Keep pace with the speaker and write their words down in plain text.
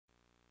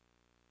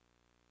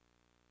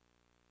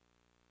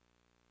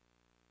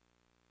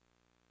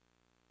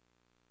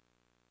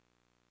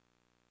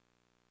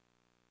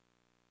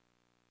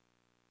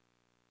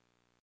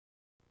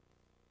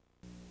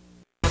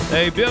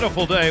A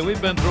beautiful day.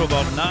 We've been through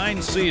about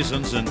 9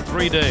 seasons in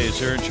 3 days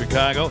here in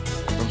Chicago.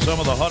 From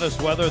some of the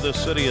hottest weather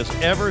this city has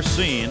ever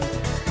seen,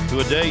 to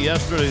a day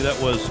yesterday that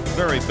was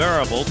very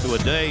bearable, to a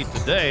day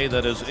today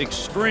that is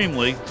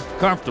extremely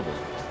comfortable.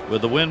 With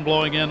the wind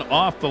blowing in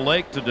off the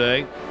lake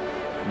today,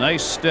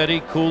 nice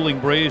steady cooling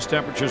breeze.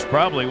 Temperatures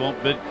probably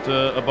won't be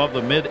above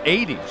the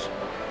mid-80s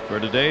for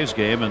today's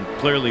game, and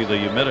clearly the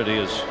humidity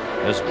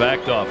has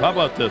backed off. How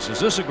about this? Is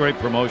this a great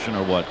promotion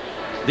or what?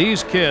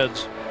 These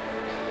kids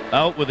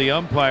out with the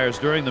umpires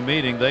during the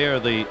meeting, they are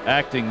the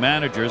acting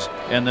managers,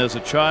 and there's a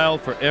child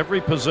for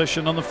every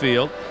position on the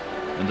field,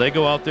 and they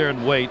go out there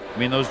and wait. I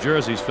mean, those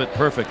jerseys fit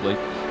perfectly.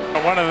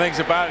 One of the things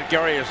about it,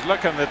 Gary, is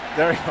looking that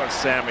there goes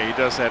Sammy. He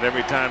does that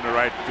every time to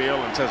right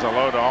field and says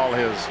hello to all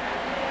his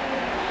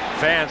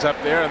fans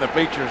up there in the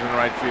bleachers in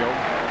right field.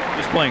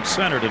 He's playing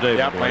center today.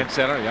 Yeah, playing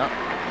center,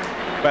 yeah.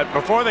 But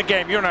before the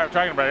game, you and I were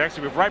talking about it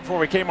actually right before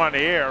we came on the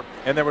air,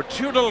 and there were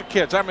 2 little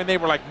kids. I mean, they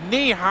were like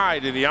knee-high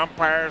to the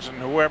umpires and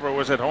whoever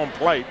was at home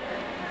plate.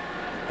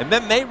 And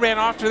then they ran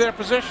off to their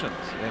positions.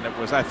 And it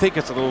was, I think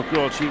it's a little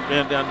girl. She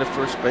ran down to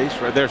first base.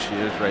 Right there she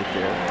is right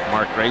there.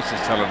 Mark Grace is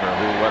telling her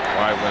who, what,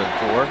 why, what,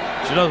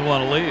 for. She doesn't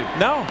want to leave.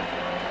 No.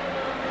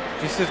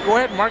 She says, go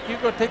ahead, Mark. You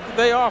go take the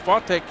day off.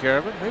 I'll take care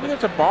of it. Maybe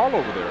there's a ball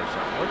over there or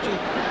something. What'd you?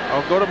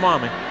 I'll go to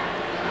Mommy.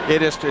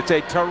 It's a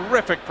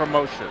terrific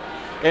promotion.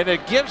 And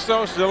it gives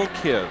those little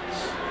kids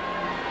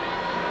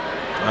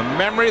a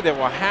memory they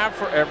will have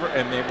forever,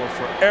 and they will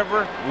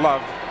forever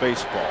love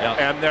baseball. Yep.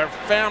 And their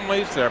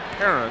families, their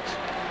parents,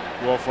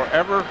 will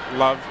forever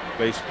love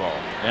baseball.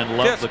 And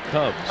love the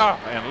Cubs. Oh,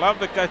 and love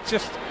the Cubs.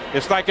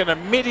 It's like an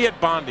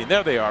immediate bonding.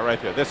 There they are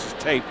right there. This is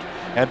taped.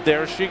 And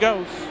there she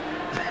goes,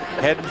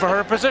 heading for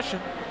her position.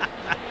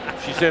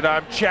 She said,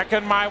 I'm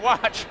checking my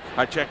watch.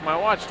 I checked my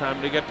watch.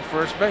 Time to get to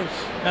first base.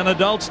 And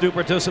adults do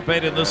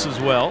participate in this as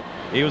well.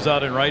 He was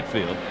out in right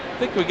field. I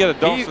think we get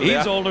adults.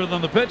 He's older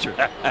than the pitcher.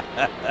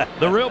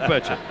 The real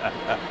pitcher.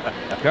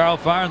 Carl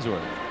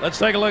Farnsworth. Let's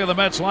take a look at the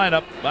Mets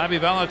lineup. Bobby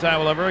Valentine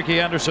will have Rickey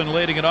Henderson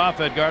leading it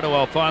off. Edgardo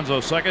Alfonzo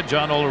second.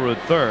 John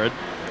Olerud third.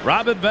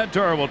 Robin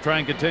Ventura will try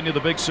and continue the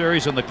big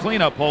series in the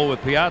cleanup hole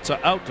with Piazza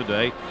out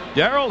today.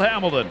 Darryl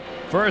Hamilton,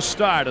 first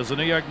start as a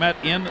New York Met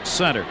in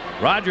center.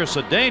 Roger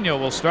Cedeno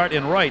will start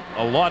in right.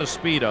 A lot of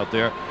speed out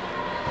there.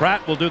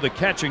 Pratt will do the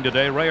catching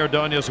today. Ray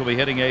Ordonez will be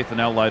hitting 8th, and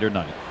now Leiter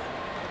 9th.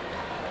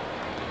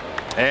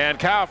 And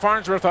Kyle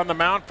Farnsworth on the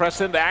mound,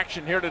 pressed into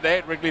action here today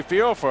at Wrigley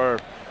Field for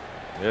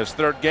his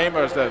 3rd game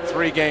as the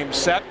 3-game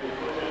set.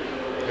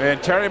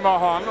 And Terry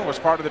Mulholland was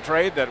part of the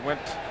trade that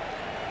went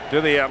to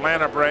the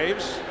Atlanta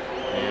Braves.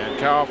 And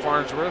Kyle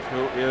Farnsworth,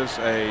 who is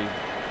a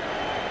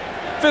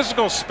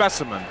physical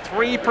specimen,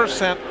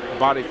 3%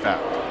 body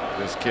fat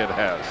this kid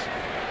has.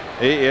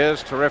 He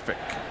is terrific.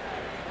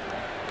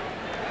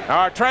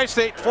 Our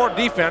Tri-State 4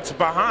 defense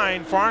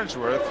behind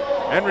Farnsworth.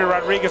 Henry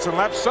Rodriguez in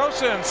left,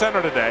 Sosa in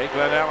center today,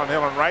 Glenn Allen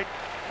Hill in right,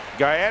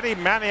 Gaetti,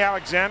 Manny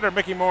Alexander,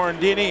 Mickey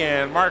Morandini,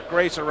 and Mark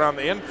Grace around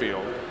the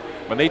infield.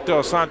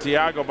 Benito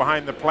Santiago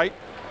behind the plate,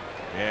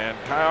 and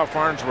Kyle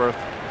Farnsworth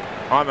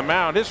on the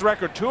mound. His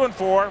record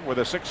 2-4 with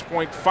a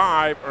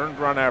 6.5 earned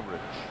run average.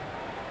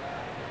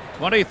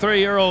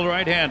 23-year-old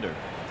right-hander.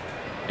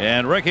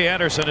 And Rickey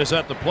Henderson is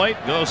at the plate,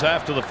 goes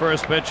after the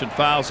first pitch and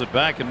fouls it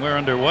back, and we're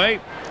underway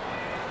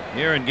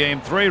here in Game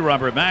 3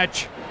 rubber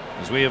match,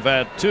 as we have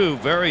had 2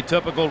 very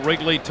typical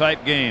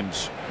Wrigley-type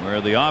games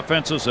where the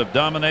offenses have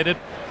dominated.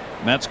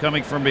 Mets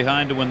coming from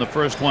behind to win the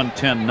first one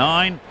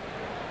 10-9.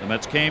 The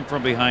Mets came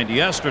from behind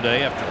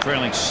yesterday after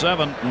trailing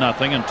 7-0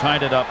 and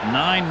tied it up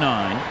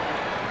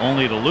 9-9,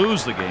 only to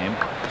lose the game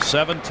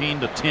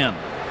 17-10.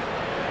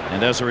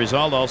 And as a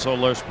result, also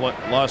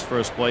lost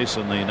first place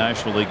in the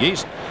National League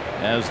East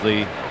as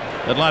the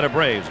Atlanta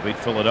Braves beat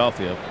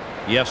Philadelphia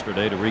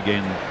yesterday to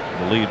regain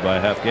the lead by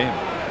a half game.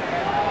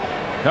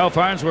 Kyle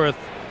Farnsworth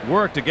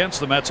worked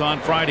against the Mets on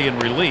Friday in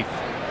relief.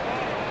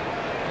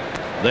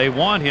 They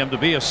want him to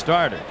be a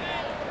starter.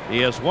 He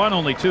has won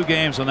only 2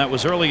 games, and that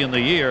was early in the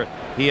year.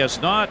 He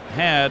has not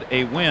had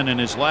a win in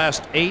his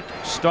last 8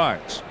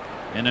 starts.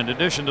 And in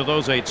addition to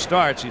those 8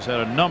 starts, he's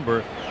had a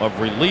number of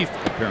relief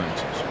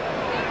appearances.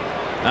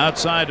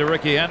 Outside to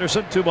Rickey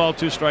Henderson, 2-ball,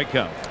 2-strike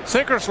count.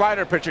 Sinker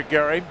slider pitcher,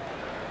 Gary.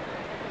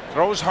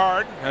 Throws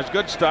hard, has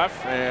good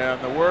stuff,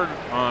 and the word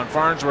on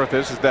Farnsworth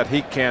is that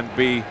he can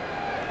be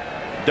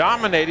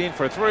dominating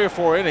for 3 or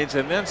 4 innings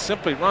and then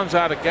simply runs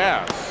out of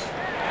gas.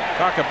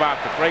 Talk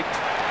about the great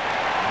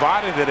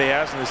body that he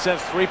has, and they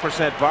sense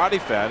 3% body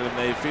fat, and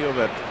they feel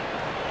that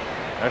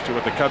actually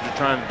what the Cubs are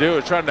trying to do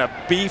is trying to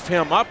beef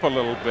him up a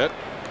little bit,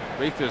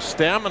 beef his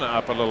stamina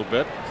up a little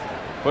bit,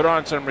 put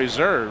on some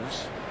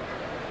reserves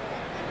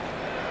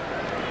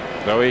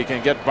so he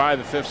can get by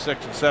the 5th,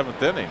 6th, and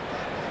 7th inning.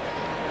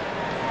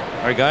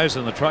 Our guys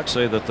in the truck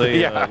say that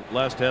they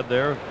last had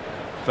their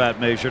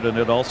fat measured, and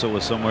it also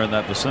was somewhere in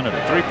that vicinity.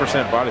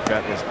 3% body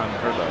fat is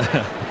unheard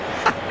of.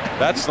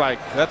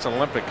 That's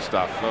Olympic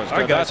stuff.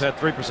 Our guys had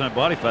 3%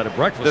 body fat at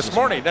breakfast this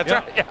morning. That's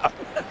right. Yeah.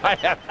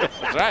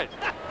 That's right.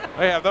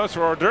 We have those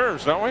for hors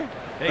d'oeuvres, don't we?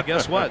 Hey,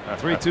 guess what?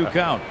 3-2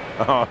 count.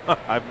 Oh,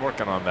 I'm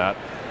working on that.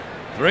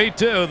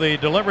 3-2, the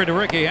delivery to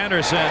Rickey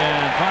Henderson,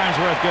 and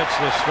Farnsworth gets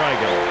the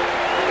strikeout.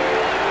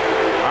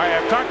 I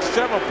have talked to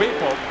several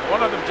people.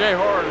 One of them, Jay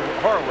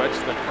Horowitz,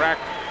 the crack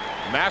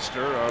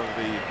master of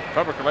the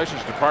public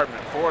relations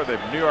department for the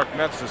New York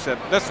Mets, has said,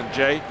 listen,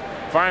 Jay,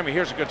 find me,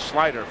 here's a good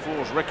slider,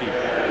 fools Rickey.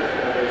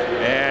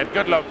 And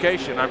good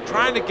location. I'm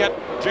trying to get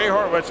Jay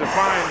Horowitz to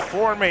find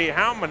for me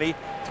how many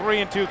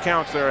 3-2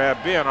 counts there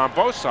have been on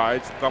both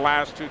sides the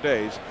last 2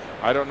 days.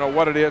 I don't know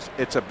what it is.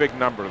 It's a big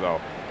number,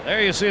 though.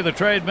 There you see the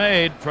trade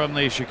made from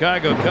the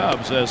Chicago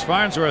Cubs, as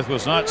Farnsworth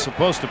was not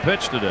supposed to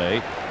pitch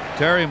today.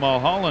 Terry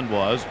Mulholland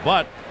was,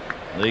 but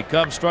the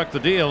Cubs struck the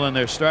deal in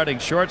their starting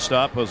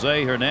shortstop,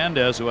 Jose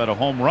Hernandez, who had a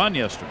home run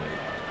yesterday,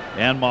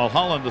 and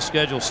Mulholland, the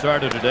scheduled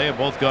starter today, have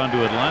both gone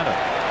to Atlanta.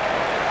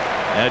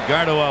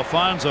 Edgardo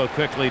Alfonzo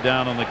quickly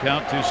down on the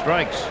count, 2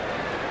 strikes.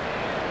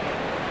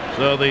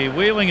 So the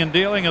wheeling and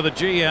dealing of the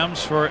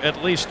GMs for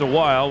at least a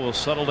while will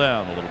settle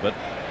down a little bit.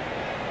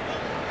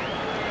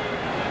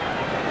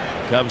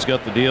 Cubs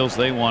got the deals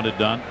they wanted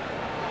done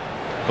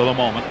for the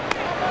moment.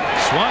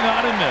 Swung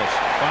on and missed.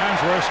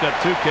 Farnsworth's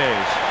got 2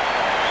 Ks.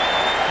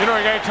 You know,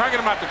 you're talking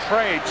about the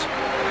trades,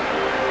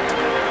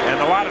 and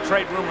a lot of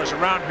trade rumors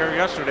around here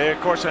yesterday. Of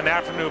course, an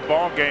afternoon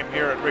ball game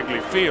here at Wrigley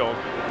Field.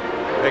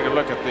 Take a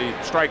look at the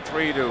strike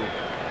 3 to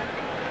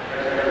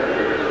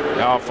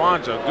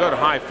Alfonzo. Good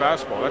high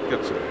fastball. That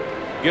gets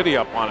a giddy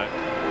up on it.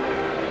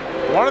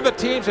 One of the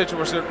teams that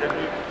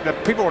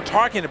people were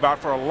talking about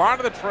for a lot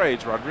of the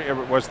trades,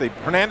 was the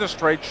Hernandez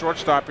trade,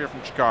 shortstop here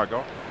from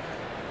Chicago.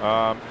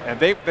 And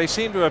they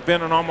seem to have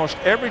been in almost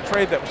every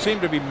trade that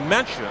seemed to be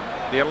mentioned.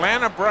 The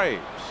Atlanta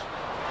Braves.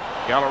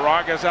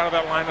 Galarraga's out of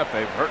that lineup.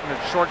 They've hurt in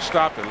at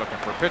shortstop. They're looking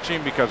for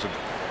pitching because of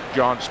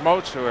John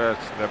Smoltz, who has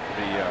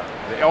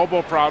the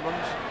elbow problems.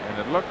 And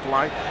it looked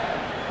like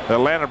the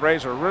Atlanta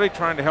Braves are really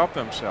trying to help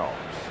themselves.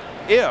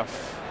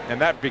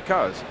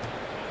 Because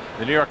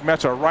the New York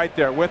Mets are right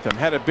there with them.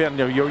 Had it been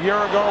a year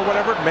ago or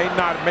whatever, it may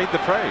not have made the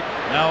trade.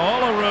 Now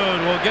Olerud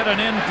will get an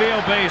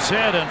infield base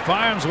hit, and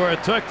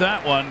Farnsworth took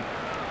that one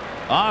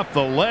off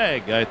the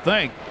leg, I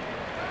think.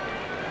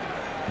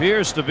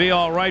 Appears to be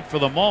all right for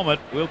the moment.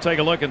 We'll take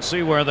a look and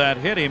see where that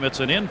hit him. It's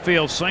an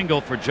infield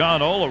single for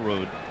John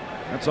Olerud.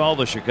 That's all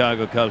the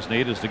Chicago Cubs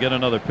need, is to get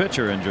another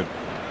pitcher injured.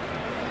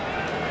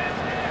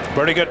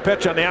 Pretty good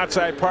pitch on the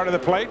outside part of the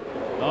plate.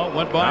 Oh,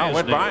 went by him.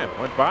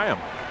 Went by him.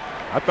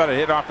 I thought it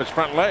hit off his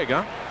front leg,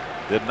 huh?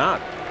 Did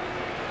not.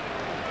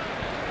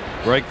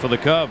 Break for the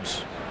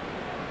Cubs.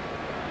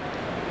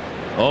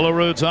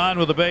 Olerud's on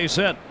with a base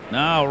hit.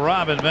 Now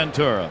Robin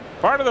Ventura.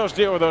 Part of those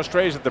deal with those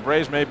trades that the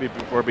Braves maybe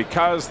were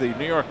because the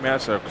New York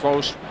Mets are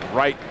close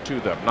right to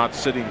them, not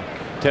sitting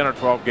 10 or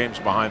 12 games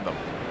behind them.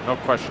 No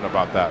question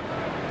about that.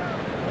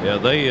 Yeah,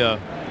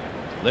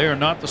 they are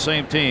not the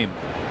same team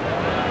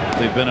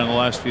they've been in the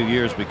last few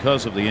years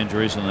because of the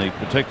injuries, and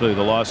particularly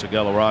the loss of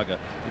Galarraga.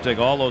 You take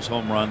all those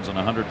home runs and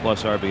 100+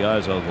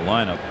 RBIs out of the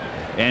lineup,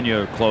 and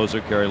your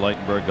closer Kerry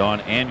Leitenberg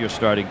gone, and your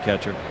starting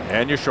catcher,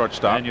 and your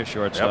shortstop,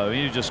 Yep. I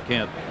mean, you just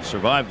can't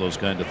survive those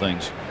kind of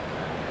things.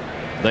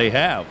 They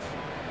have.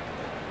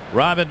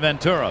 Robin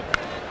Ventura.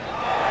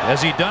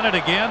 Has he done it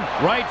again?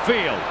 Right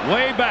field,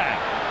 way back.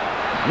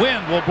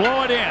 Wind will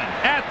blow it in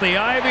at the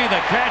ivy.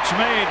 The catch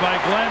made by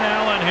Glenn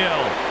Allen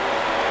Hill.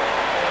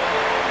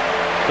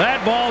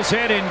 That ball's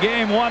hit in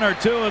game 1 or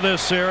 2 of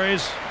this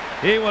series.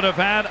 He would have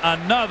had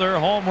another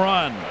home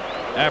run.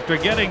 After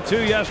getting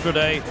 2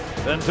 yesterday,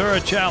 Ventura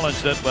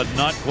challenged it, but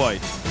not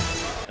quite.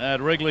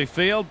 At Wrigley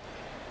Field,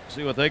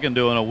 see what they can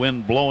do in a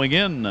wind blowing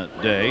in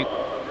day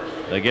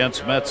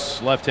against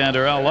Mets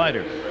left-hander Al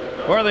Leiter.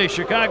 For the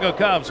Chicago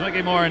Cubs,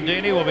 Mickey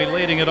Morandini will be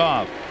leading it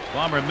off.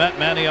 Former Met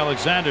Manny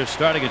Alexander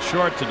starting at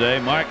short today.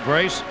 Mark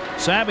Grace.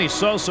 Sammy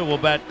Sosa will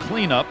bat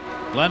cleanup.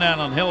 Glenn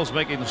Allen Hill's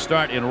making the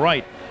start in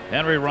right.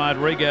 Henry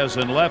Rodriguez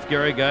in left.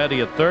 Gary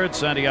Gaetti at third.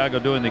 Santiago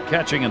doing the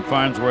catching, and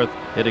Farnsworth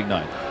hitting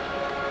ninth.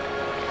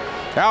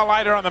 Al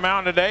Leiter on the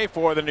mound today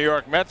for the New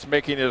York Mets,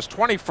 making his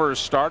 21st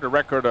start, a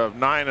record of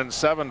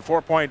 9-7,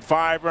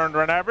 4.5 earned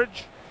run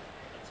average.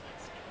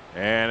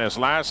 And his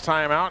last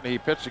time out, he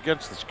pitched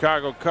against the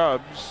Chicago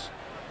Cubs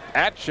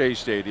at Shea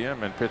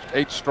Stadium and pitched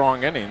 8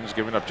 strong innings,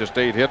 giving up just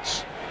 8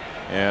 hits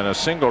and a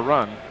single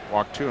run,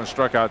 walked 2 and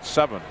struck out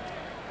 7.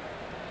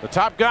 The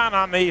top gun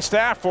on the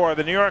staff for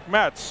the New York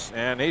Mets,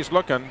 and he's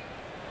looking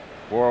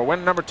for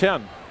win number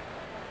 10.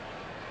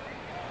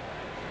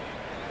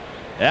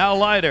 Al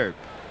Leiter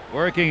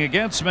working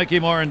against Mickey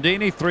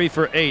Morandini, 3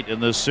 for 8 in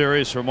this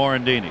series for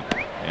Morandini.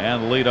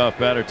 And the leadoff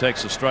batter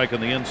takes a strike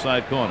on the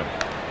inside corner.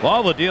 Of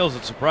all the deals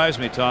that surprised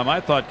me, Tom, I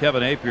thought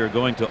Kevin Napier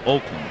going to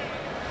Oakland.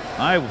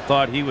 I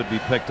thought he would be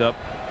picked up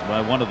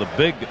by one of the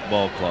big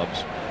ball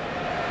clubs,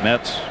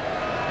 Mets.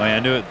 I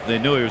knew they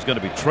knew he was going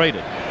to be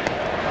traded,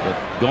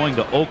 but going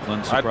to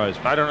Oakland surprised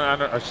me. I don't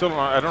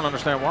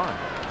understand why.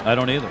 I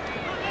don't either.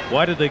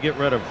 Why did they get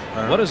rid of?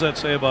 What does that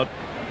say about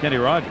Kenny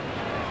Rogers?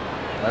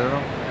 I don't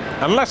know.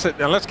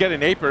 Unless getting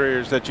Napier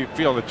is that you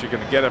feel that you're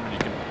going to get him and you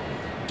can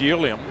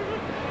deal him.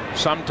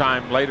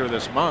 sometime later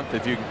this month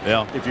if you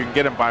can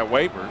get him by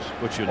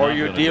waivers, or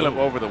you deal him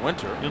over the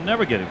winter. You'll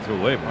never get him through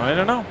waivers. I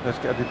don't know.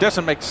 It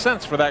doesn't make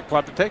sense for that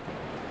club to take him.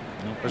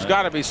 Nope. There's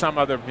got to be some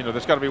other,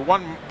 there's got to be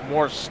one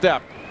more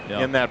step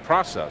in that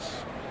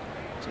process.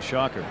 It's a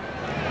shocker.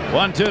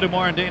 1-2 to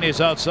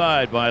Morandini's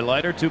outside by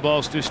Leiter. 2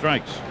 balls, 2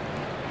 strikes.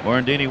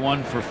 Morandini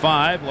 1 for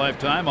 5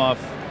 lifetime off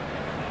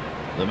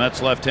the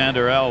Mets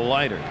left-hander Al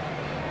Leiter.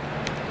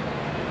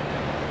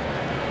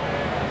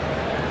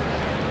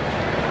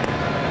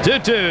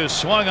 Two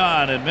swung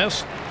on and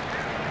missed.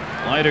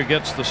 Leiter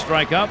gets the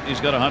strikeout. He's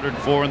got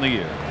 104 in the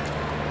year.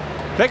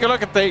 Take a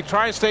look at the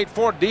Tri-State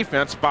Ford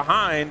defense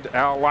behind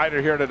Al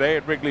Leiter here today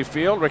at Wrigley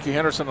Field. Rickey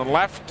Henderson on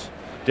left.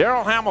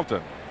 Darryl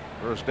Hamilton,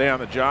 first day on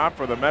the job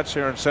for the Mets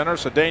here in center.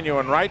 Cedeno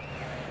in right.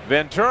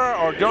 Ventura,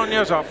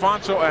 Ordonez,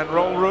 Alfonzo, and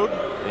Rolrud,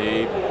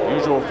 the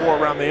usual 4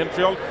 around the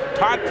infield.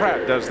 Todd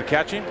Pratt does the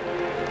catching,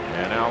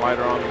 and Al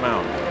Leiter on the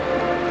mound.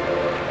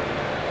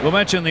 We'll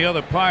mention the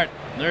other part.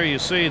 There you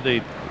see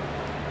the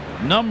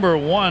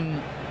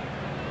 #1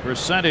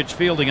 percentage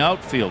fielding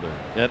outfielder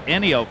at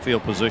any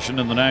outfield position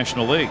in the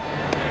National League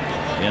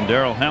in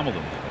Darryl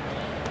Hamilton.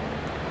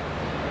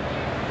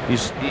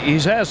 He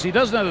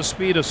doesn't have the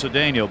speed of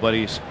Cedeno, but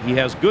he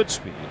has good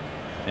speed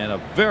and a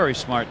very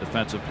smart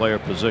defensive player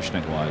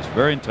positioning wise.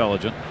 Very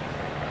intelligent.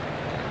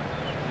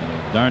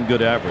 Darn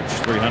good average,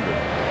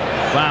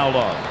 300. Fouled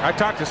off. I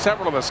talked to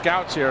several of the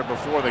scouts here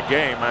before the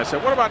game. I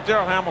said, what about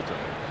Darryl Hamilton?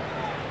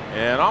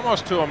 And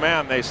almost to a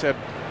man they said,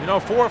 4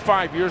 or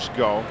 5 years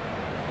ago,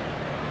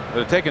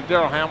 they'd have taken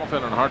Darryl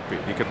Hamilton in a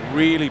heartbeat. He could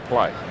really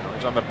play.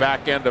 He's on the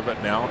back end of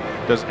it now.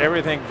 Does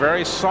everything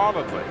very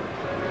solidly.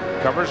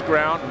 Covers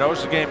ground,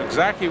 knows the game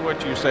exactly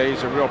what you say.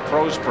 He's a real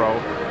pros pro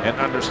and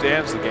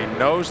understands the game,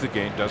 knows the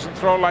game, doesn't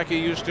throw like he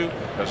used to,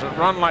 doesn't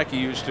run like he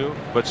used to,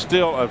 but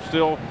still a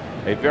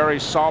very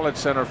solid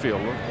center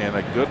fielder and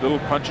a good little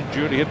punch and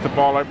judy, hit the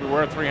ball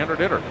everywhere, 300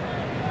 hitter.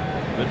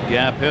 Good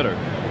gap hitter.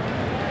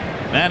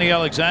 Manny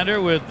Alexander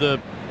with the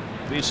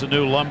piece of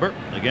new lumber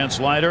against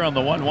Leiter on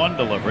the 1-1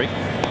 delivery.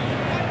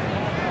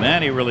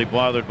 Manny really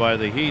bothered by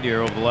the heat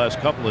here over the last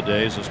couple of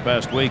days. This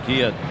past week he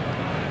had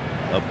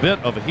a bit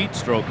of a heat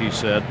stroke, he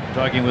said,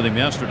 talking with him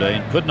yesterday,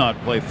 and could not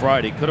play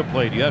Friday. Could have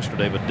played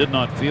yesterday, but did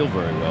not feel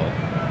very well.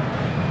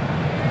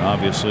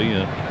 Obviously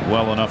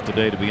well enough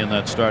today to be in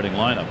that starting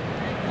lineup.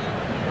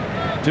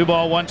 2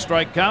 ball, 1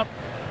 strike count.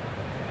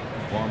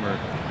 Former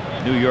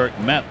New York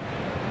Met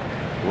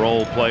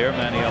role player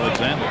Manny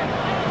Alexander.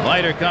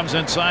 Leiter comes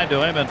inside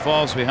to him and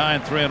falls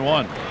behind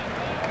 3-1.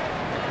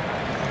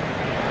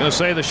 Going to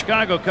say the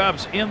Chicago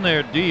Cubs in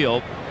their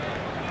deal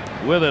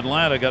with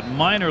Atlanta got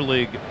minor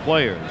league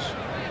players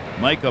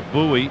Micah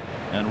Bowie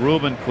and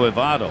Ruben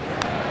Quivado.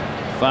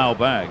 Foul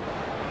bag.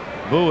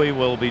 Bowie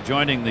will be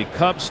joining the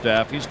Cubs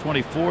staff. He's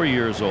 24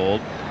 years old.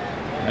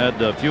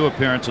 Had a few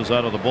appearances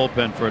out of the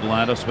bullpen for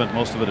Atlanta. Spent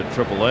most of it at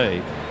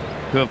AAA.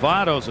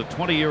 Quivado's a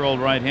 20-year-old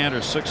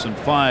right-hander,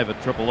 6-5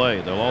 at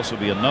AAA. There'll also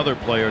be another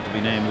player to be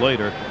named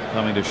later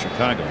coming to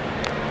Chicago.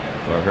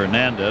 For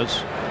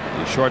Hernandez,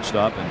 the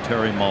shortstop, and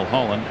Terry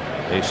Mulholland,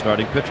 a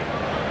starting pitcher.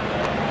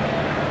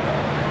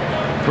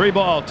 3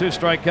 ball, 2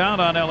 strike count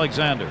on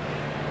Alexander.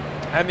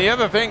 And the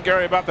other thing,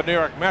 Gary, about the New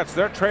York Mets,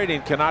 their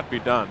trading cannot be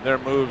done. Their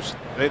moves,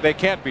 they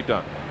can't be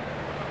done.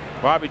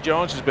 Bobby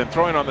Jones has been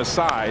throwing on the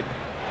side.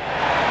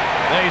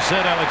 They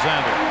said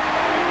Alexander.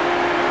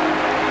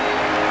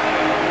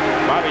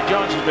 Bobby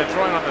Jones has been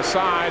throwing on the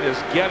side, is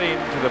getting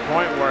to the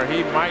point where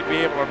he might be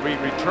able to be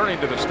returning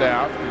to the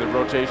staff, to the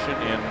rotation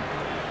in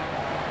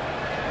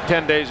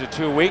 10 days or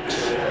 2 weeks,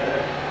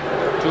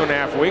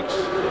 2.5 weeks.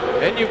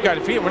 Then you've got,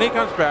 when he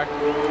comes back,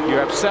 you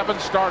have 7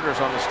 starters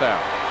on the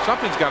staff.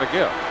 Something's got to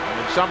give. I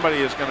mean, somebody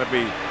is going to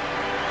be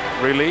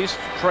released,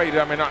 traded.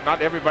 I mean,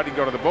 not everybody can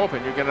go to the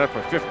bullpen. You're going to end up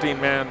with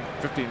 15 men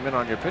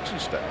on your pitching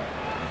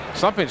staff.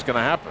 Something's going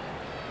to happen.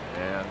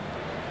 And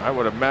I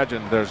would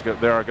imagine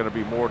there are going to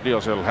be more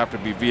deals. It'll have to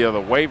be via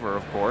the waiver,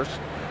 of course,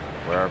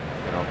 where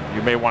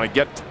you may want to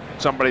get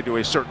somebody to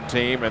a certain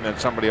team and then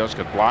somebody else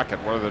could block it.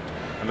 Whether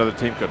another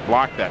team could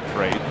block that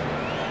trade.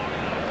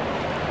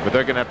 But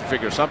they're going to have to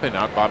figure something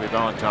out. Bobby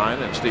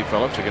Valentine and Steve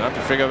Phillips are going to have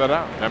to figure that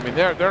out. I mean,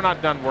 they're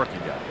not done working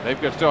yet. They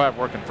still have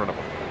work in front of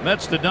them.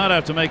 Mets did not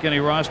have to make any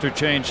roster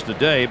change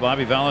today.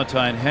 Bobby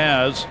Valentine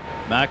has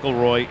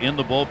McElroy in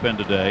the bullpen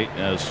today,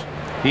 as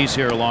he's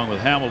here along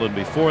with Hamilton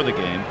before the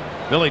game.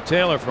 Billy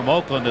Taylor from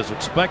Oakland is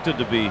expected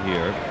to be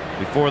here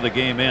before the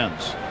game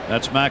ends.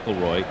 That's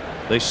McElroy.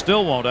 They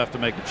still won't have to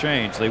make a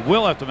change. They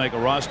will have to make a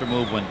roster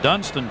move when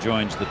Dunston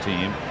joins the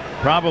team,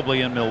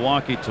 probably in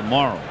Milwaukee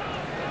tomorrow.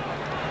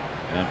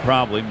 And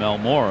probably Mel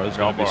Mora is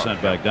going to be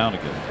sent back down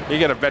again. You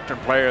get a veteran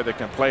player that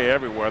can play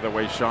everywhere the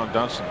way Sean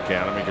Dunston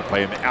can. I mean, he can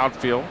play in the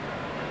outfield,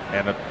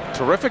 and a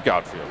terrific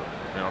outfielder.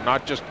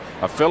 Not just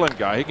a fill-in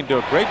guy. He can do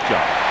a great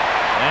job.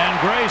 And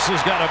Grace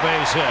has got a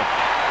base hit.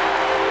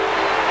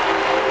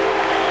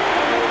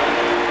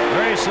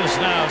 Grace is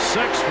now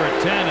 6 for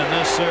 10 in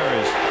this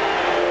series.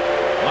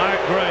 Mark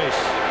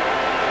Grace.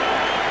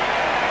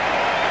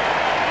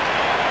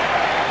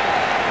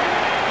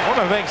 One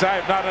of the the things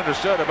I have not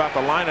understood about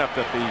the lineup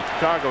that the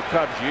Chicago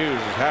Cubs use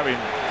is having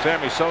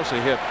Sammy Sosa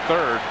hit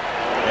third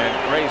and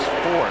Grace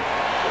fourth.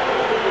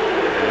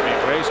 I mean,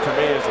 Grace to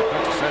me is the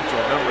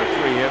quintessential number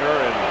 3 hitter,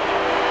 and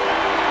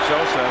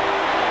Sosa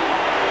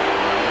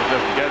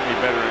doesn't get any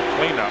better in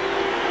cleanup.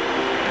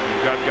 And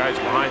you've got guys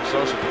behind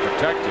Sosa to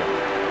protect him.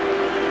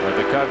 But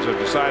the Cubs have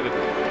decided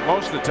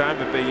most of the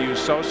time that they use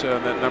Sosa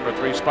in that number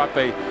 3 spot.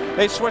 They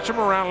switch him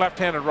around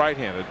left-handed,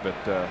 right-handed, but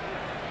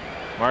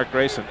Mark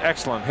Grace, an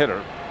excellent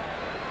hitter,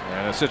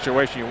 and a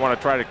situation you want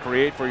to try to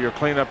create for your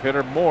cleanup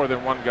hitter, more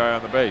than one guy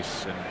on the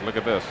base. And look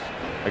at this,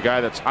 a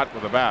guy that's hot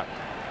with a bat.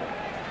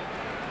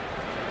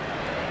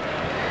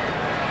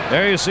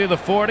 There you see the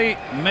 40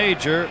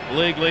 major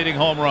league leading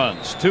home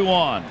runs. 2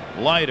 on.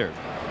 Leiter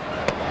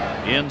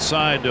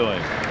inside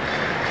doing.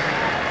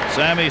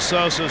 Sammy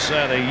Sosa's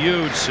had a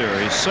huge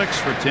series, 6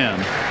 for 10.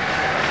 2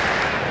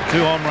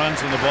 home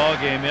runs in the ball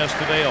game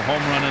yesterday, a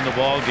home run in the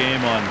ball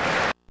game on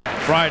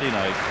Friday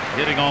night,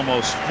 hitting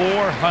almost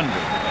 400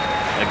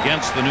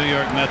 against the New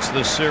York Mets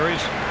this series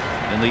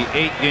in the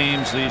 8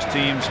 games these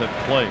teams have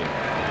played.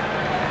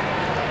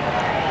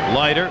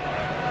 Leiter,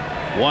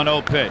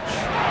 1-0 pitch.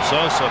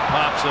 Sosa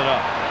pops it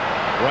up.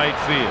 Right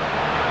field.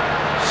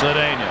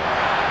 Cedeno.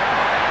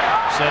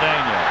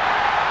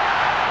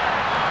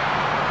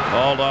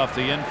 Called off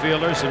the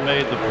infielders and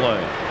made the play.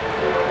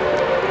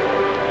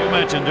 You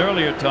mentioned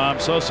earlier, Tom,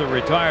 Sosa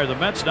retired. The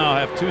Mets now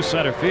have 2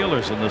 center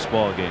fielders in this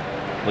ball game.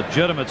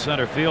 Legitimate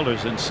center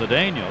fielders in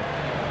Cedeno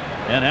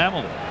and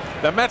Hamilton.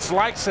 The Mets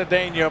like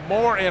Cedeno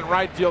more in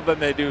right field than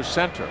they do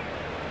center.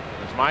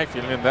 It's my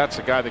feeling that's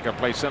a guy that can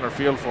play center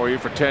field for you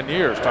for 10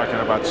 years, talking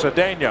about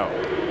Cedeno.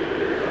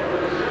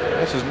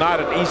 This is not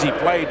an easy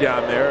play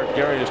down there.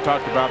 Gary has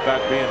talked about that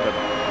being the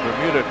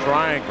Bermuda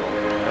Triangle.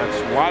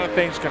 A lot of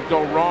things can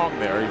go wrong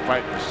there. You're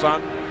fighting the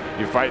sun,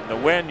 you're fighting the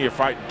wind, you're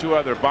fighting 2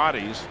 other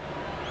bodies,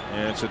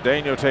 and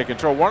Cedeno take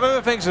control. One of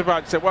the things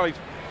about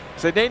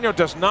Cedeno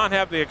does not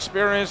have the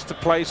experience to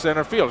play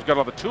center field. He's got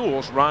all the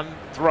tools, run,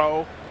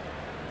 throw.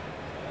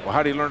 Well,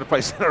 how do you learn to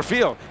play center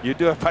field? You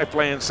do it by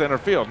playing center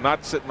field,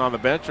 not sitting on the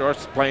bench or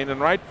playing in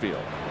right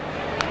field.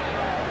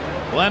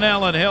 Glenn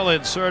Allen Hill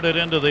inserted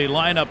into the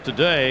lineup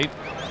today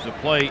to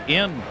play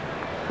in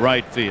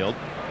right field,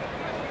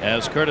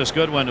 as Curtis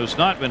Goodwin, who's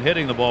not been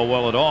hitting the ball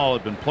well at all,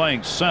 had been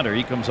playing center.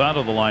 He comes out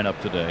of the lineup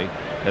today,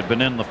 had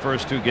been in the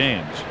first 2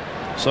 games.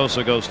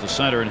 Sosa goes to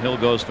center and Hill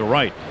goes to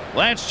right.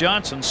 Lance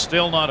Johnson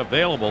still not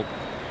available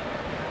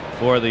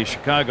for the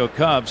Chicago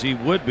Cubs. He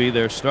would be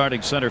their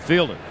starting center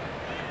fielder.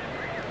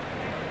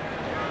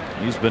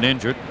 He's been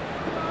injured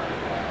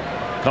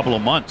a couple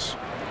of months.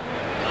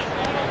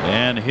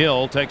 And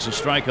Hill takes a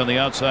strike on the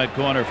outside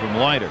corner from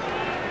Leiter.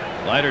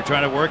 Leiter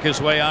trying to work his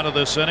way out of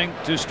this inning.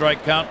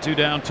 2-strike count, 2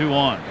 down, 2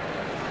 on.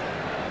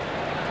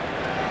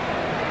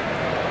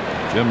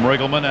 Jim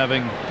Riggleman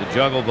having to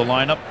juggle the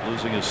lineup,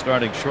 losing his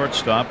starting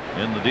shortstop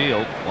in the deal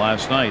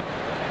last night.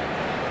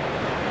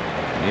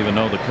 Even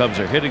though the Cubs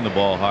are hitting the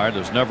ball hard,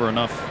 there's never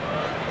enough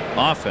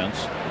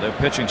offense. Their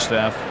pitching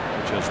staff,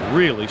 which has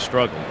really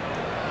struggled.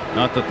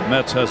 Not that the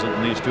Mets hasn't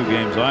in these 2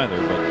 games either,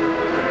 but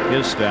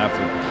his staff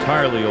are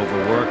entirely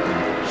overworked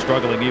and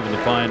struggling even to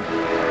find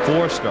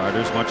 4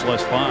 starters, much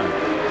less 5.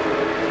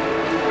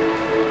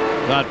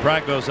 Todd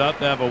Pratt goes out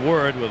to have a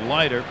word with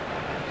Leiter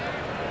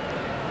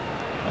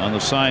on the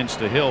signs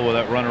to Hill with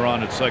that runner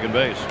on at second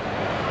base.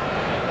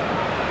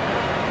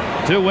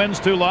 2 wins,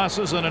 2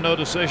 losses, and a no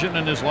decision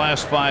in his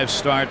last 5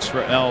 starts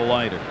for Al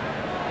Leiter.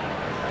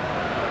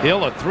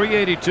 Hill, a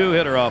 .382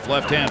 hitter off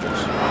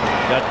left-handers.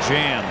 Got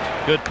jammed.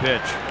 Good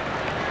pitch.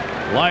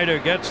 Leiter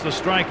gets the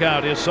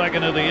strikeout, his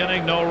second of the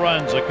inning. No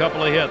runs, a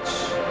couple of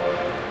hits.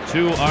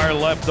 2 are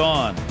left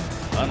on.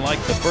 Unlike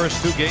the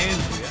first 2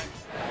 games.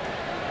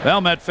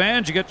 Well, Met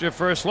fans, you get your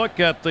first look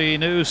at the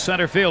new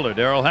center fielder,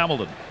 Darryl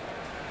Hamilton.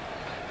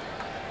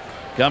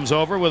 Comes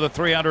over with a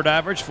 .300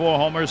 average, 4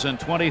 homers and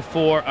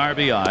 24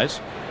 RBIs.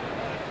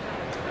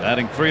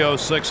 Batting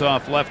 .306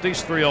 off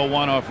lefties,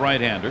 .301 off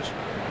right-handers.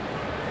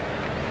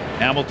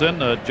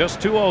 Hamilton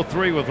just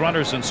 .203 with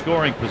runners in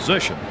scoring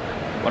position.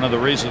 One of the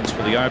reasons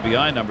for the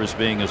RBI numbers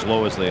being as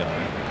low as they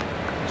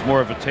are. He's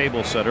more of a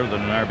table setter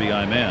than an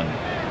RBI man.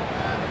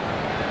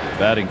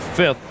 Batting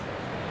 5th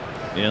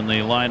in the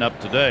lineup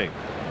today.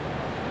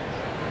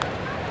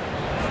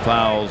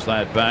 Fouls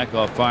that back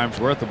off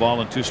Farnsworth. The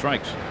ball and 2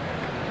 strikes.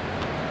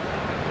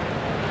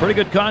 Pretty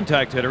good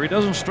contact hitter. He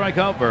doesn't strike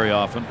out very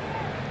often.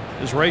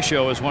 His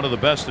ratio is one of the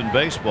best in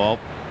baseball.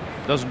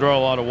 Doesn't draw a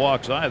lot of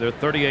walks either.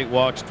 38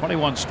 walks,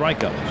 21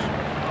 strikeouts.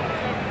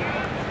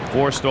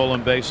 4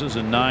 stolen bases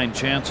and 9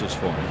 chances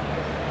for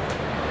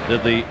him.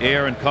 Did the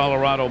air in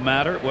Colorado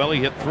matter? Well,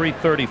 he hit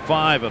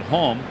 .335 at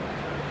home,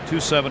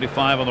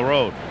 .275 on the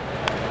road.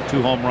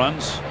 2 home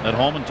runs at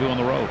home and 2 on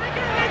the road.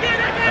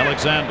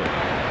 Alexander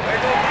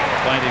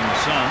fighting the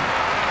sun.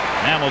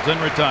 Hamilton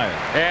retired.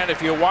 And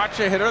if you watch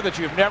a hitter that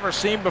you've never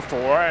seen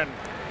before and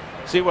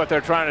see what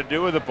they're trying to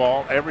do with the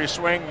ball, every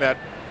swing that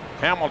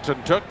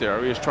Hamilton took there,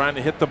 he was trying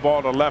to hit the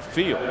ball to left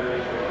field.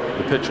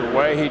 the pitch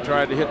away. He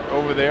tried to hit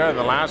over there in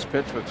the last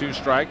pitch with 2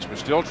 strikes. We're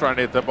still trying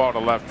to hit the ball to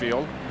left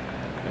field.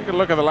 Take a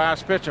look at the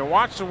last pitch and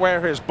watch the way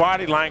his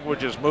body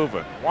language is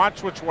moving.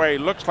 Watch which way he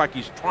looks like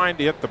he's trying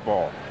to hit the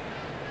ball.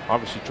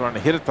 Obviously trying to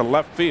hit it to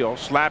left field.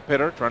 Slap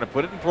hitter, trying to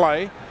put it in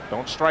play.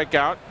 Don't strike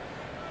out.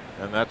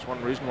 And that's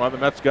one reason why the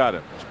Mets got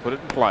him. Just put it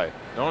in play.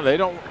 No, they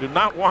do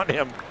not want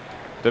him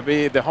to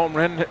be the home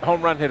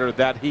run hitter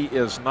that he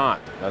is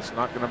not. That's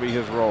not going to be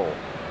his role.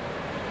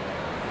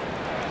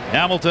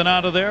 Hamilton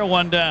out of there,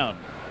 1 down.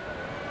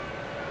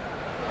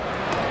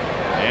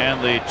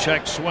 And the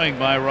check swing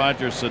by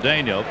Roger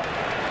Cedeno.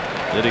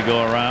 Did he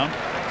go around?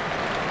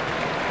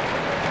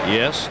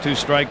 Yes, 2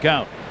 strike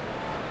count.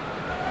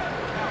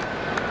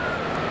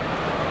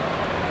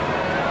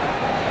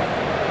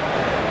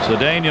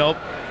 Cedeno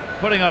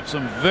putting up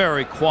some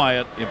very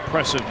quiet,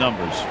 impressive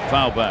numbers.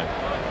 Foul back.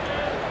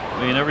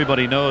 I mean,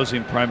 everybody knows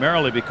him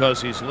primarily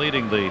because he's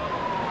leading the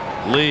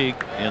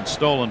league in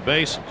stolen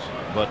bases,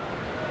 but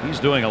he's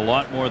doing a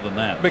lot more than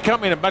that.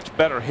 Becoming a much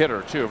better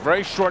hitter, too.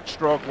 Very short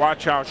stroke.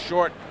 Watch how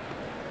short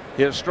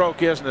his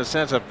stroke is in the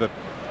sense of the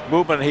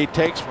movement he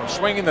takes from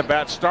swinging the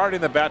bat, starting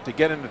the bat to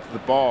get into the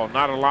ball.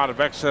 Not a lot of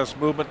excess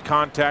movement,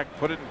 contact,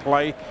 put it in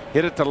play,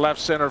 hit it to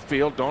left center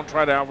field. Don't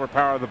try to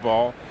overpower the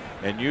ball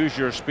and use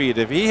your speed.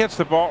 If he hits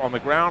the ball on the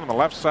ground on the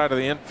left side of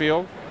the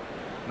infield,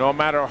 no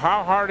matter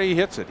how hard he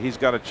hits it, he's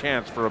got a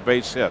chance for a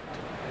base hit.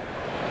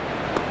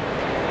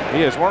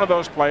 He is one of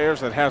those players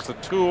that has the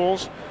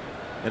tools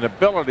and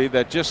ability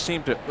that just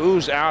seem to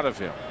ooze out of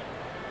him.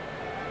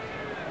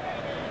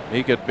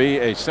 He could be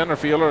a center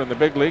fielder in the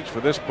big leagues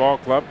for this ball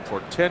club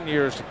for 10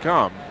 years to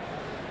come.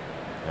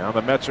 Now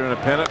the Mets are in a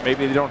pennant.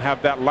 Maybe they don't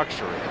have that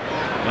luxury.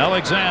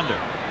 Alexander.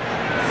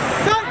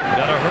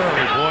 Gotta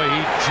hurry, boy.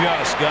 He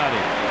just got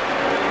him.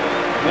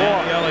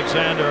 Andy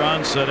Alexander on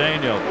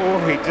Cedeno.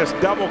 Oh, he just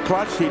double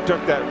clutched. He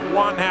took that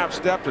 1/2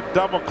 step to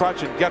double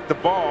clutch and get the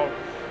ball.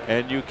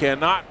 And you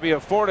cannot be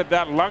afforded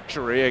that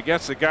luxury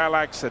against a guy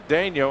like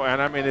Cedeno.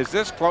 And I mean, is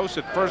this close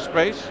at first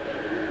base?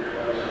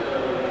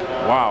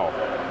 Wow.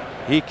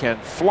 He can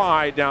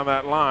fly down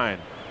that line.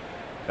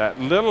 That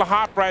little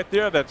hop right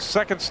there, that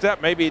second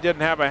step, maybe he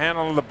didn't have a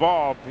handle on the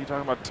ball. You're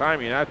talking about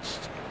timing.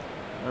 That's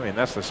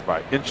just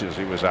by inches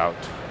he was out.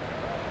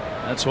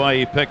 That's why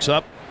he picks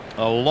up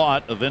a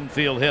lot of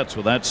infield hits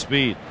with that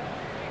speed.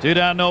 2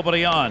 down,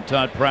 nobody on.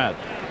 Todd Pratt.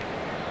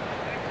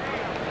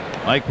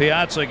 Mike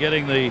Piazza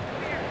getting the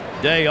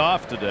day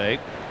off today.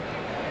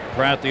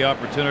 Pratt the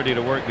opportunity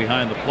to work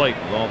behind the plate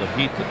with all the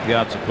heat that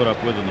Piazza put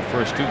up with in the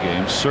first 2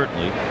 games.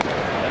 Certainly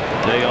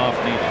day off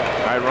needed.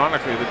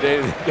 Ironically, the day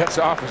that he gets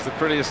off is the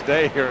prettiest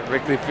day here at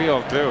Wrigley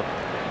Field too.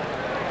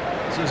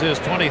 This is his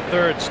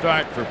 23rd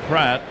start for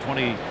Pratt,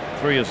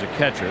 23 as a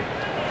catcher.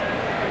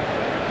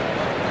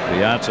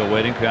 Piazza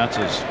waiting.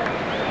 Piazza's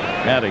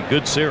had a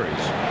good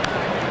series.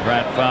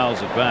 Pratt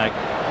fouls it back.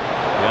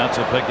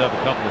 Piazza picked up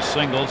a couple of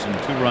singles and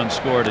 2 runs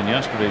scored in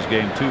yesterday's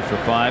game. 2 for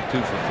 5,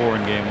 2 for 4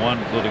 in game 1,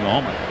 including a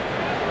homer.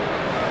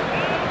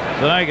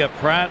 So now you got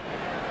Pratt,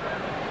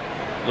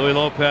 Louis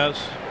Lopez,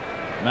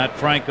 Matt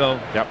Franco,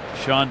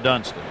 Sean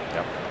Dunston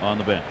on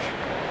the bench.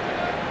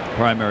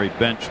 Primary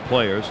bench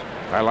players.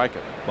 I like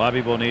it. Bobby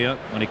Bonilla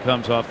when he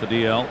comes off the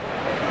DL.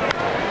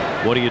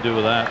 What do you do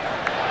with that?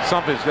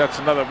 That's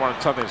another one.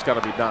 Something that's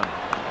got to be done.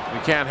 You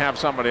can't have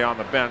somebody on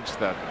the bench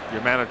that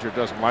your manager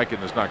doesn't like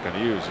and is not going to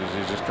use.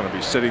 He's just going to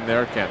be sitting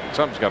there.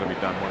 Something's got to be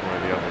done one way or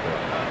the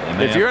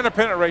other. If you're in a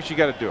pennant race, you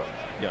got to do it.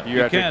 Yeah, you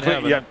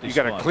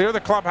got to clear the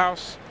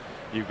clubhouse.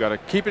 You've got to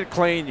keep it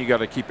clean. You got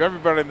to keep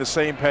everybody on the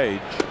same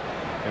page.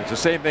 And it's the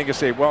same thing as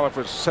say, well, if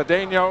it's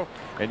Cedeno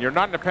and you're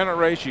not in a pennant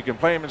race, you can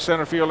play him in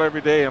center field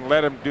every day and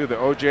let him do the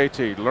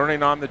OJT,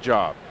 learning on the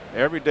job.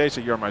 Every day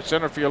say, you're my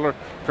center fielder,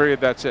 period,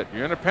 that's it.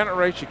 You're in a pennant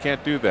race, you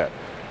can't do that.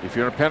 If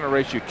you're in a pennant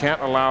race, you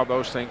can't allow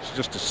those things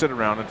just to sit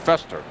around and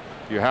fester.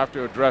 You have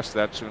to address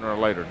that sooner or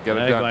later and get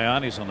it done.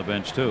 Bayani's on the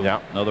bench too. Yeah,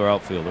 another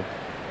outfielder.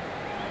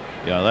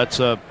 Yeah, that's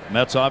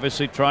Mets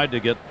obviously tried to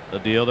get a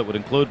deal that would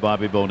include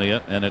Bobby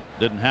Bonilla, and it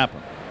didn't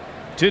happen.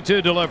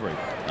 2-2 delivery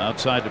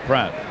outside to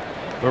Pratt.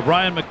 For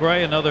Brian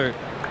McRae, another,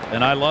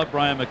 and I love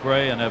Brian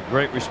McRae and have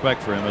great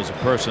respect for him as a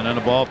person and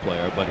a ball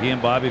player, but he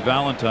and Bobby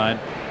Valentine,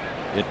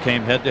 it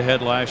came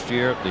head-to-head last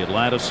year, the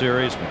Atlanta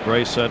series.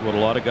 McRae said what a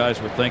lot of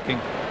guys were thinking.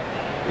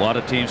 A lot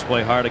of teams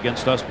play hard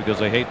against us because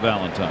they hate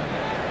Valentine.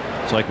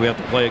 It's like we have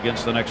to play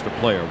against an extra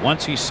player.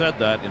 Once he said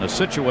that in a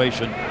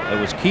situation that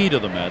was key to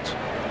the Mets,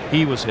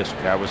 he was history.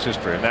 That was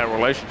history, and that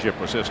relationship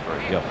was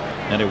history. Yep,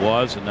 and it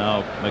was, and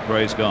now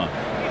McRae's gone.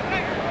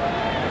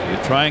 You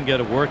try and get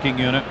a working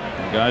unit,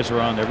 and guys are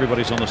on,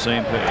 everybody's on the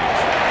same page.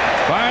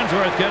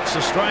 Farnsworth gets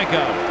the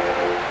strikeout.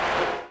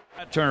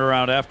 That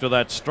turnaround after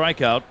that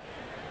strikeout.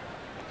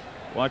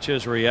 Watch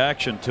his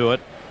reaction to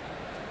it.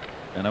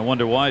 And I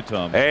wonder why,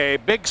 Tom. A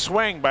big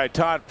swing by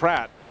Todd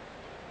Pratt.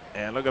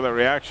 And look at the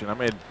reaction. I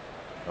mean,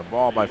 the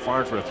ball by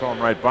Farnsworth thrown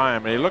right by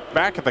him. And he looked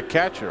back at the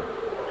catcher.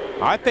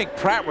 I think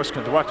Pratt was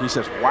concerned. He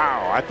says,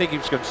 wow. I think he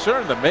was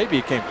concerned that maybe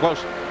he came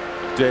close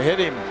to hit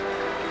him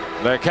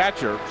the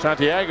catcher,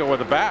 Santiago, with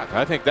the bat.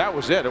 I think that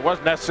was it. It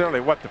wasn't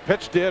necessarily what the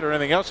pitch did or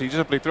anything else. He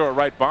simply threw it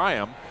right by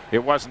him.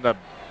 It wasn't a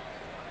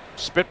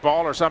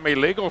spitball or some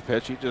illegal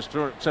pitch. He just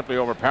threw it, simply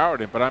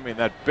overpowered him. But I mean,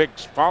 that big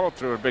follow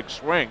through and big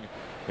swing,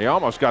 he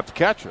almost got the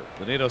catcher.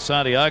 Benito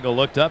Santiago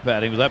looked up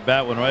at him. That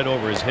bat went right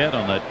over his head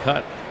on that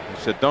cut.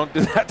 He said, "Don't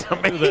do that to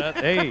me." Do that.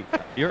 Hey,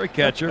 you're a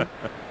catcher.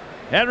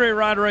 Henry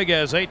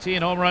Rodriguez,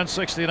 18 home runs,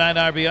 69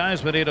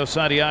 RBIs. Benito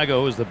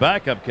Santiago, who's the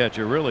backup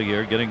catcher really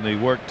here, getting the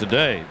work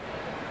today.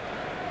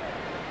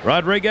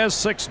 Rodriguez,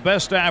 6th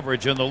best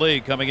average in the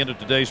league coming into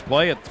today's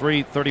play at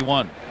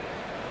 .331.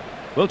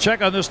 We'll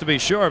check on this to be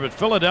sure, but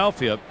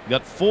Philadelphia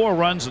got 4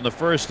 runs in the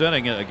first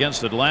inning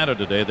against Atlanta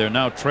today. They're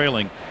now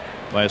trailing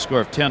by a score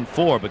of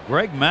 10-4, but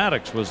Greg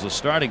Maddux was the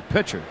starting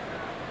pitcher.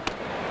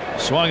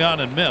 Swung on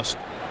and missed.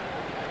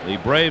 The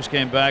Braves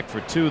came back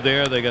for 2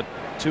 there. They got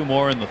 2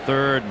 more in the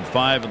 3rd and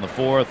 5 in the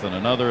 4th and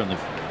another in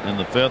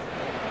the 5th.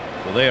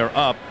 So they are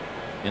up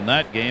in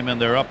that game,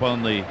 and they're up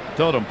on the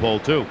totem pole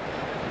too.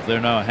 They're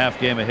now a half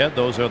game ahead.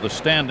 Those are the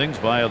standings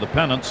via the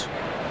pennants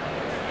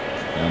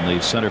and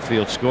the center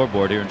field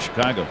scoreboard here in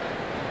Chicago.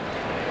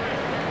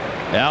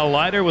 Al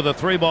Leiter with a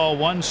 3-ball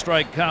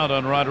 1-strike count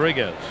on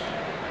Rodriguez.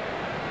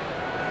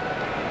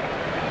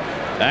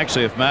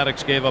 Actually, if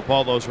Maddux gave up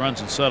all those runs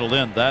and settled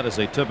in, that is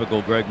a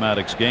typical Greg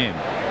Maddux game.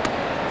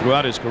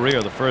 Throughout his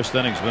career, the first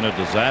inning's been a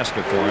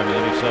disaster for him, and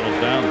then he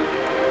settles down.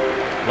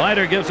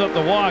 Leiter gives up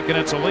the walk, and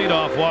it's a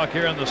leadoff walk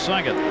here in the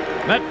second.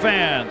 Met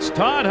fans,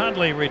 Todd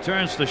Hundley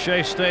returns to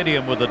Shea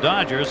Stadium with the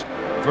Dodgers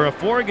for a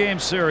 4-game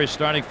series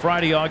starting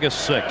Friday,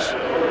 August 6th.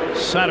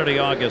 Saturday,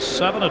 August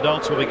 7,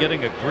 adults will be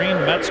getting a green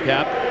Mets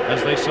cap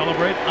as they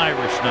celebrate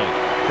Irish Night.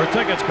 For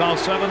tickets, call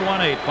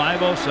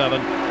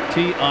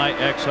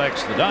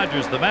 718-507-TIXX. The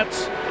Dodgers, the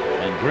Mets,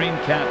 and Green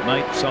Cat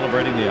Night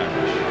celebrating the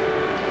Irish.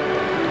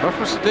 What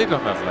was the date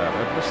on that, lad?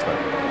 I missed that.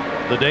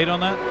 The date on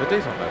that? The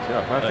date on that,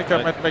 yeah. I think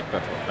I might make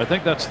that one. I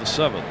think that's the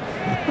 7th.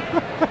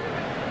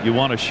 You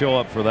want to show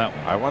up for that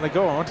one? I want to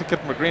go. I want to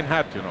get my green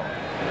hat, you know.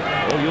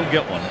 Oh, you'll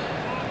get one.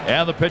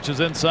 And the pitch is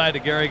inside to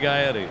Gary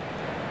Gaetti.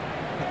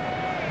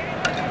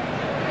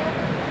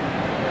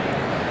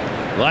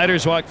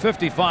 Leiter's walked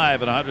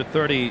 55 in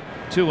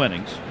 132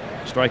 innings,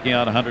 striking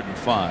out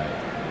 105.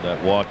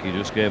 That walk he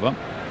just gave up.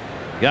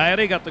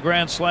 Gaetti got the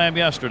grand slam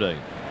yesterday.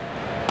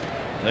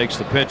 Takes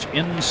the pitch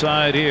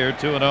inside here,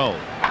 2-0.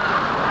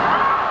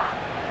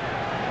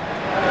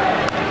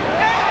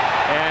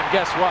 And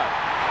guess what?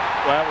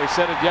 Well, we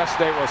said it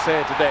yesterday, we'll say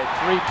it today.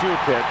 3-2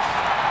 pitch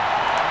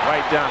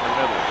right down the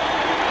middle.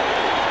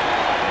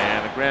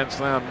 And a grand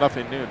slam,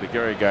 nothing new to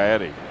Gary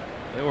Gaetti.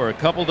 There were a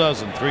couple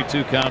dozen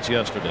 3-2 counts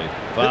yesterday.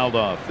 Fouled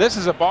off. This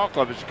is a ball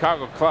club, the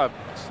Chicago Cubs.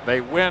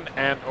 They win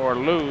and or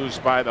lose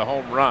by the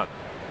home run.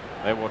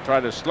 They will try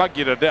to slug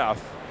you to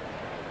death.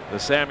 The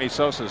Sammy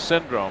Sosa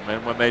syndrome,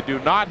 and when they do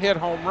not hit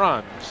home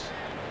runs,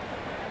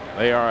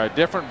 they are a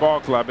different ball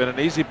club and an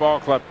easier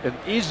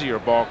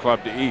ball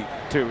club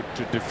to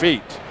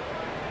defeat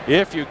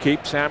if you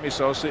keep Sammy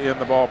Sosa in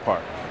the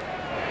ballpark.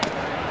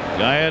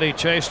 Gaetti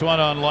chased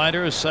one on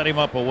Leiter, set him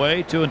up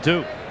away,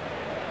 2-2.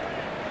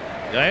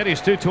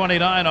 Gaetti's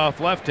 .229 off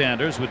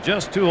left-handers with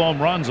just 2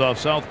 home runs off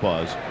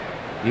southpaws.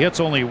 He hits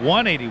only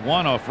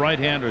 .181 off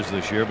right-handers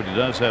this year, but he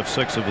does have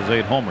 6 of his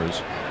 8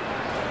 homers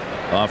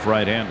off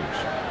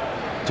right-handers.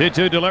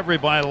 2-2 delivery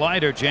by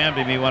Leiter, jammed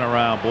him. He went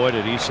around. Boy,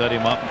 did he set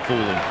him up and fool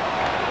him.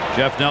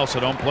 Jeff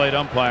Nelson, home plate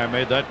umpire,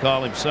 made that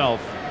call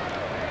himself.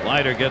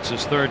 Leiter gets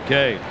his 3rd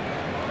K.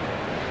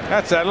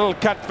 That's that little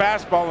cut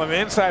fastball on the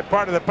inside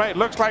part of the plate.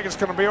 Looks like it's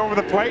going to be over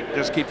the plate.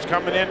 Just keeps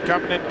coming in,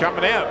 coming in,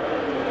 coming in.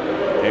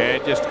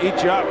 And just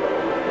eats you up.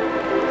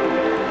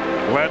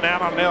 Glenn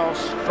Allen Mills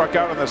struck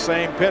out on the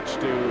same pitch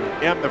to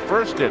end the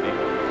first inning.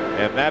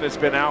 And that has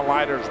been Al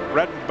Leiter's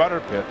bread and butter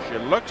pitch.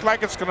 It looks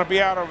like it's going to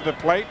be out over the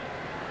plate.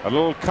 A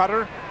little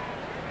cutter.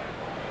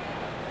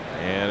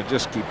 And it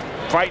just keeps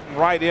fighting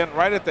right in,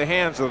 right at the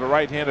hands of the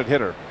right-handed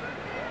hitter.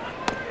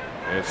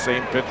 And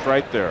same pitch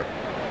right there.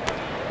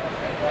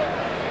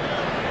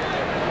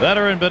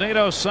 Veteran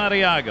Benito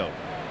Santiago.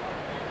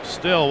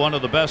 Still one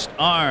of the best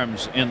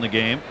arms in the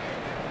game.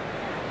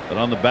 But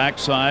on the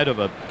backside of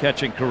a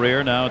catching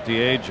career now at the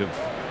age of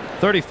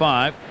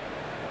 35.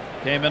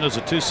 Came in as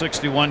a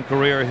 .261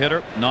 career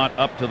hitter. Not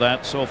up to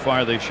that so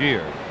far this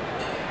year.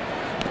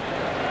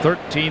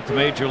 13th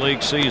major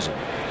league season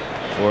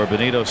for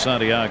Benito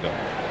Santiago.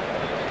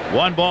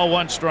 1 ball,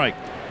 1 strike.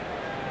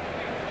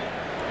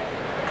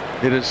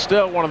 It is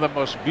still one of the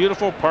most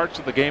beautiful parts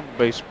of the game of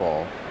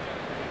baseball.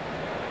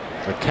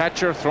 The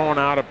catcher throwing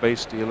out a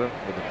base stealer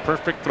with a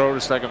perfect throw to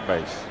second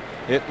base.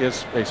 It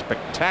is a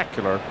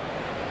spectacular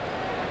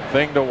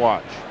thing to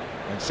watch.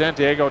 And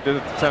Santiago did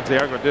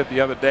it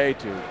the other day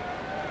to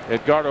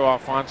Edgardo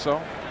Alfonso.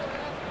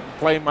 Didn't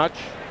play much.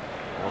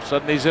 All of a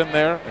sudden he's in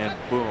there and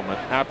boom, an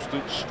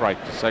absolute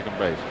strike to second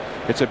base.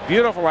 It's a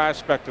beautiful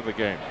aspect of the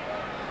game.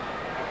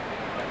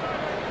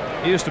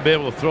 He used to be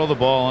able to throw the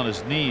ball on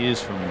his knees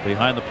from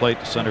behind the plate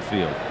to center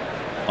field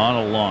on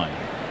a line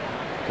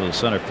to the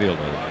center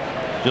fielder,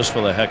 just for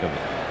the heck of it.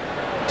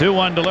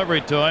 2-1 delivery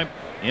to him.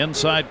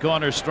 inside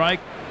corner strike,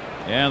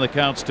 and the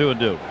count's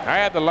 2-2. I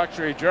had the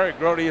luxury of Jerry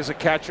Grody as a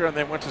catcher, and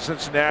then went to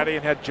Cincinnati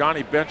and had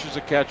Johnny Bench as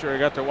a catcher. I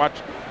got to watch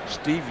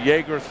Steve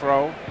Yeager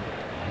throw.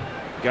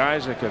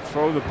 Guys that could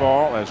throw the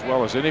ball as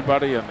well as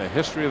anybody in the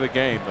history of the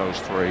game, those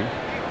three.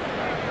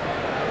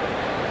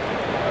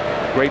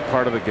 Great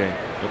part of the game.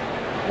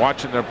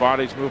 Watching their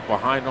bodies move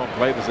behind home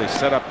plate as they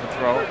set up to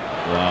throw.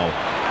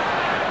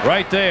 Wow.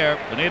 Right there,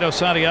 Benito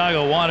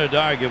Santiago wanted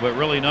to argue, but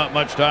really not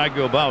much to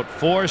argue about.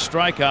 4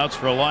 strikeouts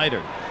for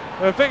Leiter.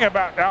 The thing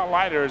about Al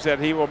Leiter is that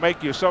he will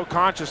make you so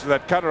conscious of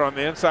that cutter on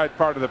the inside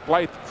part of the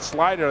plate,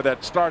 slider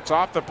that starts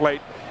off the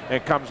plate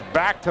and comes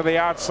back to the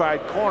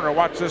outside corner.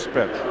 Watch this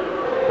pitch.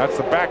 That's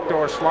the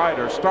backdoor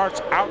slider.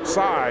 Starts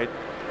outside.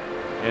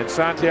 And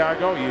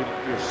Santiago,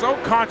 you're so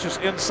conscious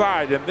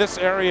inside in this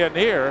area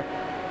near,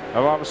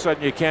 all of a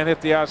sudden you can't hit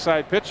the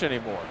outside pitch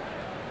anymore.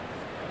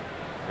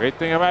 Great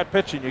thing about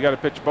pitching, you got to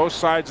pitch both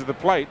sides of the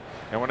plate,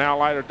 and when Al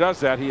Leiter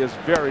does that, he is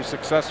very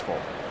successful.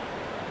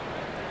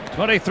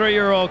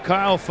 23-year-old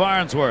Kyle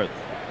Farnsworth,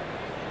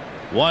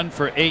 1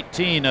 for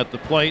 18 at the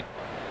plate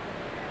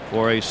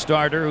for a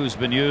starter who's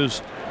been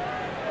used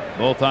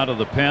both out of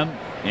the pen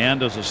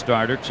and as a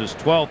starter. It's his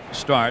 12th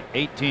start,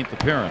 18th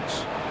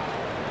appearance.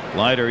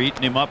 Leiter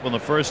eating him up on the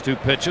first 2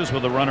 pitches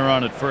with a runner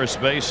on at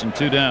first base and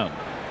 2 down.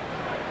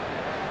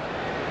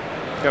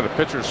 Got a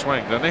pitcher's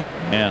swing, doesn't he?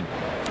 Man.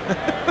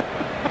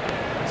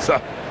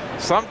 So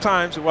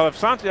sometimes, well, if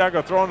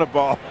Santiago throwing the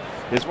ball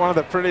is one of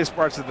the prettiest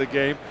parts of the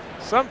game,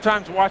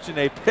 sometimes watching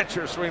a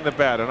pitcher swing the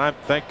bat, and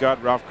thank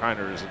God Ralph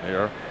Kiner isn't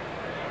here.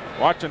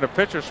 Watching a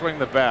pitcher swing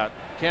the bat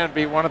can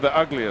be one of the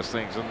ugliest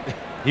things.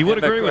 He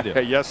would agree with you.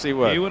 Yes, he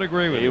would. He would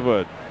agree with you. He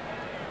would.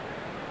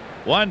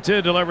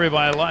 1-2 delivery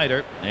by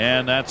Leiter,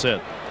 and that's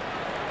it.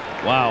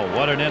 Wow,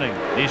 what an inning.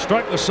 He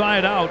struck the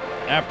side out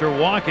after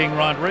walking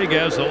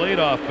Rodriguez, the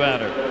leadoff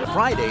batter.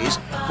 Fridays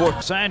for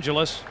Los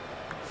Angeles,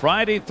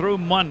 Friday through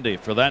Monday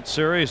for that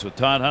series with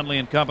Todd Hundley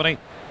and company.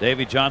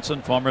 Davey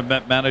Johnson, former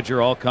Met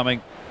manager, all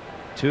coming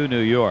to New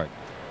York.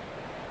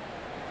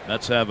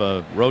 Mets have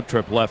a road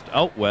trip left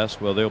out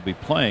west where they'll be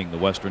playing the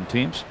Western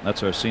teams.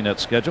 That's our CNET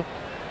schedule.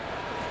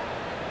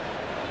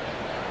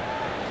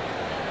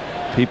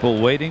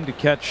 People waiting to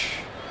catch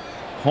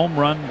home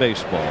run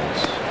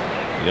baseballs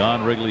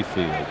beyond Wrigley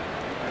Field.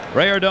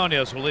 Ray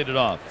Ordonez will lead it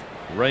off.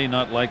 Ray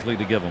not likely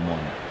to give him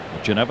one,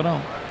 but you never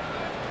know.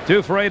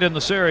 2 for 8 in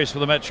the series for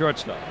the Met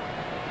shortstop.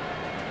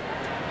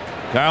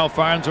 Kyle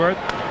Farnsworth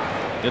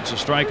gets a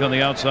strike on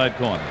the outside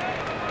corner.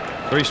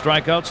 3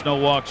 strikeouts, no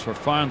walks for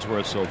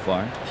Farnsworth so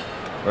far.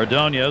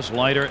 Ordonez,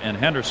 Leiter, and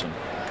Henderson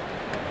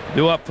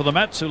due up for the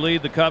Mets, who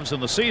lead the Cubs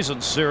in the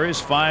season series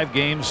 5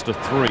 games to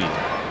 3.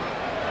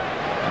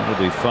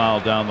 That'll be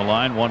fouled down the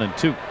line,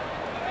 1-2.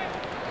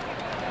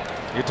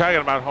 You're talking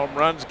about home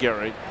runs,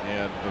 Gary,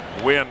 and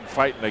the wind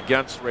fighting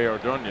against Ray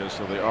Ordonez,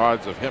 so the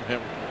odds of him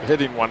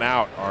hitting one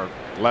out are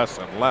less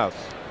and less.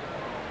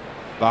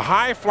 The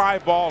high fly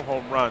ball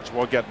home runs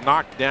will get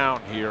knocked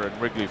down here in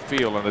Wrigley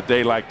Field on a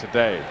day like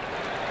today.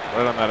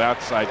 Right on that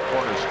outside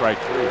corner, strike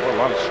 3. Well, a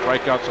lot of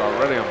strikeouts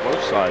already on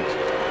both sides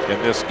in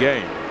this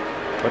game.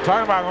 But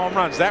talking about home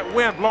runs, that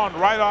wind blowing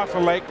right off the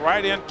lake,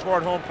 right in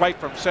toward home plate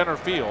from center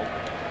field.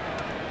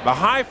 The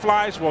high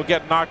flies will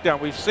get knocked down.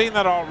 We've seen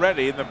that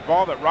already in the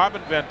ball that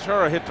Robin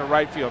Ventura hit to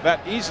right field.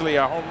 That easily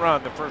a home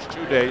run the first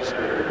 2 days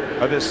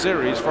of this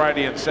series,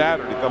 Friday and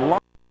Saturday. The line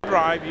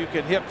drive you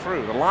can hit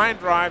through. The line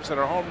drives that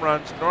are home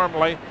runs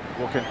normally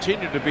will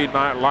continue to be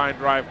line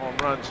drive home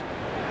runs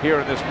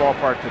here in this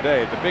ballpark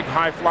today. The big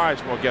high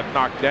flies will get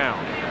knocked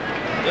down.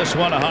 This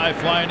one a high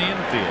fly in the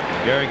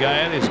infield. Gary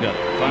Gaetti's got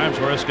it.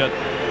 Farnsworth's got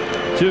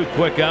 2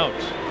 quick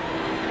outs.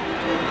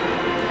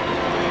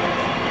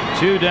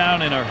 2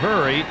 down in a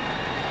hurry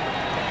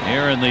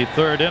here in the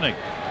 3rd inning.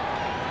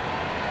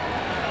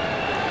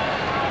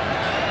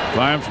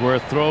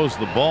 Farnsworth throws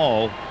the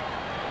ball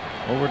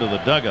over to the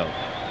dugout.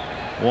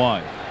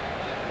 Why?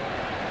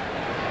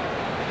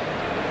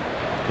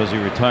 Because he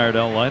retired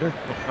Al Leiter?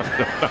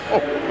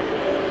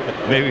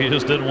 Maybe he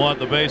just didn't want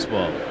the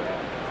baseball.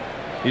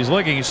 He's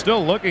looking. He's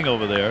still looking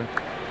over there.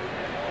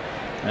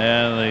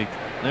 And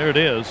there it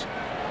is.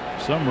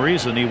 For some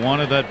reason he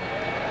wanted that.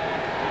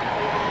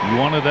 He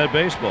wanted that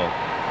baseball.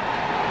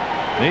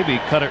 Maybe he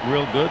cut it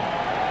real good.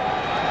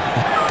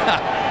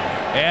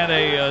 And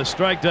a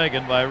strike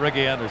taken by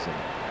Rickey Henderson.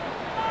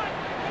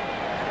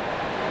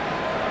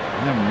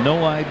 I have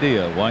no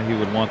idea why he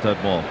would want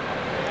that ball.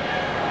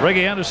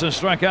 Rickey Henderson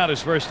struck out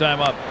his first time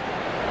up.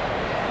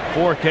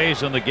 4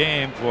 Ks in the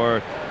game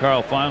for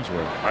Kyle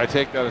Farnsworth. I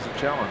take that as a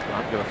challenge, but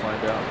I'm going to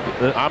find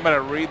out. I'm going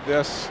to read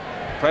this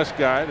press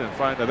guide and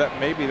find out that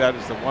maybe that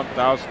is the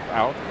 1,000th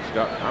out he's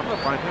got. I'm going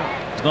to find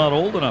out. He's not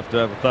old enough to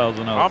have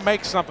 1,000 outs. I'll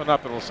make something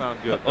up. It'll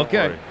sound good.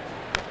 Okay.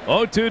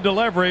 0-2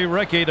 delivery.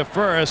 Rickey to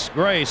first.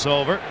 Grace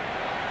over.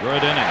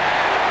 Good inning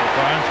for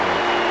Farnsworth.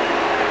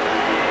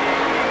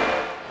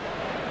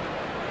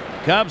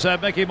 Cubs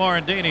have Mickey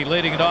Morandini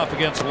leading it off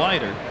against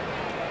Leiter.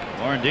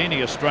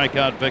 Morandini, a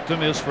strikeout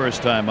victim, his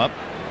first time up.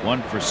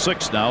 1 for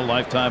 6 now,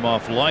 lifetime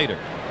off Leiter.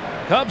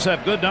 Cubs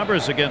have good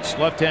numbers against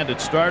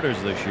left-handed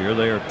starters this year.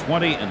 They are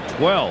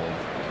 20-12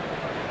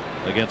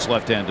 against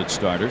left-handed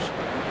starters.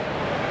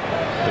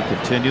 They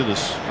continue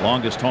this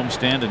longest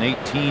homestand in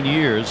 18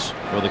 years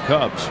for the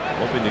Cubs,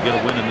 hoping to get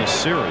a win in this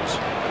series.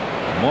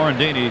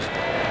 Morandini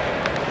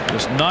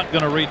is not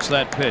going to reach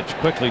that pitch.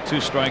 Quickly,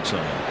 2 strikes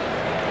on him.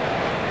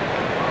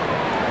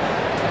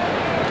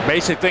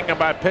 Basic thing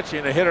about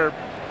pitching,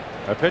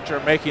 a pitcher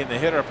making the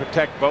hitter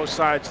protect both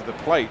sides of the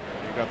plate.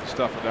 You got the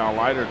stuff that Al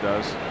Leiter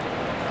does.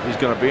 He's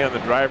going to be in the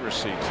driver's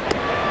seat.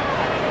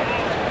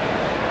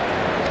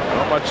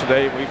 Not much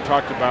today. We've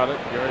talked about it.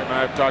 Gary and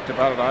I have talked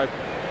about it. I've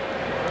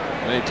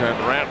many times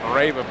rant and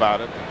rave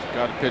about it. You've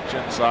got to pitch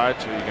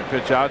inside so you can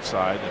pitch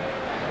outside.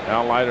 And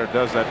Al Leiter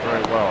does that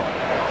very well.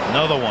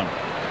 Another one.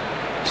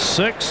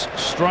 6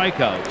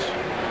 strikeouts,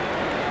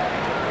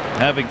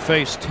 having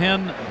faced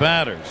 10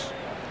 batters.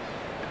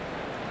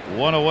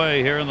 1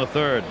 away here in the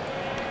 3rd.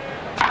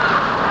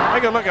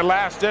 Take a look at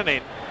last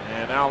inning.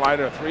 And Al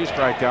Leiter 3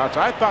 strikeouts.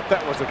 I thought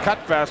that was a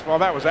cut fastball.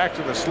 That was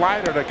actually the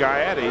slider to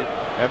Gaetti.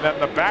 And then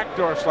the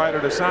backdoor slider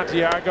to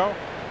Santiago.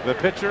 The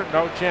pitcher,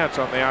 no chance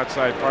on the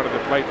outside part of the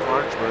plate.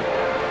 Farnsworth.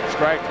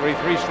 Strike 3,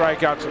 3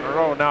 strikeouts in a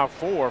row. Now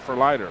 4 for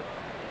Leiter.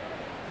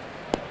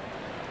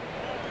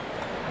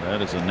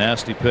 That is a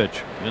nasty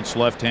pitch against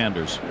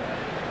left-handers.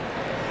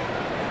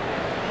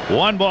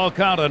 1 ball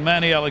count on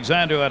Manny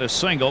Alexander at a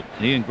single.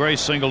 He and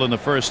Grace singled in the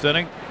 1st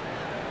inning.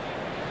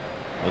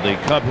 With a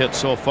Cub hit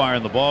so far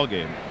in the ball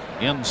game.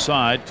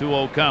 Inside,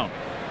 2-0 count.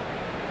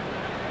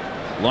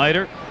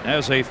 Leiter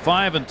has a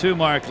 5-2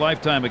 mark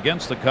lifetime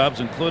against the Cubs,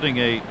 including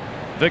a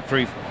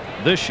victory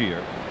this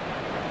year.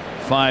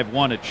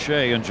 5-1 at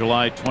Shea in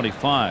July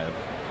 25.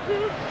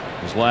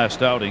 His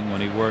last outing when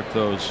he worked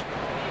those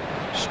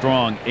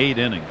strong 8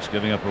 innings,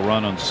 giving up a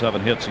run on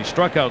 7 hits. He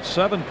struck out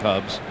 7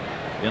 Cubs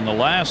in the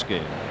last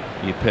game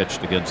he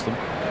pitched against them.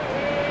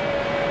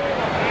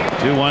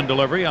 2-1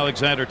 delivery.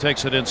 Alexander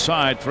takes it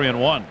inside,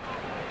 3-1.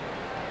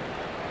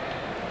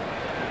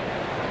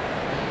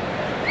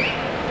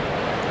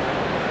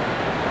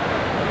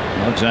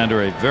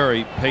 Alexander, a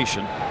very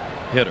patient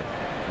hitter.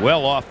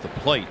 Well off the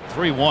plate.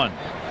 3-1.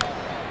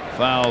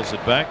 Fouls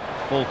it back.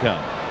 Full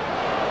count.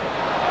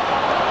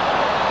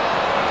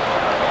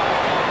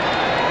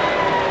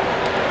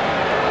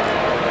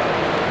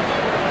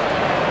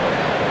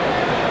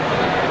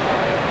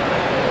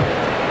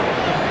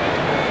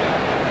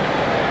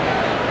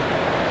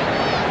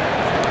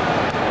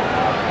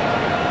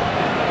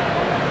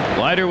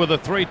 Leiter with a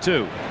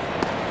 3-2.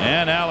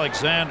 And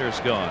Alexander's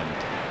gone.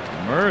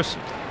 Mercy.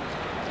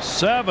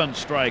 7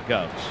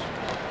 strikeouts.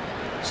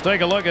 Let's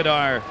take a look at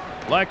our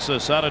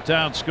Lexus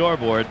out-of-town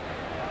scoreboard.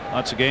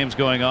 Lots of games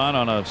going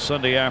on a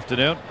Sunday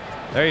afternoon.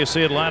 There you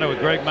see Atlanta with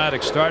Greg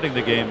Maddux starting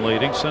the game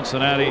leading.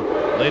 Cincinnati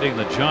leading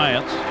the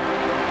Giants.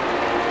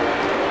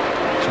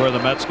 That's where the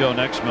Mets go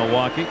next.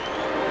 Milwaukee.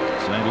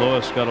 St.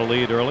 Louis got a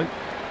lead early.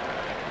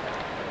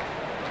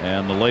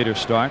 And the later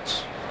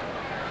starts.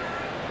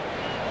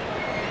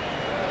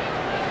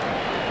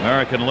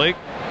 American League.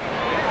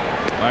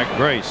 Mark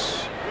Grace.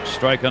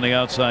 Strike on the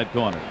outside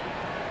corner.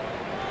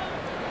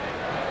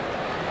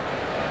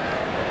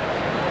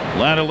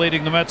 Atlanta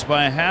leading the Mets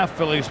by 1/2.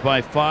 Phillies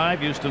by 5.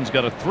 Houston's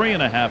got a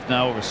 3.5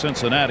 now over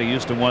Cincinnati.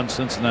 Houston won.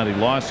 Cincinnati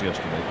lost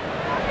yesterday.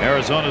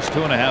 Arizona's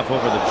 2.5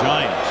 over the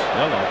Giants.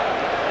 Hello.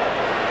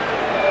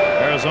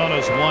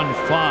 Arizona's won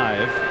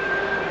 5.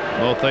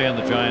 Both they and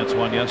the Giants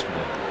won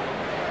yesterday.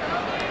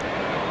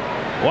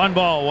 1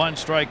 ball, 1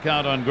 strike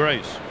count on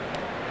Grace.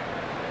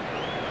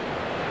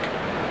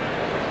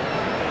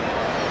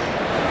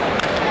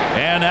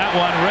 And that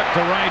one ripped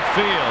to right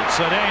field.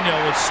 Cedeno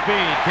with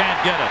speed, can't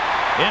get it.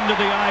 Into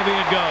the ivy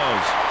it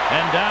goes.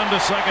 And down to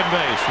second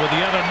base with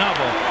yet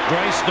another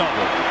Grace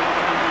double.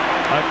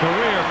 A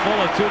career full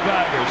of 2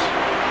 baggers.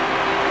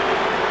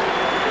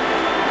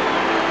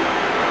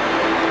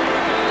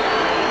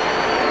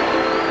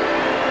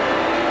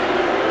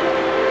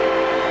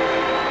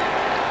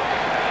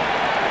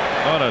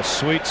 What a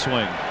sweet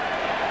swing.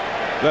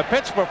 The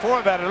pitch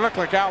before that, it looked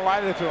like Al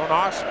Leiter threw an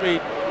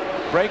off-speed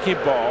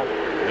breaking ball.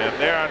 And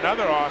there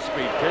another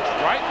off-speed pitch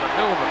right in the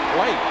middle of the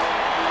plate.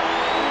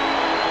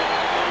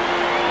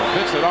 The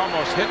pitch that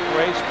almost hit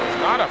Grace was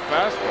not a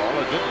fastball.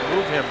 It didn't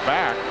move him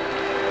back.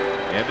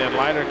 And then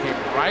Leiter came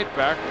right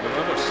back with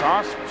another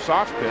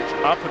soft pitch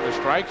up in the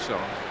strike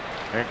zone.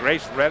 And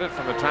Grace read it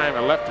from the time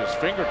it left his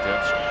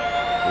fingertips,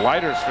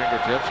 Leiter's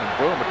fingertips, and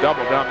boom, a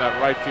double down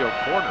that right field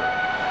corner.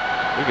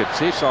 You could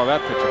see, saw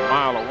that pitch a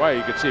mile away.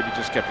 You could see if he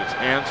just kept his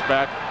hands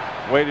back,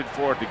 waited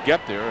for it to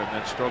get there, and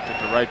then stroked it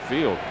to right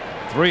field.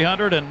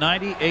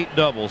 398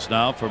 doubles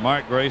now for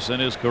Mark Grace in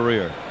his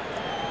career.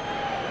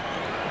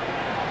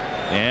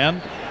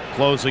 And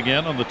closing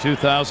in on the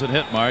 2,000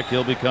 hit mark,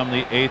 he'll become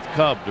the 8th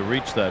Cub to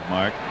reach that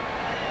mark.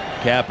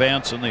 Cap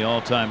Anson, the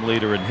all-time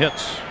leader in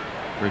hits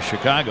for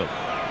Chicago.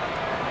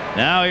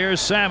 Now here's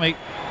Sammy.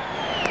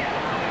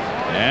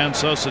 And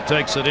Sosa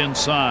takes it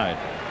inside.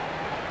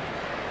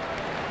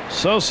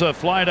 Sosa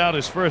flied out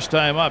his first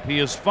time up. He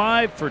is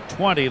 5 for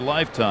 20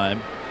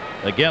 lifetime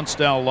against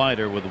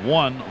Leiter with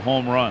 1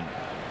 home run.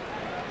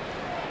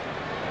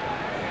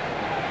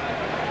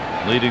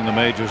 Leading the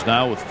majors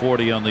now with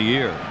 40 on the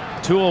year.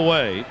 2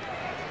 away,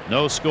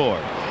 no score.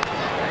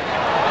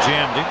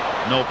 Jammed him,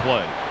 no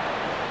play.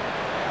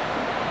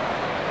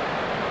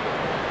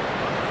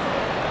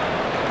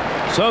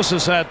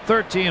 Sosa's had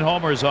 13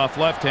 homers off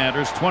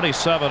left-handers,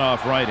 27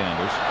 off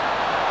right-handers.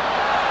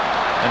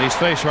 And he's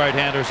faced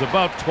right-handers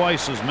about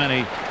twice as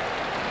many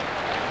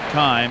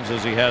times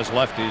as he has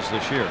lefties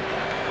this year.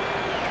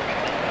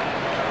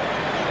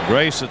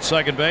 Grace at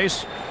second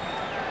base.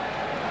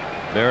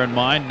 Bear in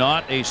mind,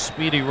 not a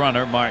speedy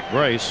runner, Mark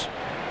Grace,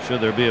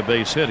 should there be a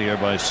base hit here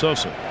by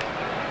Sosa.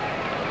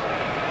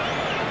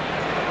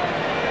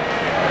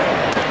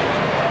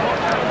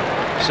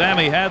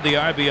 Sammy had the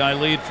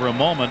RBI lead for a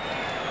moment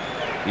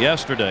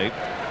yesterday.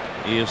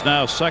 He is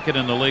now second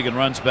in the league in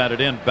runs batted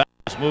in.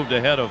 Bass moved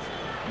ahead of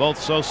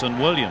both Sosa and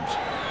Williams.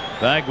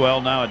 Bagwell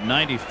now at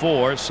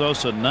 94,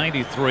 Sosa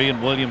 93,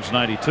 and Williams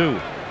 92.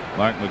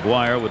 Mark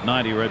McGuire with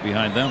 90 right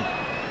behind them.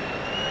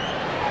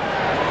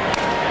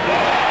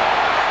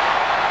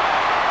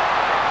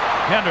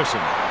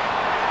 Henderson.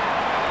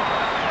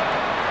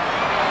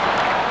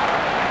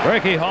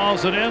 Rickey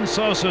hauls it in.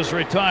 Sosa's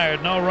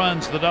retired. No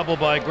runs, the double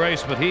by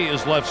Grace, but he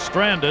is left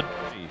stranded.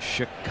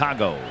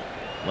 Chicago.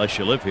 Unless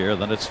you live here,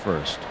 then it's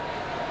first.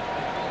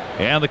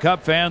 And the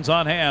Cub fans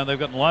on hand. They've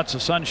gotten lots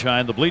of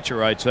sunshine, the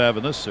bleacherites have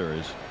in this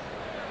series.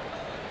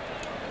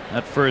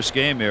 That first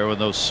game here with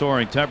those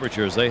soaring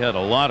temperatures, they had a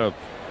lot of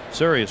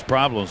serious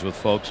problems with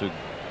folks who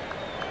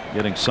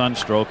getting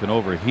sunstroke and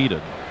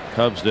overheated.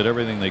 Cubs did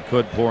everything they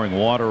could, pouring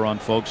water on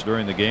folks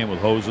during the game with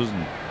hoses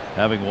and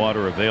having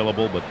water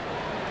available. But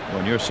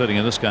when you're sitting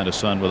in this kind of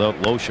sun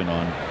without lotion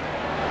on,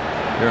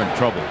 you're in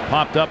trouble.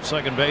 Popped up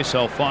second base,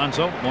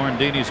 Alfonzo.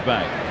 Morandini's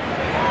back.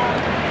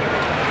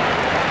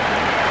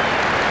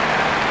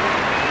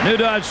 New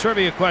Dodge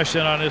trivia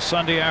question on this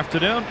Sunday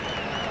afternoon.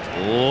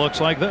 Looks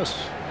like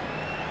this.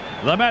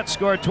 The Mets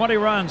scored 20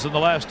 runs in the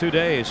last 2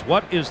 days.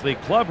 What is the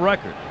club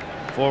record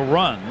for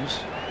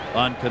runs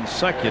on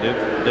consecutive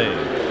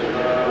days?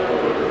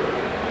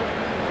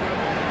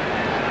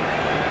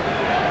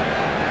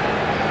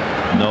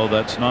 No,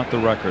 that's not the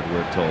record,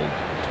 we're told.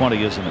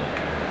 20, isn't it?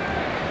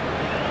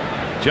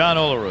 John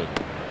Olerud.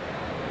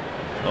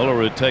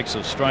 Olerud takes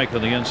a strike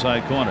on the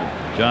inside corner.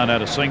 John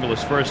had a single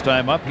his first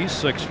time up. He's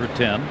 6 for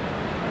 10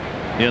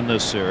 in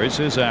this series.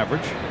 His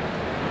average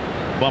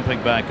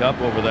bumping back up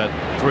over that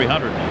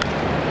 300 mark.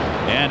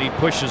 And he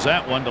pushes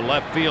that one to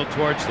left field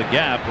towards the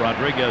gap.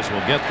 Rodriguez will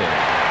get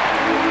there.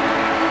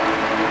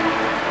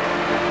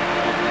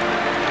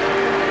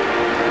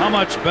 How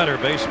much better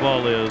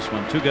baseball is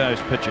when 2 guys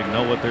pitching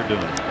know what they're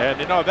doing. And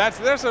you know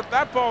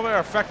that ball there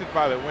affected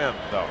by the wind,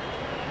 though.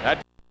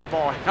 That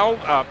ball held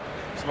up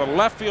so the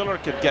left fielder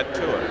could get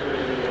to it.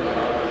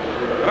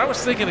 But I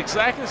was thinking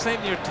exactly the same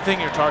thing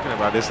you're talking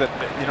about, is that,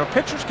 you know,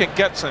 pitchers can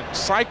get some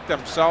psych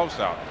themselves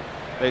out.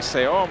 They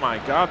say, oh my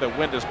God, the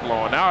wind is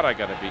blowing out. I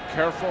got to be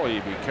careful.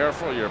 You be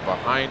careful. You're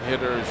behind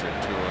hitters. You're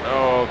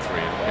 2-0,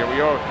 3. Here we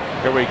go.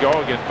 Here we go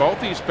again.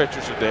 Both these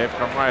pitchers today have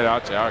come right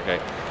out and say, okay,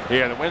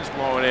 here the wind's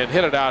blowing in.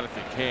 Hit it out if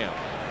you can.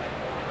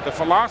 The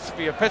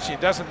philosophy of pitching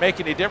doesn't make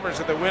any difference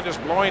if the wind is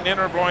blowing in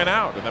or blowing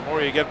out. And the more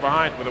you get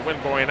behind with the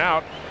wind blowing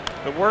out,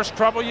 the worse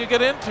trouble you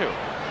get into.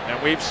 And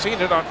we've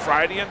seen it on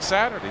Friday and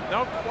Saturday.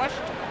 No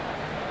question.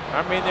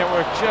 I mean, there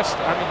were just,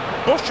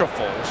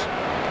 bushelfuls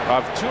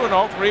of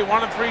 2-0,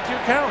 3-1, and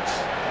 3-2 counts.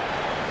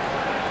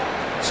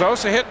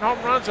 Sosa hitting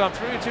home runs on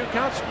 3-2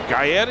 counts.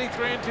 Gaetti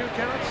 3-2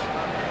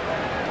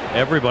 counts.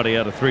 Everybody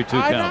had a 3-2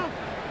 count.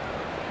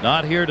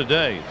 Not here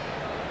today.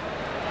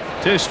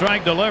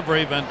 2-strike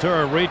delivery.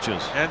 Ventura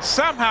reaches. And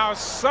somehow,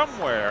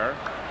 somewhere,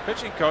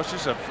 pitching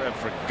coaches have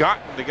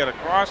forgotten to get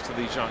across to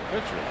these young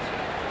pitchers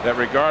that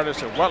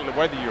regardless of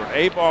whether you're an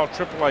A-ball,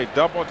 AAA,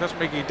 double, it doesn't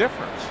make any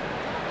difference.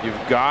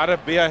 You've got to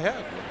be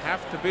ahead. You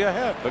have to be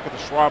ahead. Look at the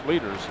Schwab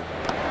leaders.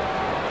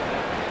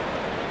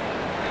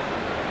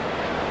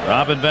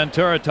 Robin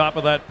Ventura top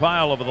of that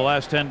pile over the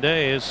last 10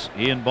 days.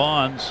 Ian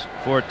Bonds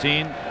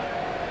 14.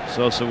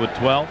 Sosa with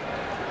 12.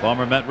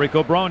 Former Met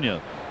Rico Bronya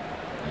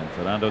and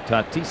Fernando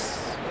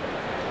Tatis.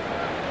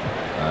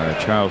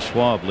 Charles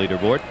Schwab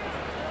leaderboard.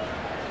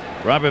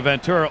 Robin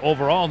Ventura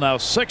overall now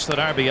 6th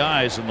at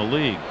RBIs in the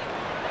league.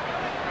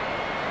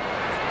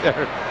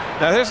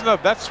 Now there's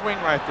that swing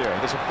right there.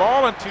 There's a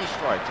ball and 2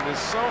 strikes, and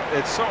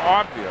it's so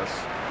obvious.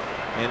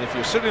 And if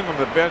you're sitting on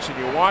the bench and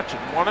you watch it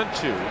 1 and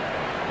 2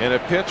 in a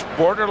pitch,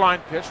 borderline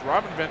pitch,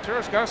 Robin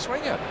Ventura's got to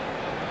swing it.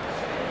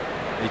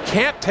 You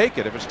can't take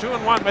it. If it's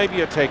 2-1, maybe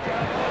you take it.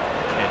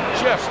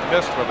 And just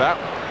missed for that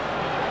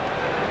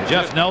one.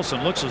 Jeff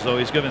Nelson looks as though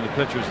he's giving the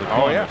pitchers the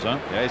corners, huh?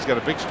 Yeah, he's got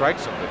a big strike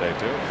zone today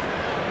too.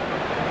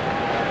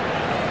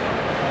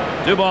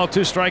 2-ball,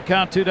 2-strike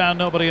count, 2 down,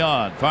 nobody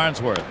on.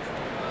 Farnsworth.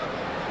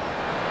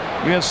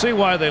 You can see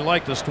why they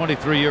like this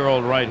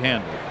 23-year-old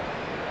right-hander.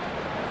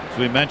 As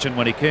we mentioned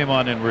when he came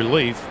on in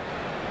relief,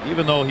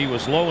 even though he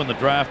was low in the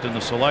draft and the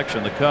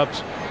selection, the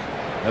Cubs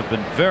have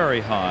been very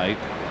high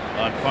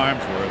on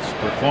Farnsworth's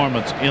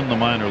performance in the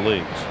minor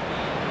leagues.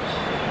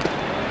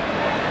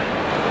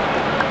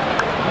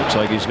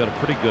 Looks like he's got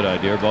a pretty good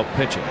idea about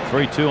pitching.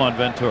 3-2 on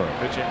Ventura.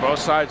 Pitching both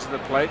sides of the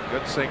plate.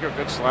 Good sinker,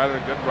 good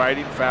slider, good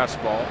righty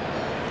fastball.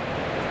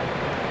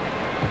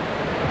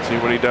 Let's see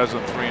what he does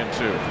on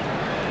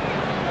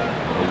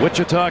 3-2.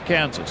 Wichita,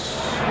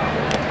 Kansas.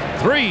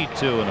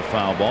 3-2 and a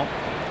foul ball.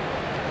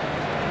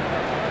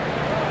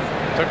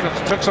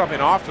 Took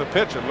something off the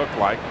pitch, it looked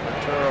like.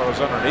 Ventura was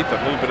underneath it,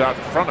 a little bit out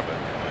in front of it.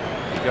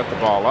 He got the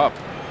ball up.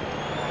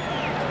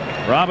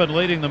 Robin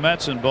leading the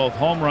Mets in both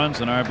home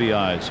runs and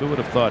RBIs. Who would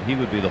have thought he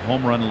would be the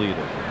home run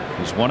leader?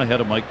 He's one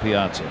ahead of Mike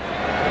Piazza.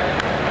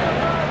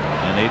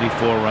 And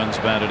 84 runs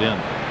batted in.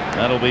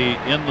 That'll be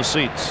in the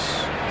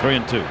seats.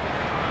 3-2.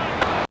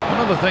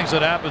 One of the things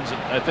that happens,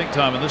 I think,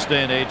 Tom, in this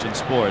day and age in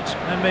sports,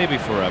 and maybe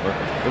forever,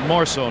 but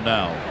more so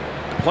now,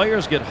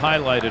 players get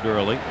highlighted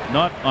early,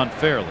 not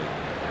unfairly.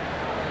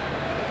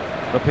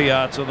 The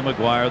Piazza, the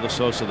McGuire, the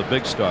Sosa, the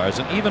big stars,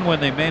 and even when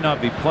they may not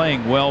be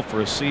playing well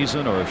for a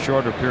season or a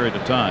shorter period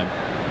of time,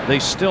 they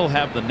still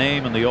have the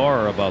name and the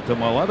aura about them,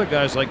 while other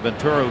guys like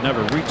Ventura, who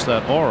never reach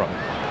that aura,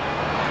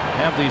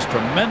 have these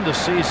tremendous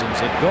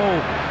seasons that go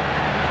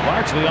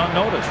largely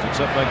unnoticed,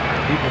 except by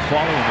people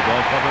following the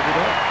ball club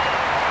every day.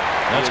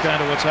 That's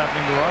kind of what's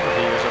happening to Robert.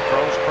 He is a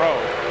pro's pro.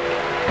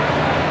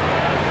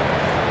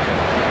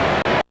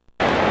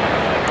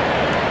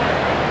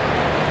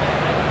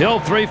 Hill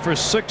 3 for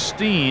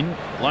 16.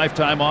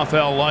 Lifetime off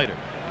Leiter.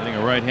 Getting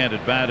a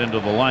right-handed bat into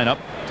the lineup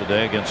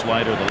today against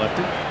Leiter, the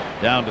lefty.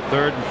 Down to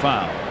third and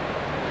foul.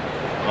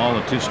 All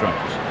in 2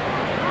 strikes.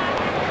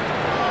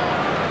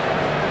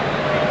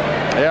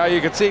 Yeah,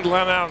 you can see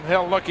Glenn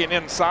Hill looking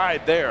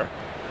inside there.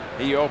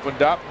 He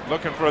opened up,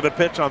 looking for the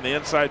pitch on the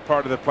inside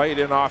part of the plate,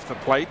 in off the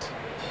plate.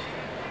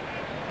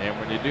 And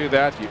when you do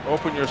that, you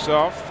open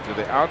yourself to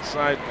the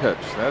outside pitch.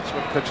 That's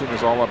what pitching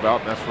is all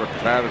about, and that's what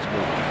Pat is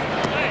moving.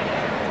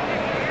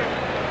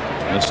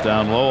 This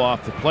down low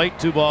off the plate.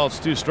 2 balls,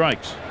 2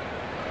 strikes.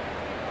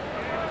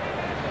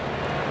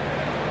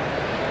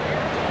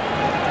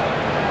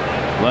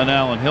 Glenn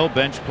Allen Hill,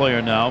 bench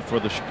player now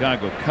for the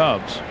Chicago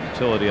Cubs,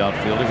 utility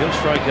outfielder. He'll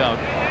strike out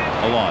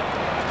a lot.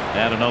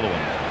 Add another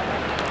one.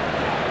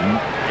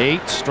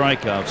 8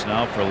 strikeouts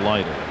now for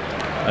Leiter.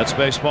 That's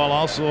baseball,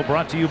 also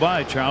brought to you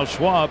by Charles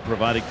Schwab,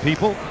 providing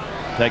people,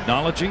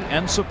 technology,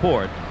 and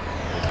support.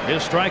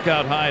 His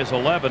strikeout high is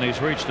 11. He's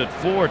reached it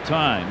 4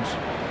 times.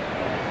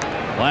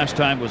 Last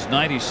time was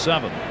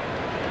 97.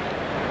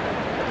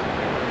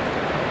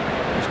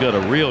 He's got a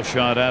real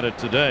shot at it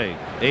today.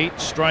 8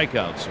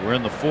 strikeouts. We're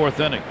in the 4th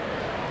inning.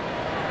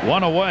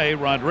 1 away.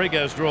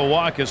 Rodriguez drew a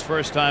walk his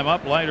first time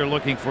up. Leiter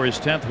looking for his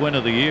 10th win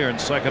of the year and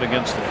 2nd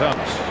against the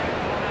Cubs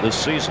this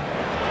season.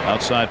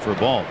 Outside for a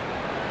ball.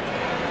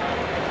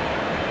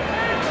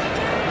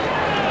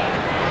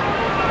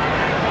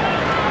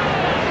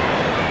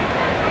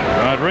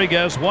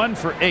 Rodriguez 1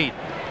 for 8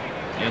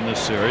 in this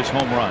series.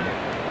 Home run.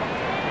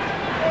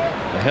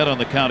 Ahead on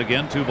the count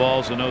again. 2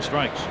 balls and no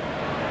strikes.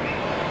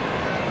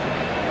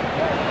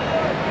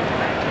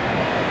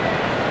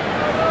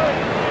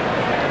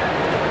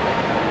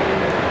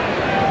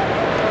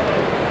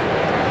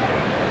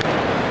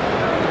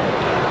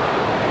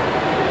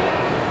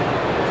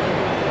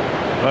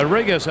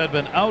 Rodriguez had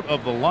been out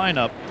of the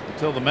lineup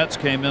until the Mets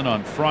came in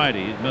on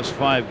Friday. He'd missed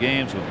 5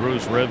 games with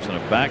bruised ribs and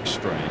a back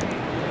strain.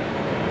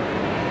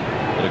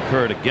 It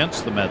occurred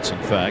against the Mets, in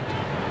fact.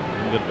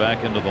 He'll get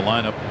back into the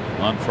lineup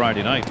on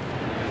Friday night.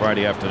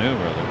 Friday afternoon,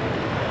 rather.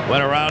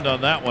 Went around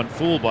on that one,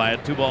 fooled by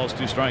it. 2 balls,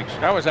 2 strikes.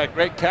 That was that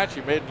great catch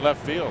he made in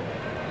left field.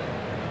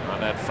 On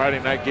that Friday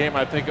night game,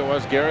 I think it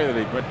was, Gary, that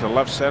he went to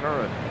left center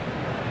and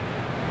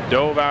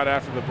dove out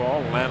after the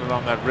ball, landed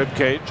on that rib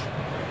cage.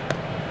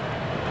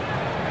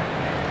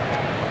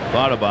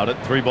 Thought about it.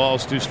 3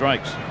 balls, 2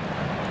 strikes.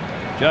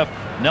 Jeff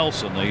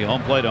Nelson, the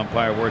home plate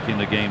umpire, working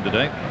the game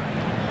today.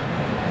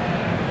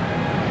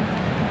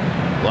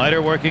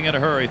 Leiter working in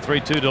a hurry.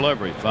 3-2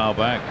 delivery. Foul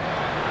back.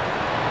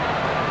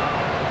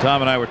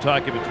 Tom and I were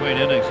talking between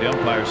innings. The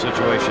umpire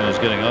situation is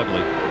getting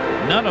ugly.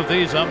 None of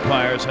these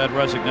umpires had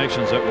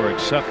resignations that were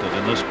accepted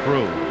in this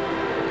crew.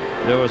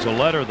 There was a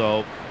letter,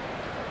 though,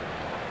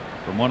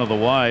 from one of the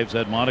wives,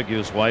 Ed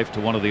Montague's wife,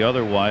 to one of the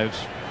other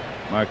wives,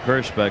 Mark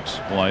Hirschbeck's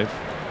wife.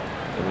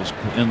 It was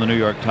in the New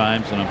York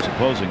Times, and I'm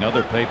supposing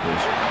other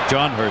papers.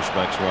 John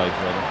Hirschbeck's wife,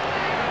 rather,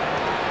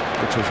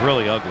 which was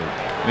really ugly.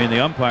 I mean, the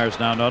umpires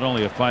now not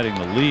only are fighting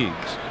the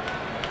leagues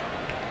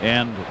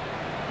and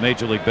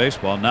Major League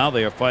Baseball, now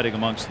they are fighting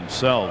amongst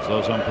themselves.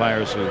 Those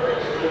umpires who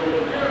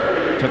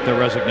took their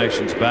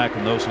resignations back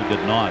and those who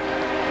did not.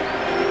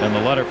 And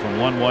the letter from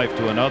one wife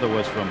to another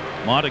was from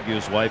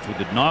Montague's wife, who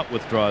did not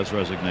withdraw his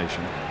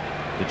resignation,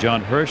 to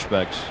John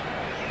Hirschbeck's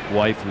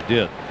wife, who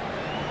did.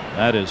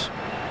 That is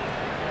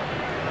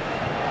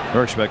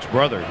Hirschbeck's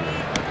brother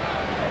here.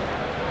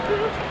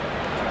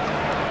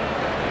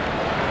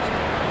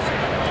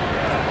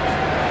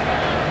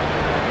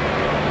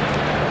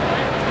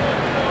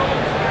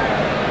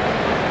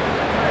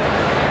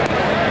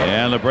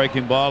 And the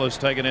breaking ball is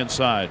taken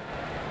inside.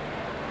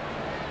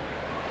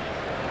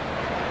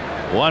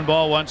 1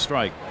 ball, 1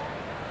 strike.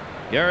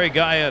 Gary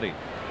Gaetti.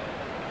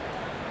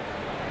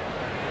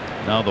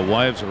 Now the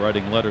wives are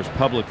writing letters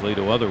publicly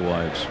to other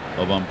wives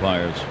of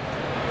umpires.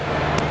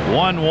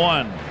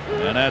 1-1,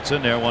 and that's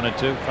in there.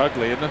 1-2.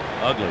 Ugly, isn't it?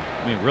 Ugly.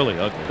 I mean, really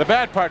ugly. The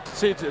bad part,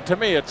 see, to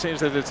me, it seems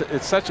that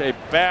it's such a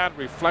bad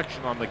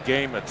reflection on the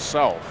game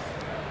itself.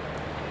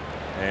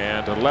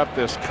 And to let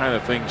this kind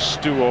of thing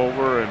stew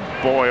over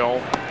and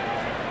boil.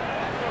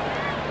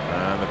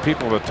 And the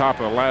people at the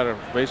top of the ladder of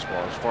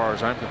baseball, as far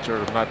as I'm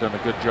concerned, have not done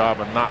a good job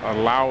of not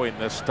allowing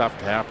this stuff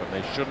to happen.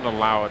 They shouldn't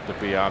allow it to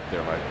be out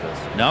there like this.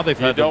 Now they've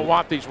you don't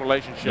want these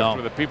relationships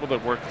with the people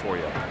that work for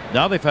you.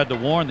 Now they've had to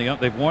warn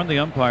they've warned the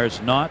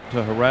umpires not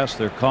to harass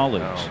their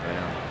colleagues. Oh,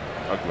 man.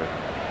 Ugly.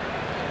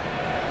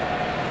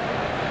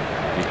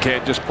 You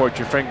can't just point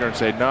your finger and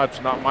say, no,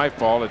 it's not my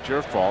fault, it's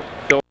your fault.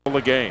 Still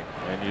the game,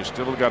 and you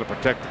still got to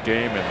protect the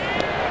game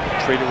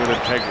and treat it with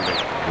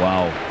integrity.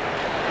 Wow.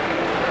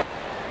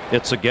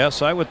 It's a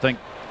guess. I would think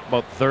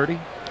about 30.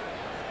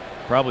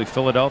 Probably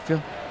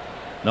Philadelphia.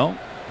 No,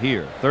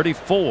 here.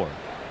 34.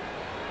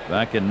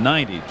 Back in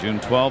 90, June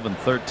 12 and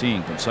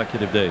 13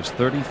 consecutive days.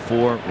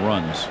 34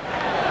 runs.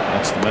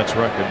 That's the Mets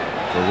record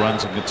for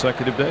runs in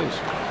consecutive days.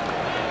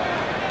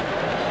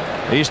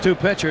 These two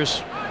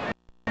pitchers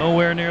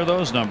nowhere near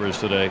those numbers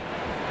today.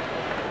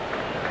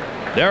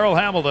 Darryl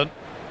Hamilton.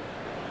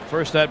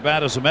 First at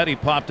bat as a Met, he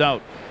popped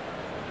out.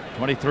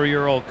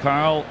 23-year-old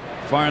Carl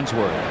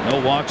Farnsworth.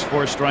 No walks,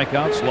 4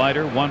 strikeouts.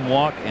 Leiter, 1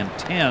 walk, and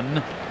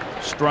 10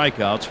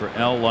 strikeouts for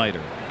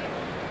Leiter.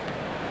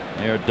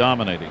 They are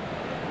dominating.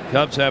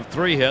 Cubs have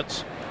 3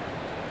 hits.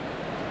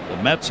 The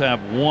Mets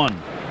have 1.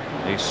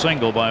 A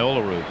single by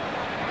Olerud.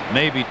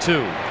 Maybe 2.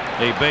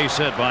 A base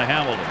hit by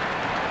Hamilton.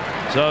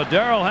 So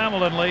Darryl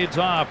Hamilton leads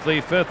off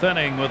the 5th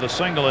inning with a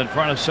single in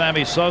front of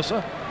Sammy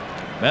Sosa.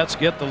 Mets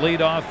get the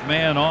leadoff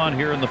man on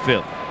here in the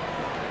 5th.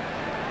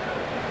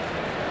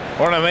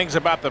 One of the things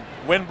about the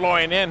wind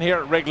blowing in here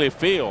at Wrigley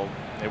Field,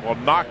 it will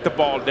knock the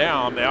ball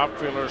down. The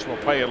outfielders will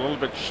play a little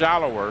bit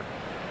shallower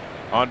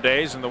on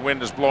days and the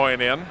wind is blowing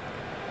in.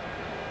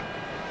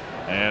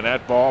 And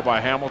that ball by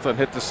Hamilton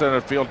hit the center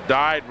field,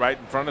 died right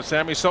in front of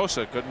Sammy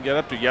Sosa. Couldn't get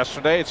up to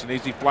yesterday. It's an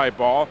easy fly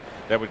ball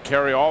that would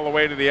carry all the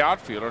way to the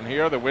outfielder, and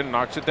here the wind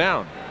knocks it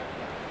down.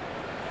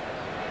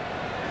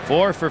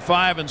 4 for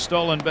 5 in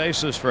stolen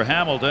bases for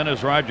Hamilton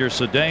as Roger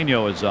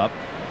Cedeno is up.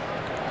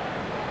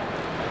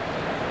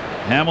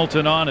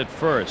 Hamilton on at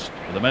first.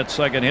 The Mets'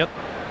 second hit.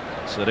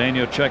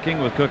 Cedeno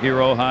checking with Cookie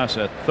Rojas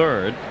at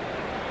third.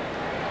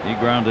 He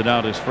grounded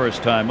out his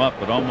first time up,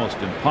 but almost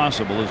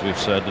impossible, as we've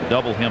said, to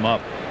double him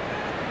up.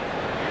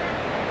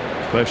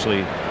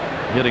 Especially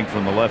hitting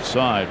from the left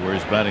side where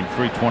he's batting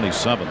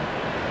 .327.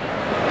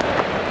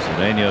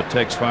 Cedeno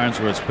takes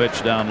Farnsworth's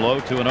pitch down low,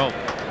 2-0.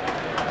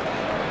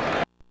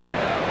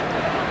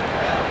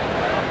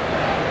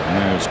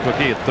 There's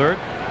Cookie at third.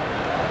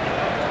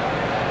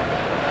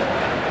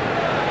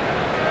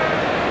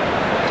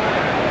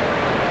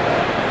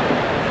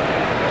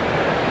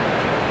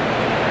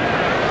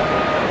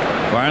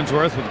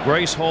 Farnsworth with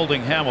grace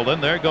holding Hamilton.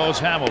 There goes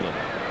Hamilton.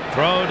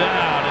 Throw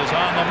down is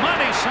on the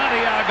money.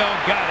 Santiago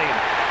got him.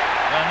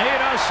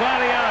 Benito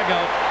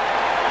Santiago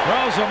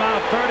throws him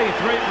out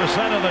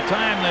 33% of the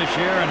time this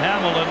year, and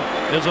Hamilton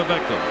is a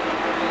victim.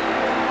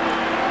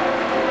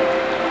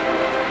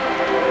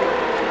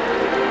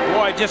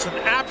 Boy, just an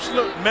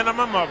absolute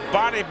minimum of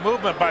body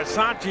movement by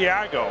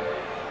Santiago.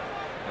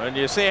 When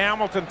you see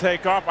Hamilton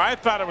take off, I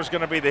thought it was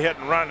going to be the hit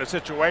and run, a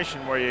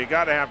situation where you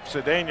got to have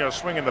Cedeno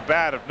swinging the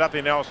bat, if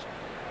nothing else,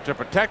 to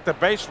protect the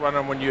base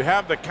runner. When you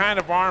have the kind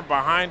of arm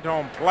behind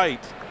home plate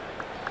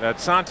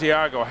that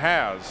Santiago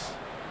has,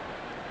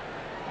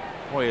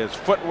 boy, his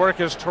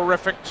footwork is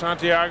terrific.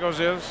 Santiago's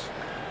is.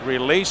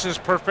 Release is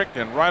perfect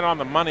and right on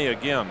the money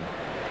again.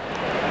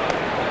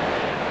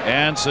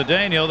 And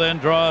Cedeno then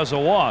draws a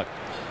walk.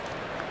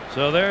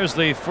 So there's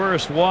the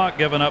first walk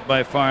given up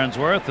by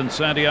Farnsworth, and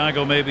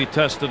Santiago may be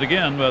tested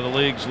again by the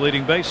league's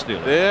leading base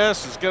stealer.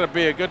 This is going to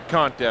be a good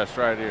contest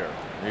right here.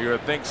 You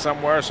would think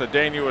somewhere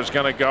Cedeno is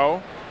going to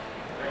go.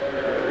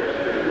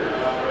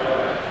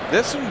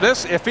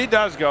 This, if he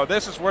does go,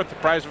 this is worth the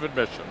price of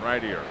admission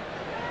right here.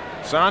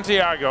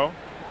 Santiago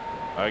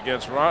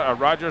against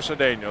Roger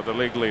Cedeno, the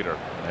league leader,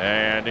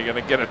 and you're going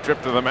to get a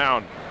trip to the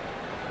mound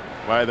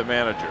by the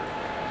manager.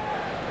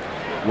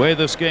 The way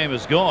this game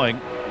is going,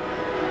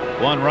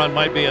 1 run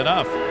might be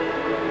enough.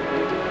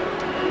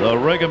 The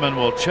Riggleman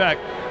will check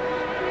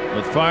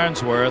with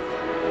Farnsworth,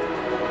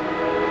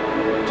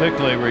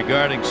 particularly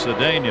regarding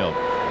Cedeno.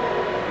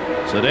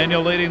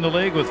 Cedeno leading the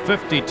league with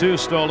 52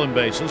 stolen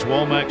bases.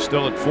 Womack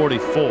still at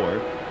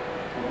 44.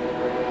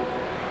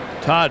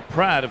 Todd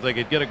Pratt, if they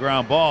could get a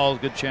ground ball,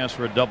 good chance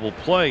for a double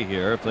play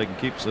here if they can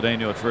keep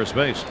Cedeno at first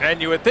base.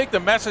 And you would think the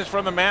message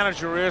from the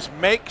manager is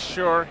make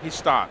sure he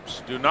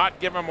stops. Do not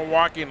give him a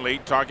walking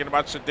lead, talking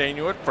about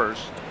Cedeno at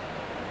first.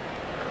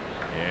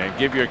 And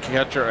give your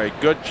catcher a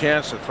good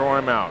chance to throw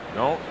him out.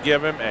 Don't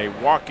give him a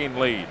walking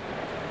lead.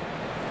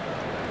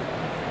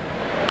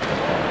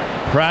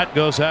 Pratt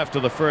goes after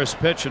the first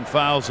pitch and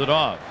fouls it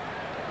off.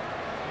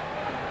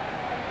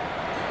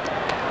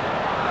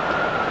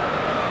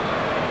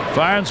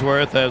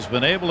 Farnsworth has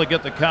been able to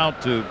get the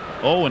count to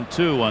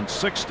 0-2 on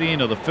 16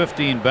 of the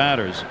 15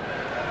 batters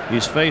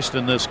he's faced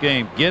in this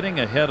game, getting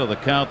ahead of the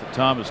count that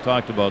Tom has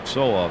talked about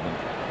so often.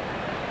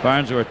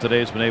 Farnsworth today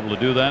has been able to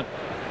do that.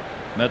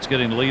 Mets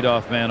getting the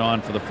leadoff man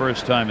on for the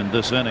first time in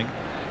this inning.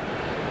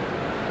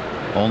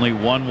 Only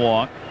one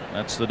walk.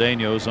 That's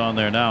Cedeno's on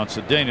there now, and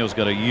Cedeno's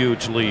got a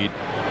huge lead.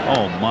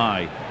 Oh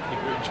my.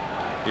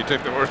 Huge. You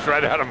took the words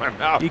right out of my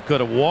mouth. He could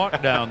have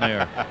walked down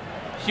there.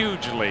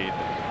 Huge lead.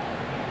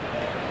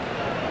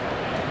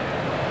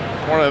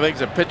 One of the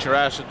things a pitcher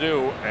has to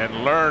do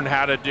and learn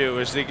how to do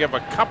is to give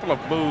a couple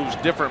of moves,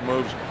 different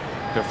moves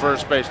to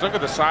first base. Look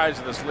at the size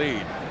of this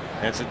lead.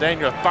 And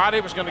Cedeno thought he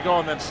was going to go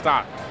and then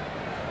stopped.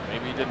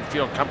 Maybe he didn't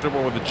feel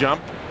comfortable with the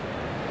jump.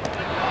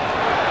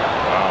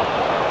 Wow.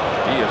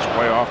 He is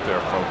way off there,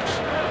 folks.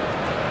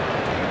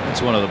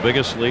 It's one of the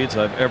biggest leads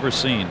I've ever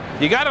seen.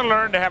 You got to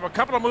learn to have a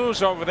couple of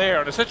moves over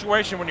there in a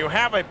situation when you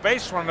have a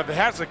base runner that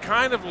has the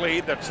kind of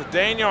lead that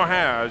Cedeno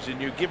has, and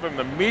you give him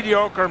the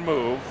mediocre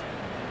move.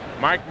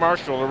 Mike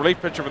Marshall, the relief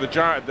pitcher for the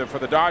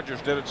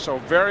Dodgers, did it so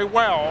very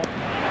well.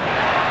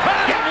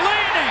 Had him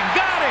leaning,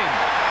 got him.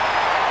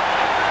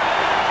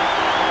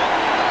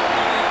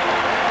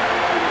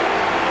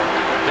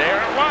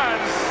 There it was.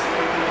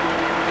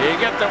 You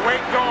get the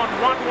weight going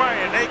one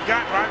way, and they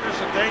got Roger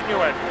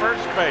Cedeno at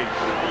first base.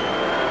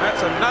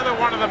 That's another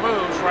one of the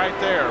moves right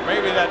there.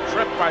 Maybe that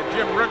trip by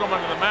Jim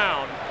Riggleman to the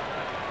mound.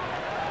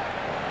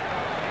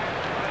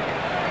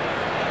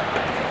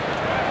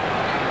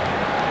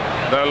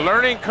 The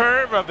learning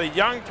curve of the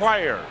young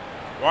player,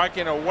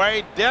 walking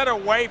away, dead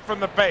away from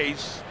the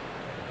base,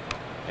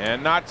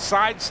 and not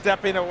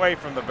sidestepping away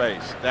from the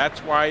base. That's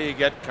why you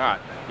get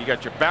caught. You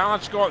got your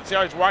balance going. See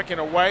how he's walking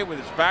away with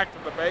his back to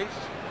the base?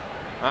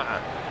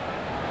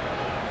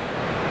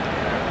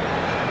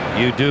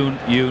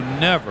 You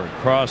never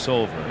cross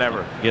over.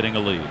 Never. Getting a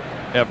lead.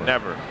 Ever.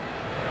 Never.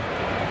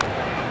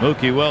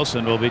 Mookie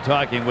Wilson will be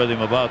talking with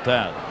him about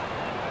that.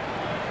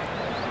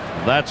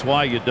 That's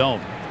why you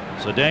don't.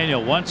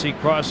 Cedeno, once he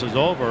crosses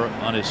over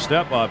on his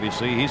step,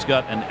 obviously, he's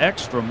got an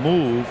extra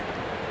move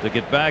to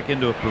get back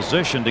into a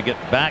position to get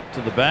back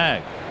to the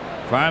bag.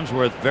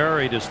 Farnsworth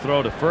varied his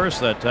throw to first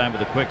that time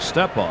with a quick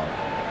step off.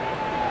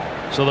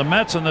 So the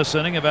Mets in this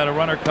inning have had a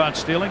runner caught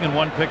stealing and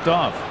one picked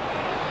off.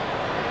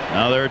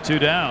 Now there are two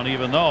down,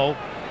 even though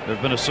there's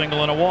been a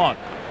single and a walk.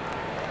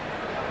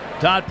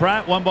 Todd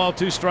Pratt, 1 ball,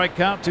 2 strike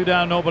count, 2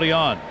 down, nobody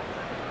on.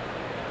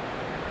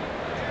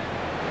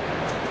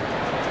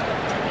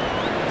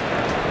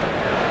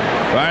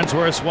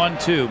 Farnsworth's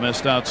 1-2,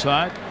 missed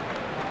outside.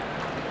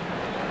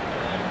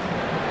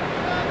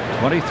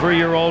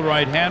 23-year-old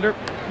right-hander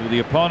who the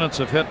opponents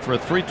have hit for a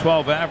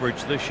 .312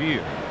 average this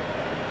year.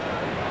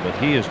 But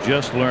he is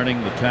just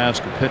learning the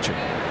task of pitching.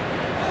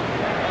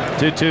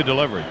 2-2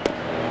 delivery.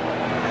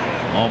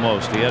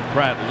 Almost. He had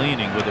Pratt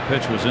leaning, but the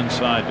pitch was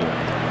inside to him.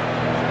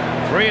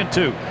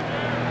 3-2.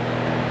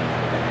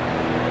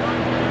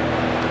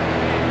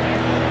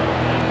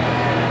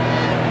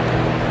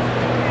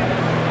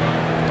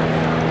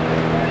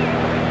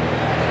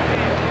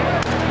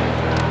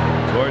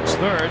 Towards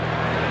third,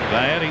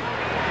 Gaetti.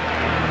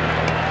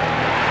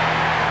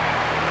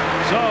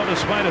 So,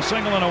 despite a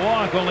single and a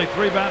walk, only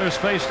 3 batters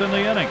faced in the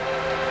inning.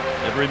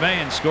 It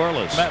remains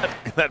scoreless.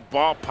 That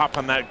ball pop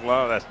on that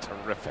glove, that's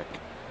terrific.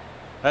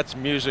 That's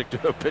music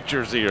to a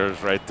pitcher's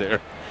ears right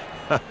there.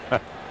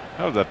 That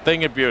was a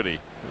thing of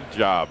beauty. Good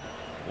job.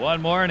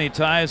 One more and he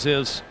ties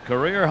his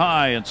career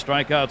high in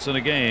strikeouts in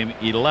a game,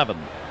 11.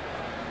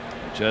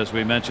 Which, as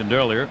we mentioned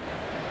earlier,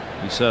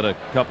 he said a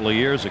couple of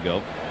years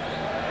ago.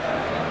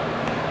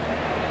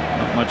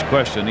 Not much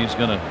question he's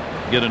going to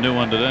get a new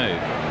one today.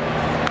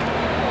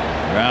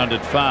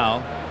 Grounded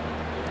foul.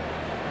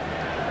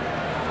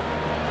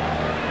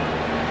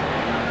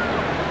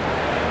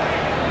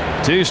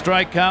 Two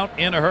strike count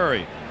in a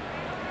hurry.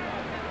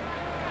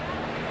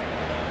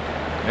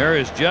 There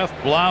is Jeff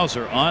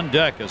Blauser on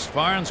deck as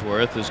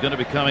Farnsworth is going to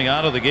be coming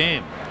out of the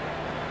game.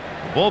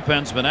 The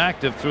bullpen's been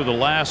active through the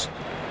last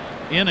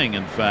inning,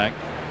 in fact.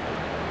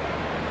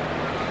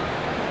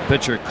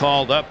 Pitcher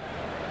called up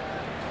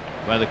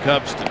by the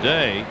Cubs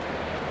today.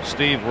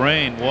 Steve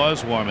Rain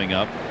was warming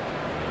up.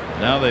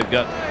 Now they've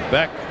got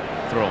Beck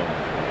throwing.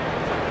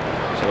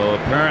 So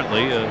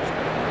apparently,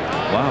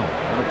 wow,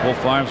 going to pull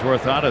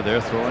Farnsworth out of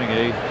there, throwing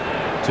a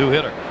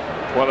 2-hitter.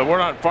 Well, the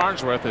word on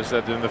Farnsworth is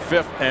that in the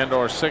 5th and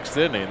or 6th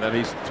inning that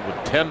he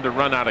would tend to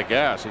run out of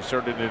gas. He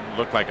certainly didn't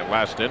look like it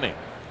last inning.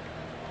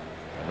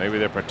 Maybe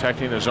they're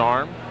protecting his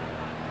arm.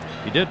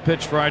 He did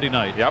pitch Friday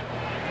night. Yep.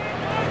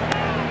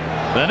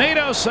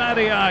 Benito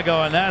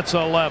Santiago, and that's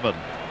 11.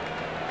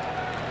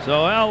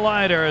 So Al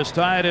Leiter has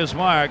tied his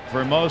mark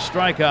for most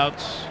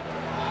strikeouts.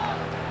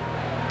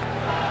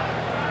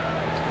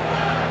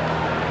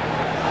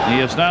 He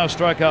has now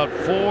struck out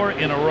 4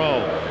 in a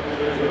row.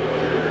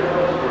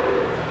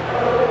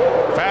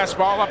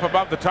 Fastball up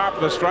above the top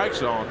of the strike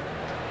zone.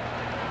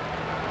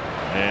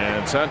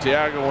 And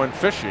Santiago went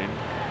fishing,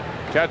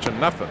 catching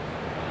nothing.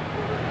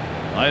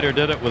 Leiter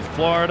did it with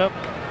Florida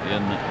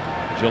in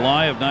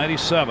July of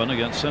 '97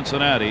 against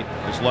Cincinnati,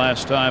 his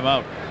last time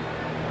out.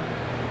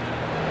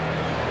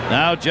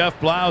 Now Jeff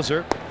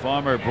Blauser,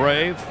 former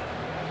Brave,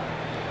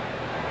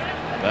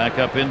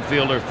 backup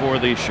infielder for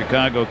the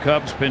Chicago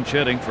Cubs, pinch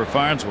hitting for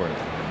Farnsworth.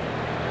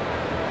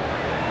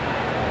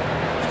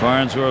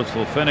 Farnsworth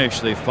will finish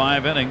the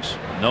 5 innings,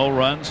 no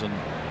runs and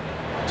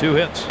 2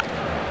 hits.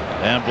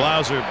 And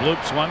Blauser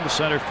bloops one to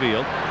center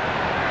field.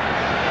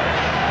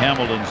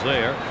 Hamilton's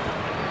there.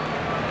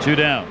 2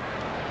 down.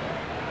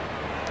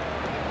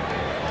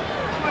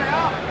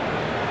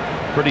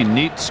 Pretty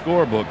neat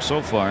scorebook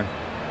so far.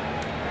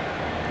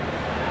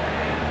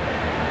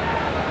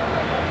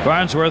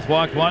 Farnsworth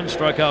walked 1,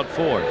 struck out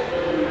 4. You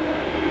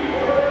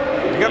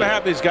got to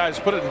have these guys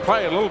put it in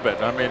play a little bit.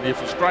 I mean, if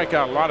you strike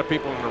out a lot of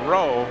people in a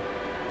row,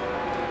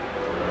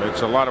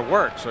 it's a lot of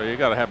work. So you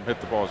got to have them hit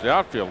the balls the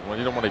outfield. Well,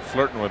 you don't want to be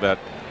flirting with that,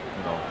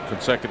 you know,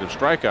 consecutive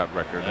strikeout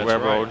record. That's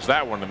Whoever right. owns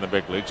that one in the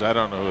big leagues, I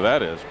don't know who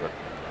that is, but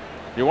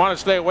you want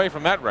to stay away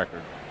from that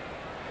record.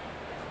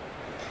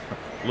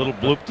 Little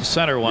bloop to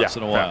center once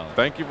in a while.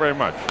 Thank you very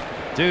much.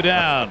 2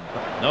 down,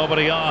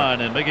 nobody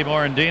on, and Mickey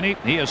Morandini,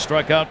 he has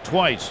struck out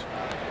twice.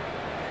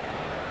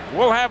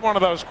 We'll have one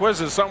of those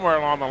quizzes somewhere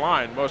along the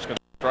line. Most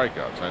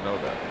strikeouts, I know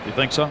that. You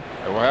think so?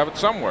 We'll have it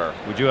somewhere.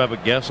 Would you have a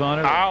guess on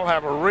it? I'll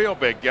have a real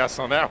big guess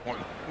on that one.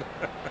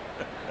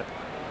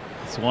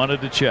 Just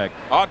wanted to check.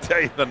 I'll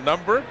tell you the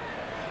number,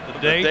 The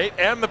date,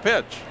 and the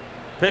pitch.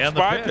 Pitch and the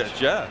by pitch.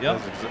 pitch, yeah.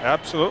 Yep.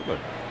 Absolutely.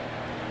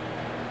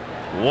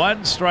 1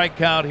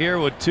 strikeout here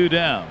with 2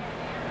 down.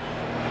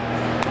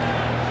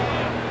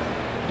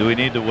 Do we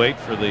need to wait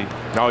for the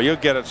No, you'll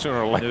get it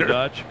sooner or later. new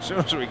Dodge? As soon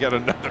as we get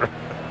another.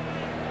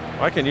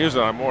 I can use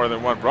it on more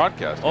than one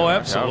broadcast. Oh,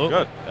 absolutely.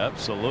 Good.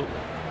 Absolutely.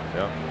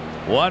 Yeah.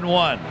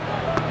 1-1.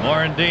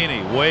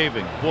 Morandini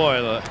waving.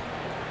 Boy,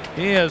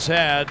 he has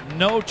had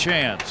no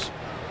chance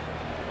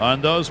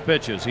on those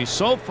pitches. He's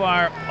so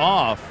far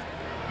off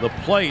the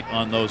plate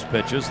on those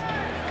pitches,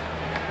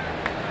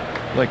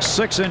 like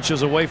 6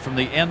 inches away from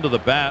the end of the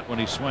bat when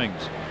he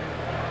swings.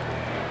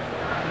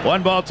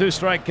 1 ball, 2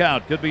 strike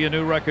count. Could be a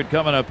new record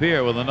coming up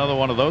here with another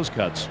one of those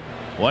cuts.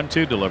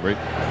 1-2 delivery.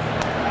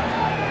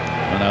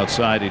 And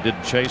outside, he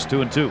didn't chase.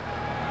 2-2.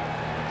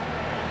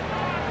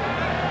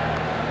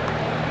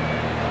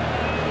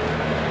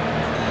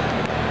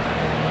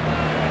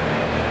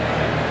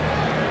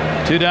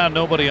 Two down,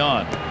 nobody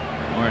on.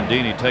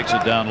 Morandini takes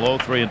it down low.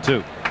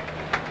 3-2.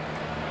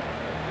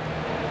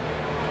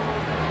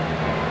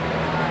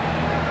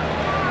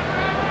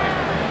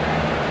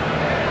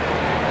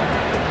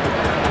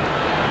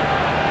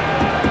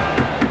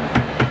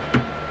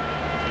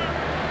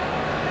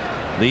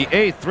 The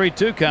 8th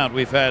 3-2 count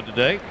we've had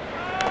today.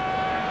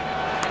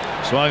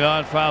 Swung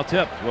on, foul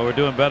tipped. Well, we're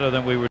doing better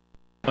than we were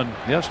doing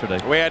yesterday.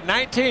 We had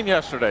 19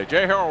 yesterday.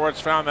 Jay Horowitz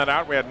found that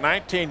out. We had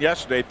 19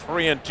 yesterday,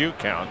 3-2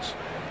 counts.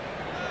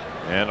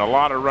 And a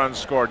lot of runs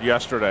scored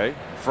yesterday.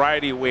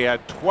 Friday we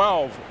had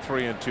 12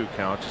 3-2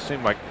 counts. It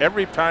seemed like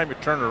every time you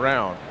turned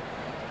around,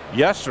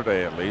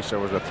 yesterday at least, there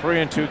was a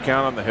 3-2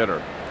 count on the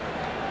hitter.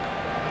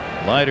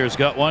 Leiter's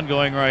got one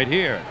going right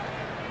here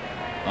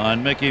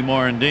on Mickey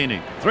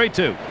Morandini.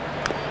 3-2.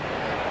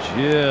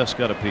 Just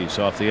got a piece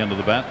off the end of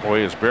the bat.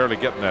 Boy, he's barely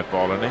getting that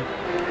ball, isn't he?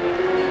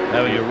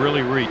 How you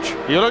really reach.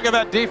 You look at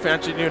that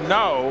defense and you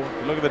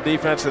look at the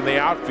defense in the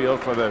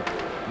outfield for the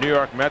New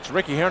York Mets.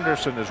 Rickey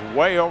Henderson is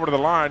way over to the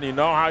line. You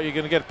know how you're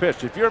going to get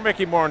pitched. If you're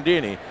Mickey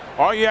Morandini,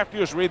 all you have to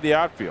do is read the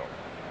outfield.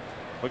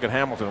 Look at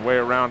Hamilton way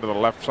around to the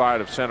left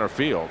side of center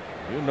field.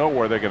 You know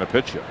where they're going to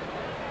pitch you.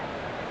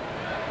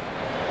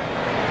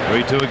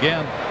 3-2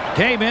 again.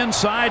 Came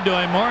inside to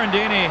him.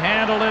 Morandini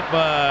handled it,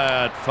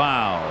 but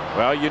foul.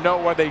 Well, you know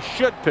where they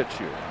should pitch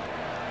you.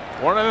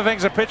 One of the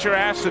things a pitcher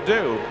has to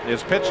do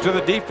is pitch to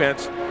the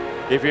defense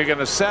if you're going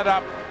to set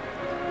up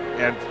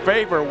and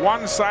favor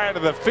one side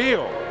of the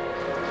field.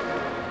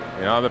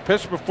 You know, the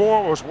pitch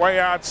before was way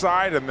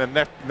outside and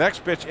the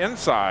next pitch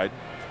inside.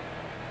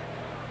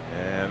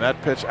 And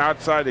that pitch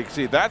outside, you can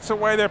see that's the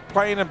way they're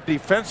playing him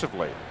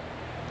defensively.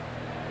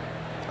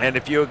 And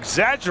if you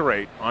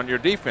exaggerate on your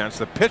defense,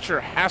 the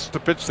pitcher has to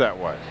pitch that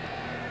way.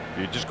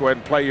 If you just go ahead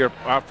and play your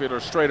outfielder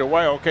straight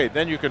away, okay,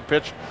 then you can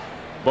pitch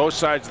both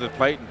sides of the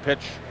plate and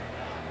pitch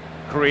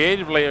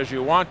creatively as you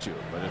want to.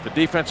 But if the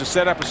defense is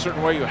set up a certain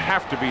way, you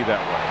have to be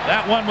that way.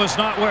 That one was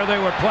not where they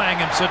were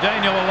playing him.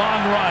 Cedeno, a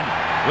long run.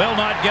 Will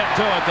not get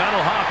to it. That'll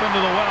hop into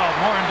the well.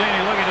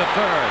 Morandini looking to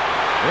third.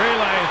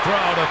 Relay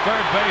throw to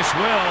third base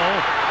will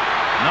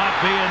not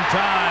be in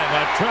time.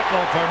 A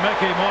triple for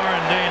Mickey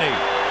Morandini.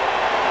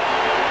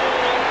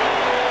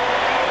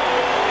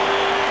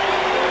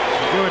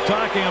 We were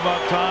talking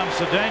about Tom.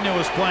 Cedeno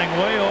was playing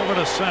way over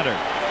to center.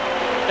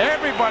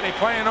 Everybody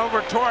playing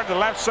over toward the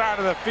left side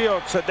of the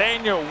field.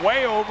 Cedeno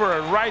way over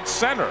in right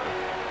center.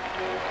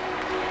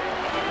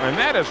 And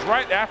that is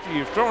right after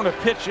you've thrown a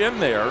pitch in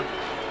there.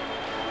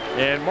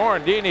 And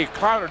Morandini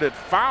clouded it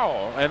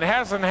foul and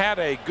hasn't had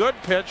a good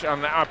pitch on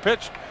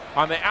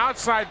the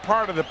outside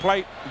part of the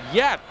plate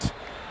yet.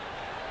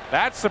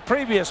 That's the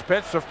previous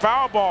pitch. The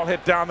foul ball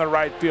hit down the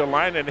right field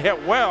line and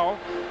hit well.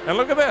 And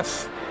look at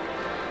this.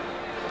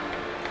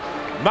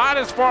 Not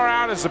as far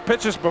out as the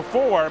pitches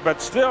before,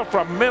 but still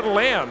from middle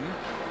in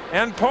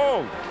and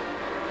pulled.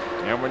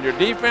 And when your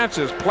defense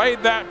is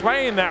playing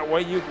that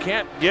way, you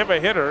can't give a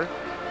hitter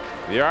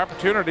the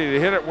opportunity to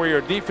hit it where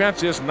your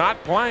defense is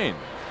not playing.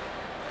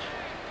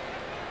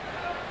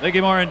 Mickey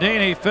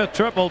Morandini, 5th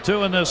triple,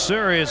 2 in this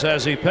series,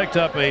 as he picked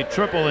up a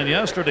triple in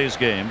yesterday's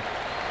game.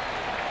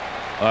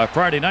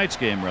 Friday night's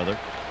game, rather.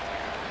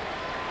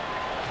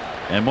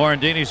 And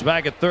Morandini's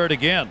back at 3rd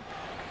again.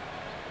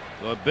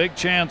 So a big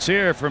chance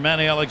here for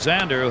Manny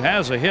Alexander, who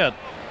has a hit.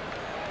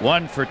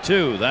 1 for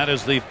 2. That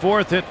is the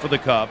 4th hit for the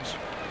Cubs.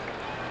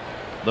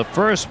 The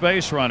first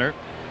base runner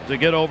to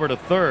get over to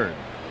 3rd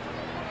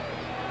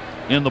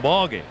in the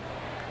ballgame.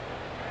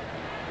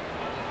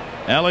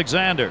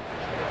 Alexander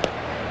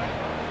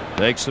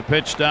takes the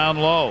pitch down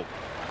low.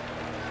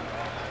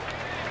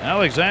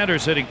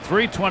 Alexander's hitting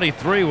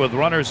 .323 with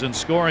runners in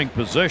scoring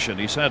position.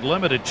 He's had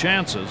limited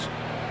chances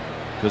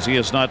because he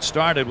has not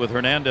started with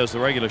Hernandez, the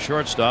regular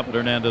shortstop, but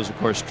Hernandez, of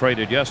course,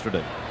 traded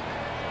yesterday.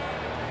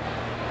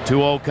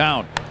 2-0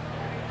 count.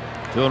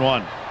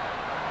 2-1.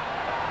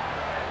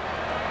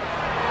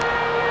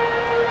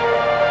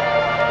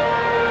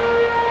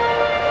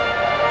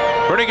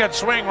 Pretty good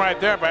swing right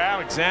there by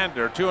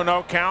Alexander.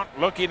 2-0 count,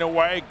 looking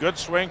away. Good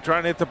swing,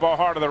 trying to hit the ball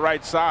hard to the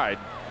right side.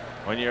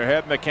 When you're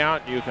ahead in the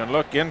count, you can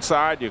look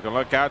inside, you can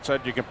look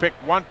outside, you can pick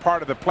one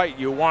part of the plate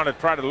you want to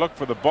try to look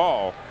for the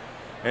ball.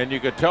 And you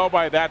could tell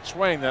by that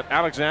swing that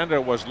Alexander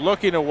was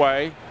looking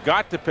away,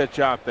 got the pitch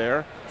out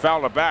there,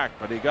 fouled it back,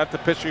 but he got the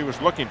pitch he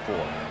was looking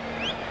for.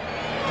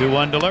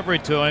 2-1 delivery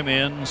to him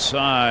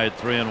inside,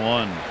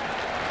 3-1.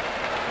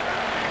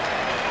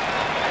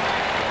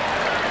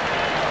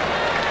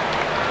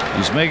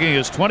 He's making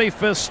his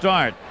 25th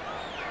start,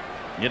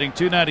 hitting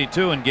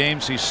 .292 in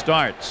games he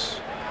starts.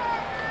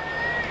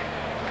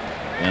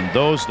 And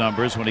those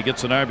numbers when he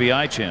gets an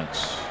RBI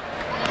chance.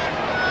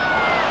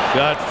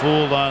 Got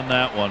fooled on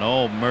that one.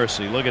 Oh,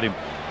 mercy. Look at him.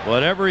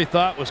 Whatever he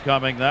thought was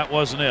coming, that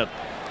wasn't it.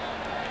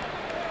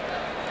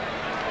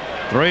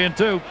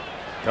 3-2.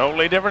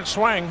 Totally different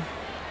swing.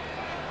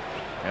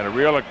 And a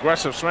real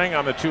aggressive swing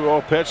on the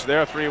 2-0 pitch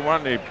there.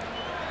 3-1. He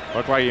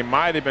looked like he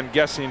might have been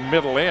guessing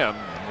middle in.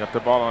 Got the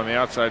ball on the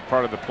outside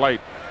part of the plate.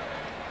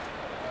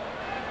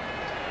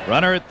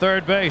 Runner at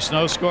 3rd base.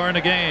 No score in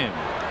the game.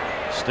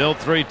 Still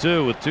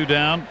 3-2 with 2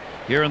 down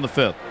here in the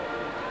 5th.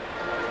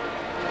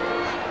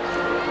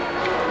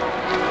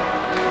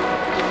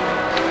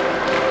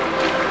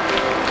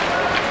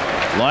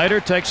 Leiter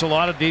takes a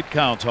lot of deep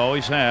counts,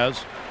 always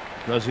has,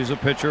 because he's a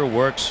pitcher who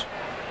works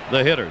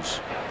the hitters.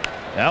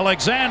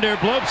 Alexander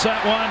bloops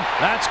that one.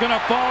 That's going to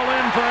fall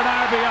in for an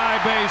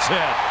RBI base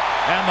hit.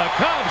 And the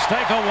Cubs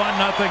take a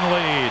 1-0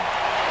 lead.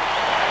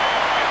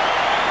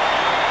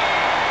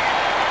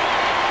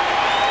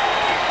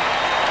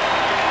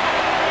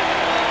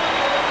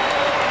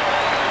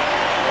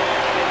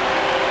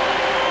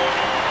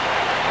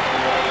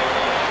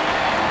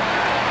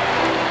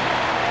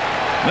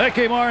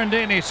 Mickey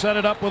Morandini set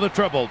it up with a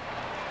triple.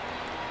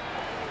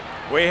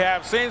 We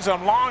have seen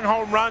some long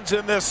home runs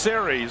in this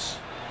series.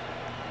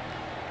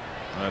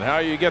 And how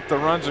you get the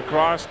runs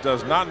across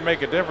does not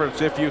make a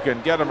difference if you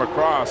can get them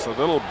across. A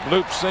little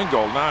bloop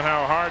single, not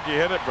how hard you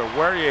hit it, but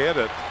where you hit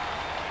it.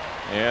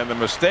 And the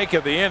mistake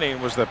of the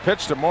inning was the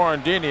pitch to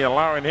Morandini,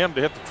 allowing him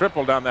to hit the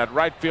triple down that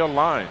right field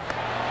line.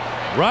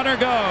 Runner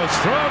goes,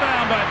 throw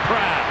down by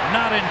Pratt,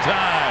 not in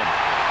time.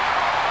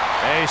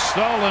 A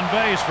stolen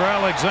base for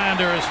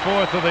Alexander, his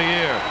 4th of the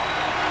year.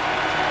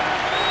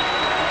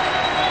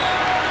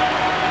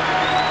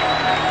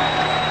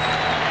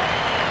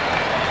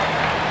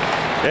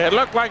 It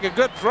looked like a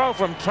good throw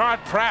from Todd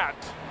Pratt.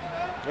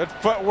 Good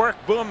footwork,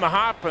 boom the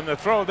hop, and the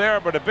throw there,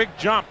 but a big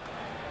jump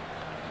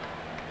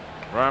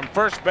from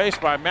first base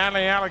by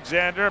Manny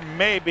Alexander.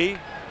 Maybe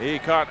he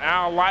caught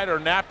Al Leiter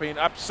napping,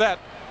 upset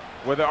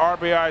with the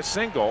RBI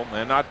single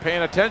and not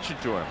paying attention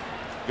to him.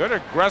 Good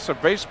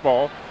aggressive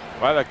baseball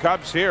by the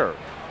Cubs here.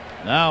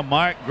 Now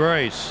Mark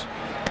Grace,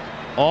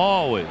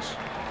 always,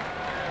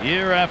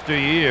 year after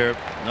year,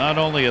 not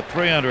only a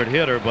 .300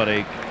 hitter, but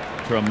a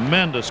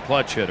tremendous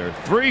clutch hitter.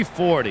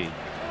 .340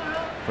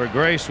 for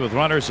Grace with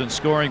runners in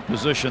scoring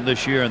position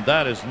this year, and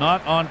that is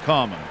not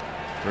uncommon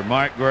for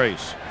Mark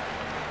Grace.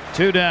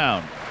 2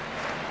 down.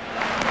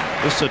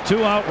 This is a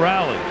 2-out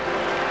rally.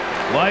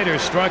 Leiter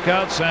struck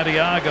out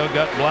Santiago,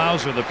 got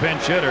Blauser, the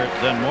pinch hitter,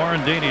 then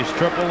Morandini's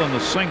triple and the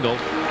single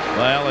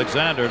by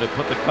Alexander to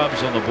put the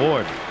Cubs on the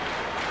board.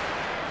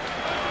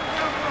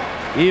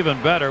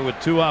 Even better with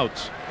 2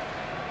 outs.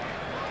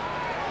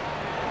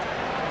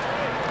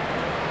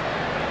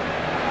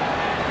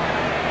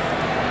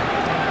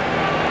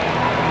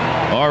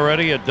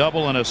 Already a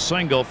double and a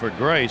single for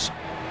Grace.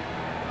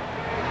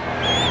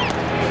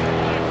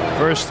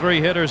 First 3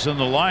 hitters in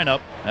the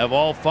lineup have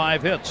all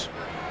 5 hits.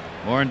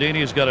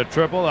 Morandini's got a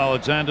triple,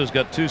 Alexander's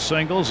got 2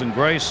 singles, and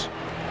Grace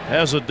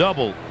has a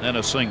double and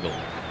a single.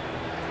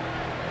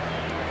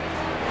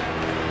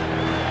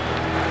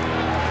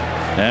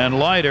 And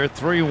Leiter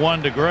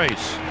 3-1 to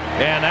Grace.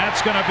 And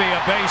that's going to be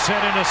a base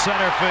hit into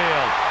center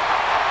field.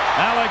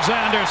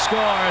 Alexander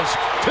scores.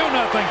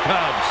 2-0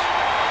 Cubs.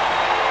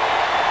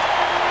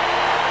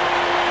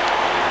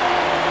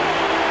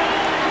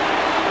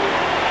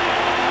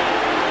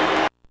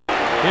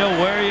 He'll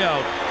wear you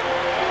out.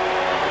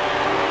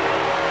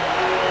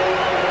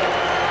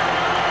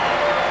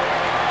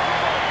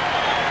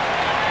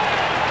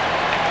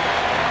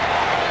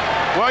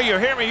 Well, you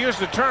hear me use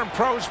the term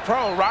pros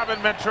pro. Robin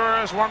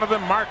Ventura is one of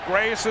them. Mark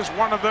Grace is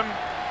one of them.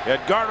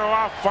 Edgardo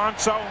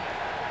Alfonso.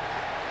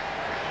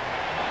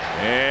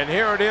 And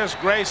here it is,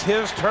 Grace,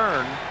 his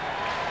turn.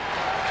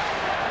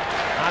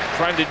 Not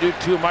trying to do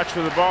too much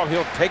with the ball.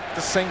 He'll take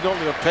the single.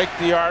 He'll take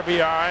the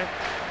RBI.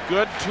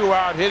 Good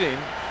 2-out hitting.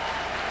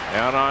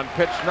 And on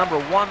pitch number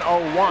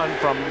 101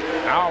 from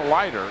Al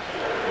Leiter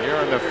here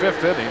in the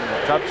 5th inning,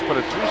 the Cubs put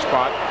a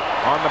 2-spot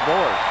on the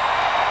board.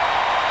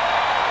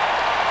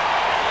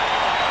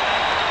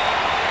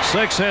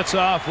 6 hits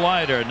off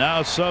Leiter.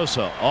 Now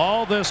Sosa.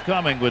 All this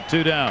coming with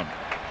 2 down.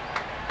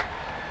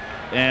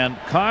 And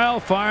Kyle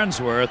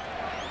Farnsworth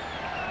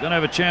going to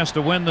have a chance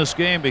to win this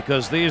game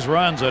because these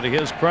runs are to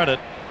his credit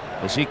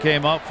as he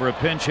came up for a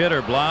pinch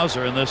hitter,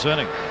 Blauser, in this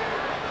inning.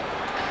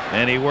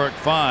 And he worked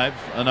 5,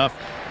 enough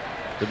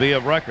to be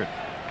of record.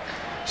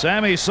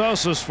 Sammy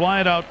Sosa's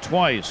flied out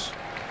twice.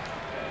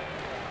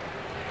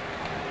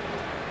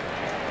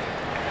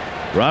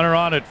 Runner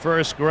on at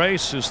first,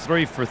 Grace is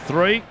 3 for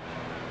 3.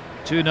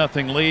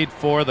 2-0 lead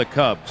for the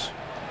Cubs.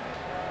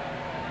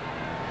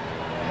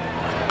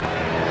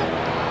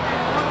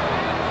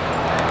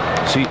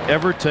 Does he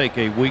ever take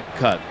a weak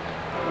cut?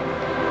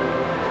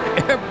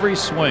 Every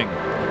swing.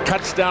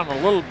 Cuts down a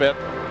little bit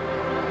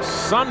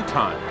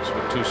sometimes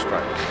with 2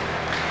 strikes.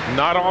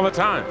 Not all the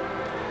time.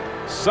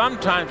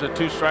 Sometimes at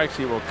 2 strikes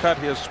he will cut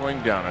his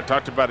swing down. I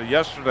talked about it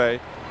yesterday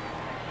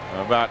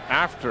about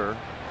after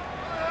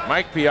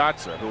Mike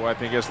Piazza, who I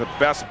think is the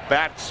best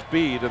bat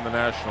speed in the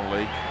National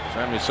League.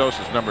 Sammy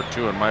Sosa's number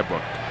 2 in my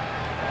book.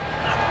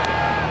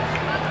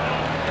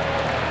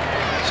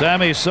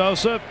 Sammy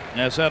Sosa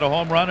has had a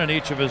home run in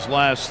each of his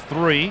last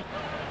 3.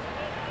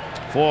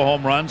 4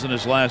 home runs in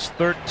his last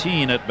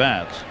 13 at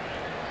bats.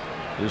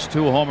 His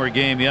 2-homer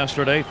game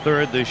yesterday,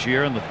 3rd this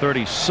year, and the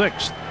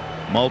 36th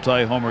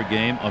multi-homer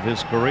game of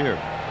his career.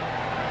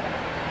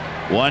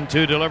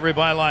 1-2 delivery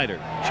by Leiter.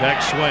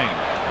 Check swing.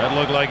 That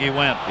looked like he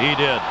went. He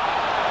did.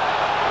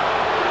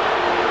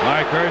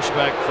 Mark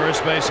Hirschbeck,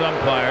 first base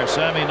umpire.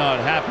 Sammy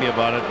not happy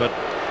about it, but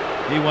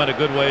he went a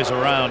good ways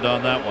around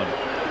on that one.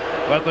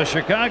 But the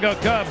Chicago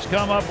Cubs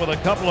come up with a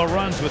couple of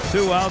runs with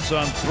 2 outs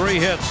on 3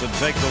 hits and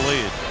take the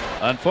lead.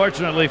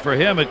 Unfortunately for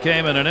him, it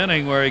came in an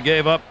inning where he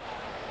gave up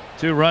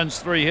 2 runs,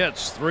 3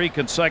 hits, 3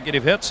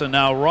 consecutive hits, and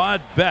now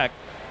Rod Beck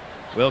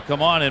will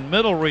come on in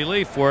middle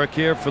relief work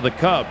here for the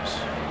Cubs.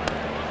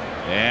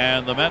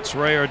 And the Mets'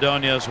 Ray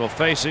Ordonez will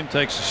face him,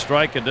 takes a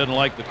strike and didn't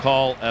like the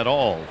call at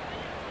all.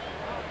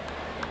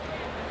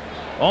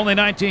 Only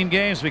 19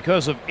 games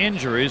because of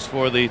injuries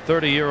for the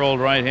 30-year-old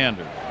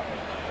right-hander.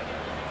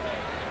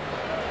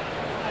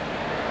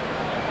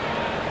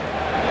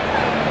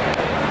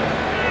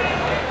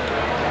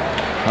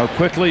 How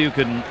quickly you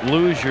can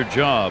lose your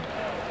job.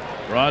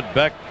 Rod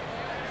Beck,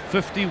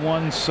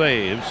 51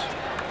 saves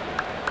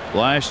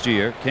last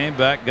year, came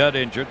back, got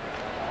injured.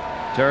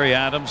 Terry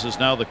Adams is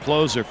now the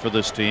closer for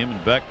this team,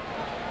 and Beck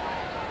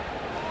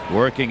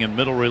working in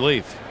middle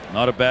relief.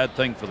 Not a bad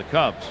thing for the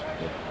Cubs.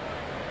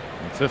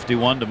 From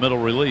 51 to middle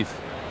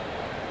relief.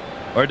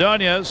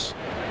 Ordonez,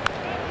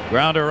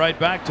 grounder right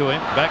back to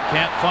him. Beck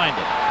can't find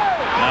it.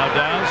 Now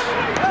does,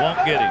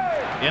 won't get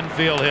him.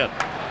 Infield hit.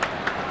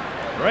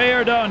 Ray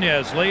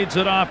Ordonez leads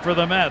it off for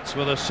the Mets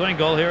with a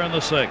single here in the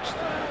 6th.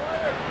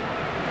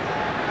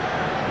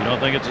 You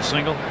don't think it's a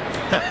single?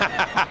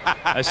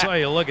 I saw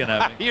you looking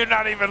at me. You're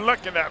not even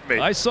looking at me.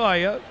 I saw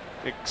you.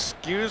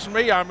 Excuse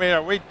me? I mean,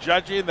 are we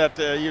judging that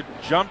you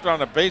jumped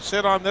on a base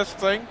hit on this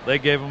thing? They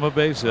gave him a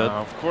base hit.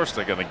 Of course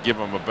they're going to give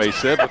him a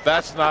base hit, but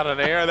that's not an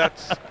error.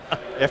 That's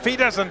if he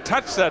doesn't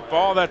touch that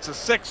ball, that's a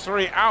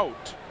 6-3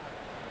 out.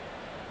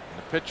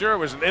 The pitcher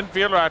was an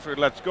infielder after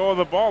he lets go of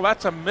the ball.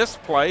 That's a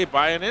misplay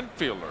by an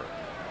infielder.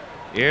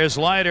 Here's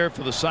Leiter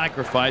for the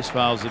sacrifice,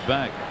 fouls it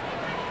back.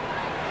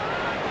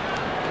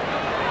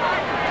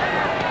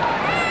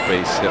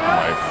 Base hit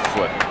my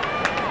foot.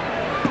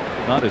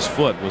 Not his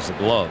foot, was the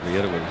glove. He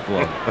hit it with his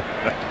glove.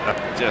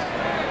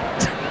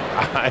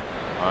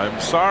 I'm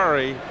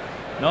sorry.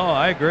 No,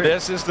 I agree.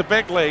 This is the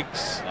big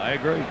leagues. I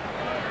agree.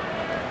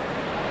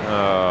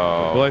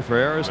 Oh, boy, for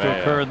errors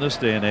to occur in this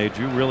day and age,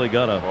 you really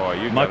gotta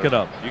muck it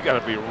up. You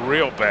gotta be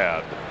real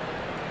bad.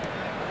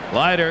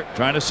 Leiter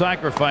trying to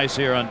sacrifice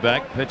here on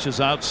Beck. Pitches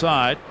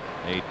outside.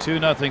 A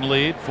 2-0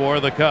 lead for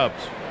the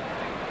Cubs.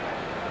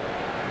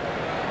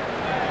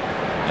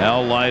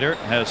 Al Leiter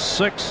has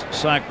 6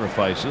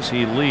 sacrifices.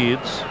 He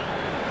leads.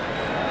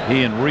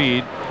 He and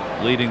Reed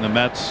leading the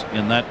Mets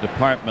in that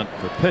department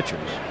for pitchers.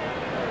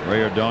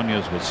 Ray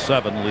Ordonez with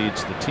 7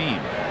 leads the team.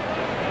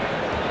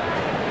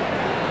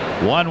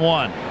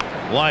 1-1.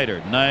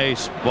 Leiter,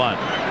 nice bunt.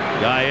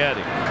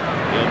 Gaetti,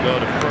 he'll go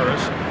to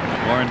first.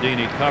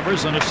 Morandini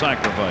covers and a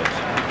sacrifice.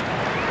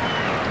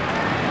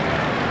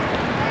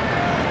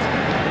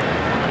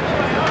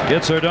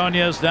 Gets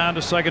Ordonez down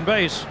to second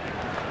base.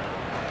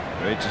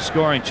 Creates a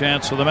scoring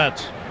chance for the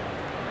Mets.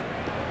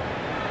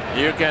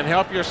 You can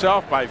help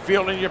yourself by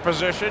fielding your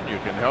position. You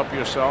can help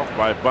yourself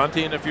by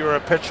bunting if you're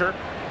a pitcher.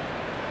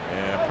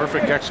 And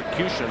perfect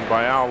execution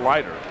by Al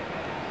Leiter.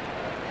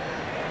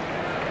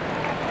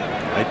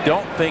 I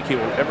don't think he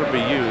will ever be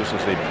used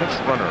as a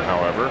pinch runner,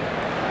 however.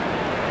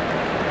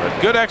 But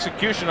good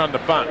execution on the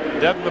bunt.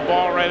 Deaden the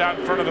ball right out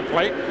in front of the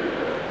plate.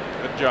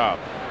 Good job.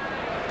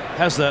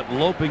 Has that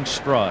loping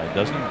stride,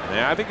 doesn't he?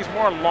 Yeah, I think he's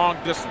more a long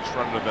distance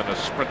runner than a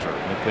sprinter.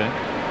 Okay.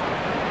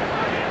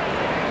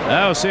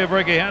 Now we'll see if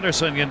Rickey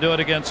Henderson can do it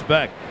against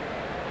Beck.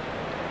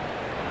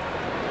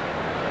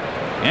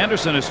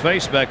 Anderson has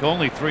faced Beck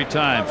only 3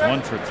 times,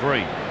 1 for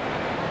 3.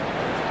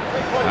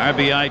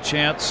 RBI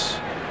chance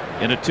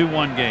in a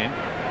 2-1 game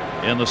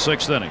in the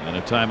 6th inning, and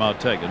a timeout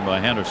taken by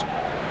Henderson.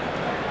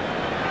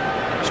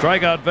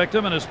 Strikeout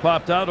victim and has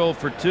popped out 0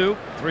 for 2,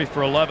 3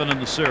 for 11 in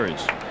the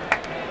series.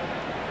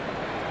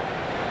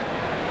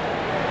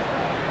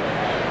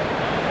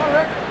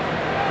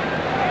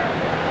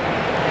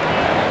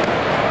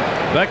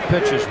 Beck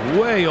pitches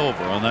way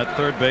over on that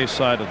third base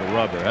side of the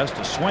rubber. Has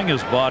to swing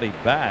his body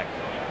back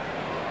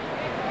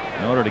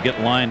in order to get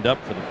lined up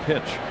for the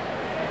pitch.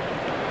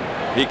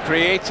 He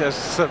creates as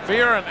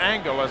severe an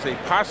angle as he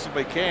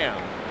possibly can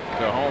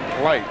to home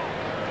plate.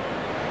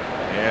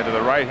 And to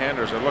the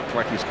right-handers, it looks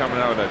like he's coming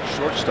out of that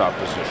shortstop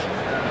position.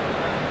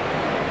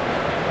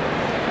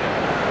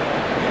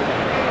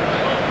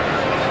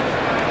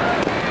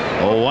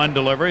 Oh, 1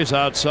 deliveries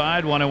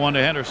outside, 1-1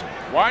 to Henderson.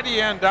 Why do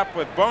you end up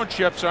with bone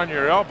chips on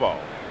your elbow?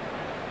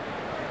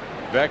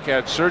 Beck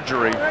had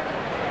surgery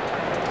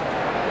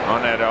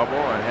on that elbow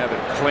and had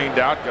it cleaned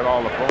out, got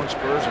all the bone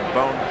spurs and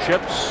bone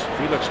chips.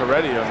 Felix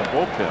already on the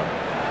bullpen.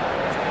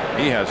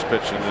 He has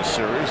pitched in this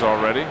series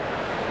already.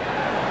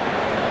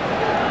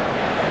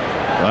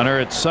 Runner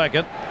at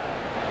second.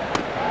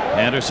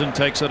 Anderson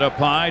takes it up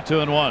high,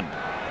 2-1.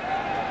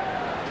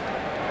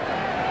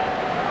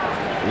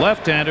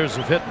 Left-handers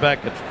have hit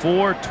Beck at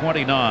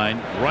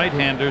 429,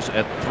 right-handers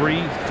at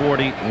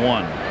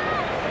 341.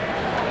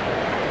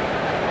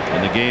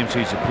 In the games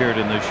he's appeared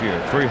in this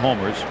year, 3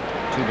 homers,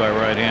 2 by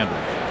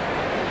right-handers.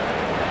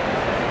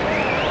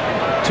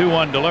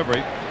 2-1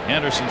 delivery.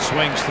 Henderson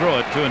swings through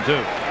it,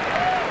 2-2.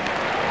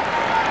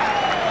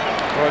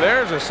 Well,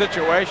 there's a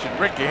situation.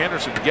 Rickey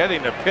Henderson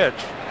getting a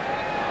pitch,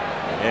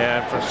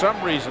 and for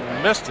some reason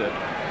missed it.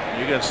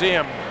 You can see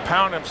him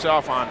pound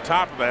himself on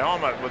top of the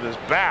helmet with his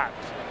bat.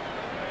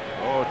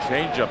 Oh,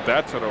 change up.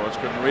 That's what it was.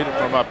 Couldn't read it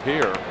from up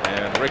here.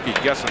 And Rickey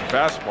guessing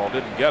fastball,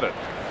 didn't get it.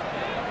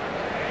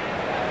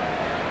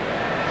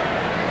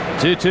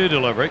 2-2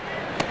 delivery.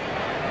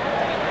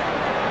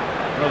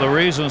 One of the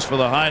reasons for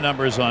the high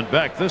numbers on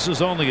Beck. This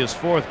is only his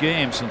 4th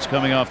game since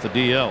coming off the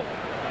DL.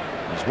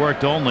 He's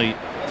worked only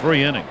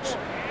 3 innings.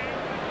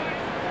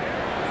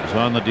 He's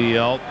on the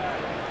DL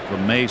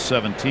from May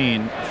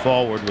 17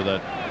 forward with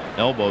that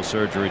elbow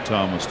surgery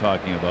Tom was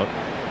talking about.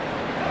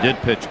 Did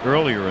pitch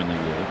earlier in the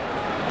year.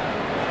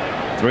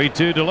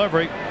 3-2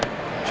 delivery.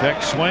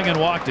 Check swing and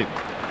walked him.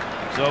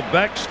 So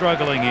Beck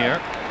struggling here.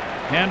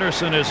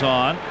 Henderson is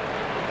on.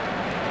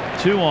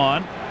 2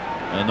 on.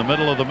 In the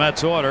middle of the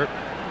Mets order.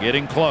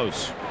 Getting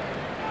close.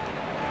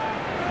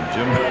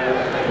 Jim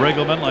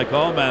Riggleman, like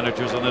all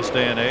managers in this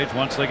day and age,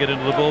 once they get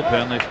into the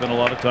bullpen, they spend a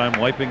lot of time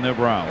wiping their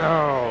brow.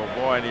 Oh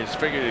boy, and he's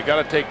figured you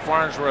got to take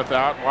Farnsworth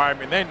out. Why? I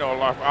mean, they know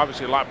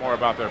obviously a lot more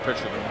about their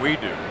pitcher than we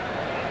do.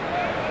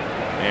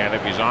 And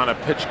if he's on a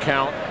pitch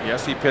count,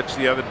 yes, he pitched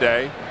the other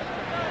day.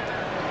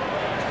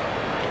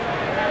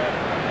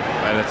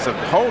 And it's the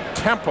whole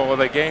tempo of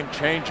the game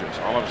changes.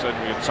 All of a sudden,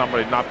 you get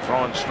somebody not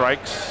throwing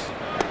strikes.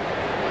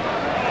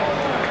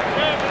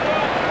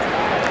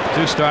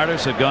 2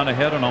 starters had gone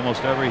ahead on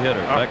almost every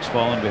hitter. Beck's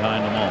fallen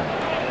behind them all.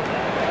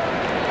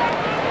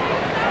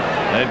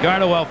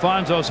 Edgardo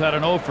Alfonzo's had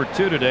an 0 for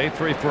 2 today,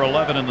 3 for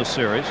 11 in the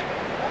series.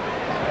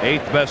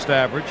 8th best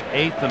average,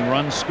 8th in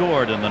runs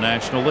scored in the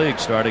National League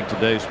starting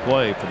today's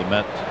play for the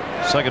Mets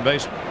second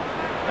baseman,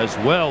 as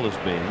well as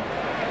being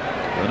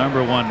the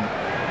 #1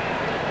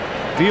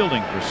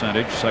 fielding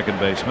percentage second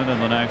baseman in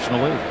the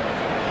National League.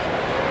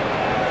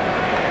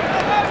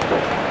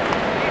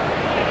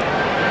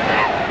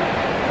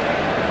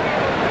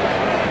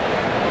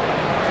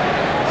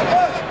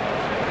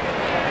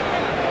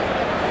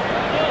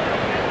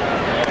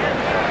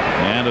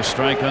 And a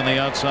strike on the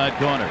outside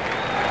corner.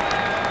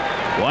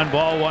 1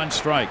 ball, 1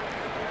 strike.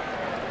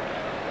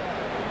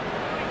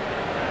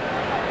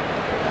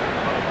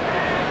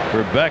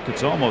 For Beck,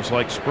 it's almost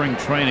like spring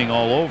training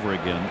all over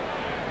again.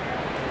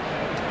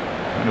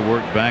 Trying to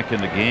work back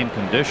into game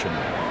condition.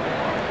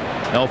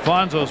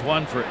 Alfonzo's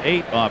 1 for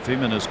 8 off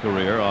him in his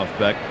career, off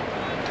Beck.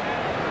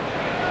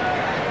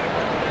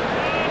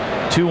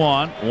 2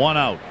 on, 1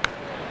 out.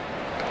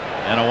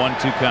 And a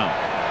 1-2 count.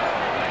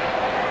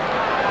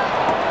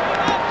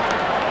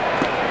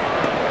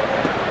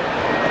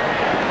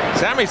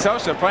 Sammy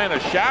Sosa playing a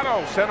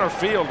shadow center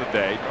field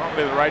today.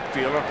 Normally the right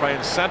fielder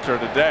playing center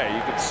today.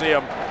 You can see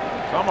him.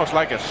 It's almost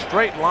like a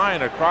straight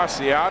line across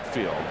the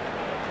outfield.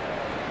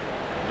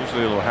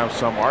 Usually it'll have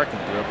some arcing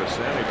to it, but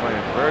Sammy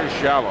playing very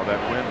shallow. That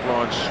wind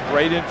blowing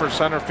straight in for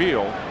center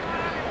field.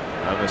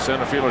 And the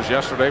center fielders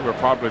yesterday were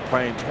probably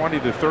playing 20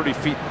 to 30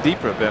 feet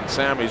deeper than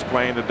Sammy's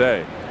playing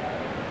today.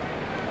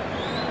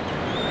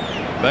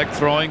 Beck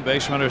throwing.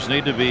 Base runners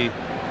need to be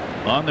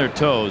on their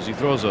toes. He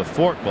throws a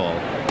forkball.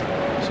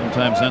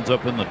 Sometimes ends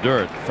up in the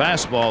dirt.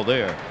 Fastball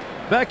there.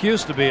 Beck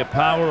used to be a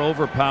power,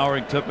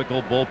 overpowering,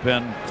 typical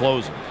bullpen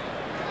closer.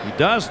 He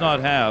does not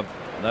have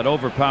that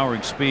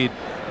overpowering speed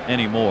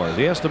anymore.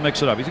 He has to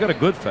mix it up. He's got a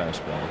good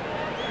fastball,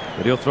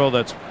 but he'll throw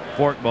that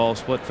forkball,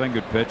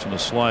 split-fingered pitch, and a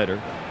slider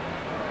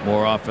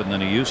more often than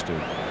he used to.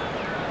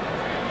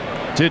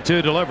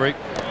 2-2 delivery.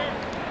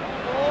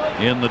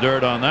 In the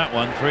dirt on that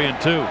one.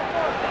 3-2.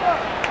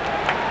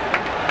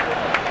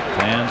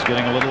 Fans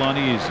getting a little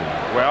uneasy.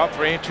 Well,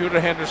 3-2 to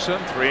Henderson,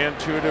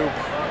 3-2 to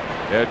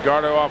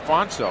Edgardo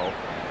Alfonso.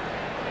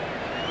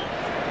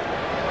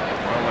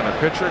 Well, when a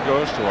pitcher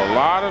goes to a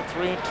lot of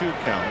 3-2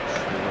 counts,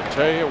 he will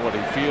tell you what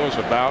he feels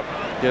about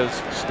his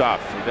stuff.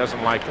 He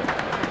doesn't like it.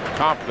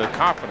 The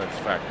confidence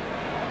factor.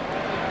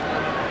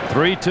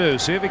 3-2.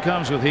 See if he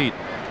comes with heat.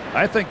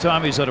 I think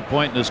Tommy's at a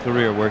point in his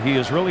career where he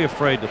is really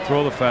afraid to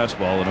throw the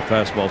fastball in a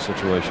fastball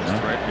situation.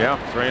 Huh? Yeah,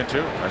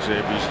 3-2. I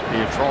say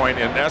you're throwing,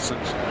 in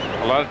essence,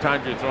 a lot of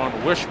times you're throwing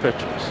wish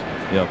pitches.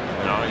 Yep.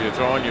 You know, you're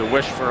throwing your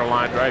wish for a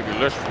line drive, you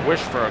wish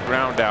for a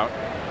ground out.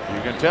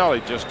 You can tell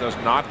he just does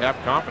not have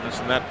confidence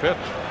in that pitch.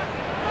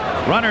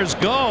 Runners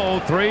go.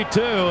 3-2,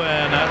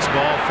 and that's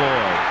ball 4.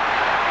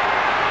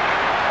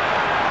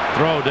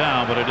 Throw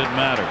down, but it didn't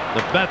matter.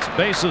 The Mets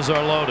bases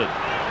are loaded.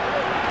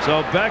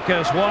 So Beck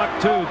has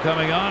walked 2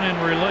 coming on in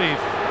relief.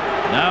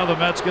 Now the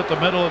Mets get the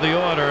middle of the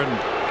order, and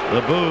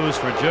the boos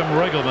for Jim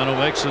Riggleman, who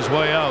makes his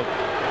way out.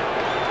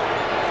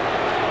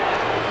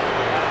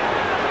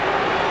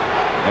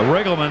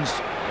 Riggleman's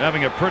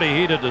having a pretty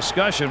heated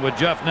discussion with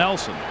Jeff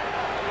Nelson.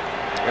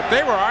 If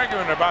they were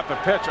arguing about the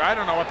pitch, I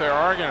don't know what they were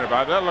arguing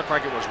about. That looked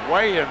like it was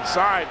way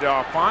inside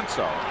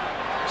Alfonso.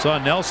 Saw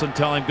Nelson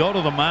tell him, go to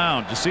the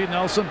mound. You see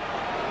Nelson?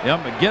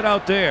 Yep, get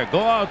out there.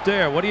 Go out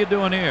there. What are you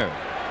doing here?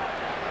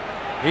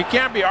 He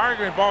can't be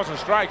arguing balls and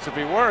strikes. If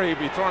he were, he'd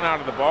be thrown out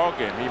of the ball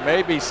game. He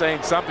may be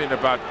saying something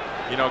about,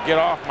 you know, get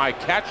off my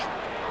catcher.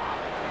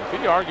 If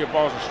he argued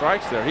balls and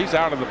strikes there, he's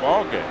out of the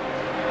ball game.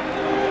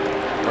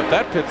 But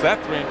that pitch,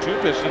 that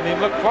 3-2 pitch, didn't even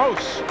look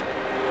close.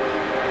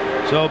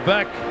 So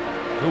Beck,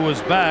 who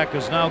was back,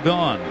 is now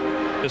gone.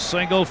 A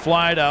single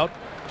flied out.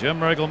 Jim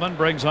Riggleman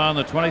brings on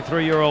the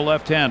 23-year-old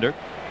left-hander.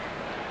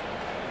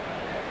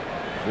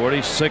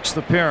 46th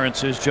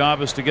appearance. His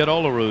job is to get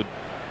Olerud.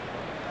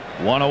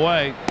 1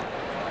 away.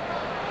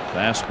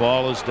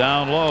 Fastball is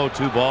down low.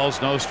 2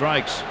 balls, no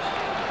strikes.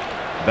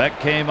 Beck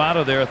came out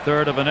of there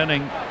 1/3 of an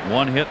inning.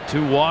 1 hit,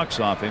 2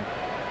 walks off him.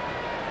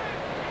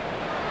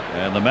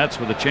 And the Mets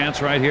with a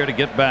chance right here to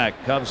get back.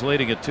 Cubs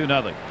leading at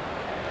 2-0.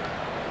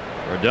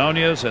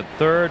 Ordonez at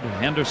 3rd,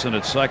 Henderson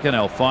at 2nd,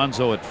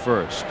 Alfonzo at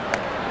 1st.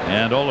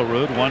 And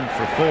Olerud 1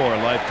 for 4,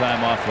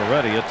 lifetime off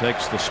already. It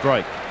takes the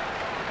strike.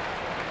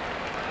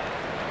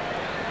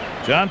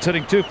 John's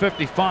hitting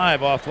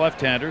 .255 off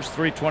left-handers,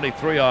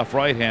 .323 off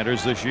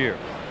right-handers this year.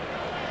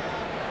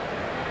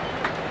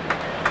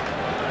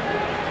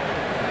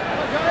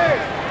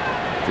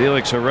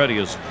 Felix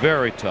Heredia is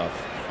very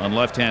tough on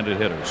left-handed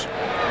hitters.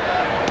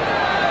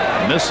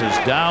 Misses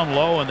down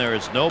low, and there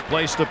is no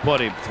place to put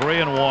him.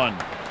 3-1.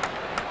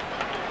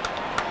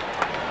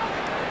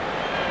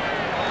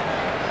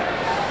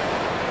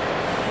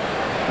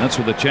 That's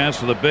with a chance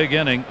for the big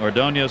inning.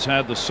 Ordonez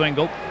had the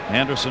single.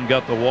 Henderson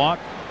got the walk,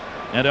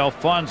 and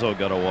Alfonzo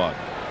got a walk.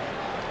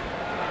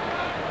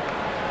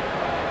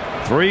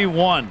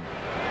 3-1.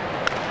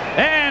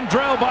 And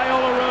drilled by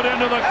Olerud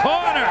into the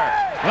corner.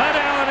 Len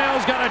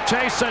Allenhill's got to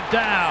chase it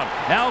down.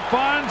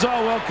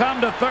 Alfonzo will come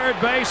to third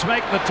base,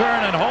 make the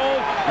turn and hold.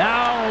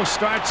 Now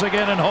starts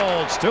again and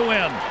holds. 2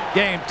 in.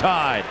 Game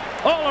tied.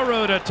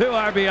 Olerud a 2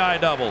 RBI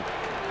double.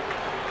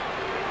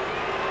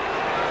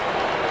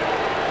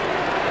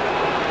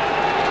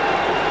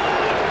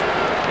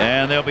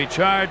 And they'll be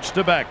charged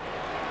to Beck.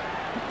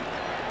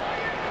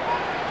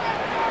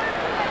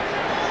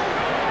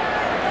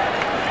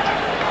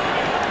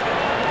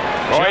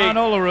 John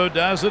Olerud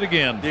does it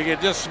again. You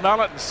can just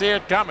smell it and see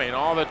it coming.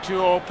 All the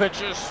 2-0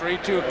 pitches,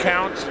 3-2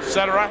 counts,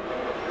 etc.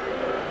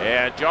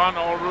 And John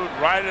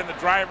Olerud right in the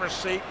driver's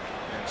seat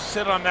and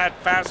sit on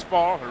that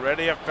fastball.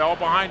 Heredia fell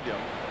behind him.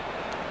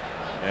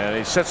 And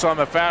he sits on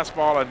the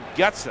fastball and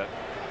gets it.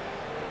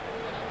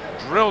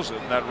 Drills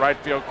it in that right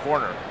field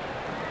corner.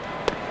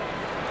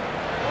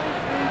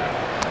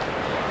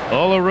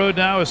 Olerud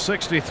now is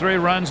 63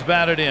 runs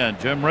batted in.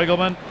 Jim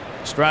Riggleman,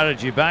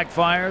 strategy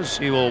backfires.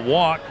 He will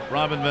walk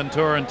Robin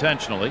Ventura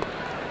intentionally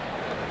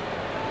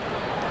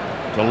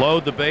to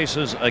load the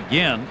bases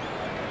again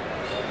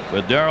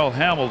with Darryl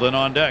Hamilton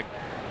on deck.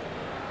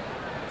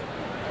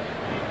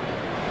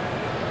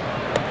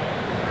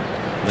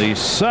 The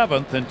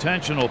 7th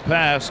intentional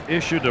pass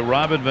issued to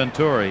Robin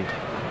Venturi.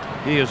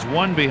 He is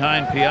 1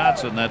 behind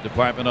Piazza in that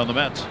department on the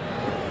Mets.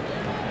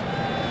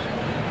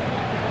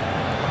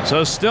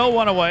 So still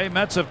one away.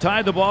 Mets have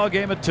tied the ball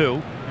game at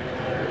 2.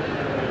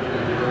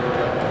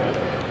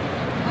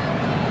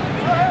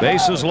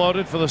 Bases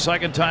loaded for the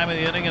second time in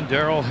the inning, and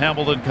Darryl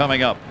Hamilton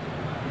coming up.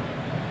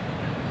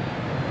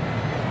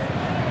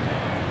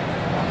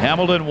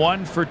 Hamilton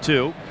 1 for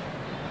 2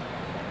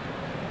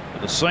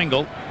 with a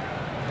single.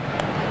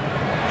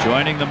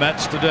 Joining the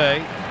Mets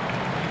today.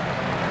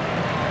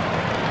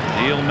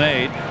 Deal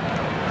made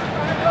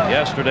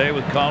yesterday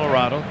with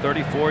Colorado.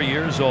 34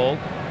 years old.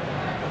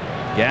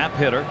 Gap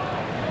hitter.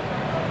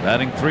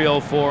 Batting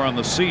 .304 on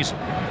the season.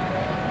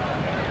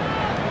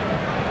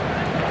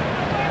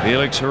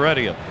 Felix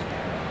Heredia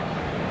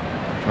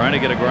trying to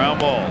get a ground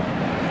ball.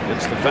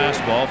 Gets the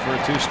fastball for a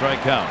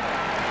 2-strike count.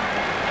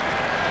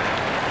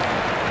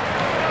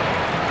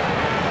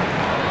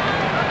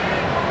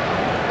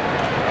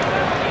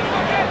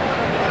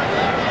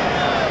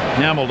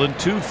 Hamilton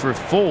 2 for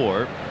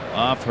 4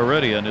 off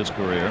Heredia in his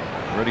career.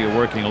 Heredia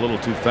working a little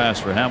too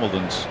fast for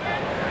Hamilton's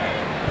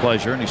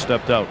pleasure, and he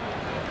stepped out.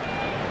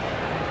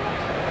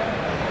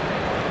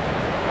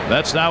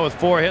 Mets now with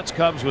 4 hits.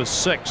 Cubs with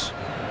 6.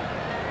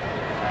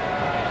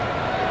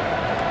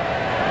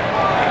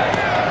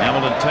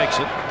 Hamilton takes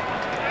it.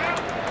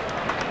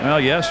 Well,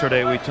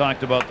 yesterday we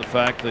talked about the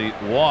fact the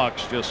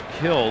walks just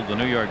killed the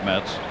New York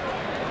Mets.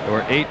 There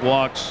were 8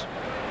 walks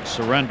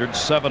surrendered,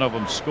 7 of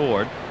them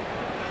scored.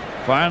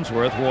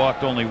 Farnsworth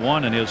walked only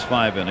 1 in his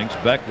 5 innings.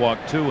 Beck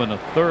walked 2 in a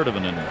third of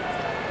an inning.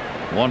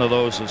 1 of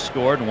those is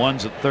scored, and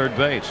 1's at third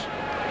base.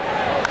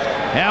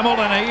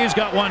 Hamilton, he's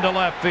got 1 to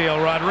left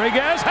field.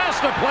 Rodriguez has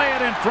to play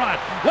it in front.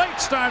 Late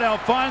start,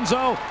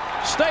 Alfonzo.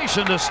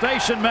 Station to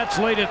station. Mets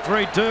lead at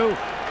 3-2.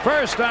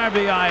 First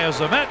RBI is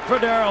a Met for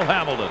Darryl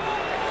Hamilton.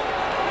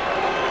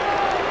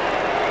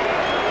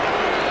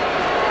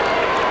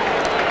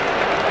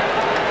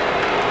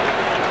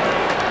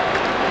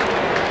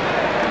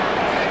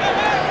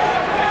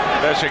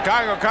 The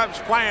Chicago Cubs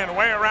playing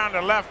way around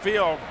the left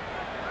field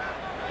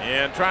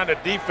and trying to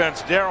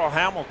defense Darryl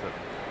Hamilton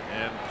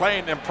and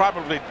playing them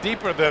probably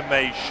deeper than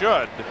they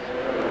should.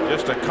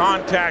 Just a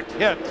contact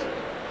hit.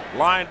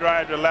 Line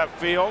drive to left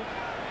field.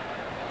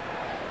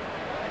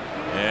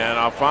 And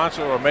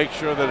Alfonso will make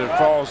sure that it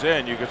falls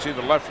in. You can see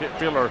the left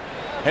fielder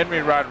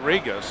Henry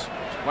Rodriguez is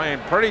playing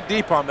pretty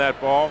deep on that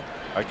ball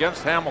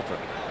against Hamilton.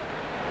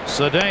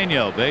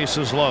 Cedeno,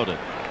 bases loaded.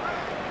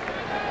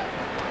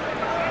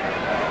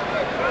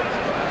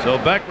 So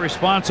Beck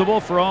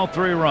responsible for all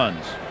 3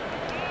 runs.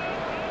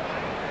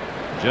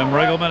 Jim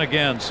Riggleman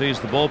again sees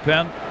the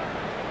bullpen.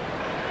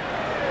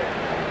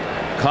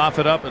 Cough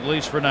it up, at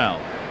least for now.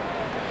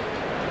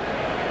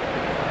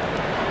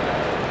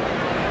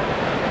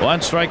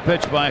 1-strike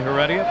pitch by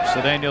Heredia.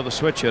 Cedeno, the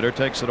switch hitter,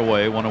 takes it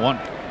away. 1-1.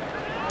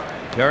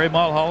 Terry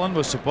Mulholland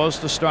was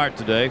supposed to start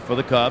today for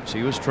the Cubs.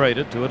 He was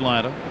traded to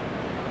Atlanta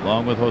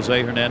along with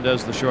Jose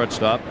Hernandez, the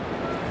shortstop,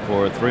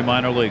 for 3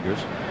 minor leaguers.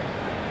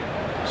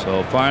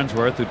 So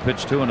Farnsworth, who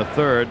pitched 2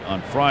 1/3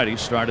 on Friday,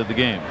 started the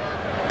game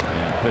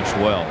and pitched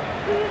well.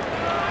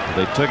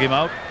 They took him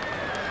out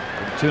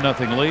with a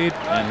 2-0 lead,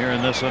 and here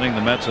in this inning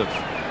the Mets have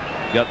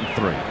gotten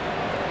 3.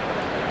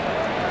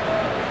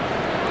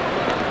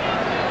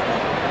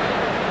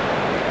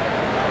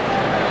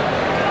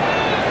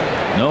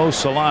 No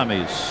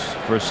salamis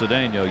for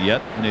Cedeno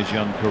yet in his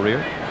young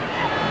career.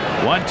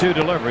 1-2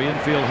 delivery,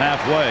 infield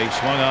halfway,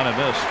 swung on and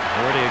missed.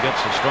 Heredia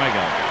gets the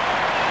strikeout.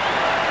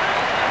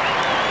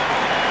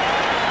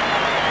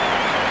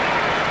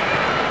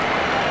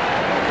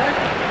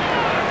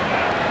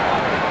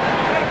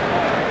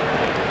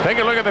 Take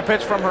a look at the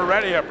pitch from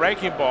Heredia,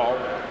 breaking ball,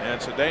 and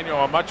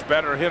Cedeno a much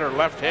better hitter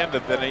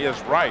left-handed than he is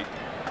right.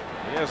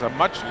 He has a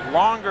much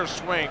longer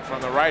swing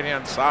from the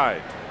right-hand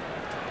side.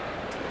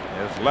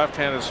 His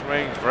left-handed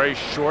swing is very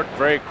short,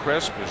 very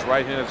crisp. His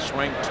right-handed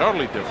swing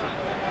totally different.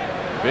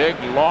 Big,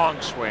 long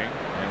swing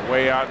and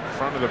way out in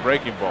front of the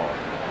breaking ball.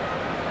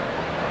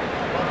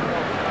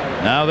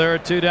 Now there are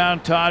 2 down.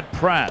 Todd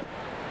Pratt.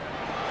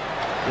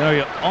 You know,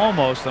 you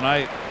almost, and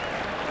I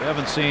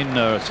haven't seen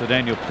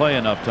Cedeno play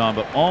enough, Tom,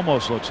 but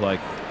almost looks like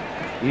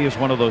he is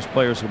one of those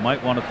players who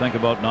might want to think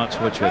about not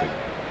switch hitting,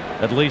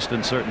 at least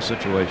in certain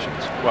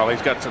situations. Well,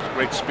 he's got such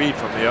great speed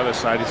from the other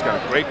side. He's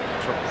got a great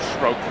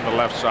stroke from the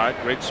left side,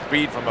 great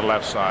speed from the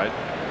left side.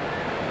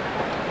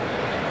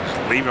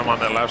 Just leave him on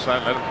the left side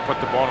and let him put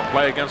the ball in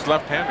play against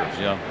left-handers.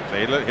 Yeah.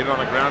 They hit it on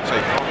the ground,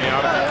 say, throw me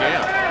out if you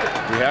can.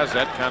 He has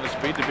that kind of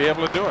speed to be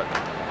able to do it.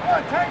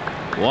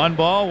 1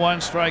 ball,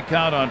 1 strike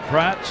count on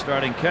Pratt,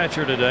 starting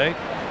catcher today.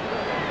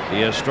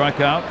 He has struck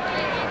out,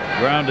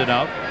 grounded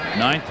out,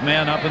 9th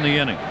man up in the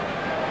inning.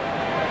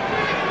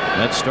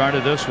 That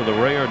started this with a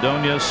Ray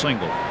Ordonez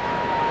single.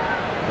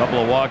 A couple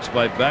of walks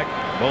by Beck,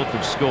 both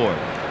have scored.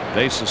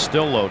 Base is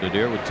still loaded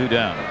here with 2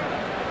 down.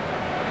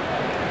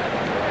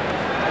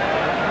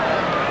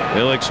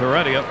 Felix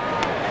Heredia,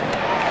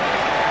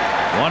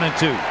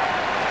 1-2.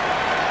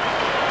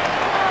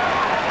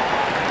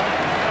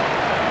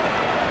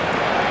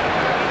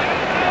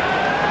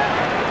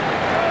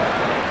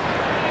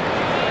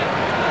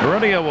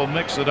 Heredia will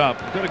mix it up.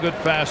 Got a good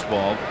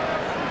fastball.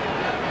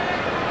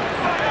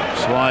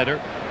 Slider.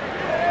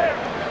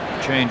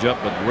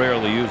 changeup, but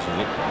rarely uses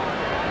it.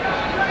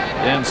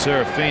 Dan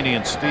Serafini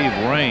and Steve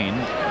Rain.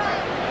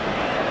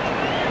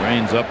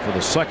 Rain's up for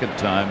the second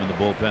time in the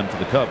bullpen for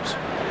the Cubs.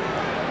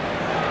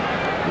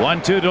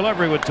 1-2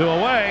 delivery with 2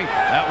 away.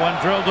 That one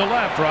drilled to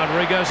left.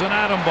 Rodriguez an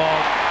atom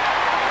ball.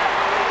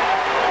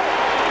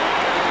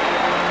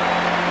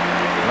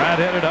 Brad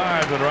hit it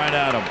hard, but right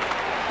at him.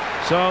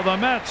 So the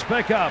Mets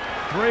pick up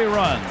 3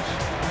 runs.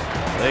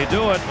 They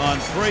do it on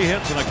 3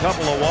 hits and a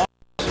couple of walks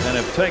and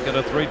have taken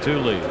a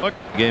 3-2 lead. Look,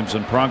 game's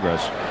in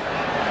progress.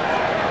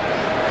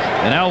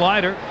 And now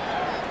Leiter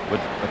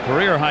with a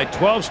career high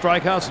 12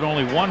 strikeouts and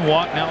only 1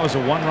 walk now has a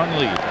 1-run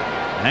lead.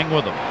 Hang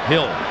with them.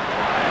 Hill,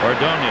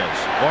 Ordonez,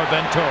 or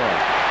Ventura.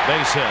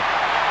 Base hit.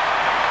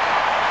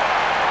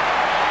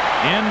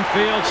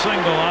 Infield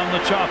single on the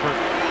chopper.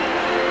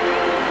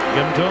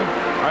 Give him to him.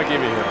 I'll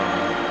give you Hill.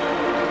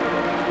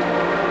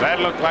 That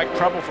looked like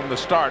trouble from the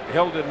start.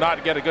 Hill did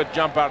not get a good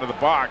jump out of the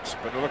box,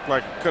 but it looked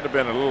like it could have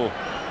been a little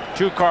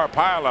 2-car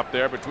pile up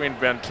there between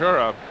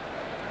Ventura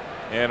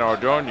and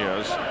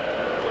Ordonez.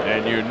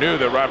 And you knew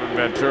that Robert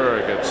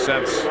Ventura could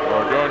sense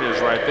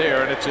Ordonez right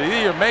there. And it's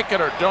either make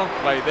it or don't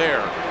play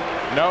there.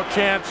 No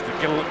chance to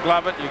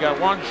glove it. You got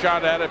 1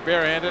 shot at it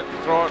barehanded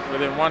and throw it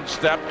within 1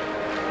 step.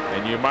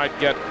 And you might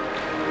get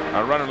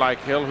a runner like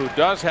Hill, who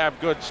does have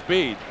good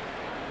speed.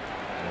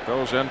 But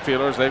those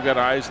infielders, they've got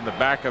eyes in the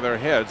back of their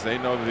heads. They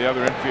know that the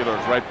other infielder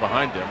is right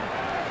behind him.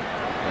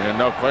 And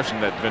no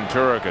question that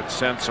Ventura could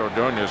sense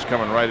Ordonez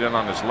coming right in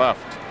on his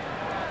left.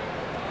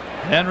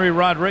 Henry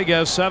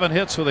Rodriguez, 7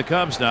 hits for the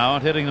Cubs now,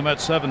 and hitting them at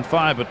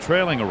 7-5, but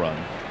trailing a run.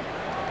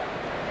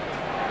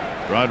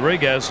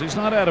 Rodriguez, he's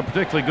not had a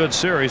particularly good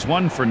series.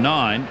 1 for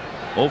 9,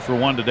 0 for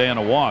 1 today and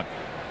a walk.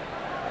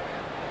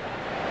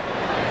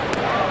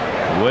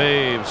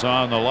 Waves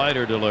on the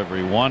Leiter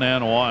delivery,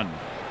 1-1.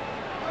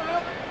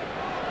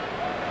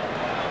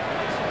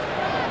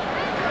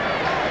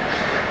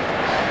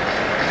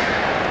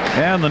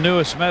 And the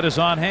newest Met is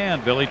on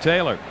hand. Billy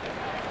Taylor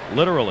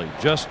literally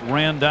just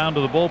ran down to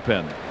the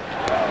bullpen.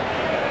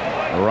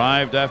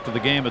 Arrived after the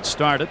game had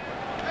started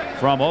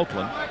from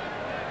Oakland.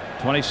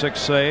 26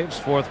 saves,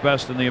 4th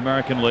best in the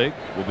American League.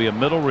 Will be a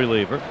middle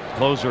reliever,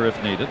 closer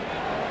if needed.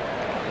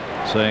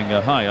 Saying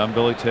hi, I'm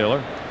Billy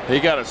Taylor. He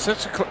got a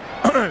 6 o'clock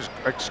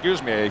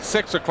excuse me, a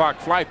 6 o'clock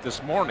flight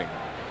this morning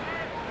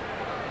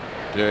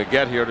to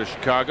get here to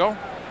Chicago.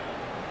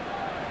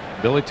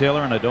 Billy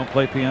Taylor, and I don't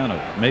play piano.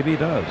 Maybe he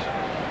does.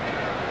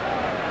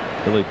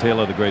 Billy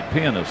Taylor, the great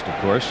pianist, of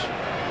course.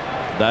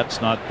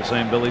 That's not the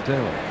same Billy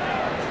Taylor.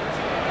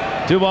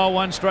 2 ball,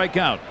 1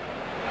 strikeout.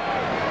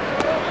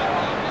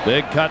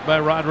 Big cut by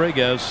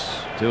Rodriguez.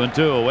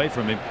 2-2 away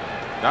from him.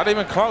 Not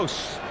even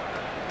close.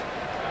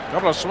 A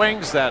couple of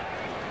swings that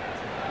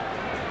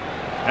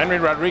Henry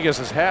Rodriguez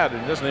has had,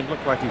 and it doesn't even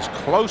look like he's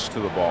close to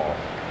the ball.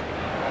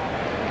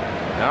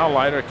 Now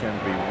Leiter can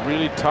be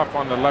really tough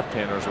on the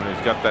left-handers when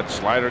he's got that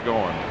slider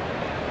going.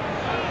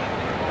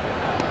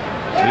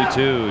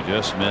 2-2,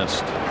 just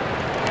missed.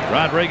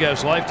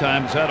 Rodriguez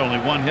lifetime has had only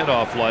 1 hit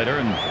off Leiter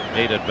and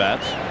 8 at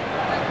bats.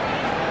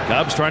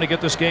 Cubs trying to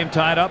get this game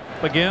tied up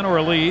again or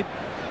a lead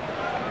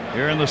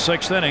here in the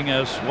 6th inning,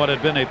 as what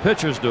had been a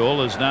pitcher's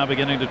duel is now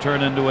beginning to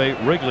turn into a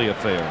Wrigley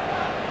affair.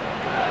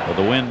 But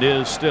the wind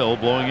is still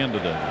blowing in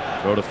today.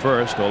 Throw to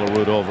first,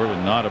 Olerud over,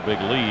 and not a big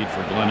lead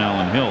for Glenn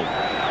Allen Hill.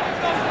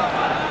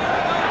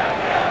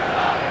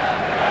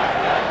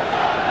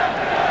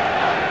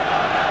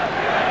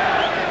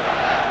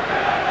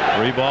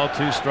 Three ball,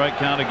 2 strike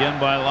count again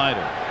by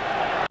Leiter.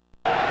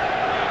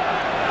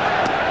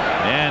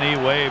 And he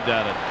waved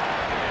at it.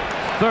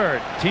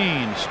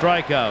 13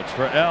 strikeouts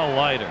for L.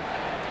 Leiter.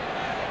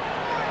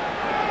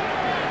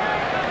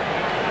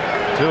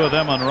 2 of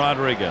them on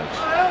Rodriguez.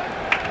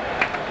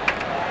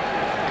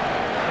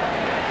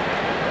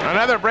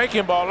 Another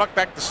breaking ball looked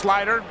like the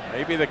slider,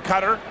 maybe the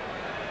cutter.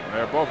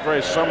 They're both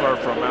very similar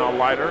from Al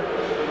Leiter.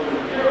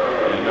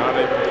 And not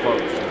even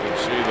close. You can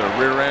see the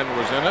rear end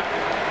was in it.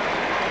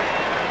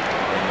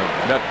 And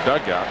the net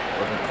dugout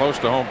wasn't close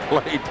to home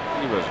plate.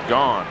 He was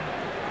gone.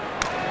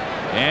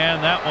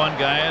 And that one,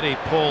 Gaetti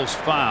pulls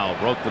foul,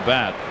 broke the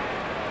bat.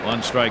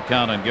 1 strike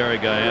count on Gary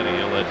Gaetti.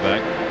 He'll head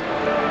back.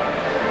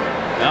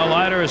 Now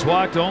Leiter has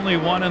walked only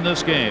 1 in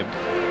this game.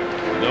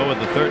 Go with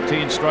the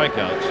 13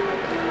 strikeouts.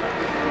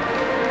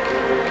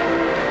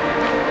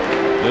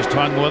 Just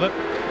hung with it.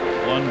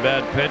 1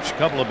 bad pitch,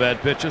 couple of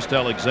bad pitches to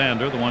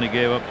Alexander. The one he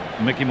gave up,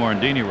 Mickey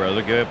Morandini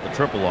rather, gave up the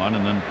triple on,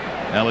 and then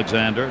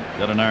Alexander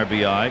got an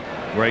RBI.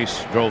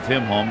 Grace drove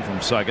him home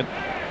from second.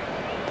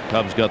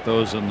 Cubs got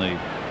those in the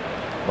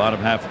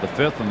bottom half of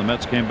the 5th, and the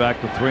Mets came back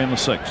with 3 in the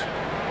 6th.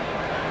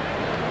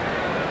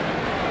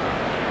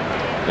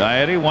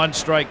 Gaetti, 1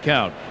 strike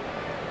count.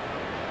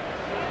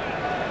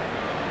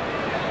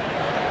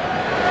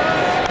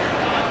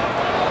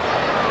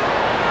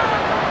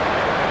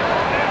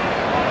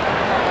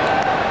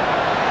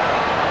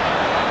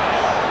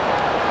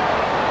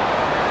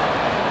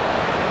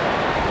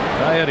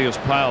 Gaetti has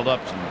piled up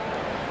some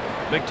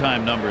big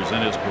time numbers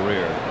in his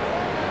career.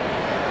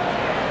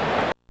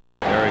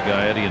 Gary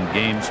Gaetti in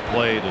games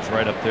played is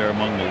right up there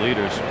among the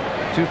leaders.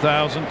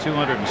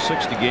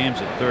 2,260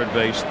 games at third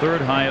base, third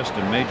highest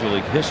in Major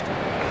League history.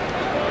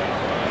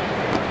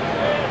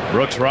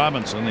 Brooks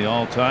Robinson, the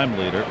all-time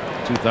leader,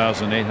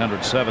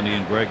 2,870,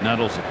 and Greg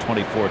Nettles at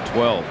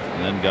 2,412.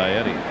 And then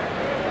Gaetti,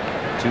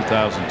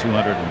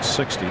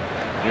 2,260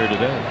 here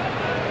today.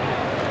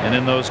 And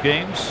in those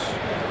games,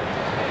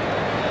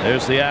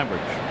 there's the average.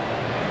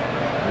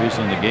 The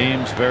reason the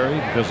games vary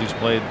because he's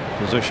played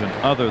position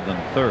other than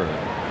third.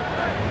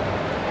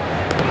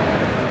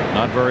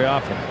 Not very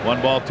often.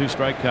 1 ball, 2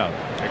 strike count.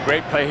 A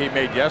great play he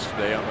made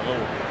yesterday on the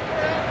little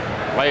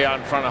play out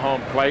in front of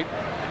home plate.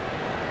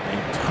 He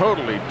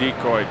totally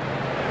decoyed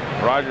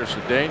Roger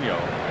Cedeno.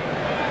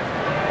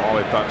 All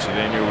they thought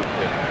Cedeno would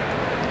hit.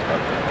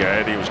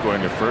 Gaetti was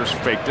going to first,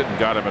 faked it and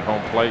got him at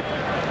home plate.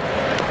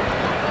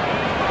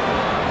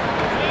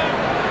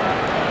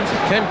 It's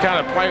the same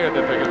kind of player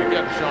that they're going to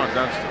get. Sean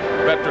Dunston, a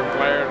veteran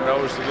player,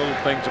 knows the little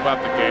things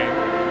about the game.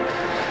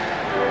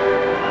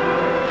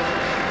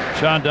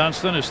 Sean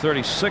Dunston is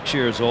 36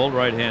 years old,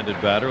 right-handed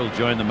batter. He'll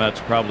join the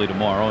Mets probably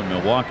tomorrow in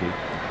Milwaukee.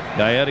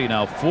 Gaetti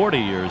now 40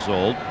 years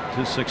old,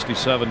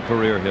 267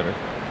 career hitter.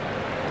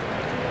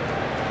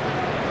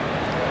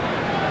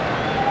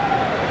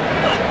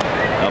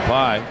 Up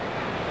high.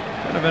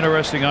 Kind of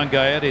interesting on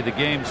Gaetti, the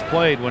games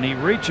played. When he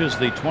reaches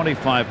the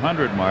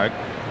 2,500 mark,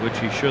 which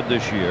he should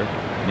this year,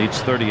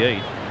 needs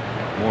 38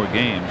 more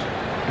games,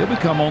 he'll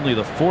become only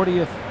the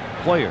 40th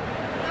player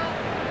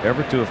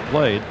ever to have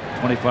played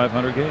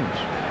 2,500 games.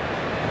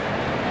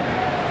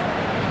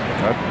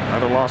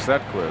 I'd have lost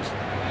that quiz.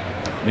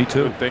 Me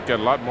too. You'd think a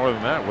lot more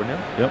than that, wouldn't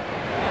you? Yep.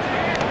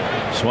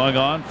 Swung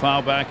on,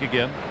 foul back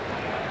again.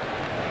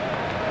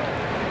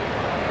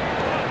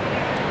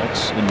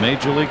 That's in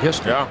Major League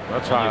history. Yeah,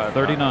 that's high.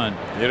 39.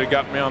 You'd have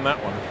got me on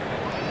that one.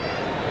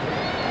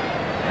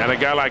 And a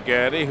guy like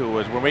Gaetti, who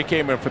was, when we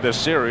came in for this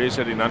series,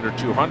 hitting under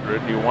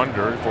 200, you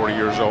wonder, 40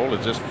 years old,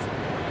 is this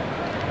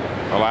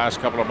the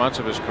last couple of months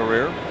of his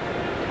career?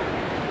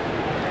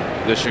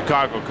 The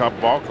Chicago Cub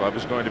Ball Club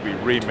is going to be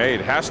remade,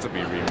 has to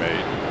be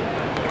remade.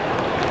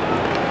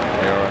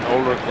 They're an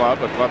older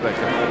club, a club that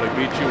can only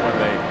beat you when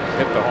they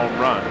hit the home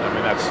run. I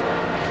mean, that's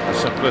a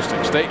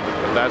simplistic statement,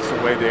 but that's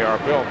the way they are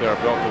built. They are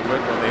built to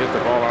win when they hit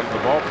the ball out of the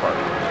ballpark.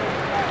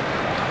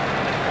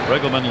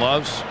 Riggleman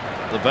loves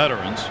the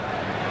veterans.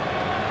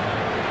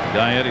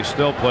 Gaetti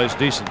still plays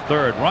decent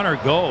third. Runner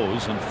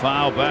goes and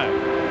foul back.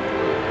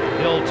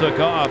 Hill took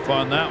off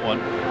on that one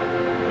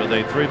with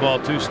a 3-ball,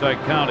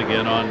 2-strike count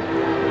again on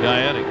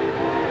Gaetti.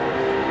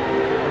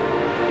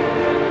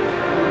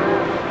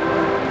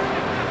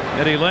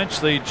 Eddie Lynch,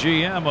 the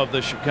GM of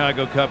the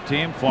Chicago Cub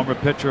team, former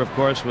pitcher, of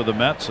course, with the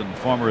Mets, and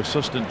former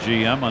assistant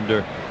GM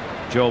under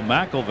Joe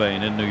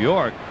McElvain in New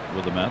York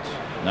with the Mets.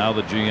 Now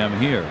the GM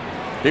here.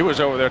 He was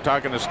over there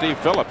talking to Steve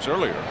Phillips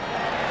earlier.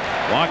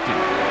 Walked him.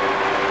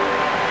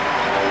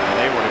 And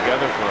they were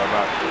together for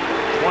about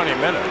 20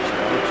 minutes.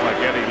 It looks like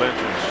Eddie Lynch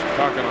is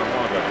talking on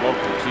one of the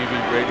local TV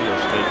radio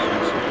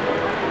stations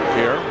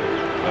here.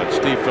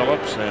 Steve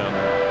Phillips and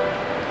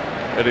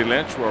Eddie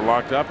Lynch were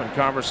locked up in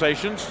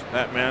conversations.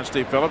 That man,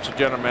 Steve Phillips, the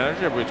general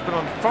manager, which has been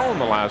on the phone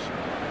the last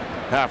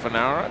half an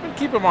hour. I've been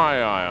keeping my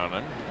eye on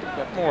him.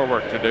 Got more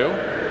work to do.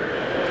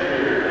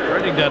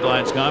 Trading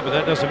deadline's gone, but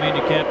that doesn't mean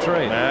you can't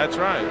trade. That's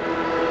right.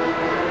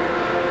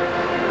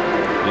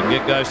 You can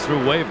get guys through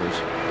waivers.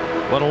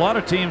 What a lot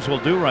of teams will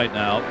do right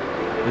now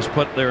is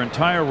put their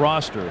entire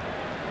roster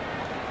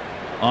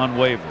on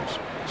waivers.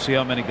 See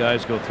how many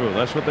guys go through.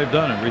 That's what they've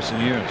done in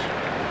recent years.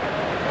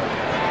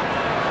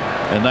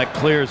 And that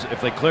clears, if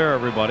they clear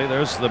everybody,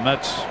 there's the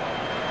Mets'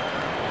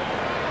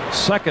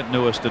 second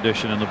newest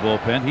addition in the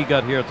bullpen. He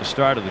got here at the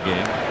start of the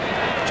game,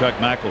 Chuck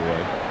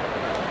McElroy.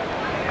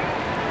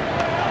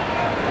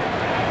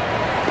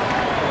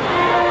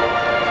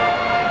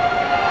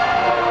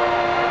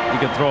 He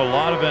can throw a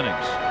lot of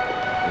innings,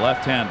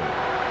 left-hander.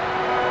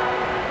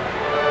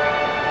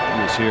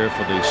 He was here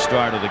for the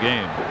start of the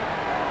game.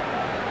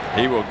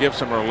 He will give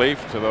some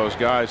relief to those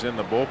guys in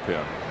the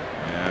bullpen.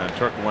 And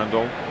Turk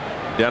Wendell,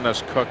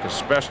 Dennis Cook,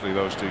 especially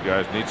those two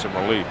guys, need some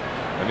relief.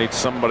 They need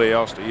somebody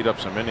else to eat up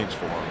some innings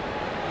for them.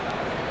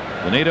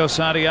 Benito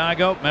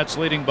Santiago, Mets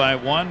leading by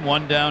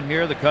 1 down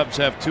here. The Cubs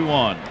have 2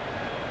 on.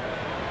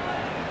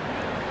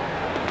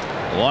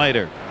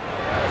 Leiter.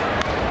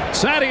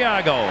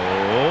 Santiago,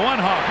 1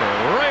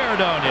 hopper. Ray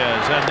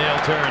Ordonez, and they'll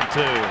turn 2.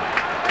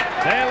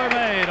 Taylor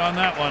made on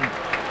that one.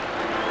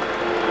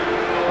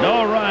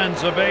 No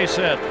runs, a base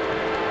hit.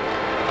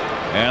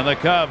 And the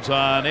Cubs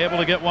unable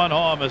to get 1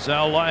 home as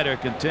Al Leiter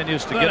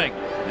continues to get it.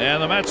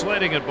 And the Mets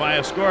leading it by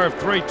a score of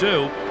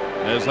 3-2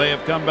 as they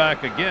have come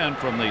back again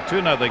from the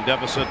 2-0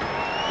 deficit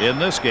in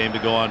this game to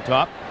go on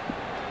top.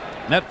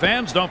 Net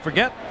fans, don't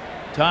forget,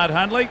 Todd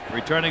Hundley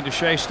returning to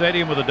Shea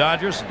Stadium with the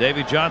Dodgers.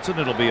 Davey Johnson,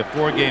 it'll be a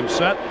 4-game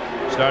set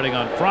starting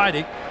on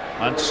Friday.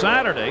 On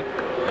Saturday,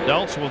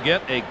 adults will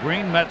get a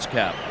green Mets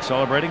cap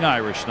celebrating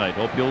Irish Night.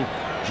 Hope you'll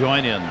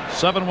join in.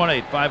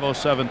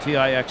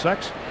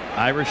 718-507-TIXX.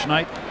 Irish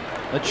Night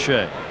at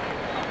Shea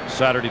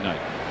Saturday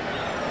night.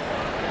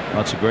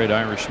 Lots of great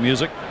Irish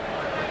music.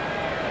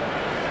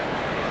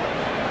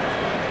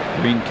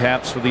 Green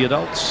caps for the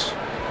adults.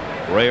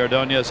 Ray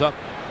Ordonez up.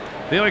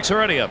 Felix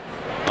Heredia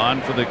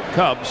on for the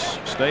Cubs.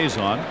 Stays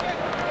on.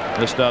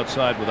 Missed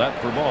outside with that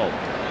for ball.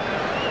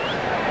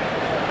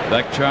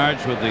 Beck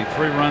charged with the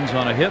 3 runs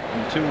on a hit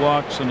and 2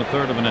 walks in the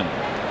 3rd of an inning.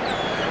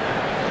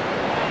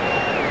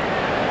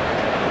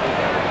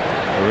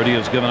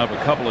 Heredia's given up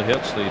a couple of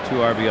hits. The 2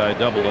 RBI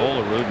double to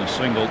Olerud and a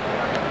single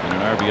and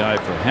an RBI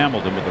for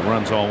Hamilton, but the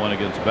runs all went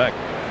against Beck.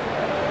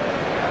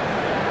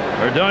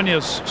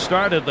 Ordonez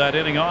started that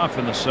inning off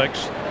in the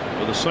 6th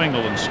with a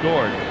single and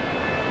scored.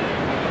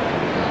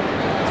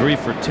 3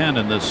 for 10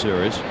 in this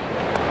series.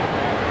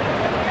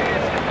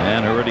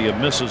 And Heredia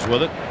misses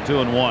with it.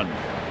 2-1.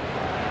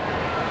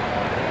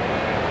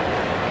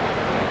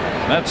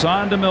 Mets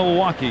on to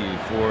Milwaukee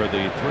for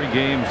the 3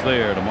 games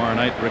there tomorrow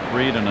night. Rick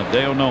Reed and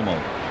Hideo Nomo.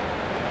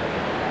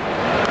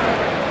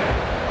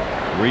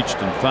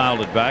 Reached and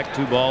fouled it back.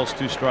 2 balls,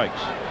 2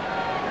 strikes.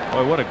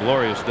 Boy, what a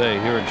glorious day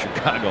here in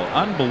Chicago.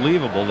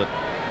 Unbelievable that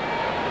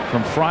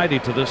from Friday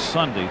to this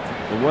Sunday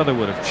the weather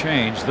would have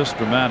changed this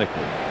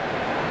dramatically.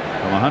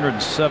 From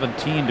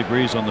 117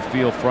 degrees on the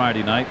field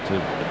Friday night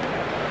to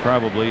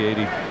probably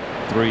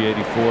 83,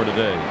 84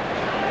 today.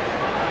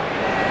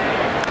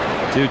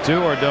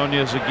 2-2.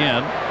 Ordonez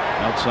again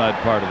outside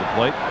part of the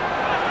plate.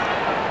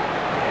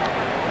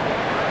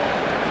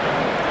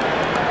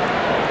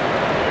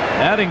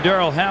 Adding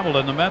Darryl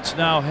Hamilton, the Mets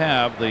now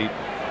have the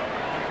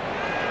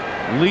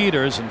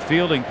leaders in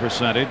fielding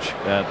percentage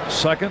at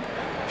second,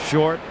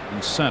 short,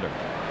 and center.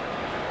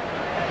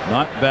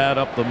 Not bad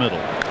up the middle.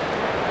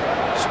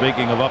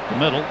 Speaking of up the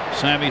middle,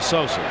 Sammy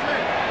Sosa.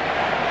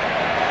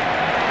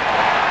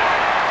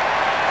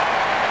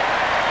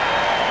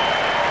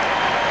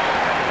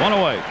 One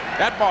away.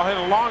 That ball hit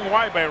a long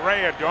way by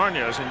Ray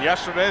Ordonez, and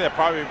yesterday that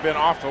probably been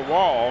off the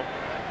wall.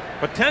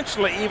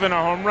 Potentially even a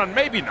home run,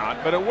 maybe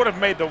not, but it would have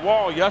made the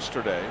wall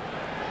yesterday.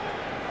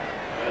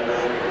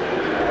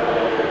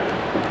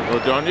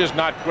 Ordonez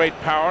not great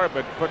power,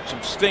 but put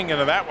some sting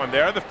into that one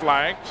there. The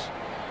flags.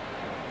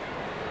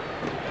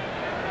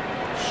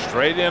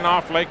 Straight in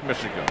off Lake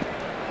Michigan.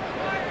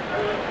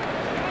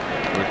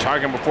 We were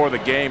talking before the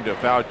game to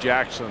Val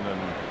Jackson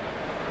and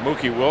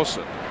Mookie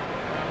Wilson.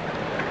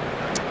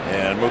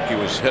 And Mookie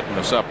was hitting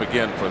us up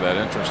again for that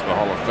entrance to the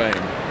Hall of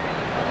Fame.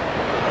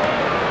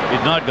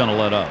 He's not going to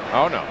let up.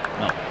 Oh, no.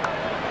 No.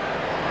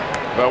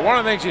 But one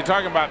of the things you're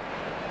talking about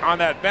on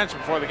that bench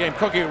before the game,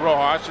 Cookie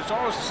Rojas, it's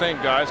always the same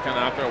guys kind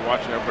of out there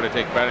watching everybody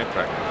take batting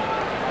practice.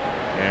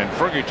 And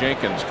Fergie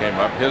Jenkins came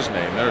up, his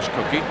name. There's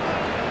Cookie.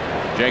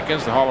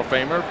 Jenkins, the Hall of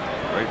Famer,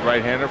 great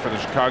right-hander for the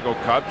Chicago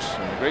Cubs.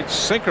 And the great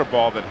sinker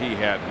ball that he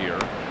had here.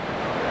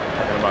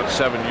 In about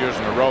 7 years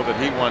in a row that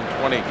he won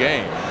 20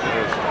 games.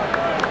 There's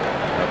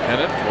a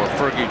pennant for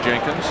Fergie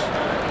Jenkins.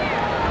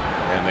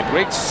 And the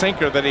great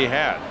sinker that he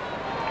had.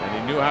 And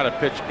he knew how to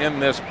pitch in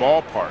this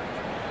ballpark.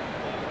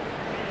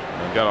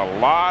 And got a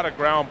lot of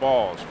ground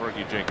balls,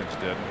 Fergie Jenkins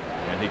did.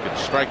 And he could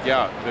strike you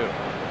out, too.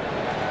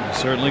 He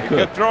certainly He could.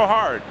 could throw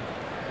hard.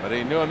 But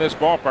he knew in this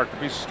ballpark to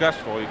be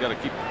successful, you got to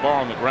keep the ball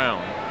on the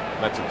ground.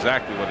 That's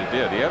exactly what he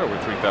did. He had over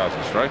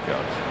 3,000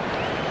 strikeouts.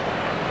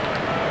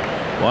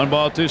 1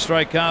 ball, 2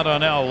 strike count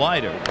on Al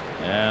Leiter.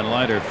 And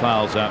Leiter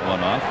fouls that one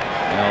off.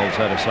 Al's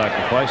had a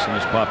sacrifice and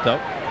has popped out.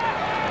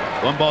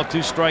 1 ball,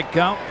 2 strike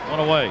count, 1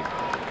 away.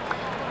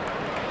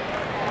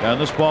 And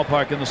this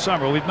ballpark in the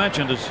summer, we've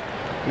mentioned, as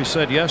we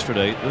said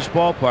yesterday, this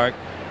ballpark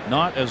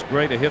not as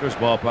great a hitter's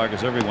ballpark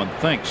as everyone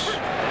thinks.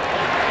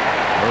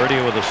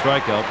 Heredia with a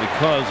strikeout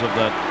because of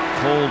that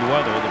cold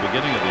weather at the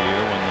beginning of the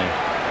year when the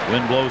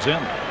wind blows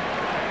in.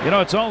 You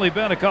know, it's only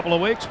been a couple of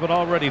weeks, but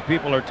already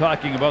people are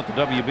talking about the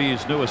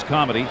WB's newest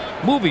comedy,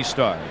 Movie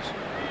Stars.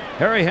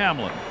 Harry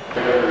Hamlin.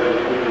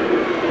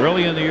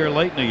 Early in the year,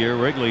 late in the year,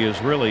 Wrigley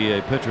is really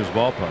a pitcher's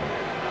ballpark.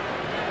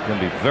 It can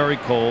be very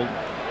cold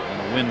and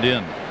the wind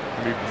in. It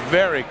can be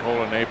very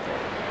cold in April.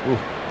 Ooh.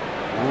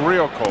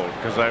 Real cold,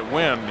 because that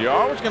wind, you're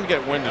always going to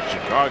get wind in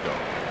Chicago.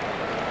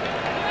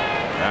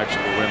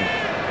 Actually, the wind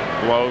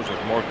blows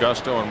with more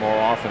gusto and more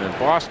often in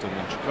Boston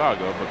than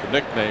Chicago, but the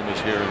nickname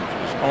is here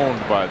is owned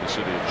by the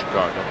city of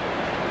Chicago.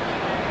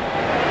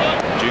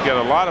 But you get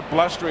a lot of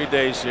blustery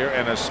days here,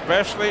 and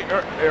especially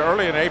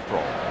early in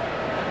April,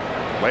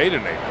 late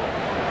in April.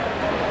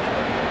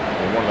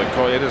 And one of the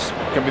cold, it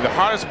can be the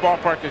hottest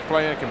ballpark you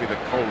play in, it can be the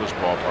coldest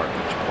ballpark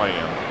that you play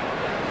in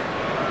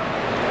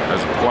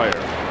as a player.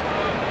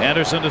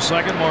 Henderson to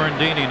second.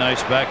 Morandini,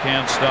 nice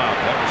backhand stop.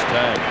 That was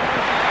tagged.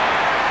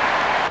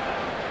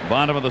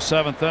 Bottom of the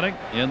 7th inning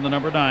in the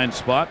number 9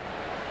 spot.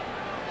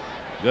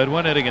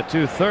 Goodwin hitting at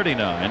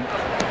 .239.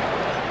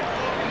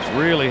 He's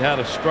really had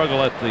a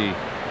struggle at the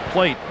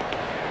plate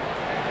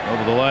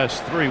over the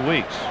last 3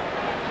 weeks.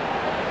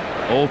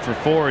 0 for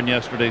 4 in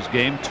yesterday's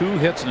game. 2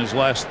 hits in his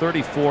last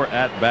 34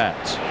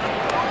 at-bats.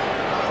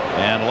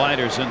 And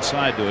Leiter's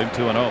inside to him,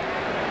 2-0.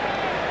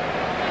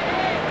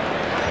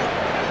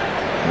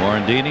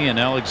 Morandini and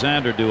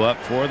Alexander due up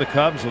for the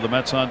Cubs with the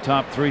Mets on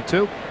top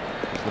 3-2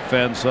 as the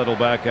fans settle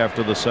back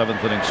after the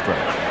 7th inning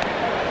stretch.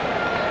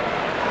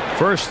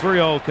 First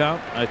 3-0 count,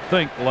 I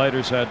think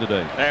Leiter's had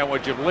today. And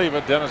would you believe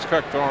it, Dennis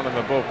Cook throwing in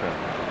the bullpen?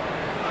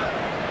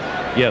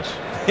 Yes.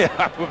 Yeah,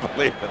 I would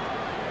believe it.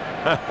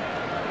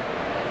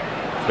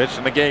 Pitched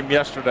in the game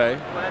yesterday.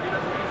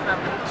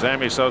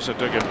 Sammy Sosa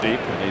took him deep,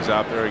 and he's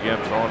out there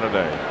again throwing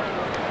today.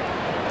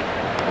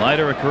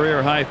 Leiter a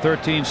career high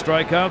 13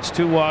 strikeouts,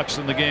 2 walks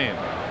in the game.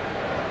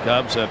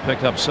 Cubs have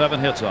picked up 7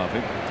 hits off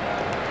him.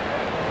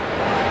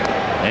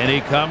 And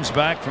he comes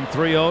back from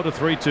 3-0 to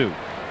 3-2.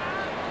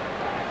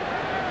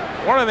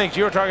 One of the things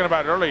you were talking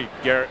about earlier,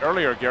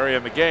 Gary,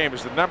 in the game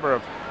is the number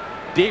of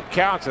deep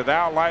counts that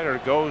Al Leiter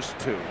goes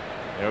to.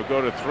 He'll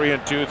go to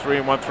 3-2,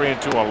 3-1,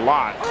 3-2 a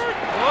lot.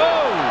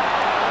 Whoa!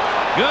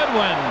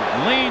 Goodwin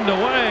leaned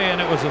away, and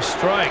it was a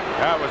strike.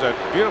 That was a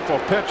beautiful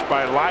pitch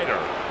by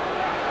Leiter.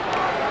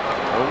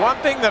 The one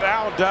thing that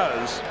Al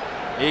does,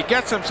 he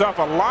gets himself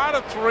a lot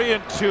of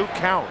 3-2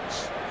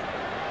 counts.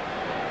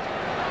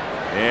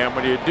 And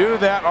when you do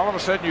that, all of a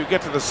sudden you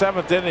get to the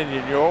 7th inning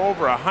and you're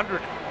over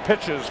 100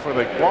 pitches for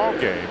the ball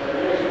game.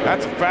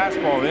 That's a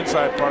fastball on the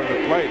inside part of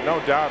the plate, no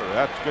doubter.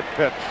 That's a good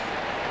pitch.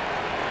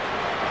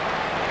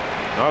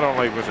 Not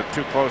only was it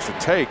too close to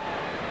take,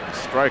 a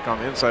strike on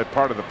the inside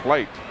part of the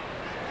plate.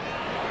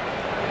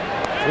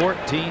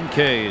 14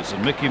 Ks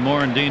and Mickey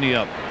Morandini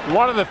up.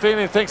 One of the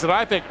things that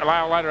I think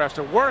Al Leiter has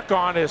to work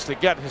on is to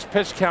get his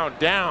pitch count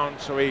down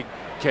so he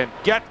can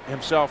get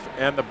himself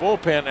and the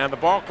bullpen and the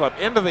ball club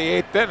into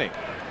the 8th inning.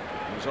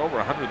 He's over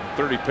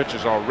 130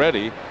 pitches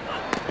already,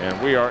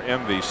 and we are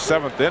in the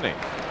 7th inning.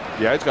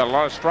 Yeah, he's got a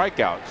lot of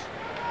strikeouts,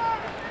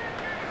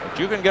 but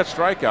you can get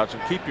strikeouts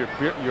and keep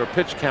your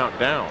pitch count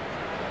down.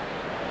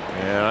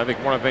 And I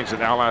think one of the things that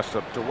Al has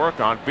to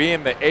work on,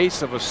 being the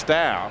ace of a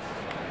staff,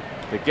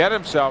 to get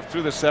himself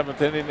through the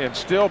 7th inning and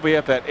still be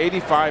at that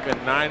 85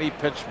 and 90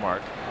 pitch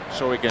mark,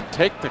 so he can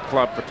take the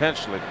club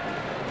potentially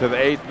to the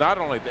 8th, not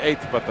only the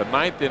 8th but the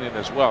 9th inning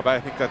as well.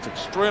 I think that's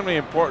extremely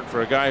important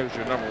for a guy who's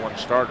your #1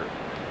 starter.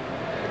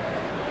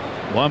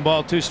 1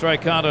 ball, 2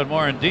 strike count on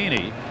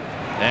Morandini,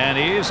 and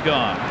he's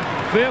gone.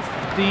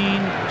 15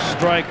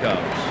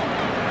 strikeouts,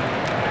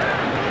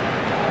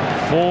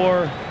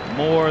 4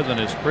 more than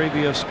his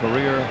previous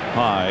career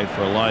high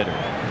for Leiter.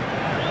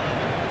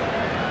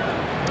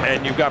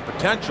 And you've got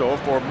potential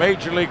for a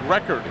major league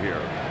record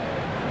here.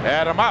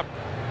 Add him up.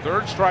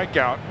 3rd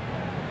strikeout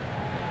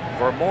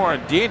for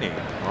Morandini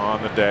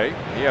on the day.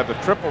 He had the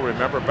triple,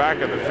 remember, back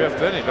in the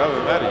 5th inning. Other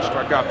than that, he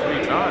struck out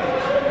 3 times.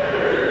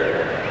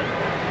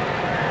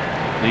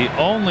 The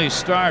only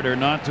starter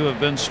not to have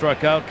been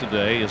struck out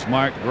today is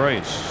Mark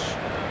Grace.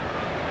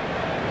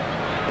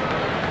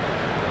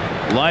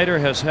 Leiter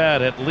has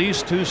had at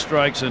least 2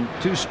 strikes and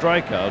 2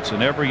 strikeouts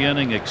in every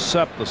inning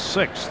except the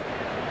 6th.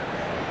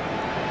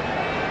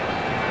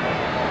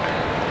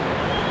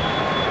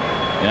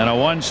 And a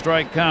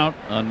 1-strike count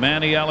on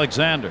Manny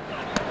Alexander.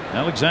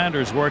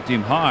 Alexander's worked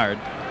him hard.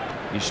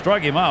 He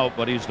struck him out,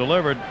 but he's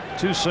delivered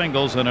 2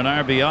 singles and an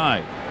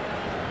RBI.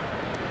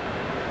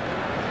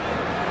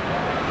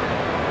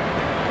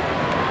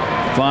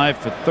 Five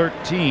for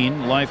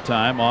 13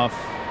 lifetime off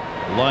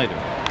Leiter.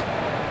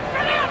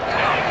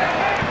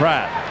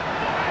 Pratt.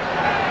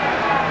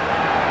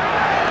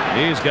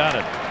 He's got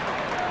it.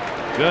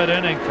 Good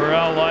inning for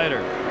Al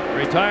Leiter.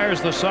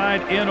 Retires the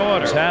side in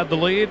order. He's had the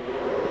lead.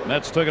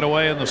 Mets took it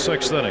away in the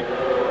 6th inning.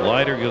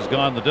 Leiter has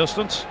gone the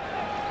distance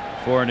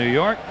for New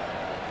York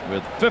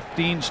with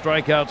 15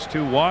 strikeouts,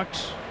 2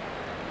 walks.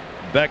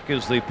 Beck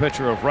is the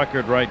pitcher of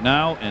record right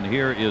now, and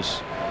here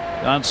is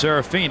Don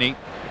Serafini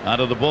out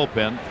of the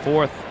bullpen,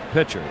 4th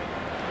pitcher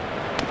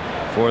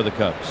for the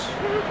Cubs.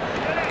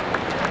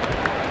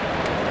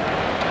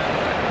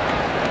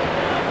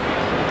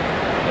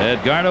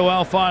 Edgardo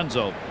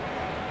Alfonzo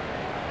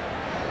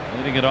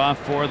leading it off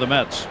for the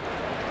Mets.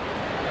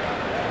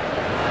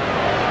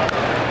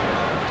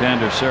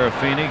 Left-hander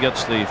Serafini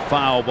gets the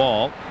foul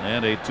ball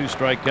and a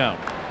 2-strike count.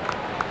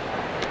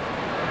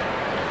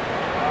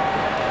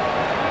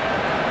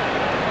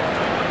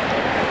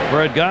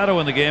 For Edgardo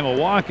in the game, a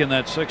walk in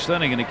that 6th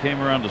inning, and he came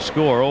around to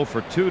score. 0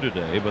 for 2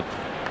 today, but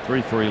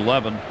 3 for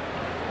 11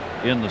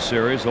 in the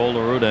series.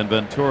 Olerud and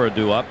Ventura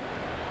due up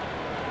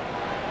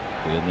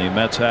in the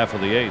Mets half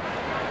of the 8th.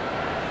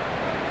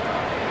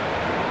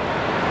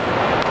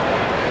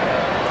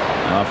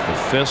 Off the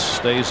fist,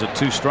 stays at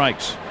 2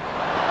 strikes.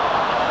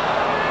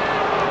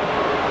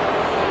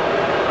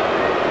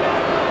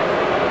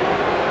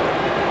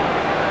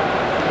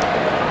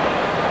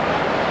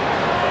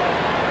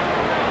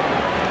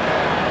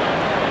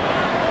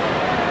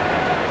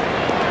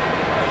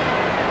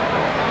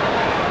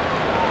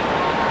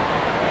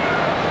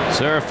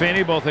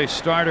 Serafini, both a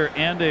starter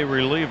and a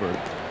reliever.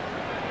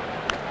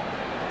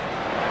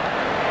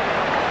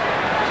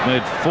 He's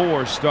made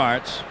 4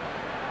 starts.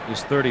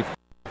 His 35th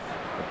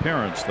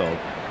appearance, though.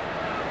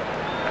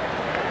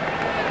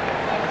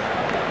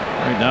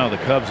 Right now, the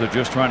Cubs are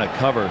just trying to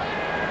cover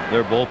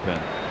their bullpen.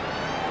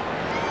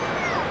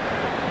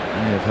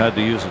 They have had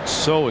to use it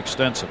so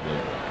extensively.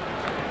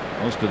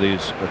 Most of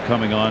these are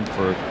coming on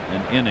for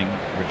an inning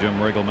for Jim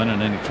Riggleman,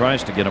 and then he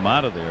tries to get him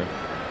out of there.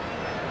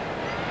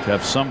 to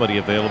have somebody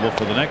available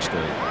for the next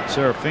day.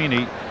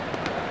 Serafini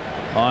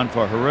on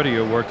for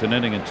Heredia, worked an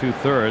inning and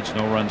 2/3,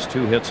 no runs,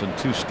 2 hits, and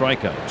 2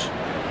 strikeouts.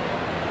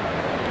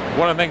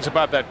 One of the things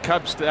about that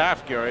Cubs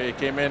staff, Gary, it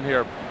came in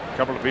here, a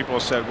couple of people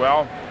said,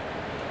 well,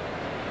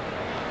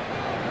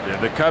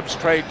 the Cubs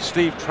trade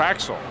Steve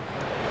Traxel.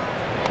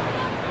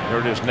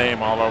 Heard his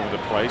name all over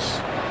the place.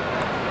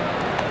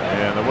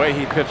 And the way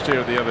he pitched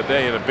here the other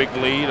day, had a big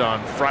lead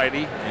on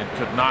Friday and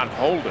could not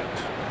hold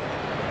it.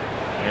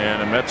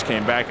 And the Mets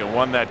came back and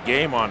won that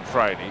game on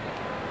Friday.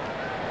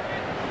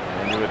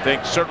 And you would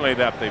think certainly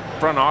that the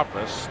front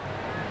office,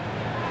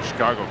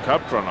 Chicago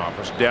Cub front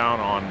office, down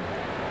on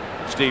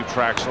Steve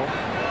Traxel.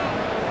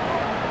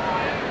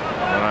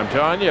 And I'm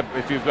telling you,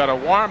 if you've got a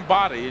warm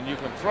body and you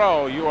can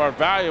throw, you are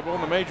valuable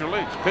in the major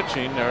leagues.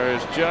 Pitching, there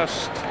is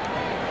just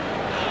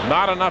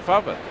not enough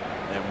of it.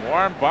 And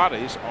warm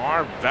bodies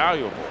are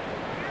valuable.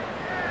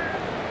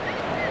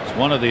 It's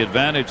one of the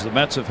advantages the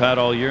Mets have had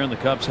all year and the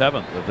Cubs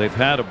haven't. That they've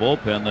had a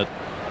bullpen that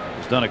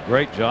has done a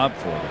great job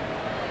for them.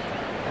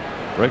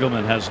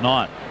 Riggleman has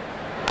not.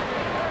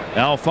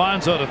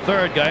 Alfonzo to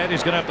third.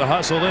 Gaetti's going to have to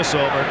hustle this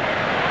over.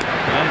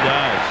 And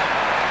does.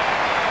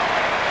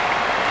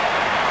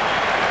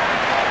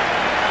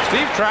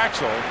 Steve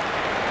Traxel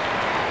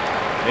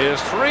is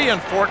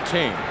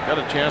 3-14. Got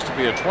a chance to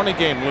be a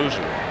 20-game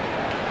loser.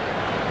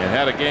 And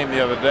had a game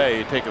the other day.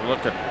 You take a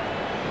look at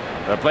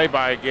the play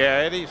by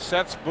Gaetti,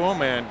 sets,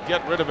 boom, and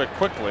get rid of it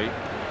quickly.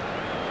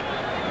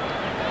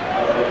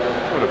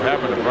 What would have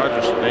happened if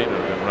Roger Sedano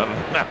had been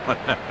running that one?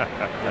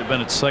 They've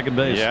been at second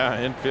base. Yeah,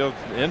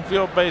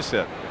 infield base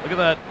hit. Look at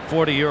that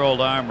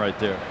 40-year-old arm right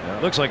there. Yeah.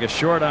 Looks like a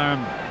short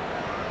arm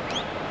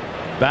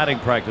batting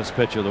practice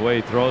pitcher the way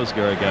he throws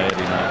Gary Gaetti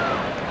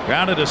now.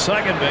 Grounded to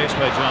second base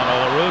by John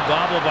Olerud.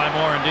 Bobbled by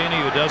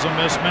Morandini, who doesn't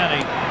miss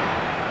many,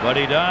 but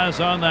he does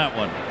on that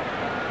one.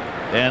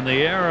 And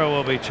the error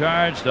will be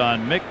charged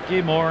on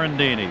Mickey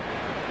Morandini.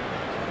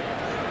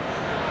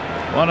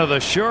 One of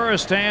the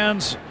surest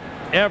hands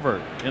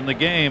ever in the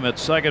game at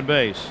second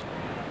base.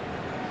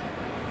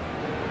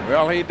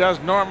 Well, he does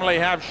normally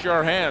have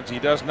sure hands. He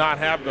does not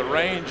have the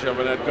range of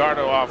an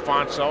Edgardo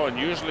Alfonzo, and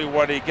usually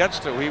what he gets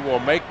to, he will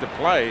make the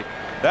play.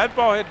 That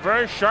ball hit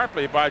very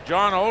sharply by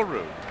John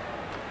Olerud.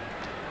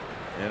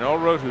 And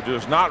Olerud, who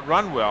does not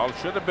run well,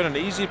 should have been an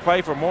easy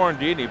play for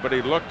Morandini, but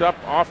he looked up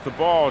off the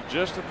ball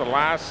just at the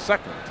last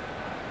second.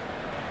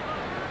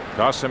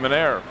 Cost him an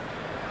error.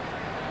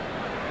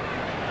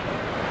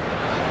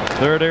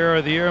 Third error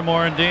of the year,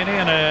 Morandini,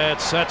 and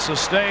it sets the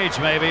stage.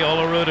 Maybe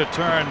Olerud a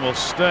turn will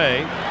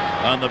stay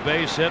on the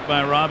base hit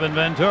by Robin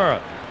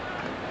Ventura.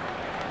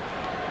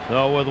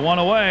 So with one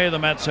away, the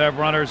Mets have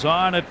runners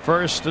on at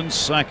first and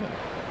second.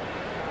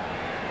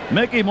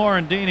 Mickey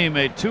Morandini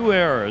made 2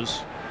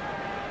 errors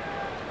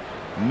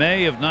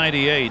May of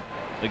 '98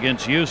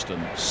 against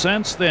Houston.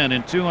 Since then,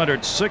 in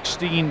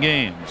 216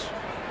 games,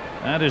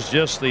 that is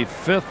just the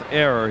 5th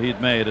error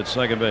he'd made at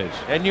second base.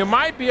 And you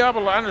might be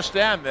able to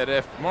understand that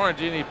if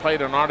Morandini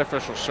played an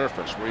artificial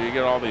surface where you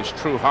get all these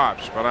true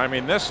hops. But I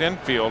mean, this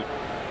infield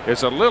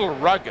is a little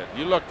rugged.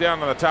 You look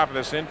down on the top of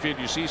this infield,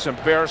 you see some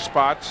bare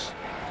spots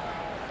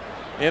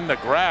in the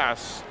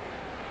grass.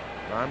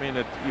 I mean,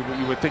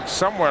 you would think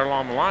somewhere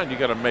along the line you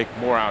got to make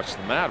more outs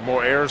than that,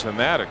 more errors than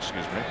that,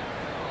 excuse me.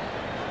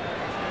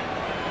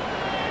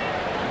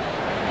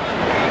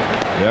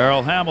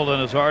 Darryl Hamilton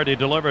has already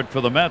delivered for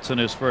the Mets in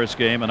his first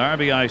game, an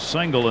RBI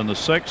single in the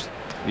 6th.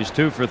 He's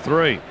 2 for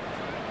 3.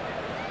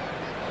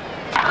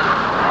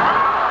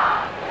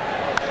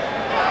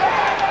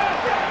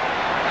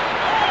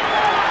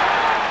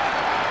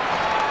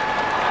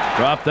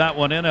 Dropped that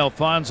one in.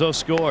 Alfonzo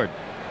scored.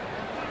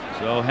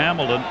 So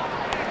Hamilton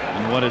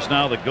in what is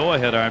now the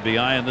go-ahead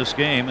RBI in this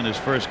game, in his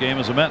first game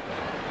as a Met.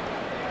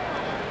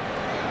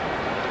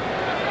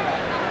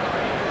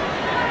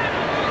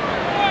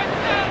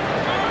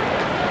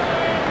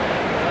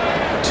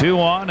 Two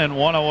on and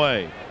 1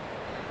 away.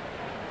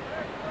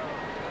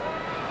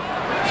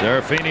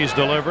 Serafini's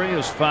delivery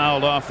is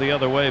fouled off the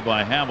other way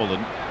by Hamilton.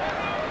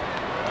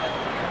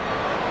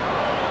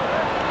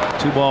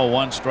 2 ball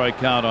 1 strike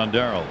count on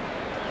Darryl.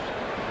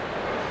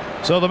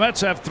 So the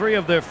Mets have 3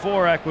 of their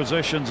 4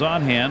 acquisitions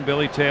on hand.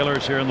 Billy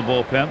Taylor's here in the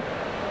bullpen.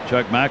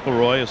 Chuck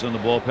McElroy is in the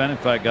bullpen. In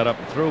fact, got up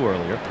and through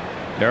earlier.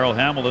 Darryl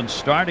Hamilton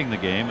starting the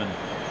game in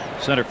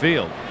center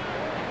field.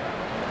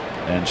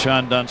 And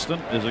Sean Dunston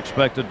is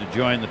expected to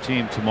join the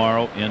team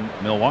tomorrow in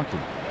Milwaukee.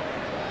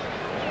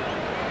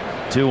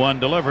 2-1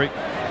 delivery.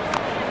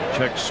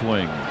 Check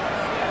swing.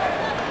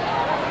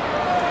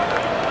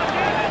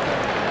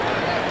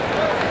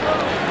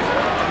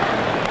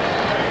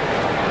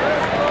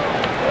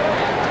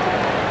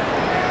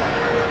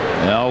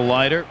 Now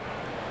Leiter.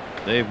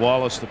 Dave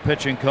Wallace, the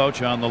pitching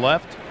coach, on the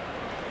left.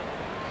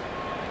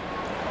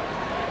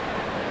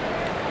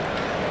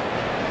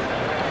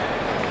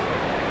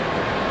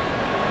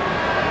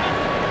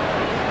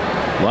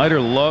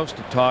 Leiter loves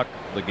to talk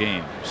the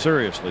game,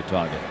 seriously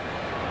talk it,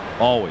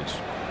 always,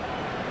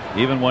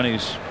 even when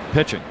he's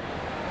pitching.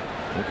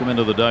 He'll come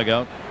into the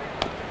dugout,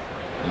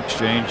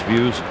 exchange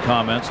views and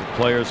comments with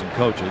players and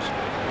coaches.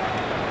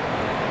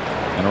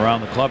 and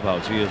around the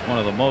clubhouse. He is one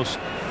of the most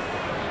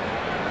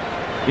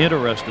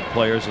interested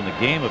players in the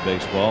game of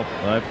baseball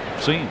I've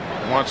seen.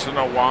 Wants to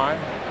know why.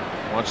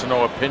 Wants to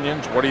know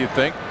opinions. What do you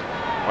think?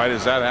 Why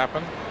does that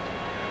happen?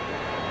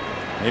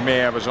 He may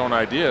have his own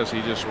ideas.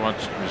 He just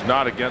he's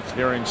not against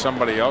hearing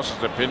somebody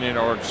else's opinion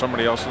or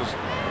somebody else's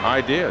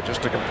idea,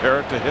 just to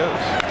compare it to his.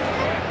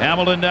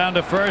 Hamilton down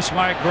to first.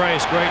 Mark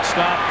Grace, great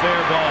stop,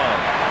 fair ball.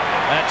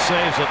 That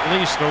saves at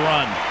least a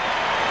run.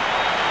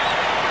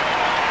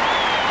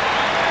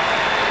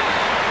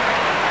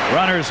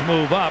 Runners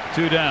move up,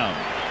 2 down.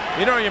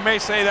 You know, you may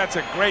say that's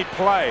a great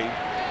play,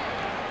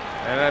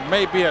 and it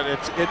may be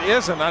it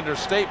is an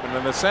understatement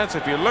in the sense,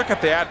 if you look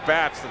at the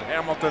at-bats that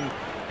Hamilton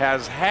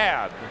has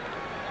had,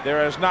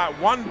 there is not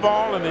one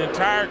ball in the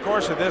entire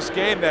course of this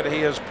game that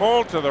he has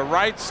pulled to the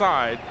right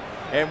side,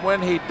 and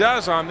when he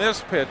does on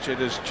this pitch,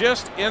 it is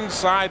just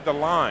inside the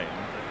line,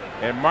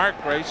 and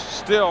Mark Grace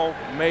still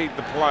made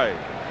the play.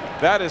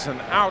 That is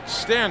an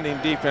outstanding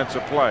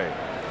defensive play.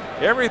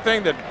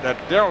 Everything that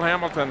Darryl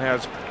Hamilton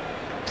has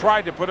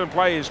tried to put in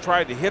play, he's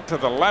tried to hit to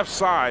the left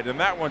side, and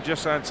that one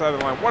just inside the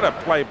line. What a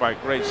play by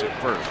Grace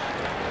at first.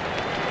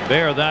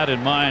 Bear that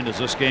in mind as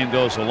this game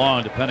goes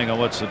along, depending on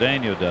what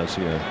Cedeno does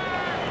here.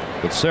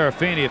 But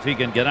Serafini, if he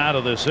can get out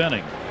of this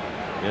inning,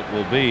 it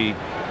will be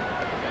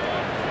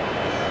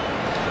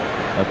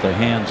at the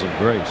hands of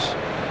Grace.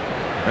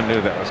 I knew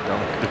that was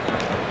coming.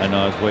 I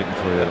know, I was waiting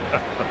for you.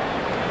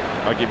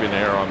 I'll give you an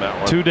error on that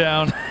one. 2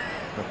 down.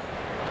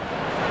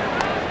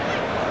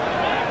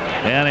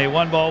 And a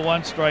 1-ball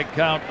 1-strike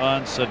count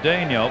on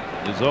Cedeno.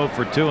 Is 0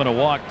 for 2 and a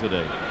walk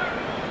today.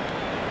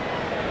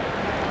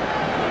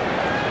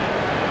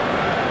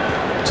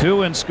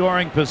 2 in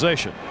scoring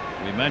position.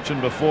 We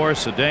mentioned before,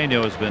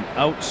 Cedeno has been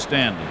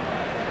outstanding.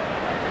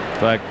 In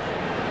fact,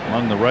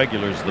 among the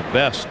regulars, the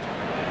best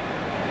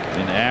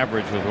in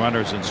average with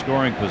runners in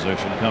scoring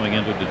position coming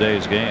into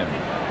today's game.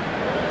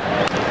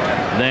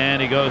 Then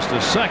he goes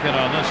to second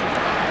on this one.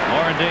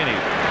 Morandini.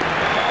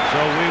 So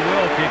we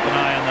will keep an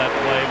eye on that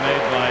play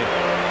made by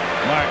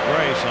Mark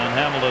Grace on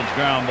Hamilton's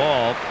ground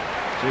ball.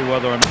 See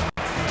whether or not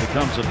it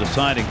becomes a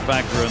deciding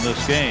factor in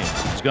this game.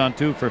 He's gone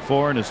 2 for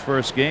 4 in his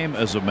first game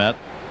as a Met.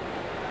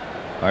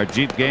 Our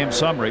Jeep game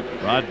summary.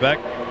 Rod Beck,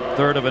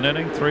 3rd of an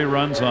inning, 3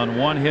 runs on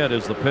 1 hit,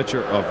 is the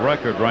pitcher of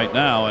record right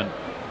now. And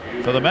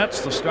for the Mets,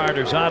 the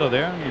starter's out of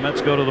there. The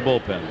Mets go to the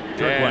bullpen.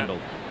 Chuck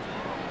Wendell.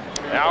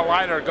 Al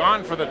Leiter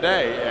gone for the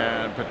day,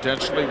 and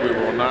potentially we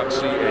will not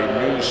see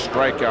a new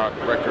strikeout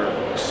record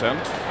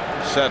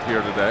set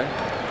here today.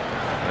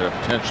 A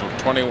potential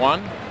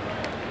 21,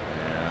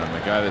 and the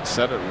guy that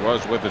set it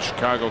was with the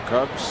Chicago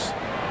Cubs.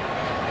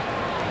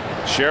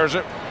 Shares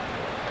it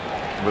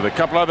with a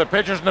couple other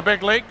pitchers in the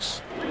big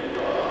leagues,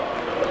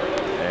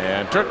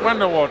 and Chuck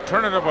Wendell will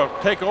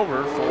take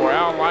over for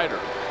Al Leiter.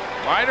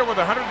 Leiter with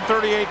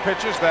 138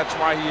 pitches. That's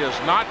why he is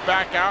not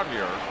back out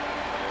here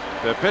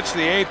to pitch the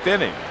 8th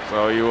inning.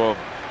 So you will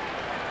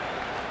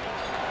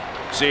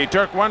see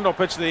Chuck Wendell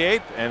pitch the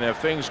 8th, and if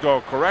things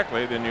go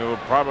correctly, then you will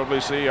probably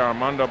see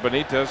Armando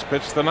Benitez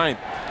pitch the 9th.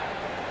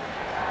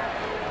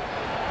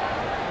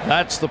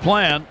 That's the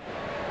plan.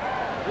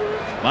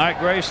 Mark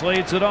Grace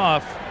leads it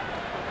off.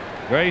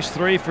 Grace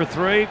 3 for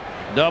 3,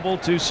 double,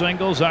 2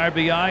 singles,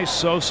 RBI,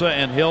 Sosa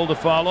and Hill to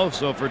follow.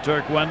 So for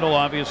Chuck Wendell,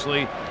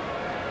 obviously,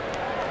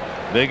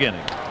 big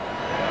inning.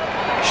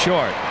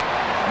 Short.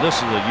 This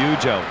is a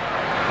huge out.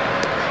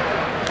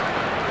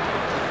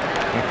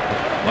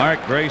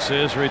 Mark Grace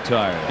is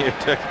retired.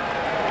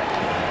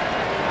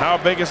 How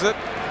big is it?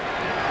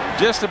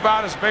 Just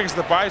about as big as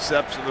the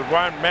biceps of the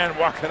man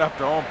walking up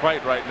to home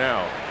plate right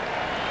now.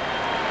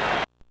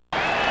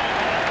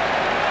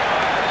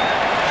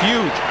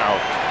 Huge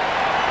out.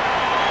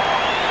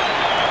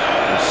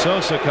 With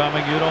Sosa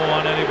coming, you don't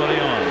want anybody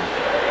on.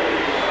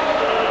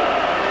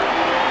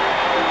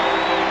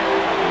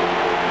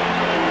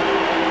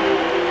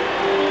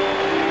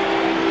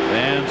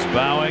 Fans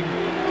bowing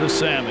to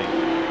Sammy.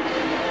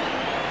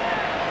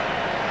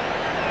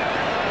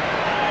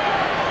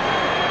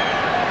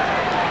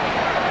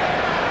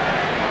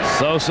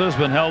 Sosa's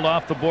been held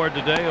off the board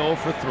today, 0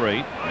 for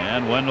 3,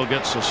 and Wendell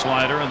gets a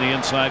slider in the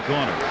inside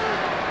corner.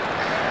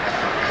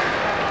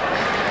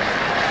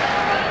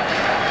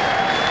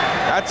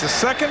 That's the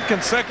 2nd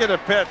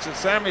consecutive pitch that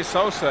Sammy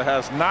Sosa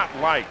has not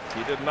liked.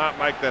 He did not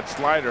like that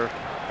slider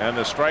and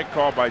the strike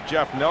call by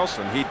Jeff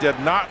Nelson. He did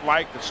not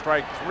like the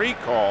strike 3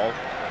 call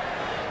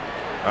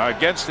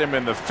against him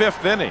in the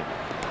 5th inning.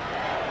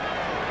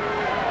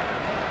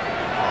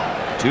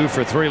 2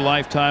 for 3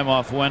 lifetime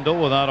off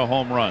Wendell without a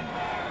home run.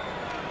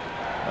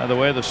 By the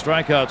way, the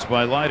strikeouts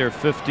by Leiter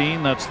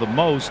 15. That's the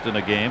most in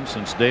a game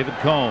since David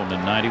Cone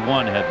in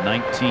 '91 had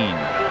 19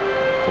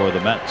 for the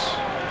Mets.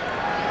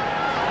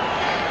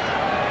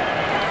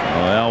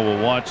 Well, Al will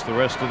watch the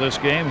rest of this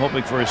game,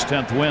 hoping for his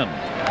 10th win.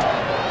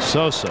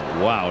 Sosa,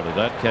 wow, did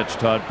that catch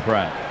Todd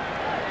Pratt?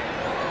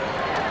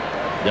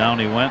 Down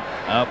he went,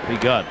 up he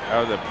got.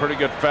 That was a pretty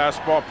good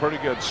fastball, pretty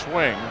good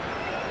swing.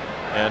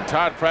 And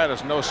Todd Pratt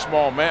is no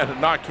small man to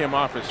knock him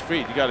off his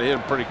feet. You got to hit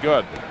him pretty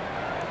good.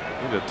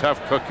 He's a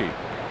tough cookie.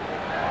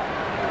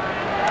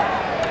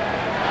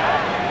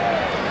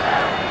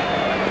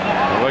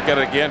 Look at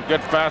it again.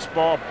 Good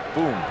fastball.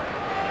 Boom.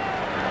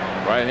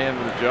 Right hand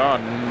to the jaw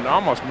and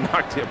almost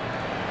knocked him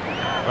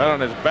right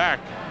on his back.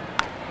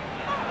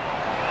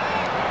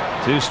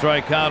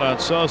 2-strike count on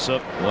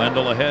Sosa.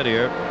 Wendell ahead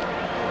here.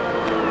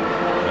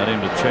 Got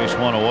him to chase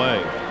one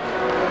away.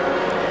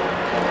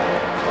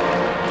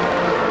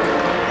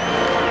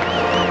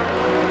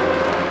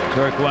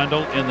 Turk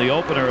Wendell in the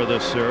opener of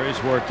this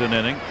series worked an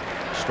inning,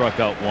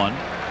 struck out one,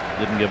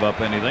 didn't give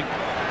up anything.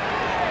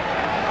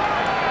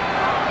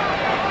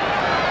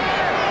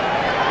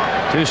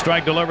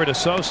 2-strike delivery to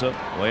Sosa,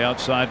 way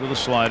outside with a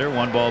slider.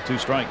 1 ball, 2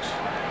 strikes.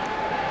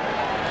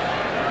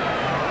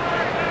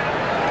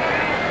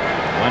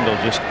 Wendell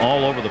just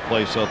all over the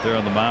place out there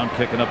on the mound,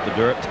 kicking up the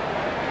dirt,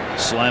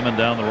 slamming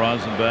down the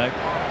rosin bag.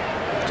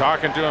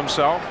 Talking to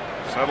himself.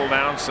 Settle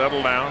down,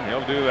 settle down.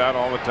 He'll do that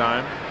all the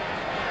time.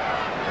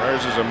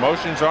 There's his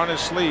emotions on his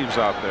sleeves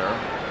out there.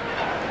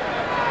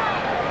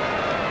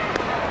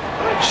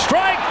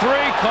 Strike 3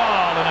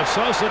 called, and if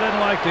Sosa didn't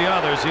like the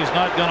others, he's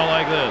not going to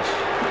like this.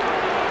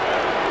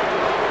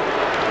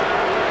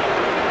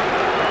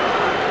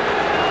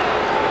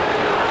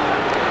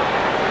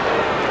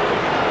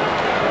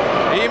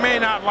 He may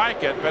not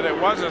like it, but it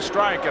was a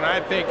strike, and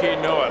I think he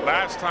knew it.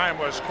 Last time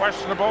was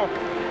questionable.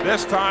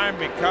 This time,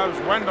 because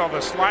Wendell,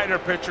 the slider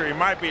pitcher, he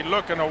might be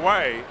looking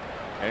away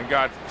and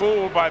got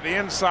fooled by the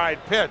inside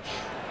pitch.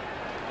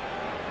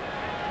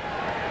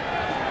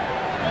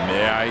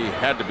 Yeah, he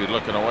had to be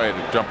looking away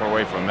to jump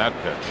away from that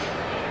pitch.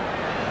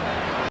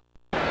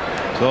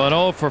 So an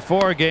 0 for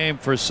 4 game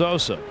for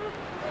Sosa.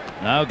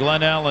 Now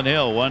Glenn Allen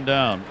Hill, 1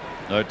 down,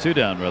 or 2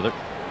 down rather.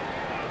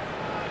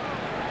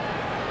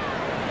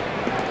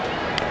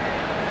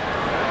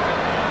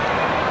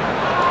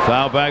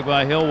 Foul back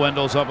by Hill.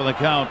 Wendell's up on the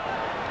count.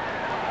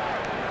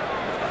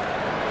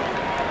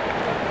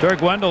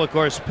 Turk Wendell, of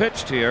course,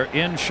 pitched here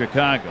in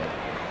Chicago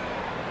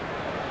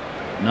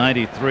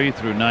 93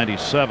 through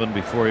 97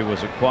 before he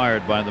was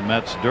acquired by the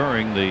Mets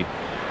during the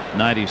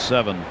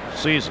 97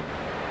 season.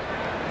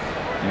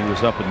 He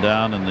was up and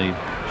down in the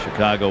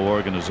Chicago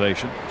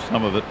organization,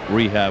 some of it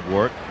rehab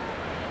work.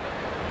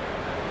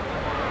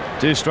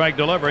 2-strike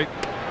delivery.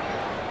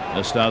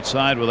 Just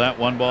outside with that.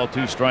 1 ball,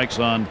 2 strikes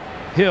on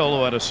Hill,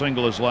 who had a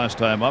single his last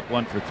time up.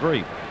 1 for 3.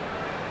 You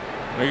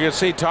can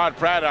see Todd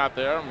Pratt out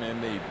there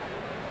in the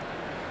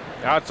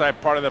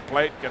outside part of the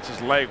plate, gets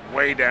his leg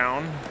way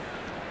down.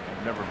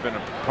 I've never been a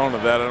proponent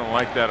of that. I don't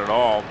like that at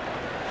all.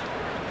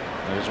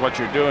 Because what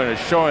you're doing is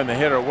showing the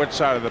hitter which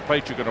side of the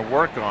plate you're going to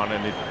work on,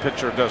 and the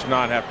pitcher does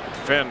not have to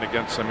defend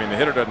against, I mean, the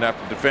hitter doesn't have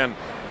to defend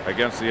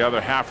against the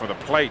other half of the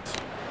plate.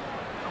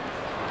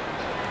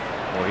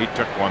 Well, he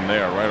took one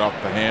there right off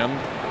the hand.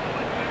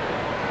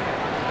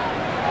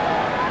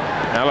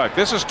 Now look,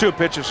 this is 2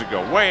 pitches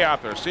ago, way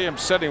out there. See him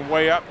sitting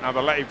way up. Now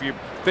if you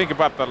think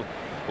about the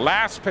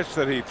last pitch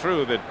that he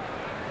threw that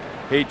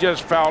he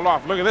just fouled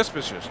off. Look at this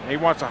position. He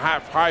wants a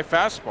high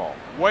fastball,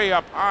 way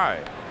up high.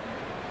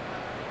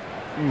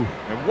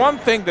 And one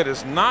thing that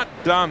is not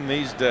done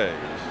these days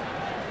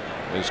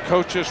is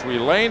coaches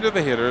relaying to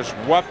the hitters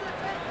what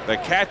the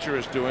catcher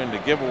is doing to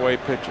give away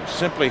pitches.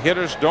 Simply,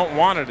 hitters don't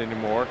want it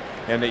anymore,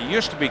 and it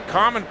used to be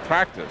common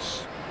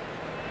practice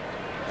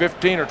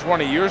 15 or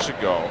 20 years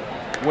ago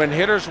when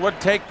hitters would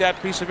take that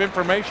piece of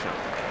information,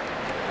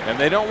 and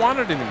they don't want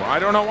it anymore. I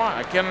don't know why.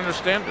 I can't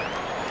understand it.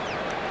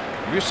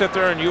 You sit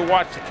there and you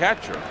watch the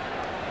catcher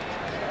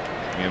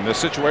in this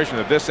situation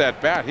of this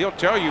at bat, he'll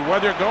tell you where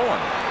they're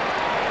going.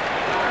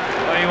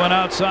 Well, he went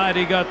outside.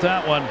 He got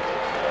that one.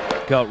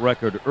 Out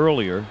record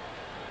earlier.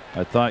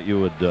 I thought you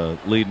would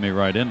lead me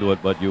right into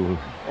it, but you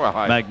were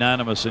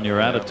magnanimous in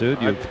your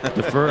attitude. You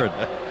deferred.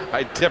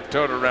 I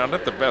tiptoed around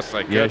it the best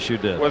I could. Yes, you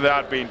did.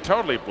 Without being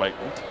totally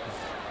blatant.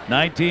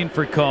 19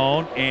 for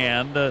Cone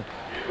and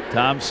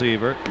Tom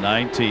Seaver.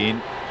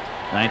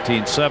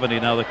 1970.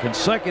 Now the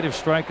consecutive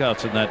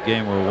strikeouts in that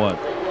game were what?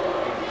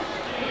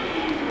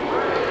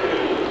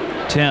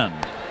 10.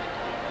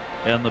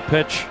 And the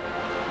pitch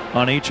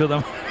on each of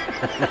them.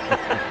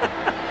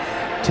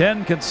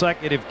 10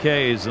 consecutive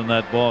Ks in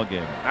that ball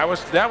game.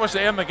 That was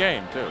to end the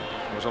game too.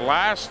 It was the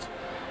last.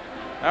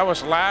 That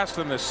was last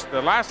in this.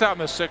 The last out in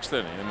the 6th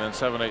inning, and then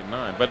 7, 8,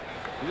 9. But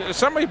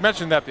somebody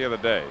mentioned that the other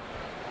day,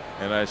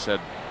 and I said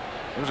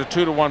it was a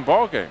 2-1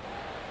 ball game.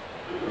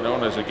 You know,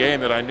 and it was a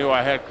game that I knew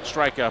I had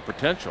strikeout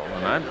potential,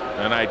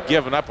 and I'd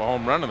given up a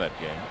home run in that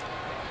game.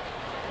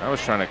 I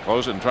was trying to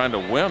close it and trying to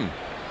win.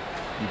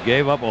 You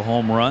gave up a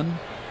home run?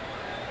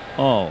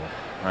 Oh,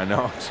 I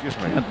know. Excuse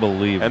me. I can't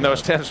believe. And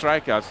those 10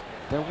 strikeouts.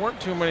 There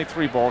weren't too many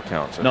 3-ball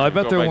counts. No, I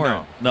bet there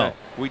weren't. No,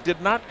 we did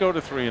not go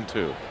to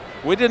 3-2.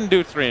 We didn't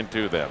do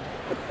 3-2 then.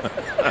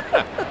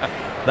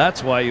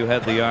 That's why you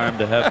had the arm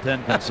to have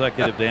 10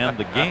 consecutive to end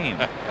the game.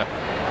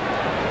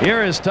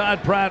 Here is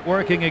Todd Pratt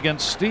working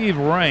against Steve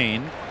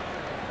Rain.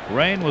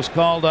 Rain was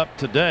called up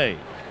today.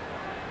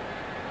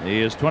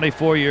 He is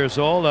 24 years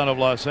old, out of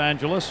Los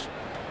Angeles,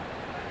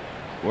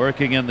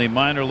 working in the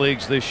minor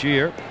leagues this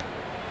year.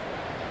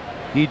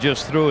 He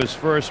just threw his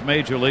first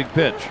major league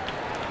pitch.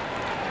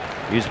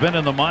 He's been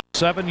in the minors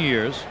 7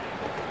 years.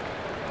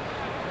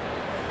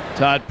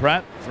 Todd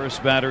Pratt,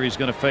 first batter he's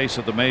going to face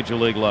at the major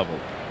league level.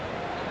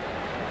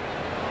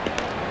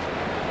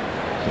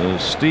 So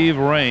Steve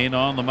Rain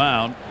on the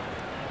mound.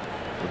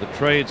 With the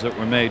trades that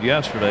were made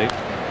yesterday,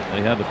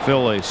 they had to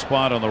fill a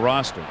spot on the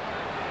roster.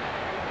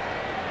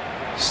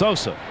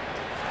 Sosa.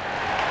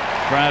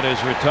 Pratt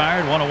is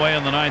retired, one away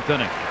in the 9th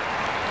inning.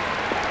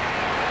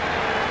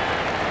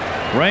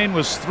 Rain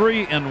was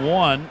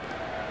 3-1,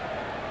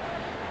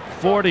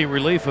 40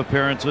 relief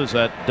appearances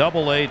at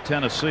Double-A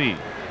Tennessee.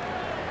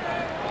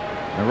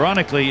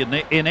 Ironically, in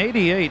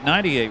 88,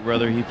 98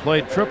 rather, he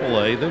played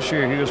Triple-A. This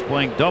year he was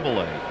playing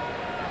Double-A.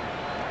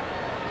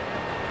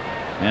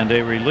 And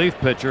a relief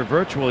pitcher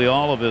virtually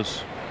all of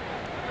his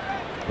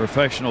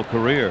professional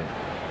career.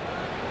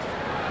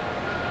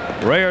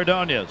 Ray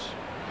Ordonez.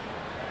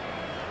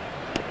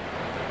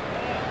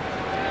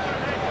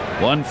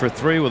 1 for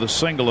 3 with a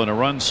single and a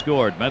run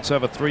scored. Mets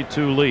have a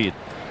 3-2 lead.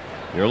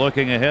 You're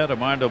looking ahead.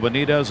 Armando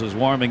Benitez is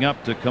warming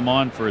up to come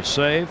on for a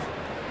save.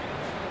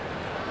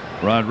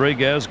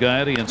 Rodriguez,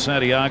 Gaetti, and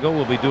Santiago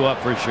will be due up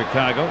for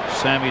Chicago.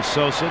 Sammy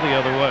Sosa the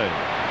other way.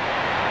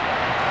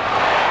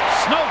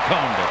 Snow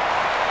coned it.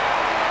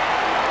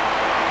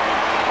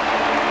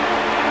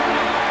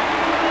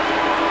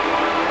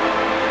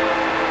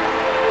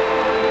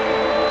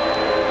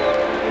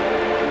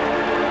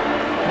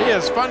 He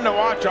is fun to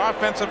watch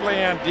offensively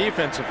and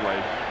defensively.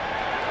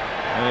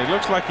 And he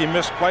looks like he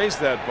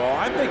misplaced that ball.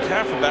 I think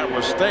half of that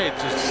was staged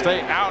just to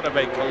stay out of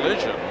a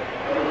collision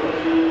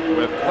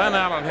with Glenn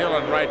Allen Hill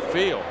in right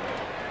field.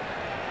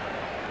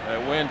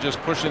 That wind just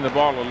pushing the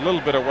ball a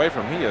little bit away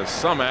from him. He is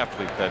some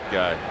athlete, that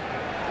guy.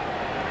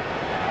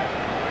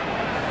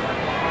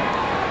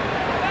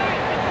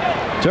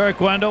 Tarek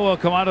Wendell will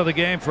come out of the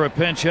game for a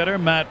pinch hitter,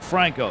 Matt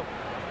Franco.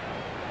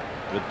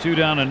 With 2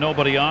 down and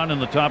nobody on in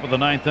the top of the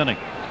 9th inning.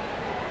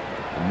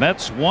 The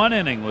Mets' 1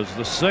 inning was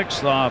the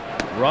 6th off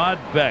Rod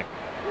Beck,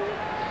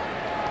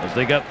 as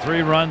they got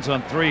 3 runs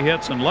on 3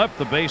 hits and left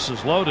the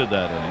bases loaded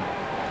that inning.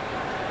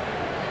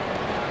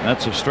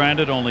 Mets have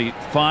stranded only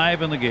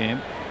 5 in the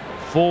game,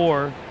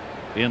 4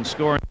 in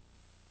scoring.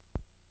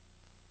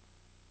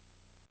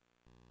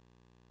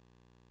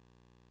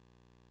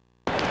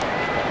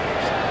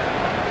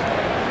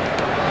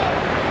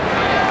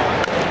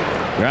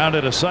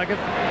 Grounded a second.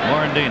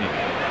 Morandini.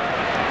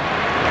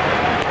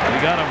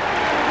 We got him.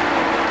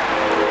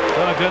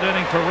 Done a good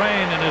inning for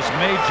Rain in his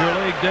major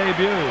league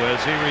debut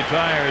as he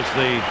retires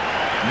the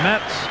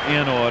Mets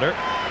in order.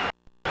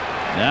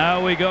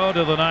 Now we go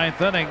to the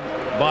 9th inning.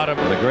 Bottom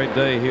of a great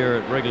day here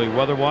at Wrigley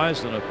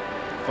weather-wise and a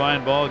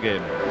fine ball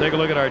game. Take a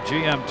look at our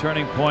GM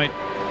turning point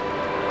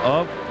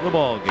of the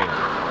ball game.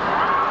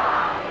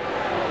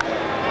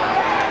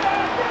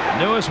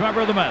 Newest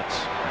member of the Mets,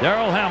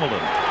 Darryl Hamilton.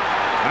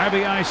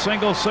 RBI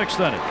single, 6th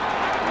inning.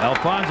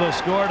 Alfonzo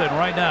scored, and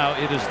right now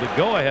it is the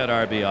go-ahead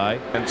RBI.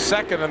 And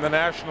second in the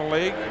National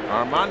League,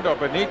 Armando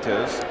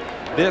Benitez.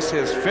 This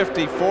is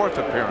 54th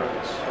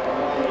appearance.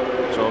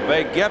 So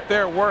they get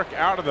their work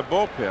out of the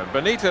bullpen.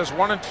 Benitez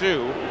 1 and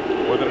 2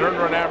 with an earned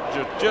run average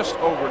of just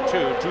over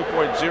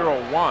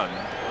 2.01.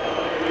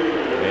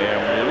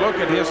 And when you look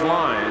at his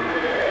line,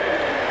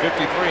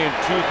 53 and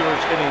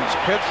 2/3 innings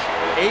pitched,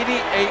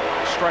 88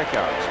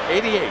 strikeouts,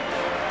 88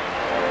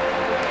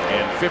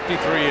 and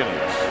 53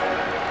 innings.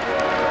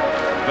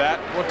 That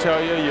will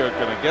tell you you're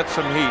going to get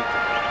some heat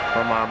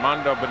from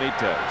Armando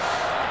Benitez.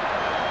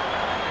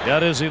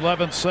 Got his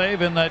 11th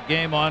save in that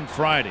game on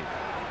Friday.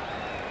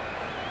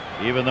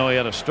 Even though he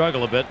had to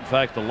struggle a bit. In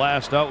fact, the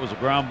last out was a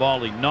ground ball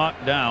he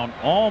knocked down.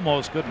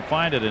 Almost couldn't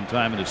find it in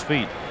time at his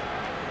feet.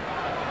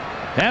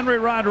 Henry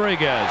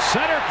Rodriguez,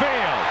 center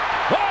field.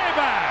 Way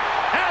back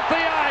at the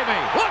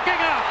ivy.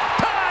 Looking up.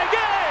 Tie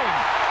game.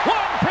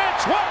 1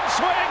 pitch, 1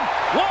 swing,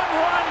 1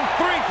 run,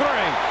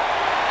 3-3.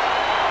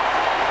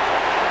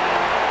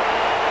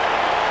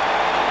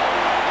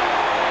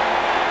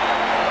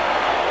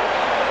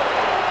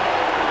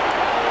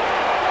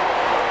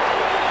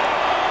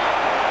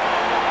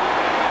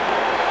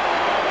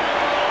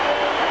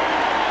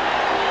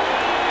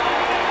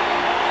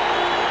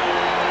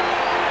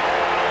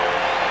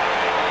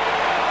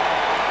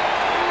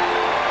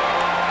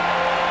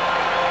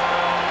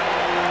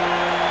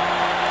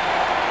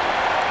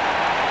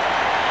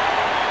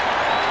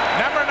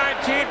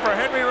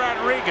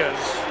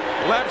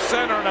 Left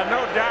center and a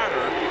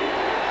no-doubter.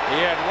 He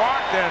had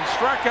walked and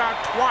struck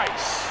out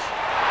twice.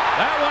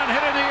 That one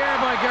hit in the air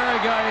by Gary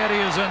Gaetti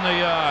is in the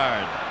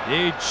yard.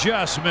 He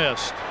just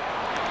missed.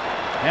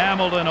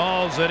 Hamilton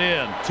hauls it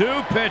in.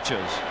 2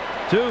 pitches,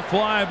 2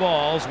 fly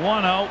balls,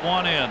 1 out,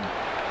 1 in.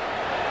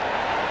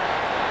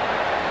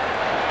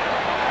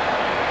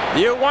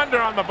 You wonder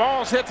on the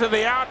balls hit to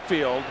the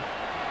outfield,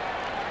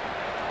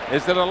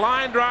 is it a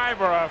line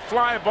drive or a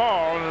fly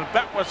ball? And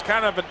that was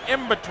kind of an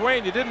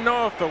in-between. You didn't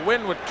know if the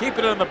wind would keep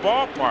it in the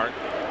ballpark.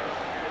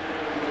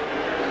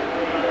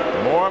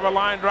 More of a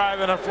line drive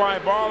than a fly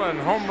ball, and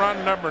home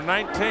run number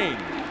 19.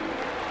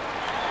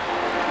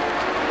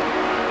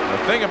 The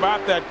thing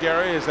about that,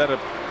 Gary, is that a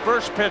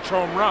first pitch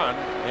home run,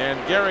 and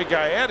Gary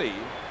Gaetti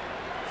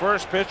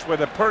first pitch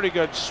with a pretty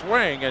good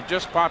swing and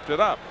just popped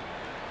it up.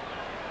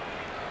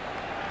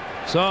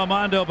 So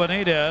Armando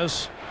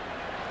Benitez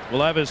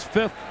will have his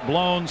 5th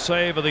blown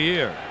save of the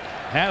year.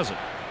 Has it.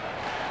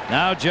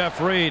 Now Jeff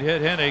Reed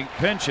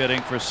pinch hitting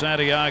for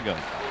Santiago.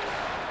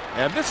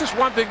 And this is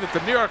one thing that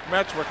the New York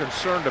Mets were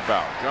concerned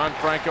about. John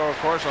Franco, of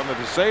course, on the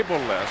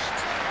disabled list.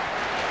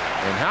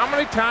 And how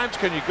many times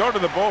can you go to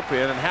the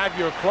bullpen and have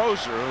your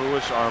closer, who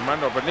is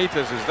Armando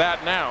Benitez, is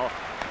that now,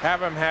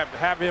 have him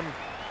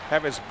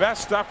have his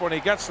best stuff when he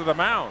gets to the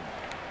mound?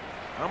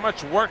 How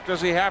much work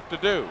does he have to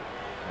do?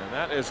 And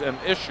that is an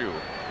issue.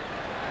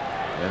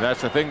 And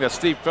that's the thing that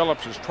Steve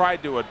Phillips has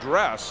tried to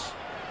address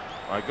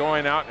by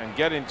going out and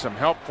getting some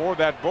help for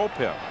that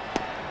bullpen.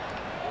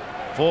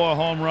 4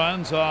 home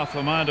runs off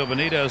Armando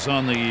Benitez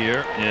on the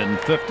year in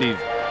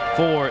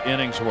 54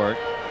 innings work.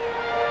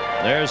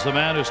 There's the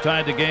man who's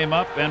tied the game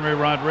up, Henry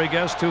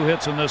Rodriguez. 2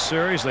 hits in this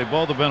series. They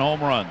both have been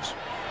home runs.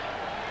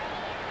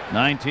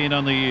 19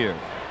 on the year.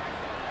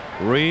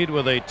 Reed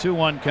with a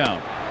 2-1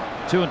 count.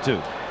 2-2.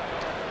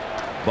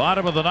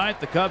 Bottom of the 9th,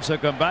 the Cubs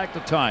have come back to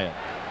tie it.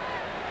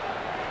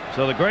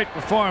 So the great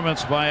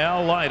performance by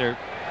Al Leiter,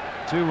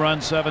 2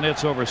 runs, 7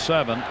 hits over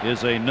 7,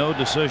 is a no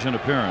decision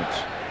appearance.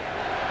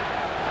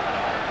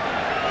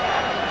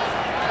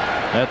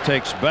 That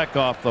takes Beck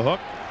off the hook.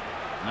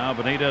 Now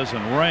Benitez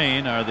and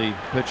Rain are the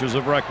pitchers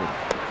of record.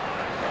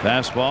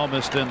 Fastball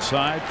missed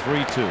inside,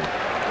 3-2.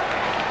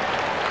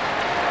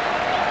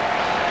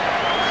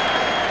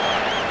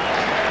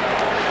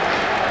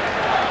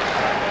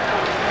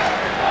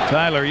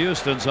 Tyler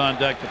Houston's on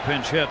deck to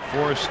pinch hit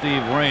for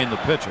Steve Rain, the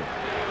pitcher.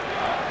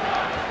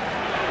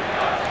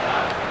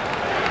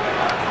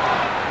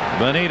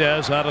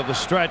 Benitez out of the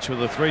stretch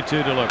with a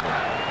 3-2 delivery.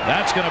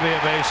 That's going to be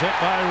a base hit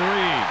by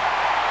Reed.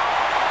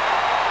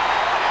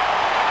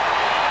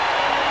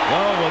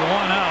 Well, with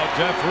 1 out,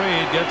 Jeff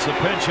Reed gets the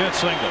pinch hit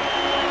single.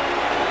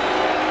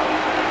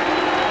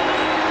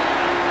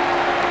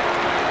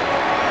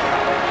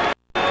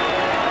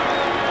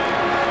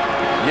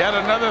 Yet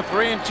another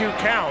 3-2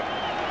 count.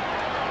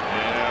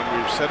 And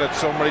we've said it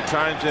so many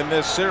times in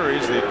this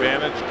series, the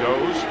advantage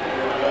goes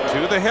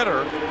to the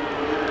hitter.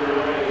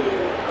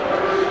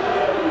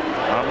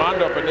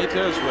 Armando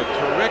Benitez with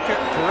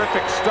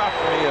terrific stuff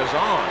when he is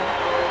on.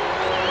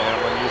 And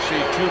when you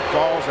see 2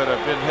 balls that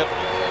have been hit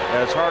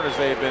as hard as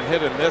they have been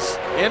hit in this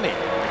inning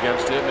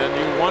against him, then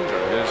you wonder,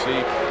 is he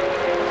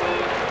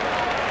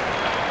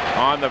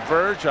on the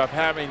verge of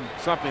having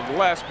something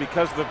less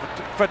because of the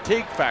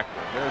fatigue factor?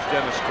 There's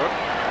Dennis Cook.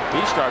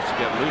 He starts to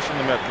get loose in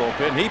the Met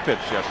bullpen. He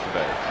pitched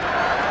yesterday.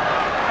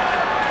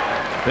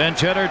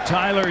 Pinch hitter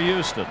Tyler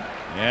Houston,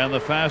 and the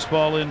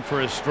fastball in for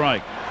a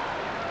strike.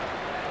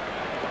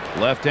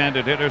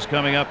 Left-handed hitters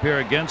coming up here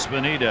against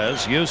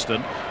Benitez.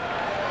 Houston,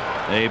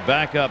 a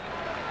backup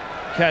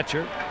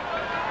catcher,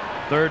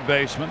 third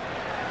baseman,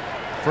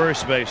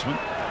 first baseman.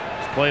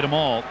 He's played them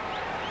all.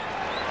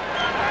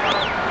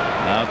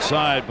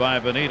 Outside by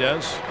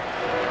Benitez.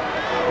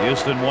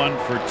 Houston 1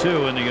 for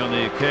 2 on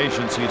the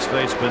occasions he's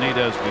faced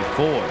Benitez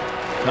before.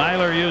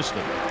 Tyler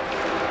Houston.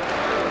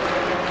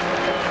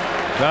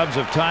 Cubs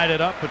have tied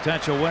it up.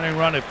 Potential winning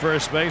run at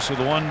first base with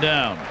 1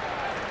 down.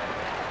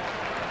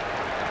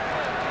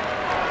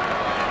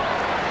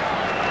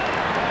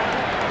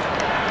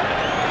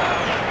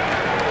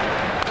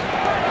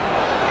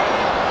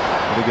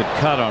 Pretty good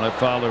cut on it.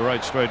 Fouled it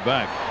right straight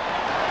back.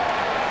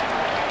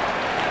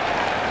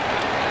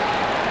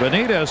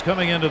 Benitez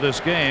coming into this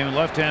game,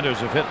 left-handers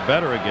have hit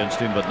better against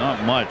him, but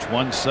not much.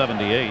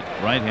 178.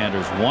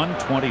 Right-handers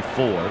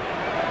 124.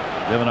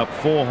 Giving up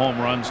 4 home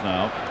runs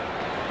now.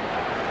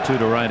 2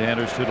 to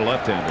right-handers, 2 to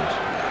left-handers.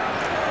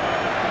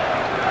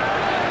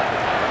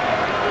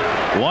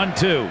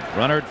 1-2.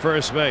 Runner at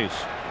first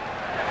base.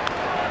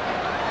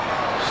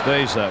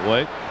 Stays that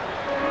way.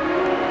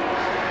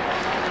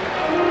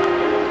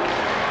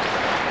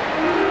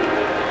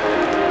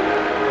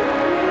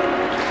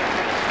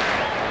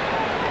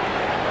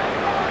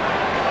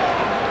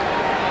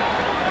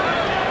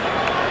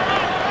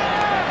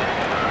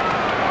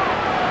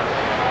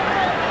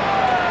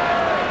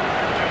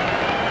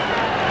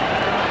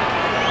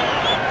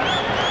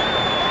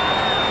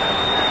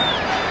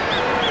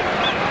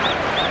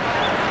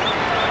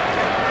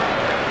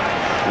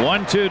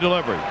 One-two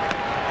delivery.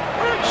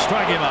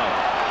 Strike him out.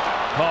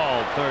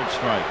 Called, 3rd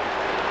strike.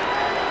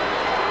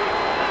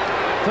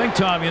 I think,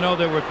 Tom, you know,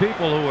 there were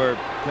people who were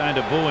kind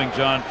of booing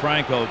John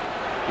Franco,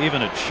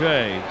 even at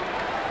Shea,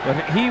 but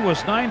he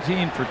was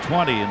 19 for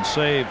 20 in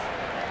save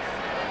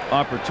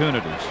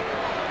opportunities.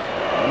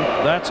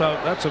 That's a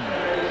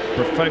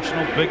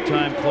professional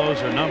big-time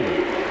closer number.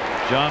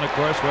 John, of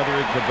course, whether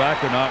he'd come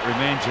back or not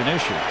remains an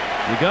issue.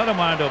 You got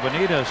Armando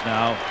Benitez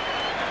now,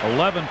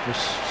 11 for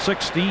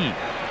 16.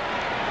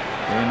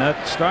 And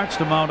that starts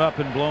to mount up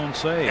in blown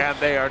saves. And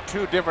they are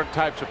 2 different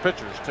types of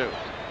pitchers, too.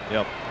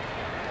 Yep.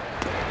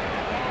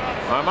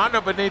 Armando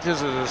Benitez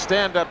is a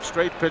stand-up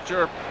straight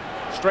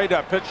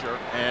up pitcher,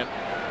 and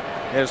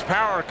his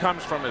power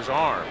comes from his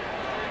arm.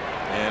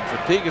 And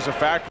fatigue is a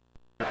factor.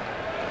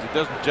 He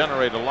doesn't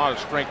generate a lot of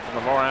strength from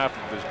the lower half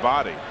of his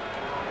body.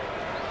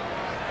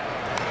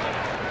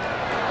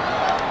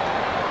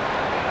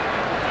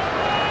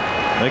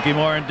 Mickey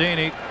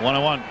Morandini,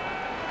 1-1.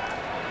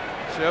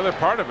 It's the other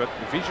part of it.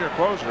 If he's your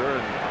closer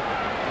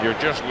and you're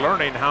just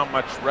learning how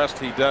much rest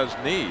he does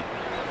need,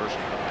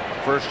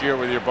 first year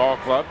with your ball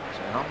club,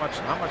 so how much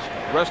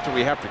rest do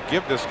we have to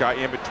give this guy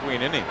in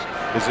between innings?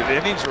 Is it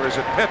innings or is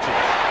it pitching?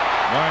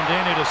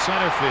 Morandini to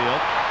center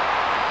field.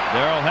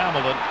 Darryl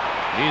Hamilton,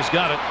 he's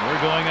got it.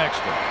 We're going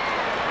extra.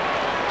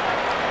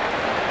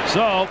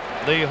 So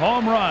the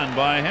home run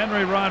by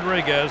Henry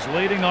Rodriguez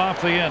leading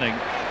off the inning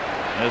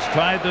has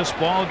tied this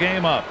ball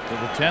game up to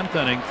the 10th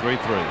inning, 3-3.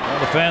 Well,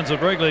 the fans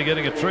of Wrigley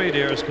getting a treat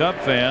here as Cub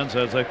fans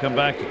as they come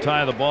back to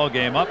tie the ball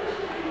game up.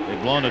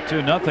 They've blown a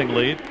 2-0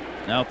 lead.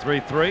 Now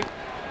 3-3.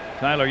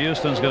 Tyler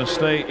Houston's going to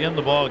stay in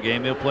the ball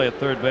game. He'll play at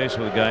third base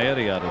with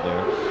Gaetti out of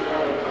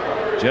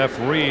there. Jeff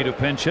Reed, who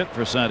pinch hit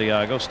for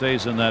Santiago,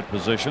 stays in that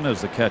position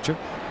as the catcher,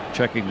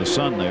 checking the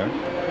sun there.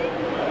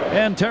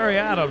 And Terry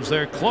Adams,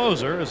 their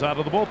closer, is out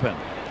of the bullpen.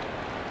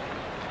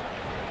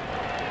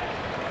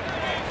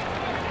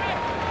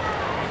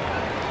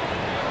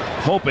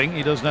 Hoping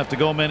he doesn't have to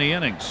go many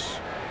innings.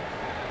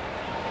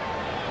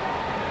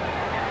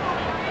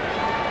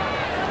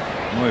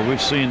 Boy,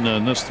 we've seen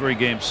in this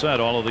 3-game set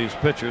all of these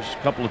pitchers a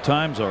couple of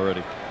times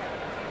already.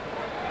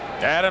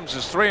 Adams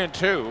is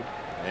 3-2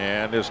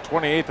 and his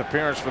 28th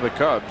appearance for the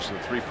Cubs, the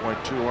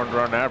 3.2 earned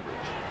run average.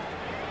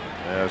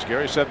 As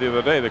Gary said the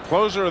other day, the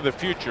closer of the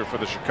future for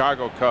the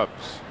Chicago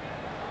Cubs.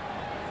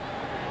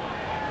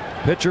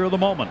 Pitcher of the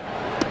moment.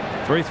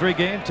 3-3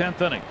 game,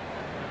 10th inning.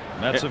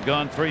 Mets have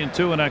gone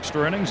 3-2 in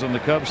extra innings, and the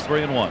Cubs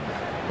 3-1.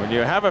 When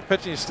you have a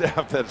pitching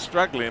staff that's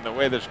struggling the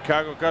way the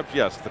Chicago Cubs,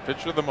 yes, the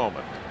pitcher of the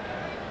moment.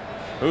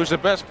 Who's the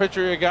best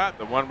pitcher you got?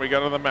 The one we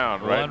got on the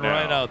mound right now.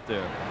 Right out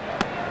there.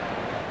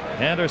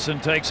 Henderson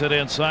takes it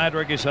inside.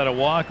 Ricky's had a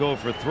walk, 0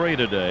 for 3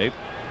 today.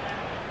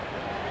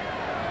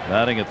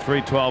 Batting at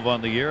 .312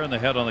 on the year, and the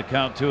head on the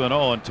count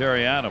 2-0, and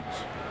Terry Adams.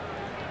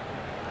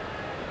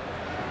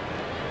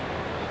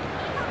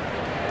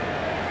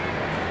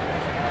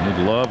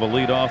 He'd love a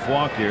leadoff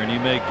walk here, and he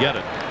may get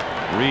it.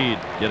 Reed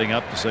getting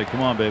up to say,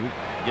 come on, baby,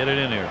 get it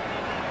in here.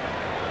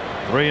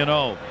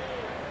 3-0.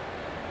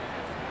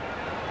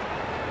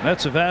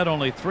 Mets have had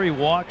only 3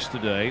 walks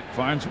today.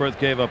 Farnsworth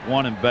gave up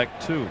 1 and Beck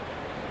 2.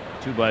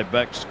 2 by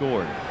Beck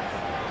scored.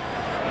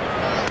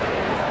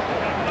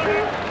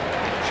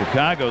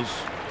 Chicago's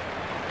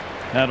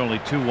had only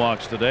 2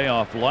 walks today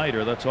off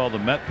Leiter. That's all the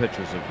Met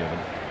pitchers have given.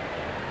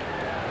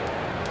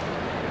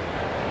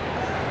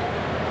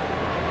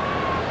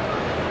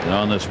 And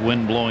on this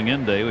wind blowing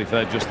in day, we've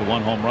had just the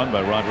 1 home run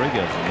by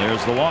Rodriguez, and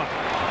there's the walk.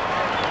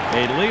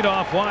 A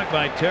leadoff walk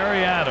by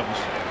Terry Adams,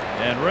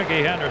 and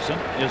Rickey Henderson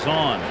is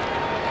on.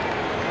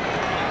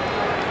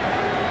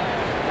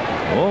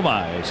 Oh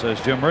my, says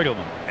Jim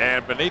Riggleman.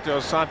 And Benito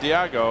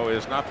Santiago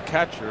is not the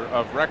catcher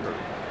of record.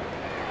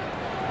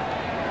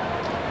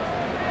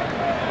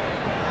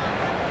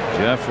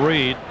 Jeff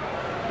Reed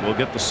will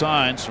get the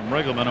signs from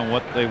Riggleman on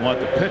what they want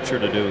the pitcher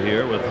to do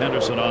here with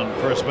Henderson on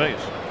first base.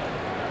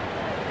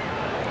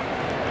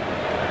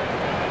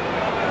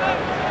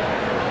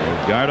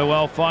 Edgardo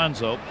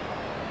Alfonzo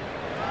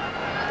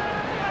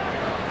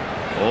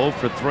 0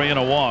 for 3 and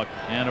a walk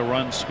and a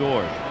run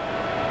scored.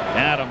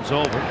 Adams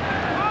over.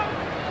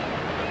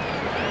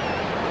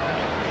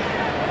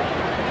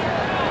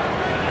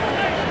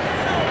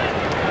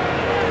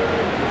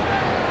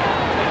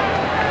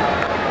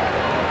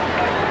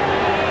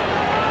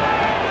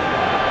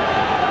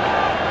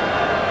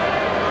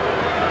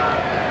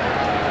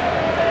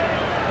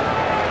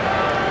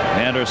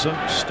 Henderson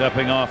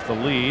stepping off the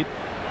lead.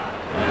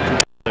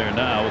 There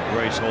now with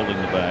Grace holding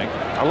the bag.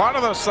 A lot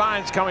of those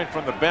signs coming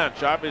from the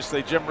bench.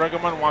 Obviously, Jim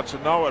Riggleman wants to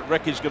know what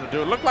Ricky's going to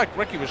do. It looked like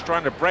Rickey was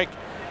trying to break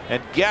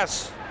and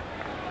guess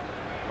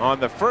on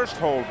the first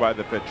hold by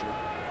the pitcher.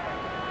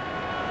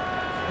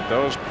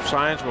 Those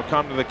signs will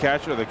come to the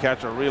catcher. The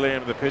catcher relay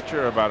to the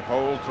pitcher about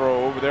hold,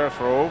 throw over there,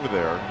 throw over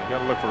there. You got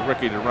to look for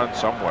Rickey to run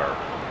somewhere.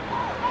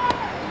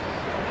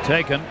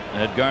 Taken,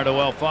 Edgardo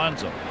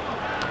Alfonzo.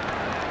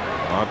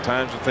 A lot of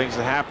times the things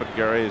that happen,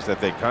 Gary, is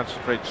that they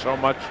concentrate so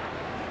much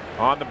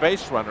on the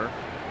base runner,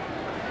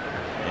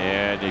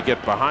 and you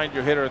get behind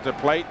your hitter at the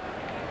plate,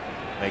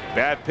 make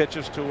bad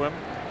pitches to him.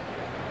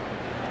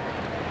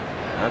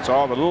 That's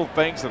all the little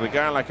things that a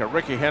guy like a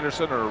Rickey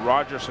Henderson or a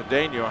Roger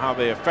Cedeno, how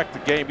they affect the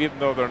game even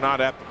though they're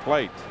not at the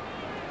plate.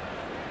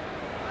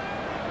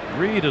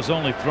 Reed has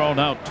only thrown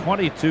out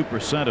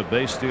 22% of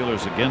base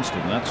stealers against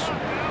him. That's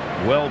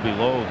well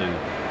below the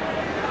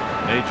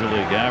major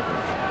league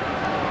average.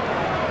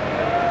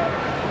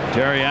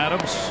 Terry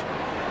Adams,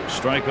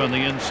 strike on the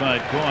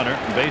inside corner.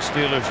 Base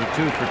stealers are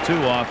 2 for 2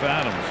 off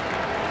Adams.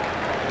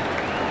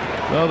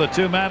 So the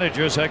 2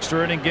 managers,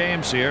 extra inning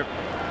games here,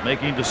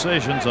 making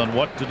decisions on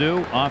what to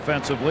do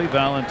offensively.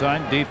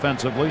 Valentine,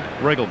 defensively,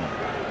 Riggleman.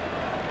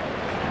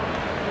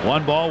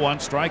 1 ball,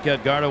 1 strike.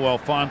 Edgardo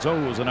Alfonzo,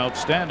 who was an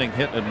outstanding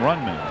hit and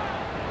run man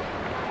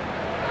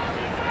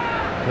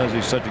because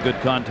he's such a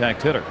good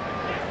contact hitter.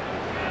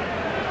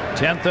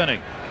 10th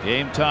inning,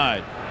 game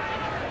tied.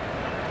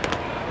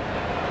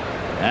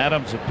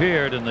 Adams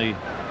appeared in the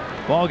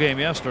ball game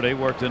yesterday,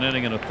 worked an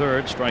inning and a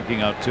third,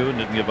 striking out 2 and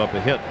didn't give up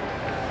a hit.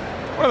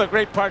 One of the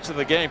great parts of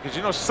the game, because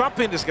you know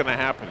something is going to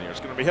happen here.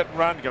 It's going to be hit and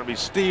run, going to be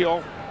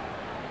steal.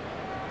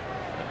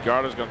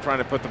 Edgardo's going to try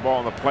to put the ball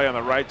in the play on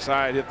the right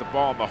side, hit the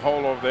ball in the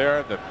hole over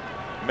there. The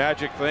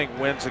magic thing,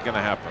 when's it going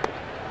to happen?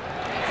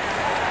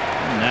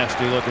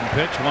 Nasty looking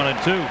pitch,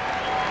 1-2.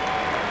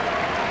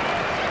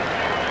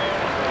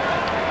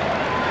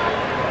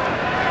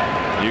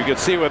 You can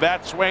see with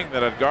that swing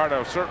that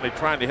Edgardo certainly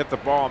trying to hit the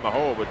ball in the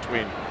hole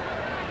between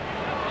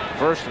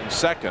first and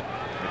second,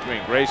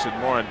 between Grayson,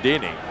 Moore, and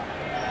Deeney.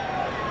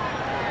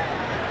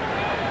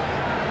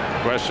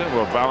 Question,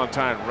 will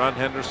Valentine run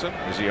Henderson?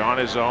 Is he on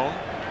his own?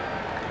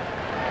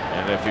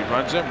 And if he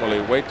runs him, will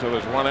he wait till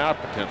there's 1 out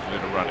potentially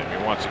to run him?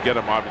 He wants to get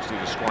him obviously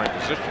to scoring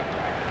position.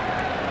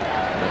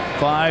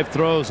 5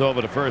 throws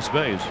over to first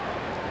base.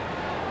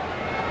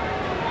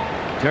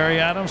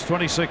 Terry Adams,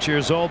 26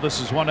 years old. This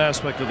is one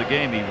aspect of the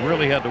game he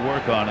really had to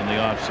work on in the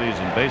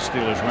offseason. Base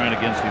stealers ran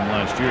against him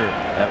last year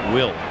at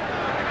will.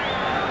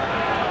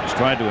 He's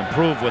trying to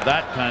improve with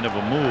that kind of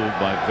a move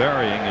by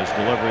varying his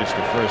deliveries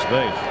to first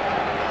base.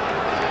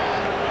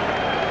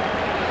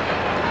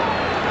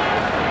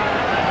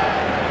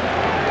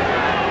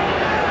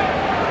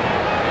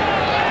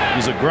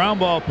 He's a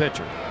ground ball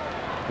pitcher,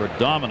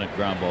 predominant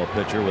ground ball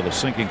pitcher with a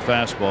sinking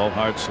fastball,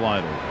 hard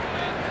slider.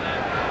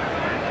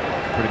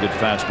 Pretty good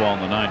fastball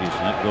in the 90s,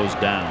 and that goes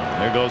down.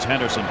 There goes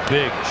Henderson,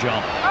 big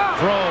jump,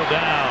 throw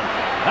down.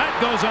 That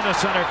goes into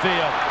center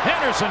field.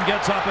 Henderson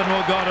gets up and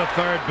will go to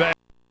third base.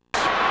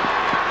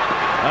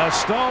 A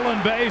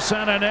stolen base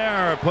and an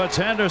error puts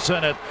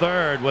Henderson at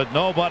third with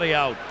nobody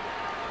out.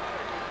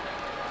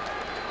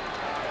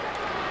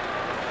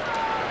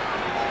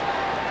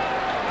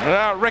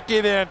 Well,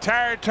 Rickey, the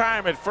entire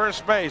time at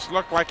first base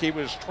looked like he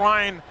was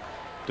trying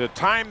to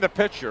time the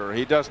pitcher.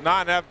 He does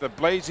not have the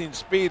blazing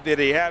speed that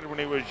he had when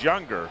he was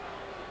younger.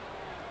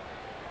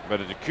 But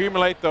to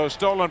accumulate those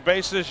stolen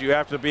bases, you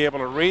have to be able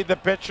to read the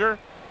pitcher.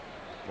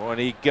 Well,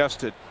 and he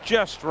guessed it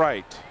just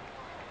right.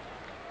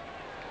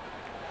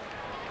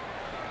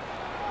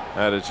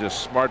 That is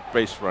just smart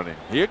base running.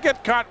 You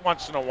get caught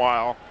once in a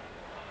while.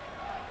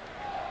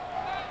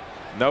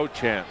 No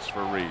chance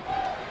for Reed.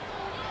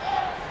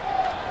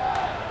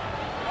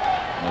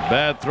 A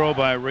bad throw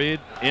by Reed.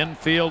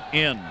 Infield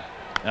in.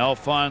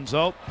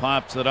 Alfonzo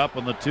pops it up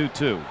on the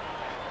 2-2.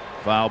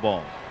 Foul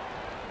ball.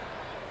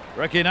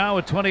 Rickey now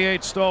with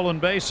 28 stolen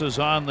bases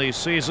on the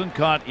season,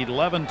 caught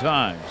 11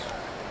 times.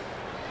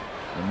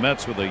 The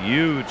Mets with a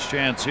huge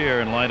chance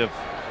here in light of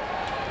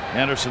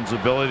Henderson's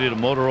ability to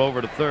motor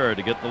over to third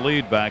to get the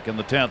lead back in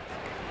the 10th.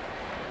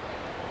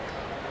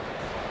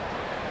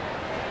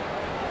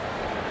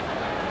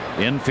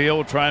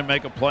 Infield try and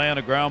make a play on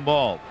a ground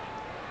ball.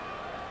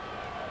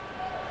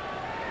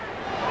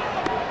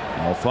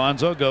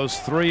 Alfonzo goes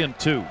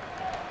 3-2.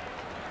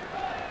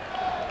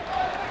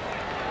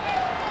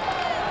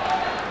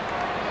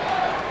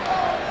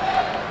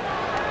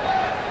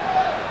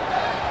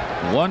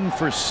 One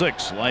for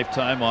 6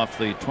 lifetime off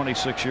the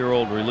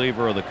 26-year-old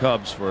reliever of the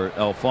Cubs for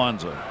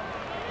Alfonzo.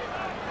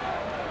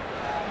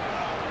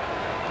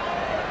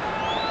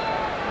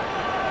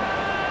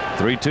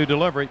 Three-two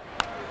delivery.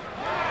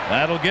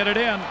 That'll get it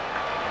in.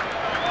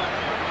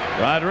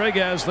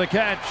 Rodriguez the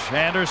catch.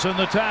 Henderson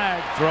the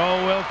tag.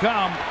 Throw will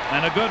come,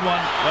 and a good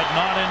one, but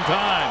not in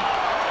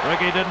time.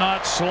 Rickey did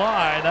not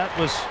slide. That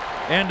was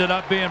ended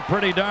up being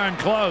pretty darn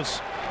close,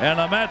 and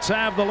the Mets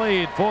have the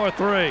lead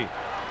 4-3.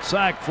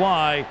 Sac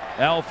fly,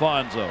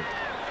 Alfonzo.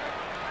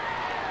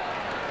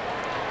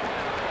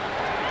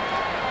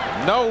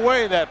 No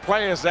way that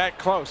play is that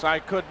close. I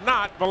could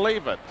not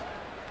believe it.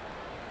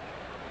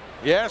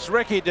 Yes,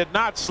 Rickey did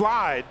not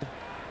slide.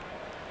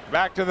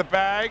 Back to the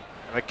bag.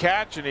 The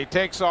catch, and he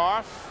takes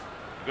off.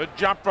 Good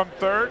jump from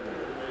third.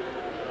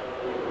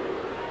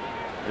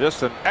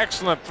 Just an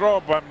excellent throw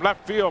from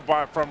left field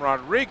from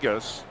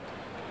Rodriguez.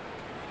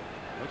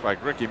 Looks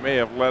like Rickey may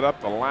have led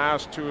up the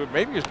last 2.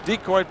 Maybe he was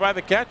decoyed by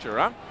the catcher,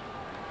 huh?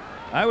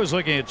 I was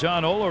looking at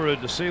John Olerud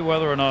to see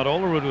whether or not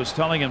Olerud was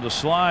telling him to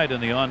slide in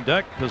the on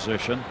deck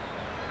position.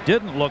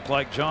 Didn't look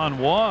like John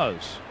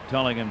was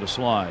telling him to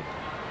slide.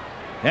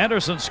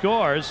 Henderson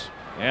scores,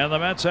 and the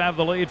Mets have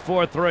the lead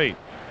 4-3.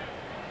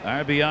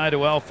 RBI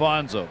to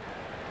Alfonzo.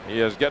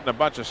 He is getting a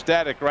bunch of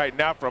static right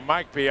now from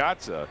Mike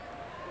Piazza.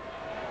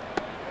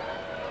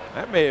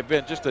 That may have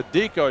been just a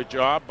decoy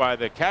job by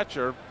the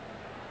catcher,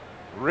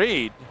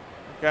 Reed.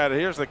 Look at it.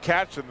 Here's the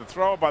catch and the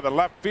throw by the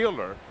left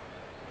fielder.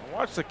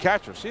 Watch the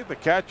catcher. See if the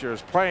catcher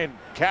is playing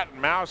cat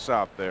and mouse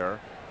out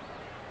there.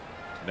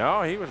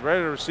 No, he was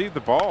ready to receive the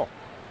ball.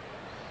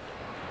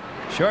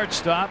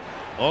 Shortstop.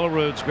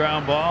 Olerud's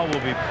ground ball will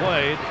be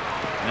played.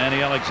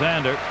 Manny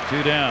Alexander,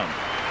 2 down.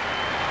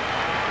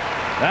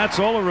 That's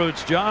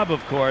Olerud's job,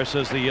 of course,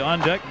 as the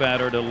on-deck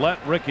batter, to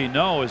let Rickey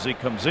know as he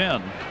comes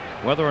in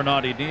whether or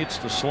not he needs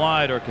to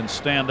slide or can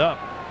stand up.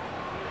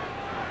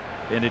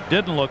 And it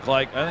didn't look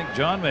like, I think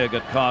John may have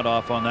got caught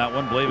off on that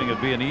one, believing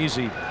it'd be an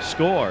easy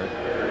score.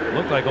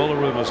 looked like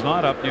Olerud was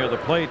not up near the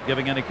plate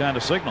giving any kind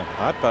of signal.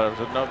 I thought it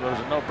was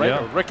a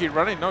no-brainer. Yeah. Rickey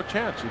running, no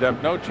chance. He'd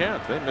have no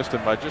chance. They missed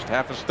him by just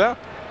half a step.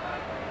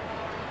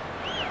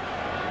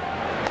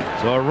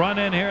 So a run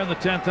in here in the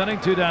 10th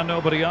inning, 2 down,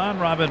 nobody on.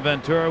 Robin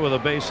Ventura with a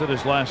base hit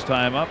his last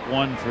time up,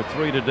 1 for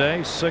 3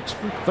 today, 6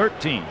 for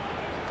 13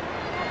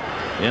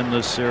 in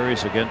this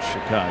series against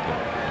Chicago.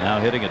 Now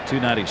hitting at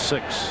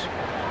 296.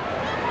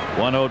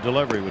 1-0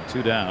 delivery with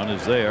 2 down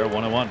is there,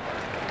 1-1.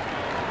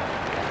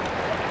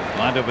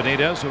 Armando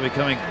Benitez will be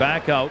coming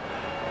back out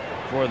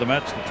for the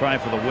Mets to try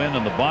for the win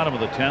in the bottom of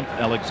the 10th.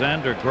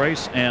 Alexander,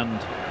 Grace, and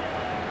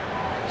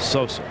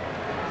Sosa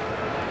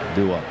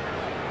due up.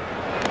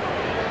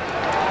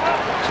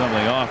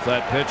 Something off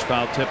that pitch,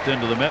 foul tipped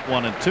into the Met,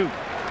 1-2.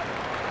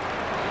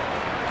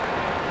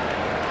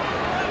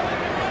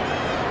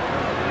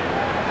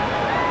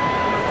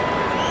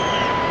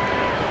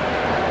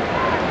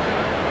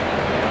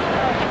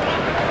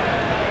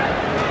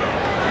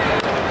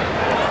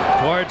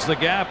 Towards the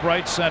gap,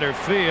 right center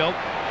field.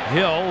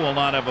 Hill will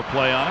not have a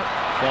play on it.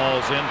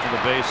 Falls in for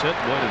the base hit.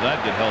 Boy, did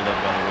that get held up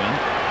by the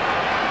wind.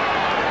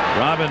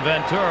 Robin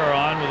Ventura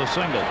on with a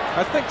single.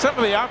 I think some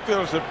of the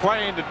outfielders are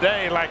playing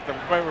today like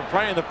they were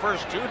playing the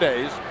first 2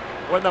 days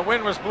when the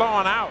wind was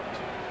blowing out.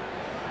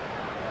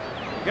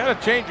 You got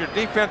to change your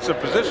defensive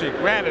position.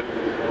 Granted,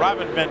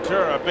 Robin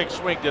Ventura, a big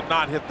swing, did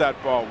not hit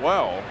that ball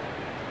well.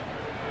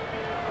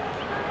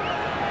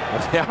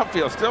 But the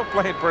outfield still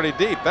playing pretty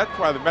deep. That's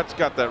why the Mets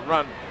got that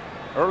run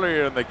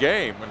earlier in the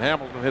game when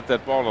Hamilton hit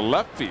that ball to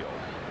left field.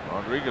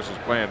 Rodriguez is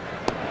playing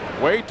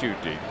way too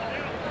deep.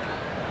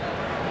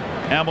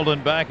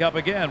 Hamilton back up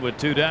again with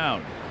 2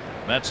 down.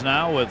 Mets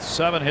now with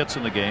 7 hits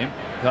in the game.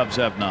 Cubs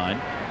have 9.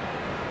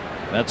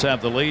 Mets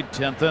have the lead,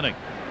 10th inning.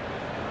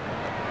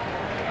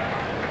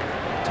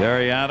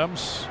 Terry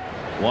Adams,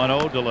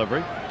 1-0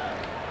 delivery.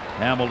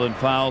 Hamilton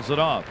fouls it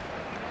off.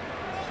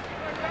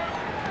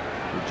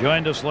 He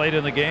joined us late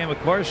in the game, of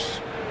course.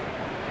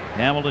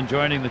 Hamilton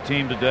joining the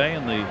team today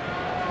in the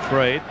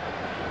trade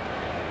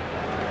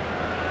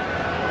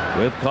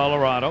with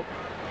Colorado.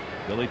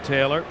 Billy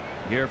Taylor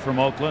here from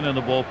Oakland in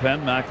the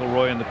bullpen.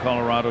 McElroy in the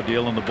Colorado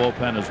deal in the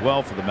bullpen as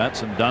well for the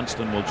Mets, and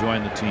Dunston will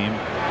join the team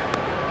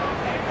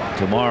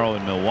tomorrow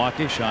in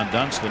Milwaukee. Sean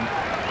Dunston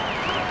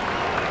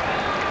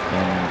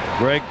and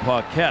Greg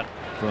Paquette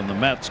from the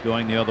Mets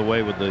going the other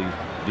way with the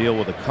deal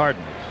with the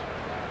Cardinals.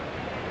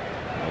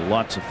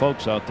 Lots of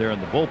folks out there in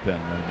the bullpen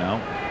right now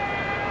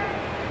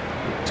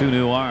with 2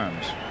 new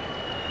arms.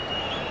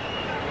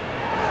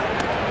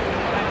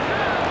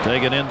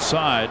 Taken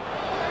inside.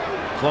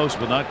 Close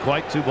but not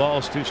quite. 2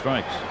 balls, 2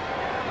 strikes.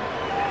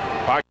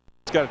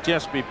 He's got a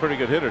chance to be a pretty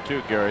good hitter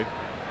too, Gary.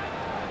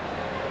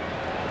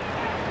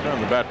 He's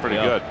on the bat pretty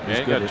good. Yeah,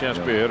 he's got a chance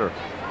to be a hitter.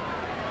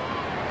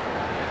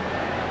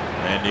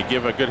 And you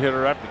give a good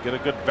hitter up, you get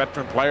a good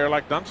veteran player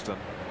like Dunston.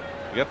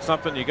 You get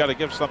something, you got to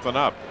give something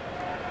up.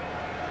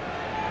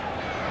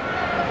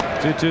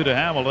 2-2 to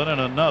Hamilton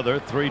and another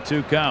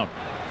 3-2 count.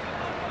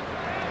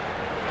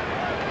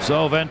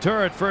 So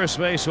Ventura at first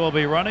base will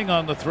be running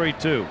on the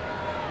 3-2.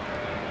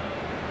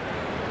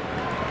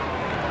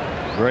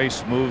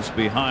 Grace moves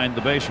behind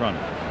the base runner.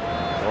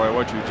 Boy,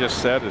 what you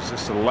just said is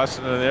just a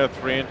lesson in there.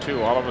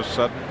 3-2. All of a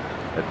sudden,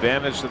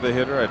 advantage to the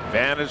hitter,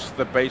 advantage to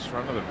the base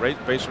runner. The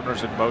base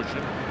runner's in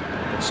motion.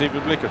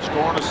 Conceivably could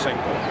score on a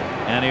single.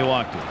 And he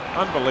walked it.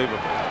 Unbelievable.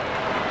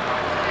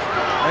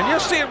 And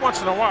you'll see it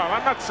once in a while.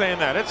 I'm not saying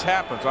that. It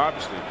happens,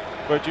 obviously.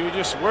 But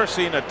we're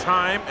seeing it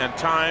time and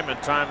time and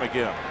time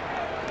again.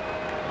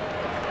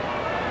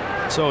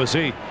 So is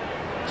he.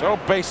 So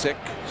basic,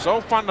 so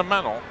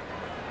fundamental.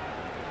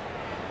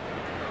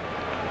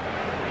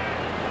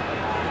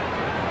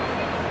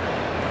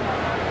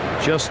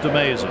 Just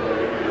amazing.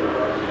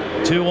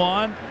 2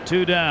 on,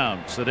 2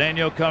 down.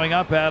 Cedeno coming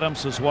up.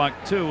 Adams has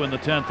walked 2 in the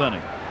 10th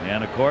inning.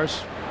 And of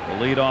course, the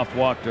leadoff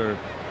walk to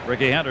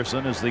Rickey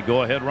Henderson is the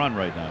go-ahead run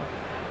right now.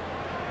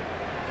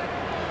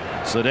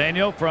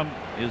 Cedeno from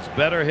his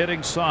better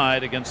hitting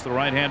side against the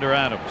right-hander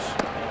Adams.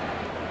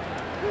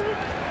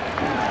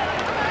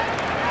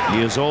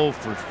 He is 0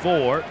 for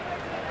 4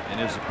 in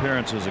his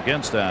appearances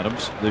against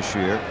Adams this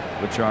year,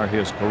 which are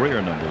his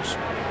career numbers.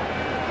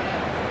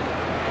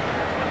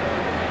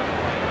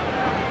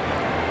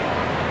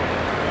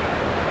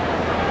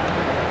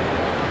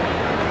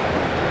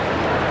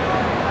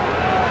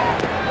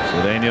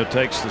 Cedeno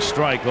takes the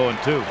strike,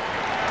 0-2.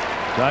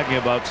 Talking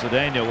about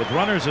Cedeno, with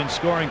runners in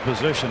scoring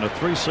position, a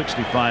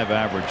 .365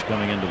 average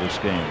coming into this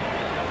game.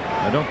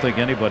 I don't think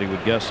anybody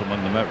would guess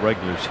among the Met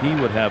regulars he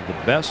would have the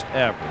best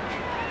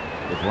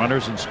average with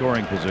runners in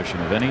scoring position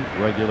of any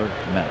regular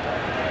Met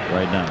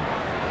right now.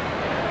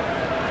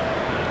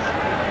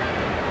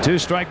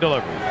 2-strike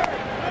delivery.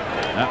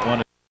 That one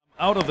is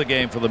out of the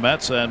game for the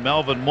Mets, and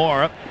Melvin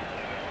Moore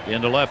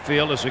into left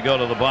field as we go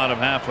to the bottom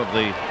half of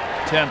the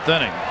 10th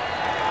inning.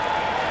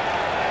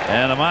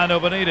 And Armando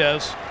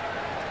Benitez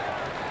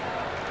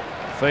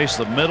faced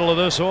the middle of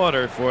this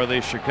order for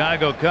the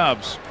Chicago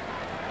Cubs.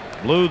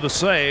 Blew the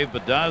save,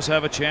 but does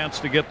have a chance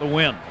to get the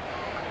win.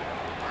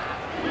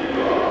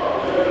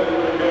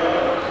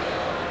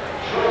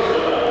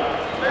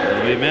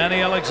 be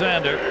Manny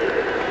Alexander,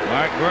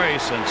 Mark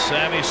Grace, and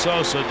Sammy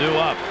Sosa due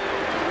up.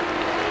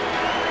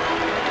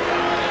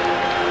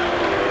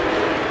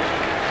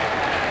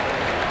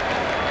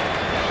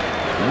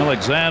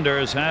 Alexander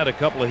has had a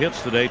couple of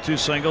hits today, 2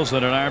 singles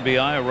and an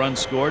RBI, a run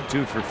scored,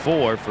 2 for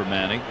 4 for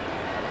Manny.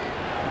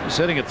 He's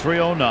hitting at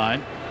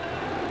 .309.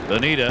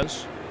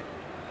 Benitez.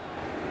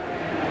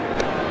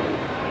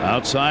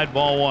 Outside,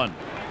 ball 1.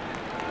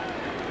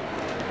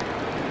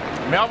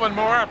 Melvin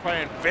Moore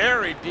playing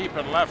very deep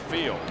in left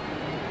field.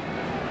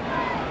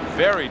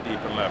 Very deep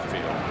in left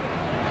field.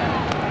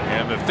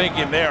 And the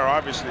thinking there,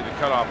 obviously, to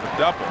cut off the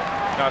double.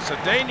 Now,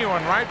 Cedeno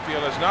in right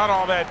field is not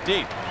all that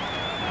deep.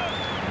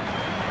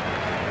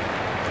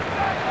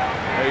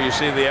 There you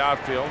see the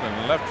outfield,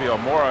 and left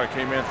field. Mora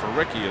came in for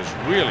Rickey, is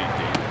really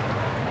deep.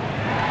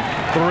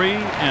 3-0.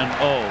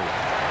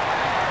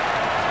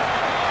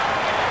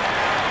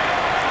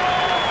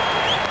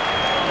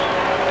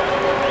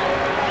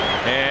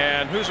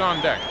 And who's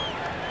on deck?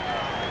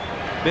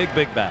 Big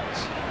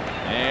bats.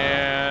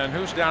 And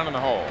who's down in the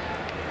hole?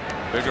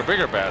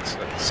 Bigger bats.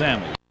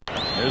 Sammy.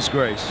 There's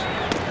Grace.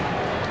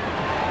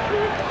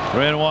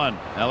 3-1.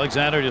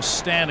 Alexander just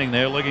standing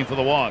there looking for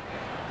the walk.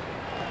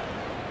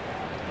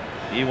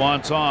 He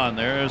wants on.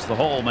 There's the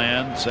hole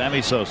man,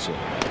 Sammy Sosa.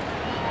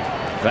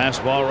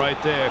 Fastball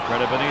right there.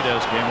 Credit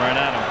Benitez came right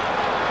at him.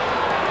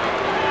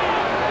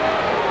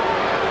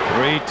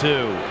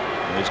 3-2.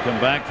 He's come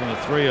back from the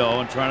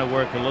 3-0 and trying to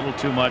work a little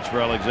too much for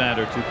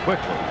Alexander too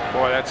quickly.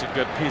 Boy, that's a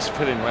good piece of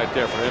hitting right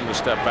there for him to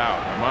step out.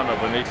 Armando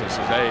Benitez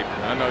says, hey,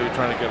 I know you're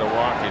trying to get a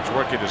walk. He's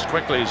working as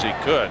quickly as he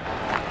could.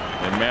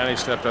 And Manny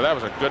stepped out. That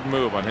was a good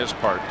move on his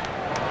part.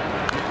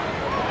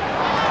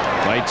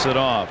 Fights it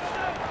off.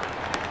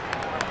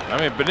 I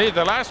mean, Benitez,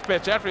 the last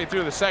pitch after he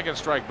threw the second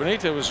strike,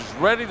 Benitez was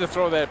ready to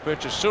throw that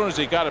pitch as soon as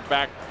he got it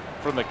back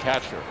from the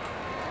catcher.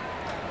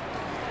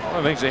 One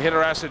of the things the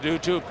hitter has to do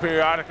too,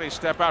 periodically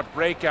step out,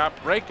 break up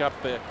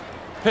the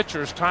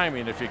pitcher's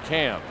timing if you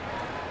can.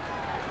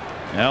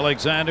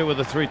 Alexander with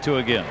a 3-2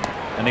 again,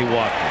 and he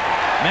walked it.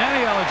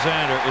 Manny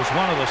Alexander is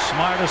one of the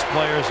smartest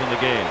players in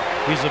the game.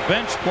 He's a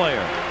bench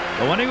player,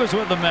 but when he was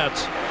with the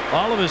Mets,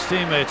 all of his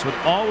teammates would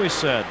always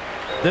said,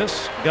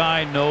 this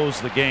guy knows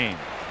the game.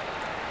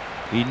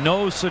 He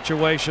knows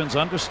situations,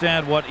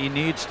 understands what he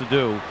needs to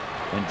do,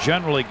 and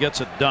generally gets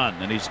it done,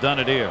 and he's done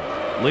it here.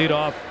 Lead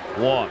off,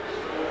 walk.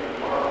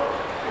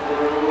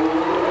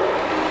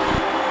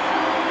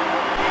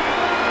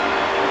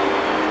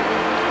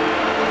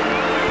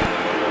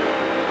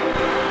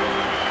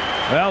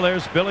 Well,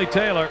 there's Billy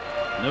Taylor,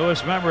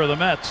 newest member of the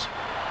Mets,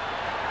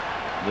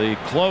 the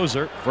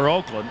closer for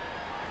Oakland.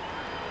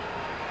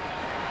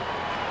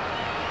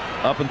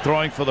 Up and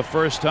throwing for the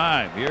first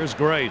time. Here's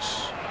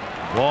Grace.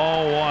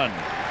 Ball 1.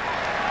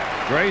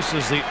 Grace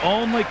is the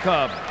only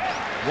Cub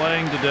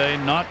playing today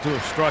not to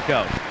have struck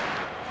out.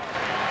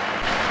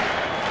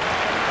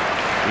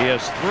 He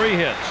has 3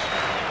 hits,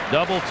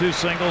 double, 2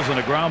 singles, and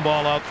a ground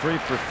ball out, 3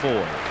 for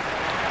 4.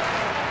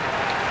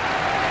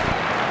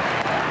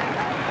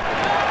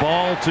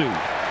 Ball 2.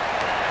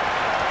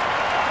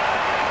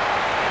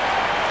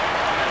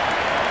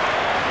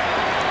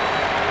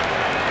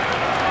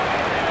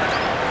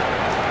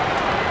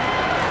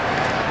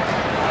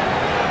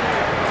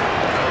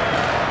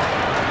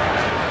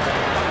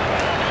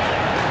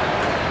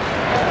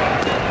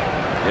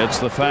 It's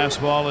the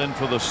fastball in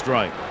for the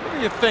strike. What do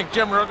you think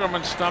Jim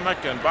Riggleman's stomach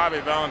and Bobby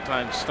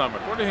Valentine's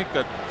stomach? What do you think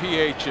the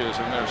pH is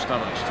in their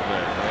stomachs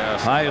today?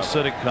 High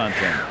acidic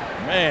content.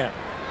 Man.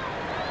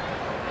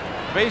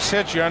 Base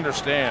hits, you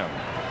understand.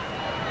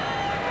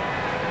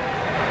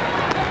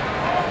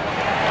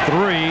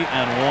 3-1.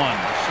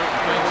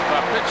 Certain things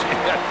about pitching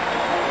that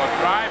will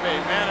drive a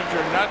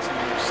manager nuts, and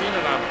we've seen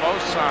it on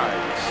both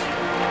sides.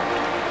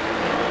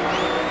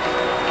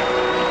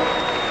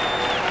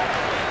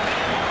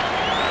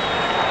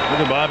 Look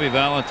at Bobby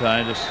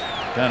Valentine just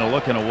kind of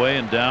looking away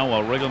and down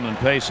while Riggleman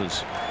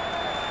paces.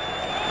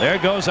 There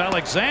goes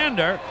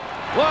Alexander.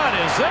 What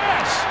is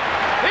this?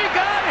 He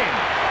got him.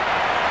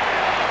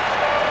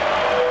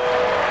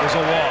 There's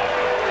a walk.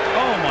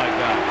 Oh my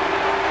God.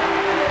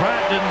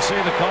 Pratt didn't see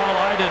the call.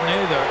 I didn't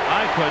either.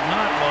 I could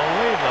not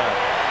believe that.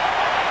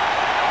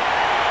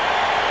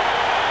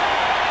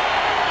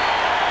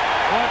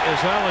 What is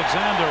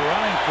Alexander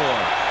running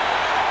for?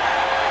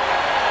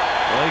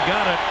 Well, he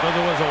got it, but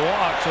there was a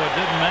walk, so it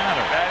didn't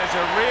matter. That is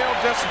a real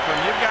discipline.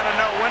 You've got to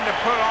know when to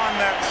put on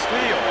that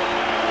steal.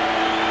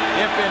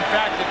 If, in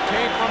fact, it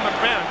came from the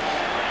bench,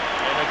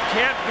 and it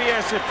can't be a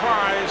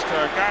surprise to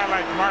a guy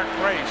like Mark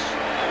Grace.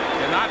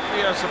 Cannot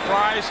be a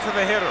surprise to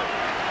the hitter.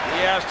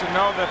 He has to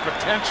know that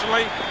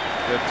potentially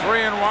the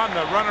 3-1,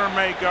 the runner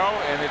may go,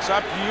 and it's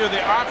up to you,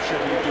 the option.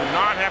 You do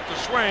not have to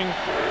swing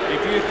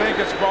if you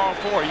think it's ball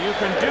 4. You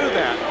can do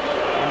that.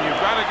 When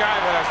you've got a guy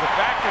that has the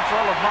back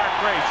control of Mark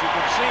Grace, you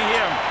can see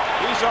him.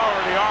 He's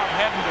already off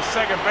heading to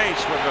second base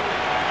with the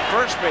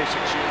first base,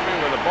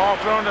 with the ball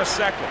thrown to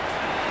second.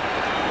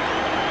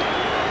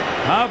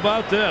 How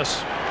about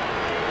this?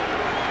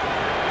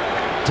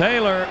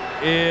 Taylor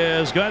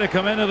is going to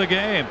come into the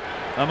game.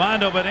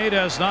 Armando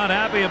Benitez not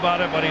happy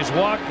about it, but he's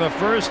walked the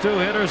first 2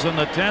 hitters in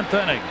the 10th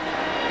inning.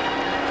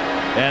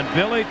 And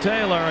Billy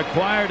Taylor,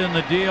 acquired in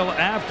the deal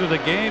after the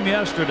game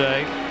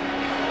yesterday,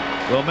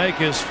 will make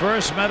his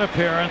first Met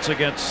appearance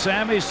against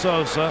Sammy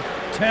Sosa.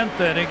 10th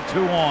inning,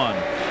 2-on.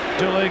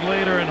 2-league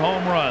leader in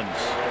home runs,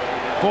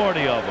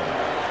 40 of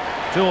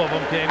them. 2 of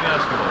them came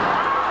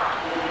yesterday.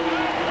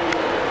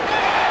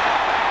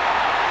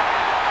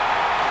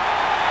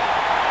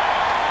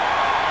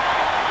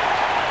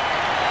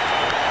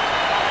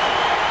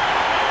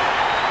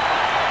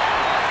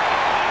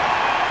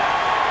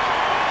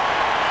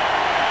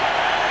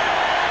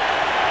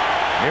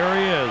 Here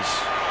he is,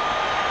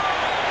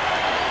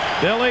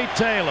 Billy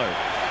Taylor,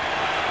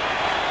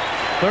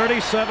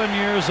 37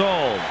 years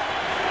old.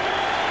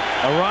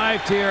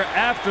 Arrived here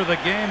after the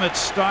game had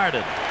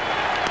started.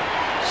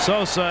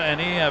 Sosa and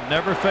he have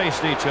never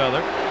faced each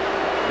other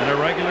in a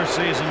regular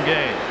season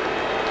game.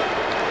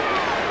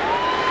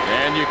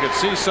 And you could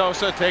see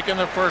Sosa taking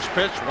the first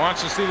pitch,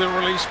 wants to see the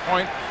release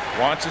point,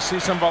 wants to see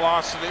some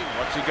velocity.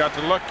 What's he got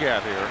to look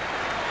at here?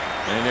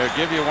 And he'll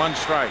give you 1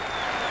 strike.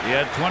 He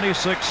had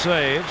 26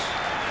 saves,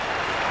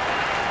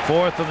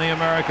 4th in the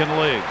American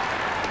League.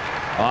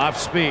 Off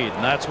speed,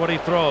 and that's what he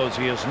throws.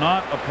 He is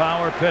not a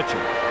power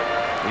pitcher.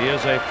 He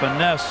is a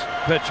finesse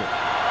pitcher.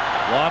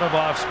 A lot of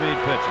off-speed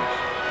pitches.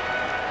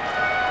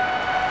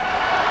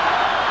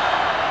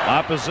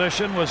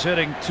 Opposition was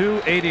hitting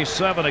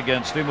 .287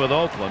 against him with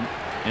Oakland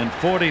in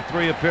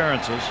 43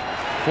 appearances,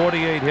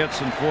 48 hits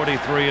in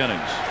 43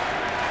 innings.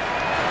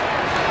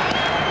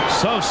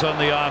 Sosa in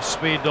the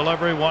off-speed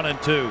delivery,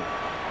 1-2.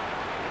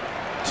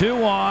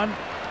 2-on,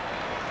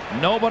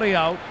 nobody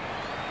out.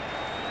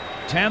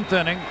 10th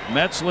inning,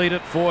 Mets lead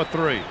at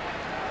 4-3.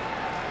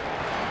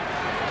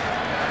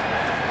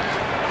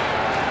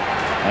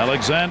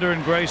 Alexander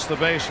and Grace the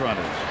base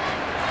runners.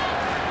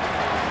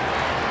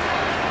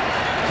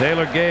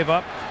 Taylor gave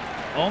up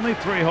only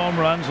 3 home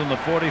runs in the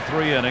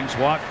 43 innings,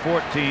 walked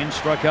 14,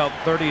 struck out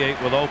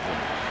 38 with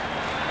Oakland.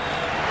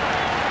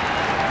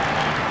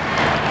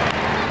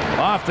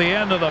 Off the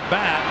end of the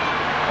bat,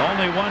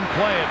 only 1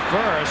 play at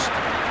first.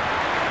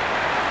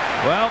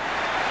 Well,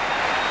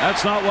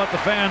 that's not what the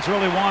fans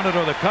really wanted,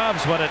 or the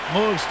Cubs, but it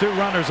moves 2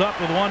 runners up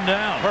with 1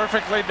 down.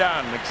 Perfectly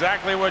done.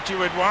 Exactly what you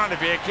would want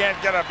if you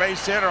can't get a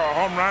base hit or a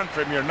home run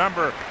from your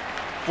number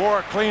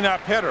 4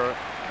 cleanup hitter.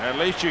 At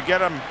least you get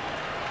them,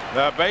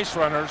 the base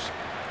runners,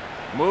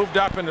 moved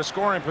up into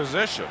scoring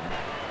position.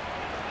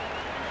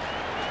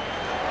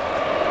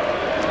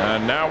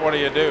 And now what do?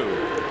 You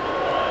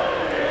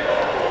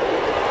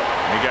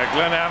got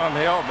Glenn Allen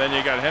Hill, then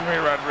you got Henry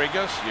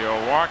Rodriguez.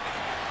 You'll walk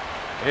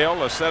Hill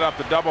to set up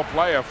the double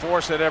play, a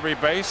force at every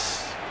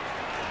base.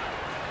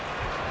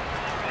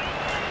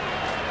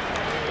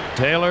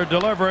 Taylor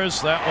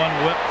delivers. That one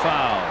whipped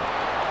foul.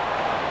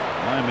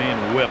 I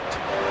mean whipped.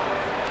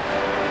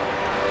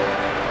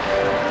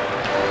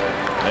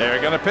 They're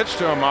going to pitch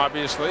to him,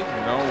 obviously.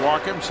 You know,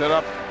 walk him, set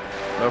up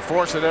the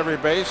force at every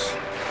base.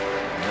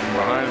 And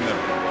behind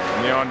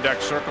in the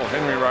on-deck circle,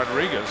 Henry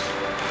Rodriguez.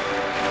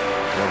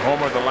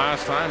 Homer the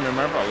last time,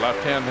 remember, a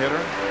left-hand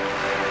hitter.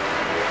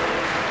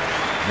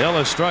 Hill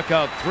has struck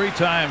out 3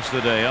 times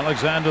today.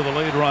 Alexander the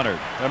lead runner.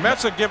 The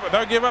Mets will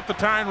they'll give up the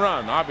tying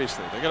run,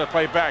 obviously. They're going to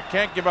play back.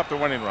 Can't give up the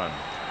winning run.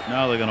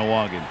 Now they're going to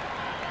walk him.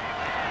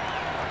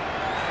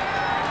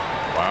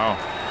 Wow.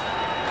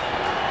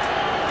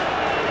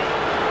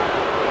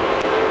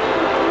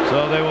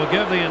 So they will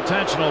give the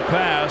intentional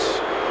pass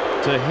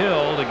to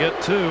Hill to get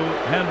to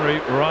Henry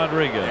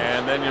Rodriguez.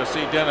 And then you'll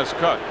see Dennis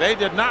Cook. They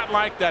did not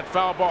like that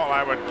foul ball,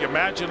 I would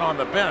imagine, on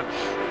the bench.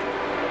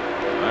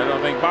 I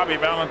don't think Bobby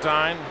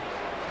Valentine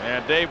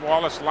and Dave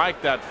Wallace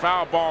liked that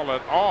foul ball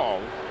at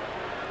all.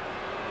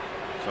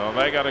 So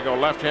they got to go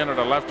left-hander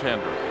to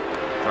left-hander.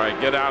 Try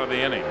to get out of the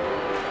inning.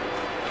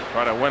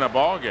 Try to win a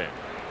ball game.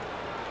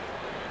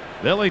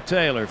 Billy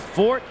Taylor,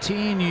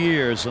 14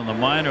 years in the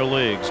minor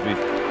leagues.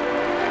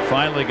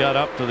 Finally got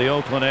up to the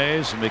Oakland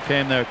A's and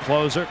became their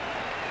closer.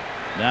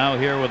 Now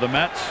here with the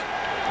Mets.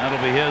 That'll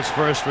be his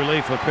first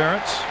relief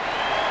appearance.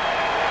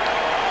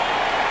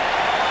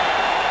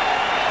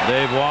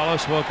 Dave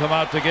Wallace will come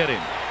out to get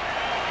him.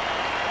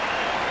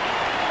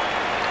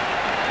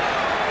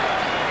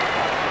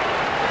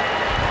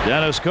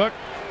 Dennis Cook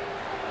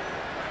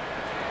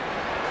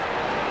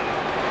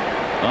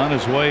on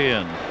his way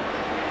in.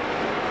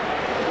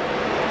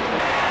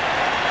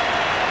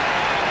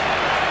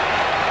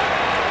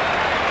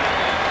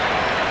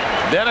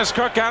 Dennis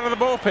Cook out of the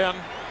bullpen.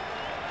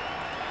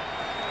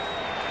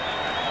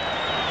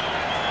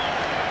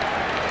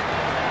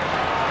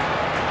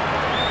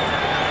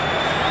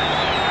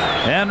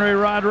 Henry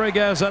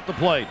Rodriguez at the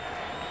plate.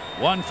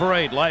 1 for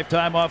 8,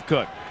 lifetime off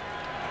Cook.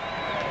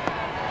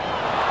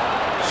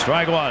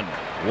 Strike 1,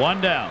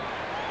 1 down.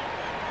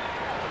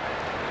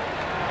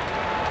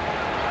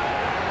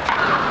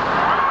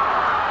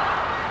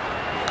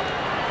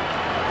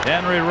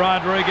 Henry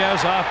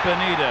Rodriguez off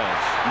Benitez.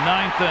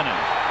 9th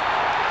inning.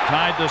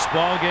 Tied this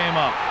ball game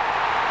up.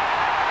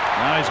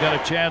 Now he's got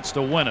a chance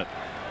to win it.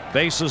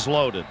 Bases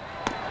loaded.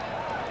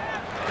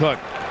 Cook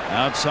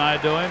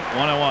outside to him.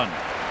 1-1.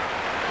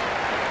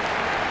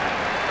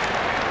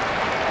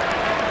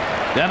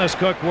 Dennis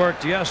Cook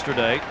worked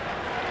yesterday.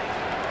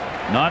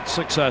 Not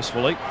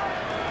successfully.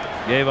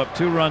 Gave up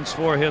 2 runs,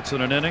 4 hits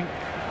in an inning.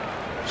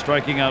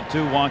 Striking out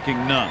 2, walking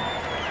none.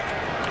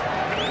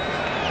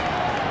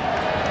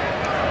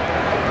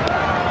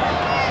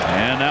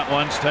 And that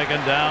one's taken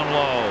down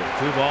low.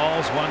 2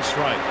 balls, 1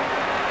 strike.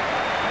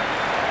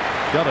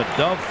 Got a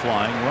dove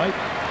flying right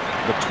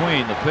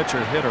between the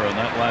pitcher hitter and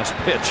that last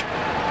pitch,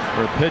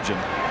 or pigeon.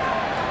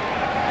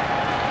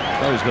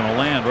 Thought he was going to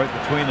land right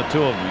between the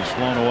 2 of them. He's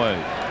flown away.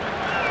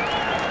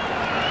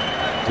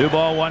 2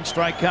 ball, 1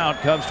 strike count.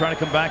 Cubs trying to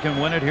come back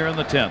and win it here in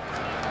the 10th.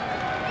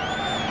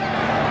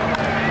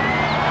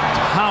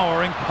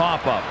 Towering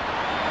pop up.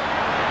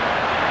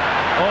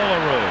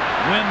 Olerud,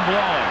 wind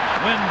blowing,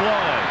 wind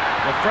blowing.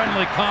 The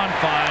friendly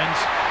confines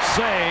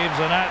saves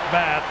an at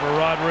bat for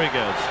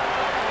Rodriguez.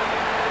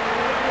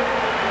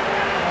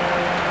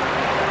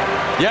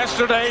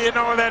 Yesterday, you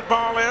know where that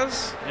ball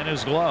is? In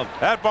his glove.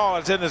 That ball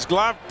is in his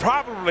glove,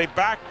 probably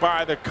back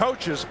by the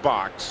coach's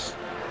box.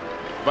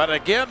 But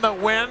again, the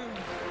wind,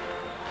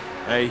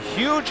 a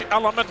huge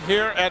element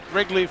here at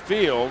Wrigley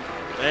Field,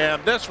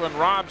 and this one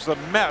robs the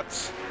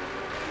Mets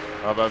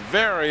of a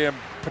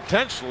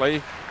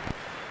potentially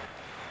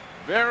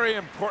very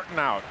important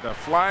out. The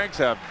Flags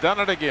have done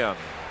it again.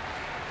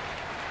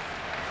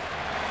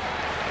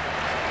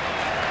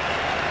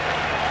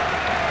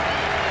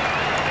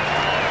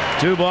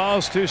 Two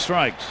balls, 2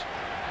 strikes.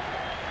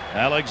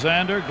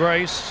 Alexander,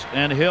 Grace,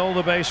 and Hill,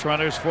 the base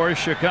runners for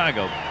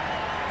Chicago.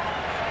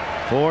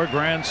 4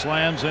 grand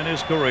slams in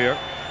his career.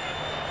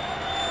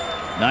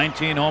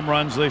 19 home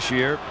runs this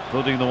year,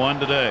 including the one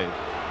today.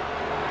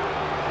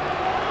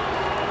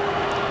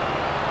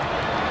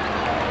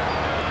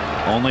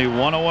 Only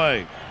 1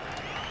 away.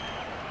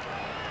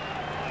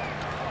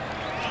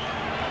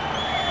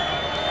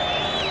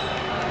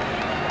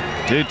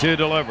 Two-two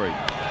delivery.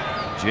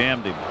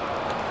 Jammed him.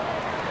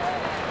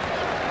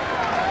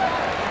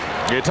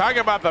 You talk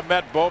about the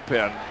Met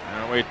bullpen.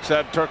 We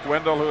said Turk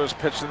Wendell, who has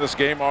pitched in this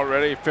game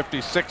already,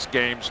 56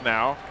 games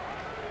now.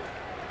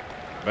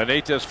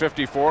 Benitez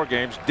 54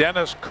 games.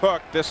 Dennis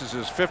Cook, this is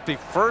his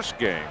 51st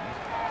game.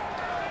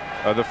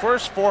 The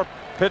first 4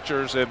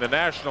 pitchers in the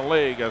National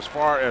League as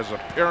far as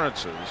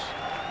appearances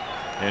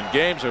in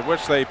games in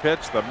which they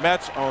pitched. The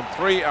Mets own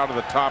 3 out of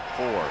the top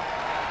 4.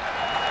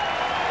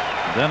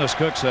 Dennis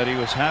Cook said he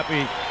was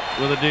happy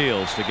with the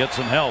deals to get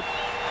some help.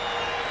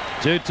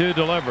 2-2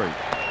 delivery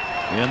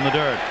in the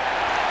dirt.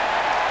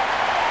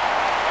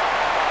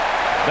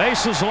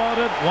 Bases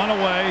loaded, 1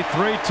 away,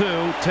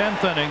 3-2,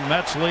 10th inning.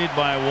 Mets lead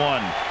by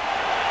 1.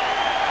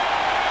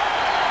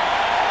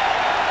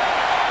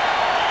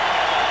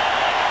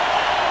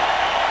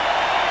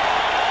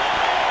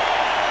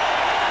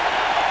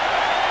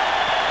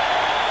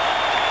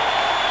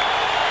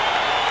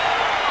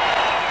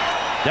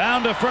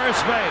 Down to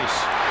first base.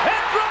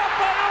 And dropped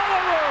by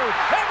Olerud.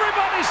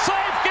 Everybody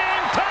safe,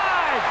 game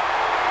tied.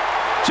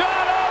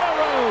 John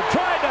Olerud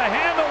tried to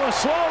handle the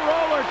slow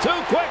roller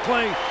too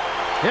quickly.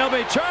 He'll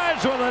be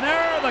charged with an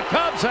error. The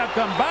Cubs have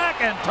come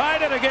back and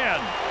tied it again.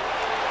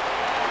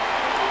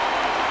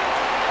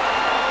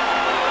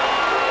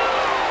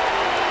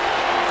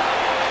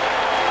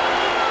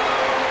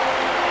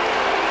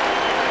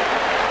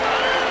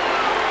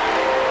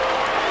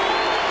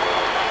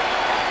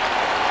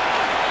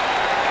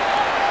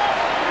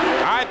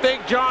 I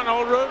think John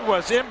Olerud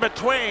was in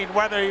between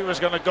whether he was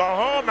going to go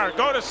home or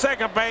go to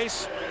second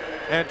base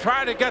and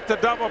try to get the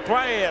double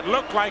play. It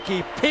looked like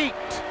he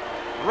peaked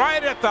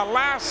right at the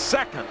last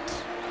second,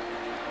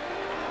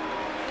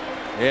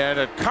 and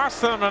it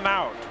cost them an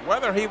out.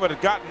 Whether he would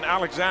have gotten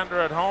Alexander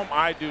at home,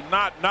 I do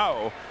not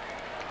know,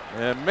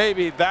 and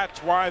maybe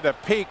that's why the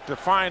peak, to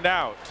find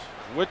out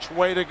which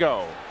way to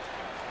go.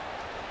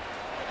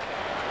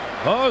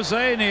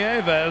 Jose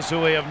Nieves,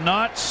 who we have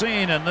not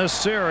seen in this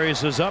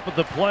series, is up at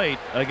the plate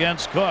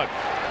against Cook.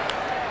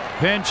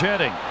 Pinch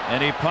hitting,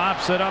 and he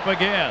pops it up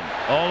again.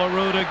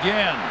 Olerud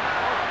again.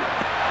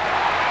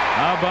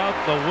 How about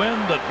the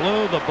wind that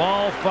blew the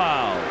ball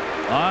foul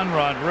on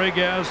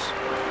Rodriguez?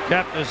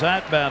 Kept his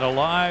at-bat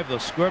alive. The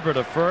squibber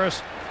to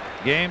first.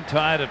 Game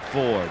tied at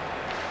 4.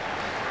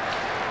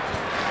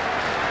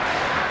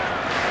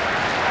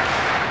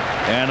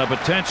 And a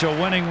potential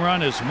winning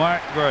run is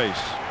Mark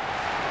Grace.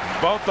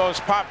 Both those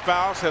pop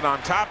fouls hit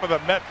on top of the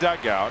Met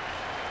dugout.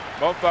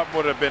 Both of them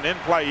would have been in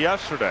play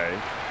yesterday.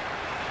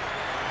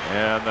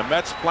 And the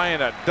Mets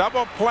playing a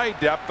double play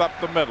depth up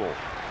the middle.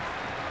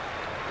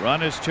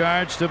 Run is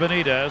charged to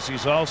Benitez.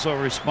 He's also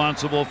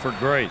responsible for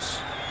Grace.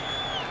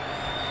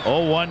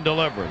 0-1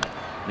 delivery.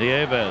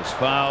 Nieves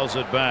fouls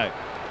it back.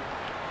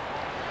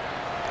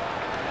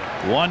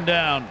 1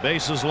 down,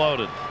 bases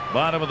loaded.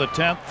 Bottom of the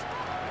 10th.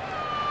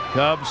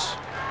 Cubs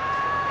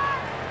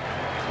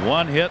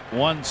 1 hit,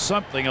 1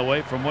 something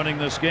away from winning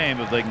this game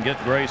if they can get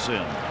Grace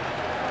in.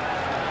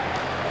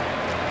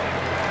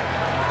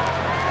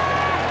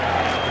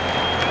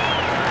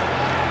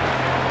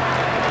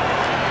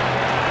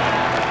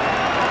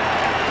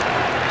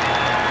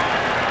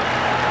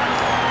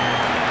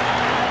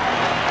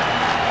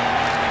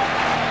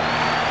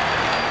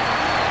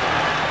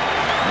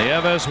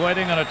 Nieves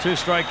waiting on a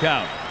 2-strike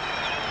count.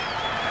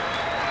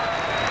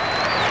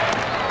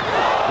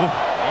 Ooh,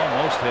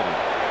 almost hit him.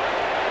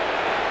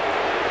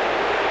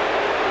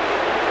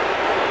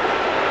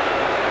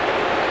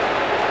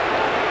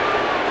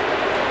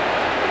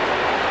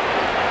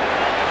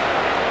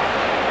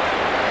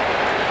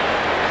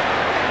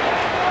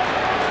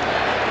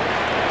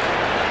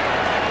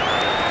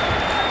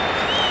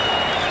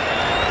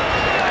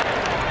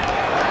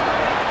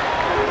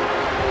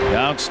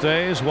 Count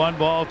stays 1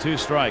 ball 2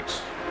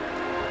 strikes.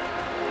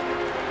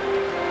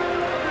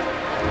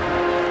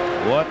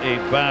 What a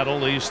battle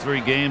these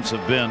 3 games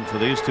have been for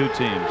these 2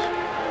 teams.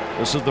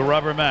 This is the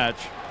rubber match.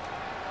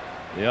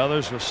 The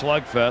others were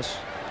slugfests.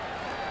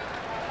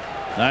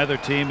 Neither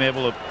team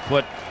able to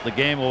put the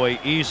game away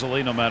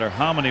easily no matter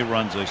how many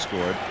runs they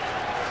scored.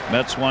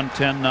 Mets won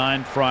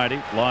 10-9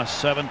 Friday,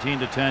 lost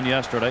 17-10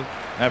 yesterday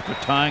after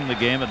tying the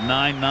game at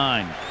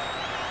 9-9.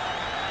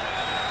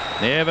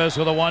 Nieves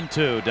with a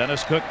 1-2.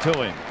 Dennis Cook to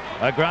him.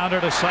 A grounder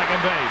to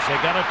second base. They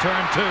got a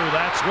turn 2.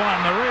 That's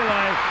 1. The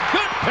relay.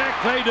 Good pick.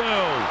 They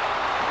do.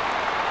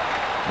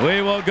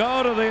 We will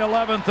go to the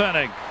 11th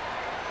inning.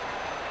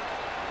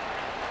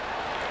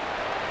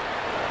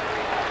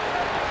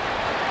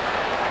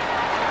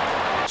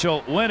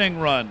 Winning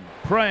run,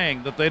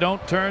 praying that they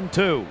don't turn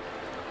 2.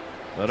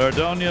 But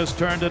Ordonez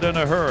turned it in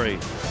a hurry.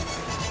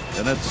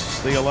 And it's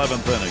the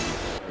 11th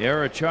inning.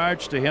 Error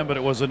charged to him, but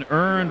it was an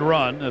earned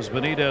run as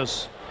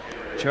Benitez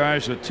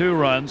charged with 2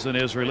 runs in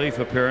his relief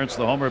appearance,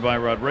 the homer by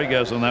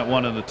Rodriguez on that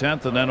one in the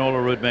 10th, and then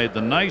Olerud made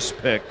the nice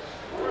pick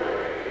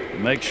to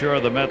make sure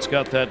the Mets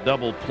got that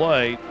double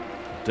play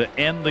to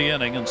end the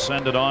inning and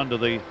send it on to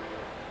the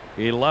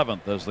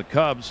 11th as the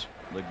Cubs,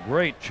 the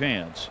great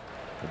chance,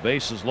 the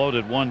bases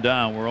loaded, 1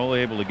 down, were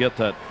only able to get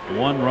that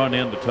 1 run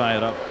in to tie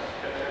it up.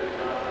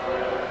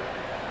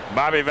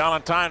 Bobby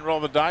Valentine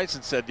rolled the dice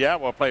and said, yeah,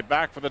 we'll play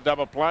back for the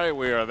double play.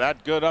 We are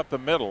that good up the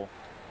middle.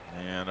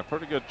 And a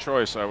pretty good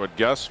choice, I would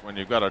guess, when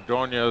you've got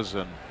Ordonez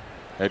and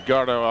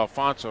Edgardo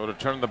Alfonso to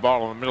turn the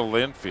ball in the middle of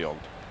the infield.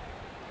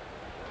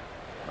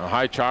 A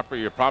high chopper,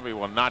 you probably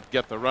will not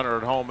get the runner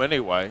at home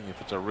anyway.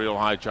 If it's a real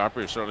high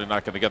chopper, you're certainly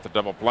not going to get the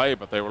double play.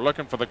 But they were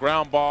looking for the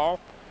ground ball,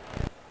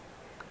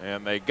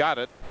 and they got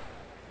it.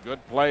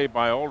 Good play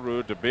by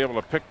Olerud to be able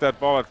to pick that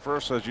ball at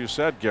first, as you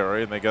said,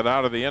 Gary, and they got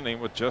out of the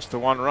inning with just the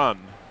 1 run.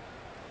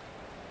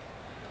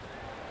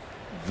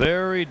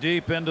 Very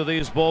deep into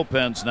these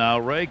bullpens now.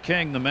 Ray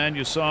King, the man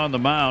you saw on the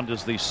mound,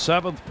 is the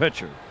 7th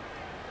pitcher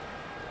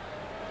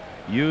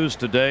used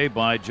today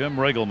by Jim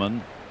Riggleman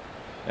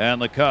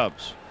and the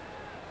Cubs.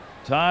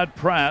 Todd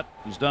Pratt,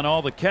 who's done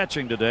all the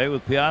catching today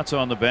with Piazza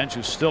on the bench,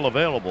 who's still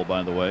available,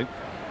 by the way.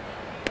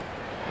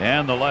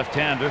 And the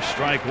left-hander,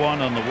 strike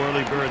 1 on the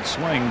whirly-bird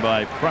swing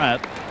by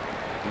Pratt,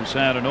 who's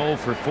had an 0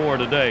 for 4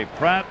 today.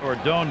 Pratt,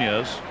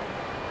 Ordonez,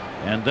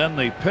 and then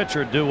the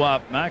pitcher due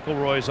up.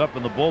 McElroy's up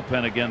in the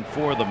bullpen again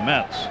for the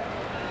Mets.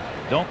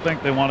 Don't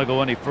think they want to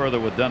go any further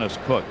with Dennis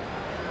Cook.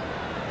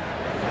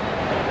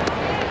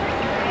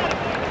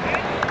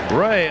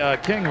 Ray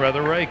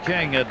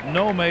King had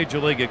no major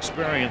league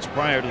experience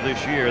prior to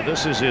this year.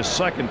 This is his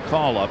 2nd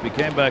call-up. He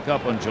came back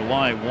up on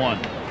July 1,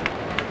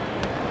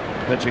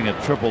 pitching at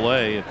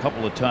AAA a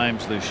couple of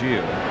times this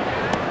year.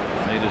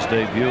 Made his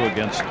debut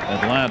against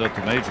Atlanta at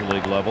the major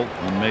league level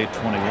on May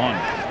 21.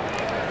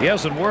 He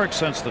hasn't worked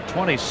since the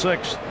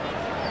 26th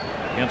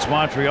against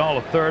Montreal,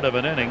 a 1/3 of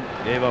an inning.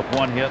 Gave up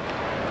 1 hit.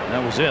 And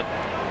that was it.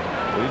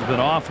 He's been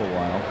off a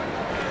while.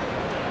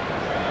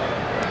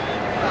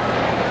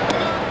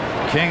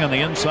 King on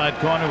the inside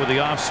corner with the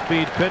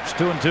off-speed pitch,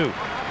 2-2.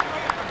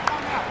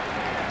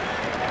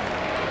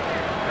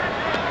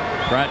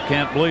 Pratt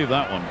can't believe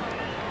that one.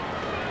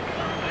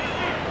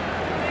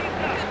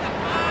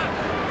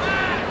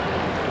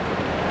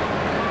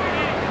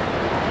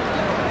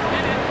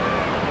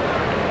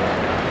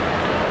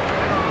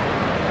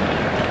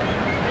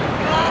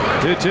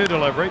 Two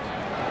delivery.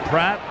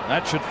 Pratt,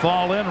 that should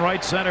fall in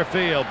right center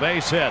field,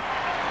 base hit.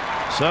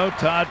 So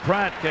Todd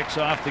Pratt kicks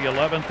off the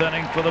 11th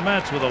inning for the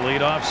Mets with a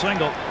leadoff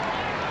single.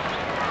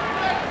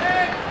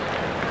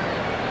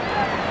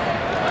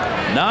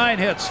 9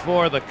 hits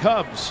for the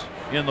Cubs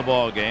in the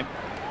ball game.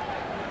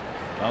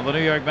 Well, the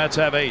New York Mets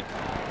have 8.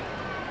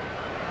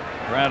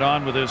 Pratt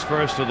on with his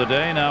first of the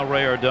day. Now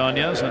Ray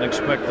Ordonez, and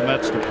expect the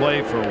Mets to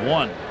play for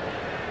 1.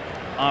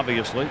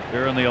 Obviously,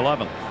 here in the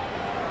 11th.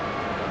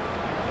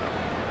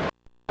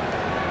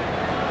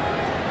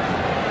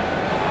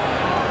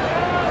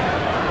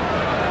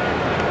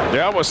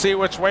 Yeah, we'll see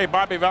which way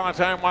Bobby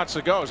Valentine wants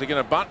to go. Is he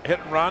going to bunt, hit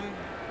and run?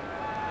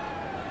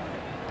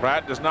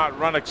 Pratt does not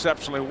run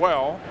exceptionally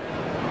well.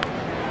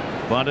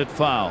 Bunted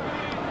foul.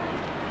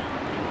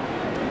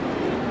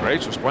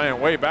 Grace was playing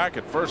way back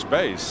at first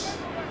base.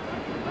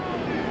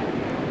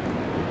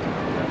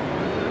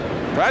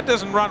 Pratt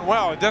doesn't run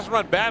well. It doesn't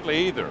run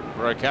badly either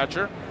for a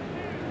catcher.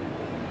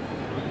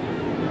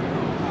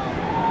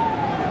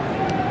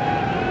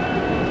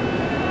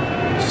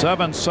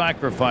 Seven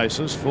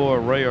sacrifices for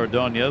Ray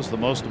Ordonez, the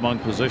most among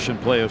position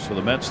players for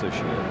the Mets this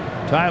year.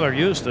 Tyler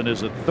Houston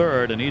is at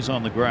 3rd, and he's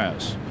on the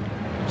grass.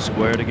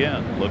 Squared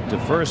again. Looked to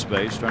first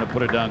base, trying to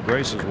put it down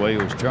Grace's way,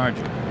 who was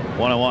charging.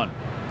 1-1.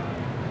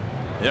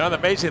 You know, the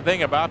amazing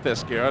thing about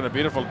this, Gary, on a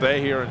beautiful day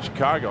here in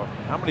Chicago,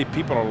 how many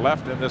people are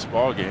left in this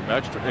ball game,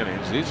 extra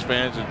innings. These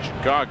fans in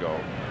Chicago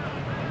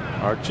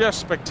are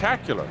just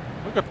spectacular.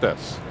 Look at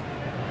this.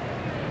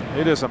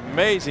 It is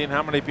amazing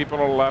how many people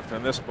are left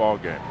in this ball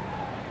game.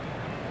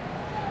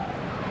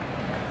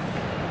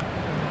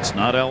 It's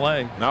not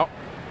LA. No,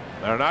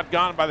 they're not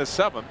gone by the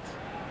 7th.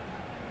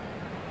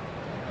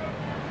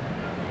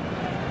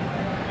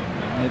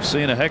 They've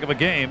seen a heck of a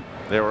game.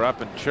 They were up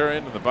and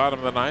cheering in the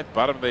bottom of the 9th,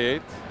 bottom of the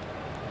 8th,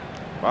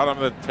 bottom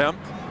of the 10th.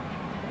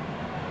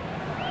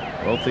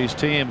 Both these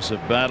teams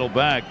have battled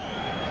back.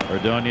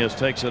 Ordonez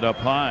takes it up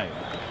high.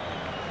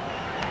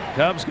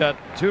 Cubs got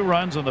 2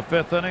 runs in the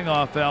 5th inning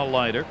off Al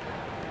Leiter.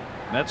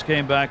 Mets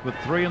came back with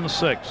 3 in the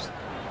 6th.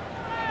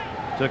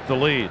 Took the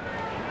lead.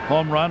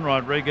 Home run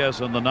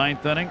Rodriguez in the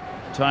 9th inning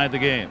tied the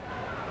game.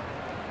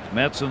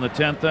 Mets in the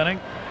 10th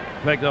inning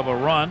picked up a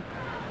run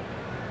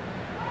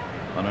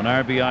on an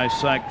RBI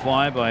sac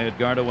fly by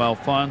Edgardo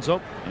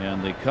Alfonzo,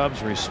 and the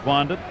Cubs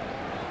responded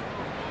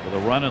with a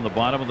run in the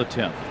bottom of the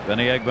 10th.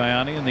 Benny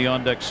Agbayani in the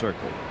on-deck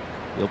circle.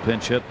 He'll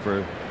pinch hit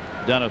for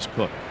Dennis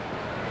Cook.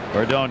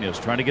 Ordonez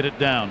trying to get it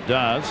down.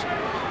 Does.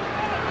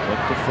 Look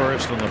to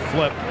first on the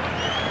flip.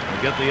 To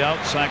get the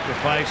out,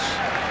 sacrifice.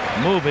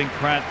 Moving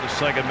Pratt to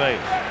second base.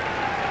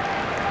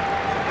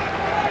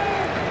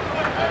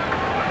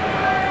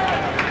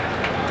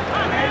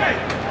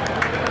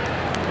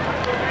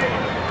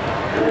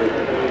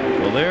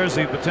 Well, there's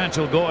the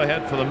potential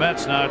go-ahead for the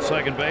Mets now at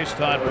second base.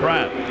 Todd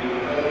Pratt.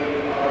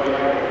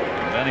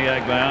 Benny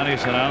Agbayani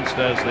is announced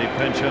as the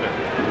pinch hitter.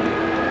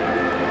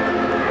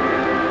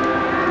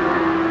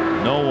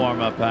 No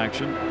warm-up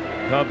action.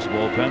 Cubs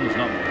bullpen. There's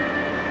not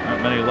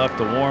many left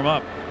to warm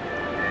up.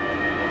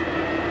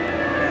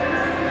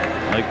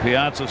 Mike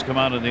Piazza's come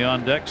out in the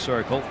on-deck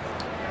circle.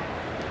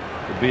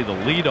 Could be the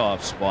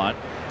leadoff spot.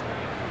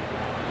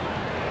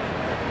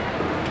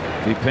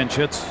 If he pinch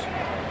hits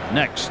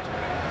next.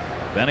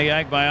 Benny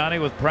Agbayani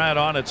with Pratt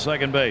on at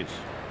second base.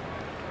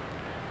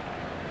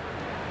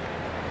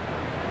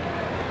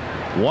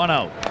 1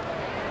 out.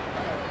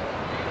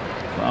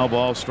 Foul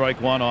ball,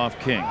 strike 1 off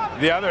King.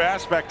 The other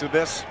aspect of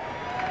this,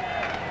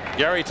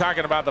 Gary,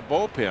 talking about the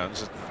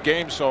bullpens,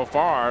 games so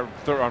far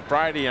on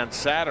Friday and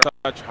Saturday,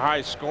 such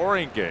high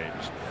scoring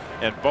games,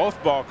 and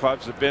both ball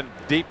clubs have been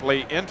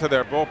deeply into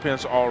their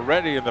bullpens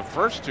already in the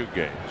first 2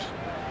 games,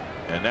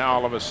 and now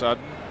all of a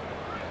sudden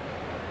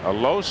a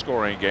low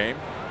scoring game,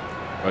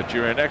 but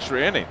you're in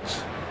extra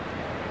innings.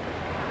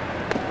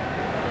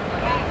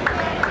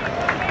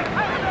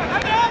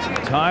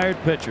 Tired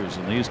pitchers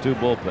in these 2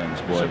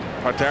 bullpens, boy.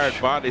 Some tired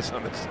bodies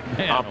on this,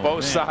 on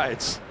both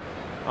sides.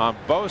 On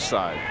both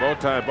sides.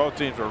 Both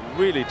teams are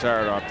really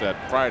tired off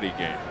that Friday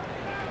game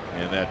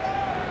in that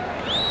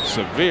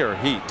severe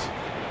heat.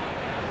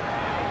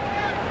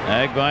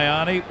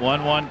 Agbayani,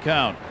 1-1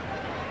 count.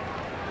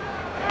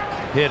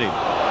 Hit him.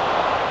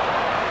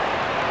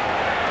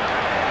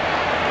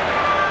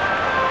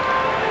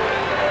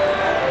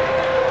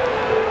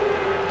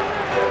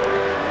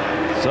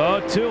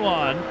 So 2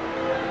 on.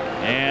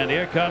 And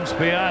here comes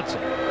Piazza.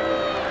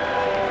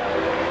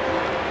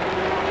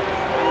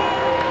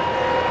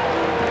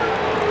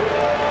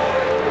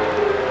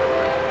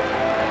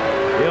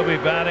 He'll be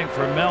batting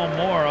for Mel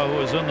Mora, who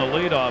is in the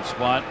leadoff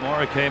spot.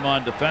 Mora came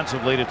on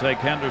defensively to take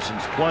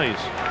Henderson's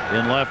place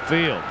in left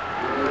field.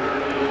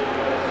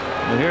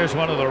 And here's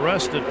one of the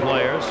rested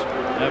players,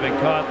 having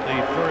caught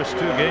the first 2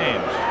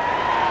 games.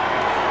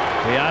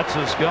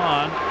 Piazza's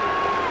gone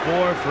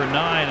 4 for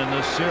 9 in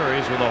this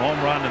series with a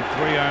home run and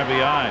 3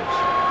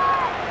 RBIs.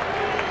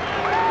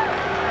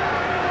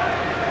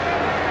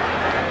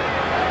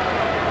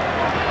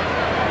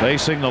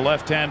 Facing the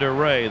left-hander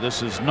Ray,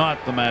 this is not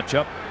the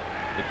matchup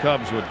the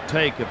Cubs would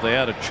take if they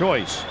had a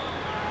choice.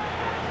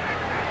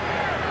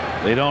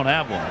 They don't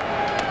have one.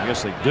 I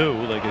guess they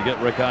do. They could get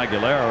Rick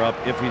Aguilera up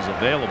if he's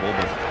available,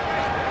 but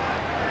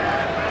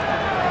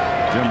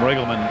Jim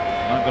Riggleman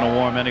not going to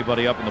warm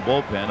anybody up in the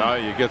bullpen. No,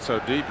 you get so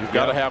deep, you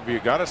got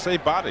to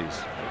save bodies.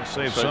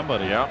 Save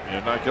somebody. Yeah, you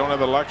don't have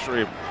the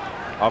luxury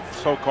of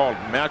so-called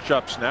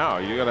matchups now.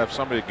 You got to have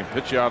somebody that can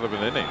pitch you out of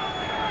an inning.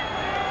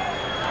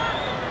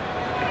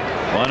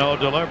 1-0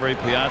 delivery.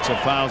 Piazza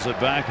fouls it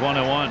back.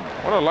 1-1.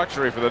 What a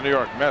luxury for the New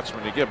York Mets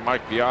when you give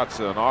Mike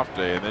Piazza an off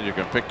day, and then you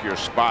can pick your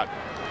spot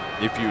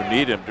if you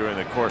need him during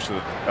the course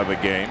of the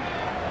game.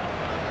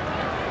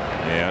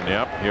 And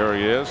yep, here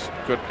he is.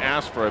 Couldn't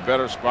ask for a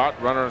better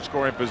spot. Runner in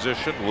scoring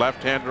position.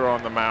 Left-hander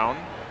on the mound.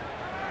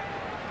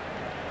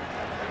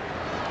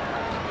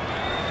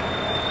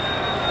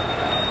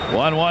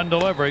 One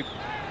delivery.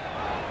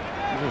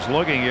 Just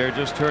looking here,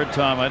 just heard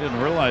Tom. I didn't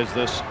realize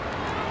this.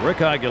 Rick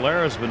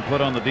Aguilera has been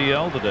put on the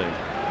DL today.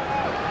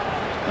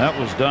 That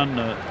was done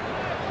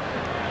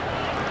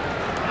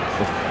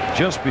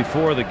just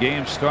before the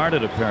game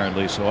started,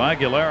 apparently. So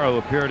Aguilera, who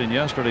appeared in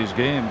yesterday's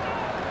game,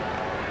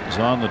 is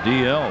on the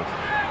DL.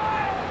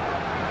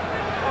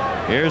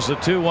 Here's the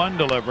 2-1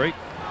 delivery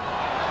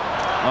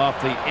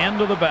off the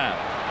end of the bat.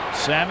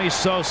 Sammy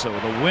Sosa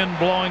with the wind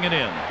blowing it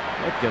in.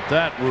 Look at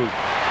that root.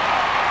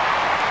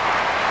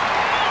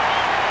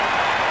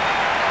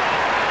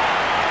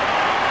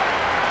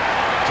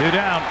 Two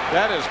down.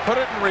 That is put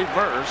it in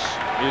reverse.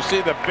 You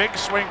see the big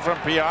swing from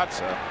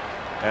Piazza,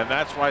 and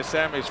that's why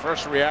Sammy's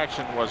first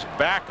reaction was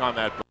back on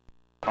that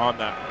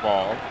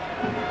ball.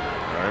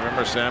 I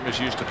remember Sammy's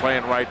used to play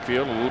in right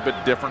field, a little bit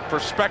different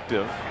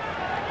perspective.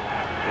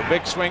 The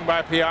big swing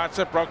by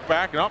Piazza, broke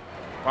back, nope,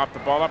 popped the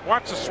ball up.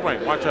 Watch the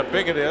swing, watch how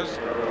big it is.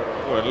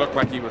 Oh, it looked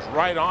like he was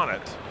right on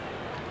it.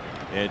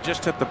 It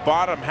just hit the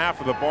bottom half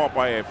of the ball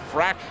by a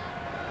fraction.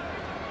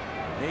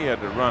 He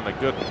had to run a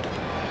good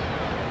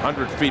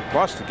 100 feet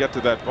plus to get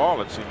to that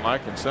ball, it seemed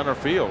like, in center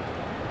field.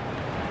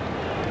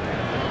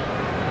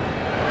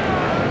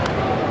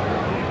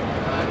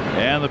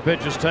 And the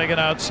pitch is taken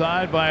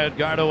outside by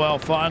Edgardo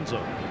Alfonzo.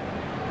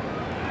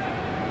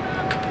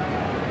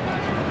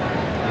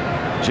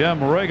 Jim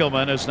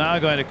Riggleman is now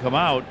going to come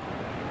out.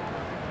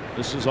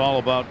 This is all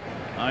about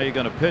how you're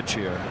going to pitch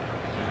here.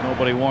 There's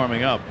nobody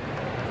warming up.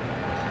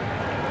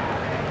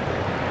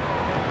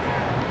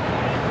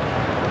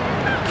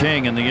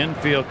 King in the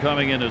infield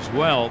coming in as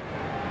well.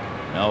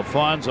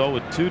 Alfonzo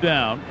with two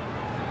down.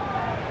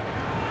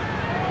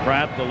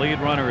 Pratt the lead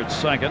runner at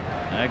second.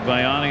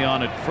 Agbayani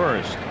on at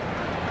first.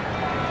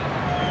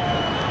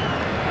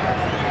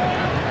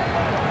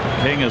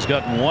 King has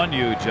gotten one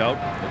huge out,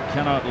 but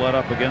cannot let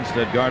up against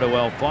Edgardo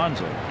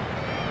Alfonzo.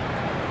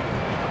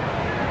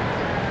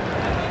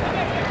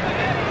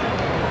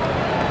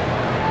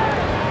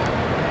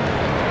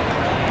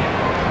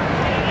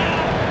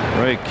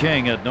 Ray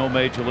King had no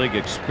major league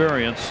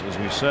experience, as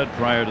we said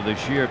prior to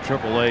this year.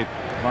 AAA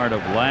part of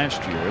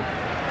last year.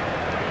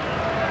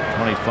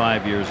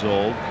 25 years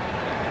old.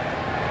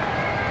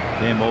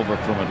 Came over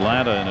from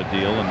Atlanta in a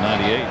deal in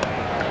 '98.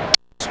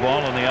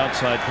 Ball in the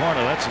outside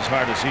corner. That's as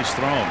hard as he's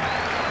thrown.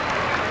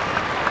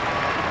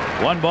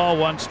 1 ball,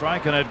 1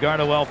 strike, and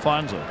Edgardo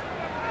Alfonzo.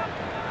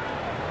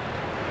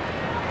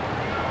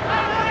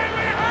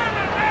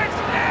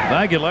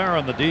 Aguilera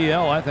on the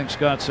DL. I think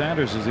Scott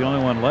Sanders is the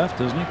only one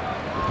left, isn't he?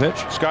 The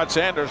pitch. Scott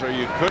Sanders, or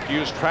you could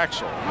use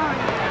Traxel.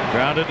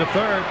 Grounded to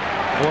third.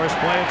 Forced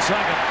play at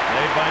second.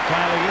 Made by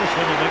Tyler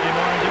Houston and Mickey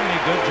Morandini.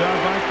 Good job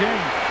by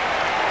King.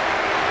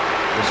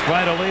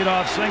 Despite a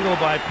leadoff single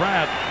by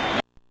Pratt.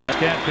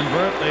 Can't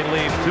convert. They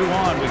leave 2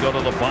 on. We go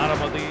to the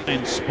bottom of the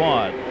inning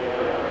spot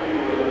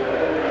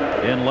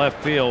in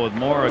left field with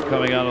Mora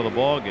coming out of the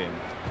ball game.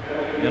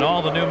 And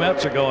all the new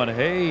Mets are going,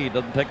 hey, it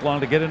doesn't take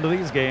long to get into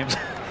these games.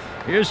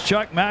 Here's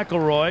Chuck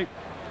McElroy.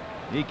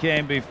 He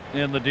came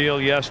in the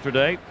deal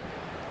yesterday.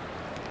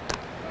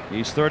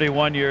 He's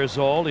 31 years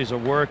old. He's a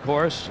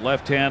workhorse,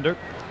 left-hander,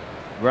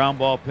 ground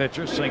ball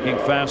pitcher, sinking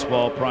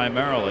fastball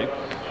primarily.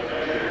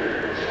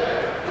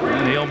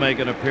 And he'll make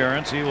an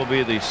appearance. He will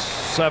be the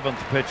 7th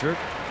pitcher,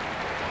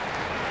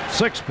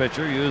 6th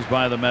pitcher used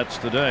by the Mets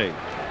today.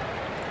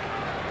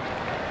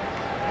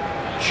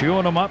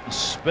 Chewing them up and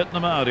spitting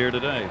them out here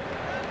today.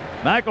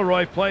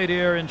 McElroy played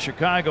here in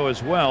Chicago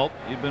as well.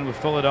 He'd been with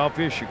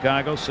Philadelphia,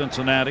 Chicago,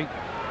 Cincinnati,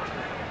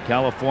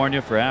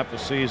 California for half a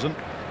season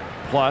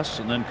plus,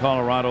 and then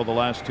Colorado the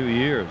last 2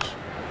 years.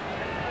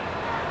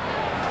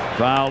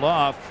 Fouled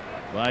off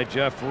by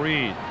Jeff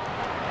Reed.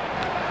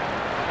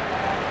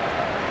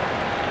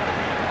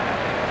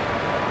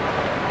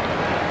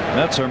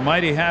 Mets are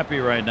mighty happy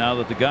right now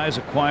that the guys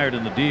acquired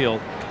in the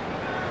deal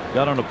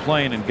got on a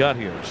plane and got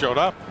here. Showed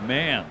up.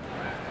 Man.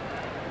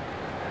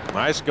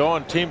 Nice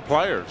going team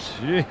players.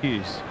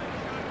 Jeez.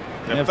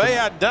 If they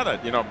had done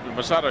it, you know,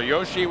 Masato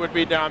Yoshi would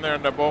be down there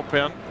in the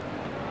bullpen.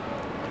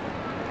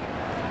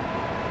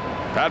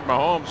 Pat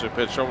Mahomes, who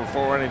pitched over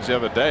 4 innings the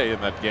other day in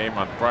that game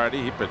on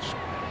Friday, he pitched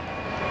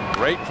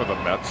great for the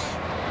Mets.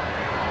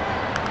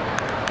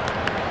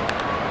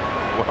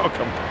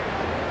 Welcome.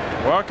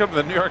 Welcome to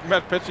the New York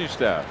Mets pitching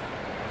staff.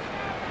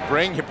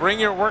 Bring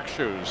your work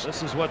shoes.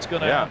 This is what's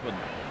going to happen.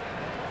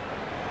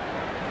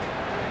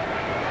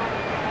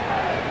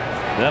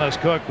 Dennis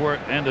Cook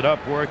ended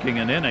up working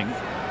an inning.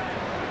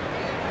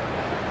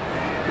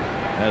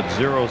 Had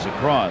zeros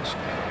across.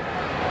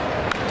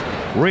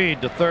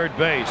 Reed to third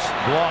base.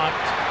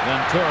 Blocked.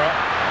 Ventura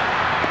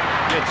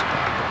gets it.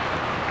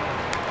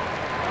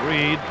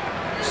 Reed,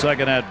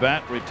 second at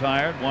bat,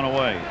 retired, 1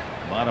 away.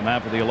 Bottom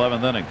half of the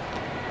 11th inning.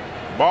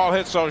 Ball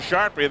hit so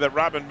sharply that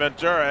Robin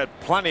Ventura had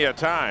plenty of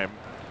time.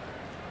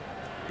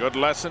 Good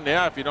lesson.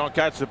 Yeah, if you don't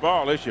catch the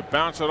ball, at least you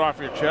bounce it off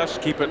your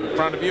chest, keep it in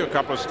front of you a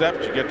couple of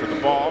steps, you get to the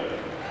ball.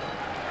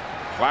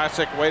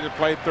 Classic way to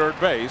play third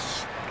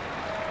base.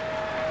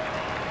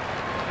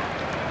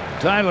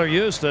 Tyler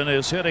Houston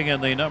is hitting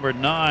in the number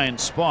 9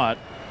 spot.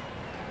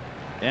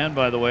 And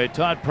by the way,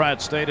 Todd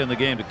Pratt stayed in the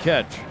game to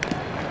catch.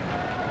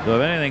 So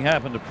if anything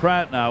happened to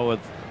Pratt now, with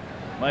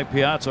Mike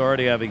Piazza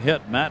already having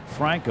hit, Matt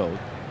Franco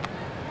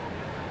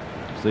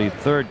is the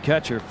 3rd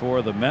catcher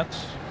for the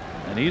Mets,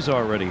 and he's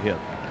already hit.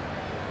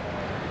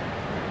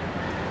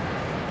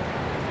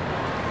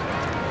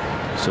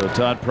 So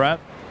Todd Pratt,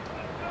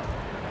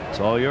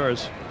 it's all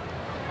yours.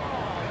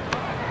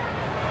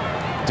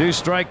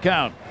 2-strike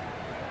count.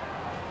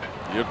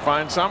 You'd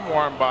find some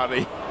warm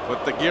body,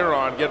 put the gear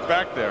on, get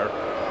back there.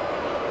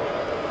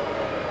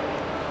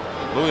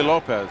 Louis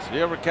Lopez, you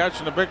ever catch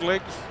in the big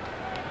leagues?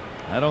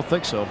 I don't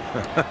think so.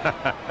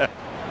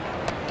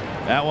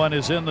 That one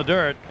is in the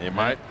dirt. He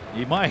might.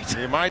 He might.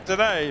 He might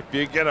today. If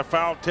you get a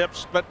foul tip,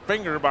 split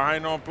finger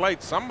behind home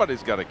plate,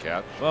 somebody's got to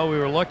catch. Well, we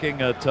were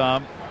looking at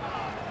Tom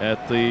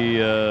at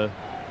the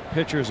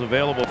pitchers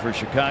available for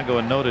Chicago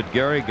and noted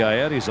Gary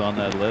Gaetti's on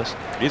that list.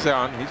 He's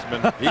on.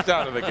 He's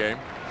out of the game.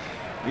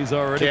 He's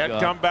already can't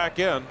gone. come back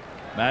in.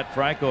 Matt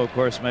Franco, of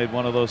course, made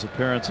one of those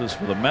appearances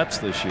for the Mets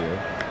this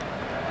year.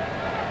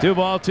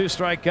 2-ball,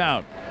 2-strike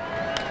count.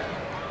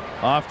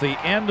 Off the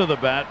end of the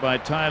bat by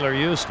Tyler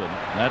Houston.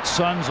 That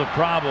sun's a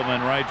problem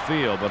in right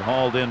field, but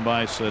hauled in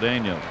by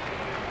Cedeno.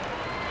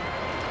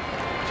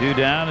 2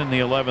 down in the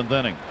 11th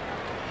inning.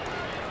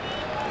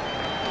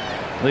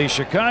 The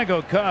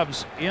Chicago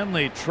Cubs, in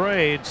the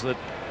trades that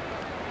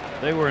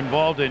they were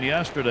involved in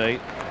yesterday,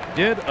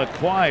 did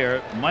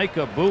acquire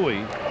Micah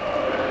Bowie,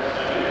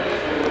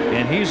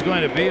 and he's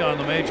going to be on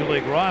the Major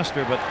League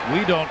roster, but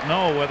we don't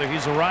know whether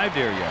he's arrived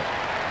here yet.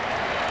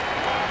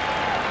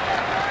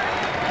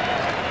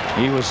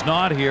 He was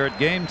not here at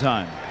game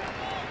time.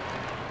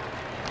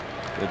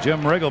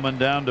 Jim Riggleman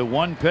down to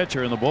 1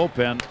 pitcher in the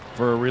bullpen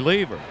for a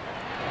reliever.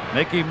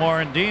 Mickey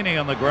Morandini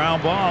on the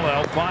ground ball.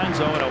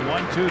 Alfonzo in a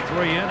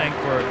 1-2-3 inning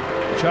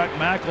for Chuck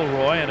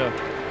McElroy, and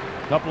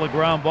a couple of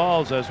ground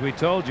balls. As we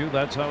told you,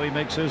 that's how he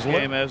makes his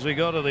game. As we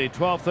go to the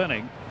 12th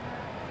inning,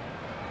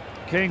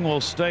 King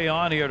will stay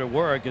on here to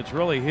work. It's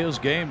really his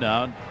game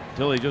now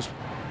until he just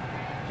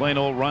plain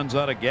old runs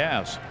out of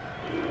gas.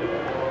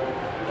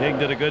 King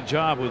did a good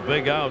job with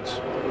big outs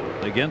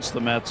against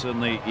the Mets in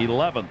the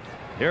 11th.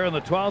 Here in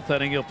the 12th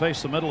inning, he'll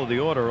face the middle of the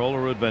order.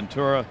 Olerud,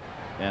 Ventura,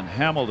 and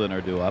Hamilton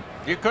are due up.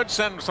 You could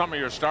send some of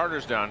your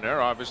starters down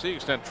there. Obviously, you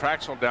extend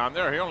Traxel down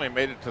there. He only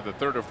made it to the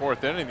 3rd or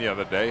 4th inning the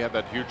other day. Had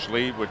that huge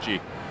lead, which he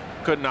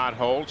could not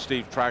hold.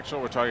 Steve Traxel,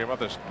 we're talking about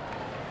this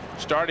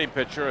starting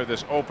pitcher of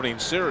this opening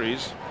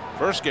series,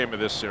 first game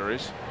of this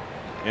series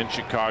in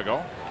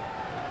Chicago.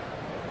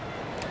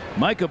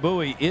 Micah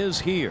Bowie is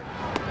here,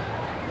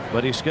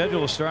 but he's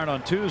scheduled to start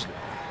on Tuesday.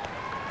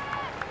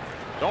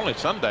 It's only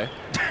Sunday.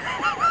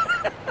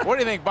 What do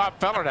you think Bob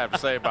Feller would have to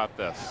say about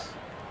this?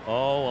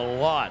 Oh, a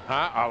lot.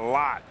 Huh? A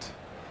lot.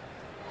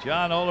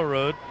 John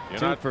Olerud,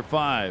 2 for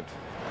 5.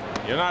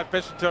 You're not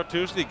pitching until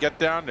Tuesday. Get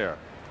down there.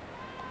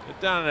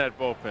 Get down in that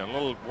bullpen. A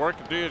little work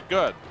and do you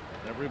good.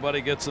 Everybody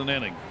gets an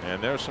inning.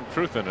 And there's some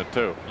truth in it,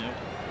 too. Yep.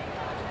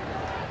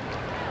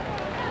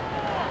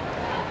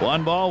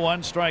 1 ball,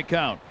 1 strike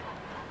count.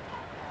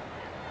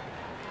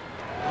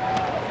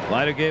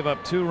 Leiter gave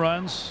up 2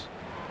 runs,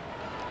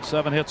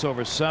 7 hits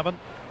over 7.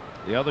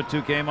 The other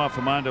 2 came off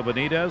Armando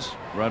Benitez.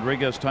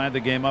 Rodriguez tied the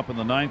game up in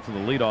the 9th with a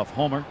leadoff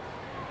homer,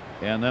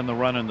 and then the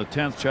run in the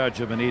 10th charge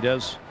of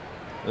Benitez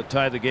that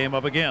tied the game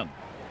up again.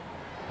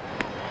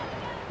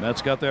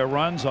 Mets got their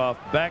runs off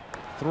Beck,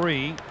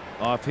 3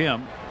 off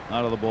him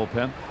out of the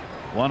bullpen,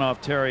 1 off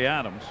Terry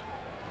Adams,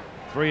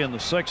 3 in the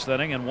 6th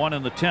inning, and 1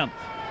 in the 10th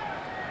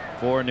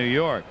for New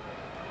York.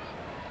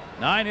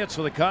 9 hits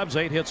for the Cubs,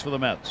 8 hits for the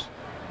Mets.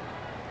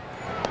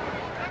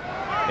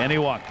 And he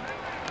walked.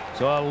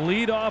 So a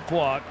leadoff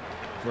walk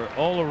for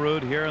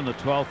Olerud here in the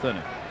 12th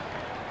inning.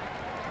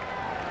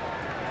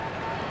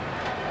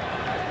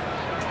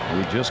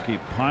 We just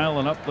keep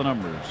piling up the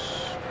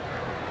numbers.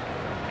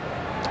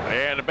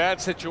 And a bad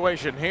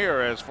situation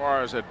here as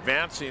far as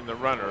advancing the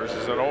runners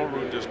is that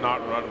Olerud does not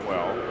run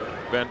well.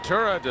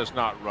 Ventura does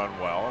not run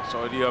well.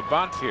 So do you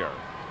bunt here?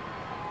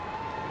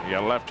 You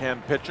got a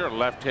left-hand pitcher,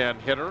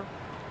 left-hand hitter.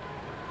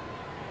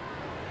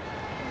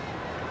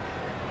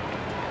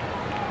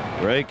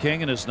 Ray King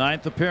in his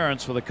 9th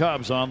appearance for the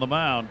Cubs on the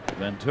mound.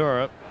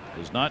 Ventura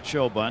does not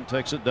show bunt,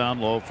 takes it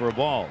down low for a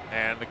ball.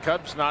 And the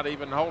Cubs not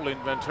even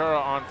holding Ventura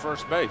on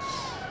first base.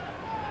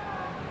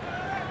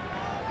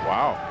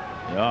 Wow.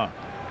 Yeah.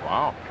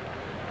 Wow.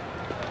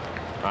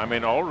 I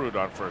mean Olerud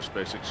on first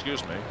base,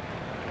 excuse me.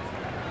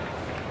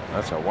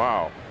 That's a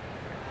wow.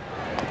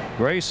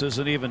 Grace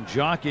isn't even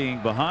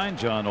jockeying behind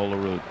John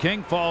Olerud.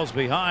 King falls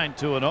behind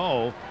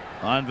 2-0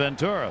 on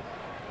Ventura.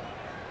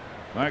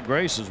 Mark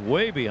Grace is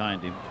way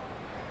behind him.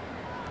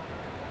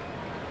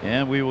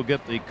 And we will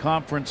get the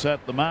conference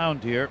at the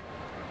mound here.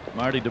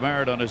 Marty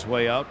Demerit on his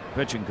way out,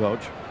 pitching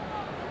coach.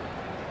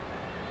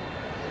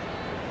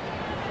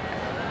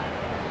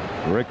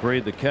 Rick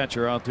Reed, the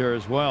catcher, out there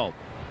as well.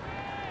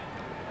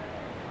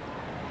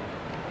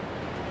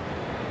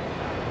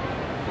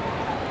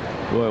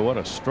 Boy, what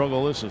a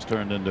struggle this has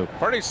turned into.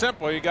 Pretty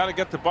simple. You got to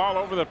get the ball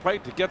over the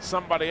plate to get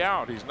somebody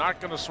out. He's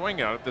not going to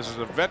swing at it. This is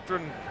a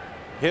veteran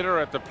hitter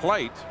at the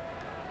plate.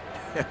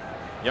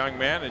 Young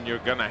man, and you're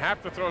going to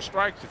have to throw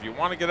strikes if you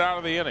want to get out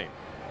of the inning.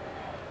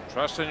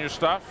 Trust in your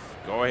stuff.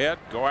 Go ahead,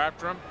 go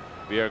after him,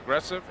 be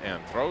aggressive, and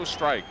throw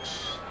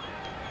strikes.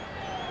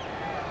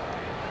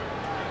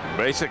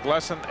 Basic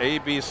lesson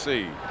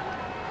ABC.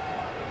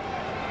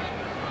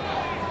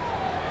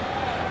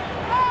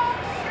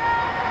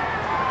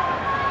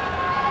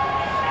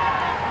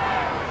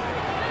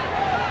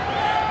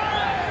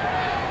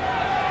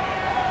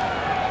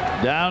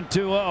 Down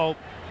 2-0.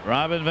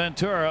 Robin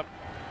Ventura.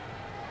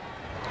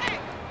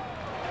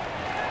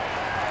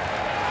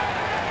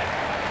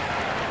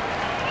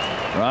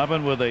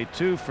 Robin with a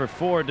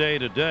 2-for-4 day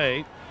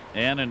today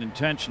and an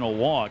intentional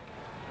walk.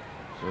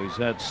 So he's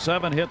had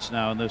 7 hits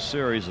now in this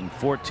series and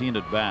 14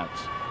 at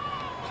bats.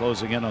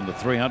 Closing in on the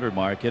 300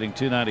 mark, hitting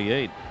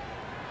 .298.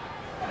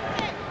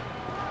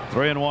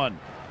 3-1.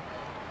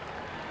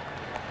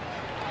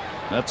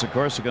 Mets, of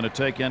course, are going to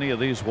take any of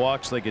these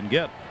walks they can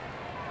get.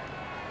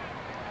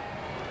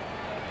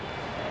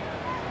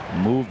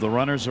 Move the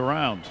runners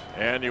around.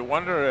 And you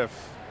wonder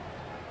if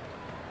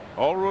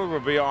Olerud will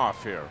be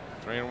off here.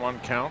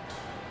 3-1 count.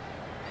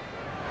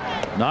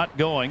 Not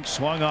going.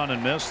 Swung on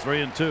and missed.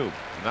 3-2.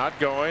 Not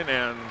going,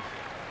 and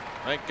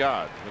thank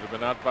God. Would have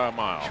been out by a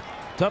mile.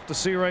 Tough to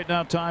see right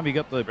now, Tom. You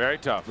got the very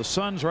tough. The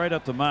sun's right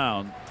at the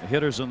mound. The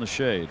hitter's in the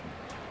shade.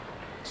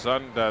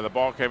 Sun, the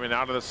ball came in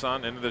out of the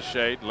sun into the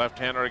shade.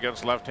 Left-hander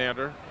against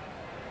left-hander.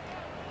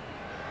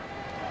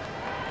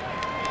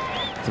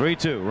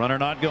 3-2. Runner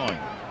not going.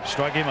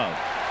 Struck him out.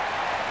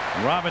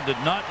 Robin did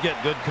not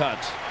get good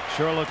cuts.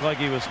 Sure looked like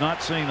he was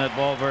not seeing that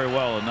ball very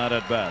well and not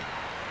at bat.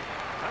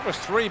 That was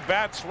 3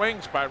 bad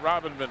swings by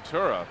Robin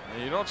Ventura.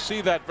 And you don't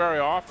see that very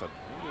often.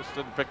 He just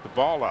didn't pick the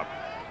ball up.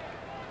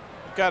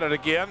 Look at it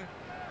again.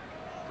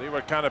 See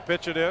what kind of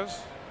pitch it is.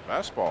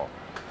 Fastball.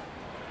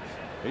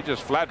 He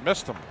just flat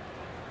missed him.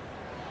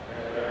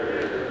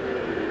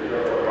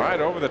 Right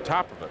over the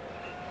top of it.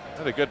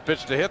 Had a good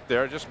pitch to hit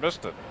there. Just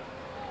missed it.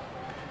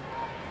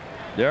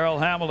 Darryl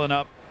Hamilton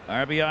up.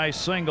 RBI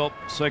single.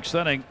 6th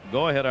inning.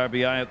 Go ahead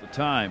RBI at the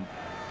time.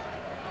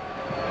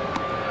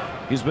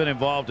 He's been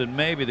involved in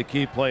maybe the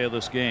key play of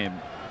this game.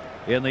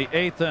 In the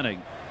 8th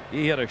inning,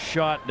 he hit a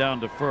shot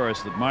down to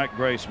first that Mark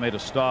Grace made a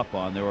stop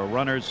on. There were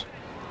runners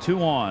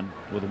 2 on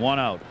with 1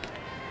 out.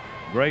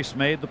 Grace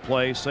made the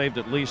play, saved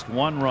at least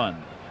 1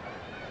 run.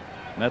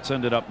 Mets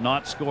ended up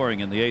not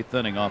scoring in the 8th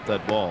inning off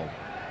that ball.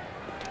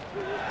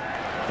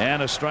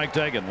 And a strike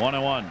taken.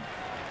 1-1.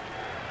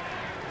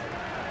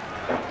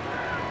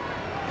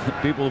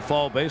 People who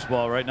follow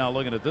baseball right now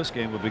looking at this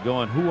game would be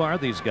going, who are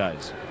these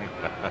guys?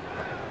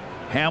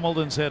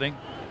 Hamilton's hitting.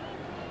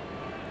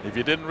 If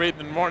you didn't read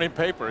the morning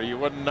paper, you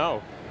wouldn't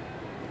know.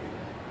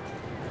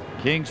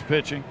 King's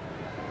pitching.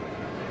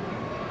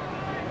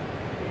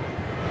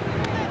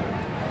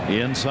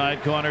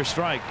 Inside corner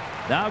strike.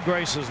 Now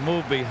Grace has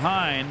moved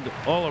behind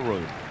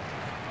Olerud.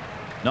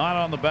 Not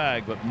on the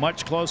bag, but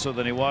much closer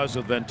than he was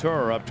with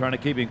Ventura up, trying to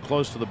keep him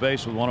close to the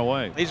base with 1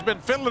 away. He's been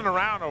fiddling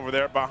around over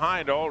there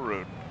behind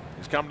Olerud.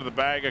 He's come to the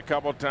bag a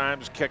couple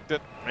times, kicked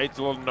it, made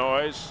a little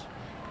noise.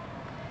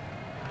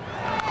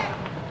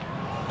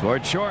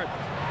 Toward short.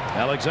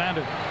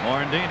 Alexander.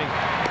 Morandini.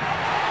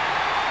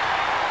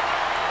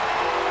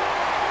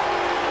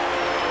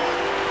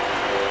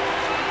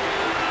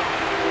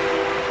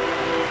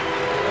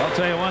 I'll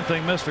tell you one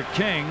thing, Mr.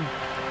 King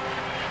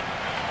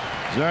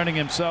is earning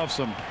himself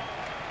some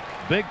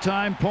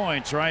big-time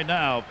points right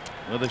now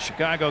with the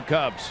Chicago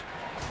Cubs.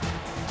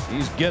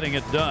 He's getting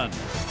it done.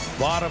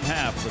 Bottom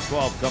half of the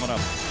 12 coming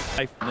up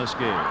in this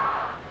game.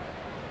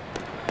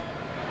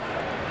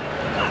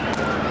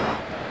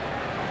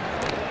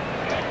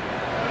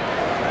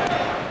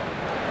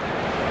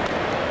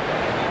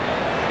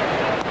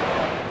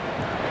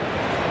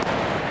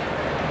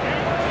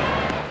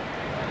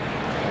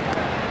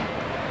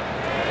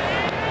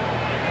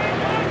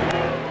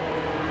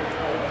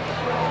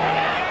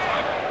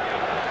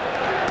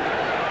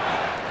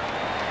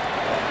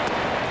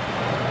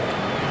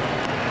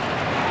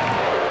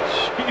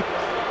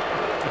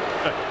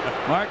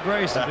 Mark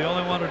Grace is the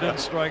only one who didn't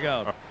strike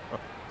out.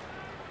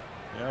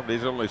 Yeah, but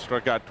he's only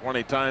struck out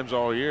 20 times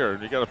all year,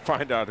 and you got to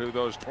find out who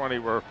those 20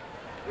 were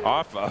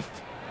off of.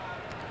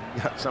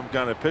 You got some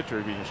kind of pitcher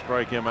if you can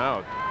strike him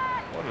out.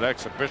 What an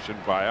exhibition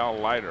by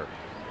Leiter.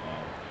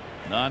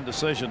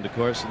 Non-decision, of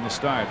course, in the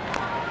start.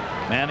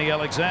 Manny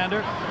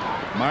Alexander,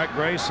 Mark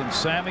Grace, and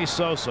Sammy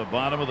Sosa,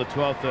 bottom of the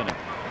 12th inning.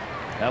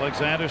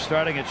 Alexander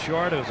starting at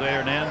short. Jose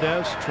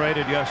Hernandez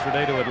traded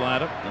yesterday to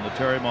Atlanta in the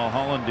Terry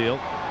Mulholland deal.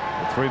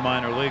 The 3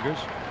 minor leaguers.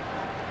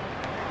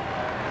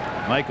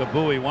 Mike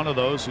Bowie, one of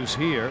those who's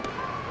here,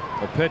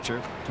 a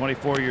pitcher,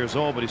 24 years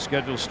old, but he's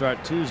scheduled to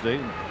start Tuesday.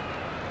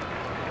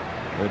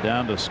 They're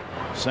down to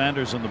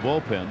Sanders in the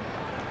bullpen.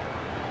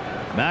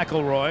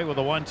 McElroy with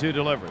a 1-2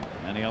 delivery.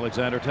 Manny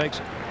Alexander takes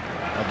it.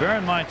 Now bear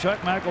in mind, Chuck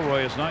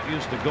McElroy is not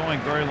used to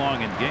going very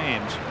long in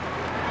games.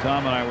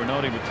 Tom and I were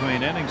noting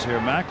between innings here,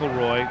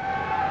 McElroy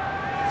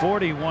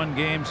 41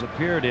 games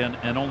appeared in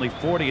and only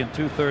 40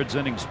 2/3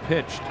 innings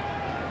pitched.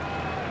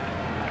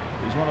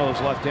 He's one of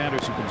those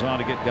left-handers who comes on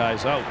to get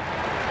guys out.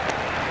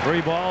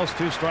 3 balls,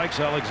 2 strikes,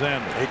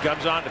 Alexander. He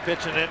comes on to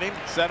pitch an inning,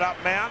 set up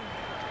man.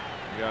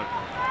 You got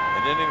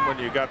an inning when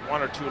you got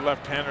 1 or 2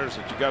 left-handers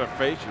that you got to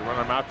face. You run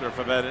them out there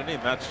for that inning.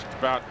 That's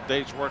about a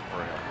day's work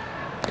for him.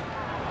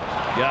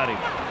 Got him.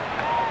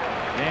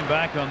 Came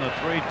back on the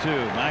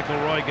 3-2.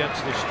 McElroy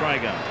gets the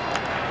strikeout.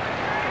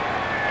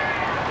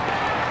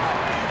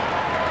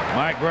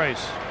 Mark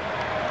Grace.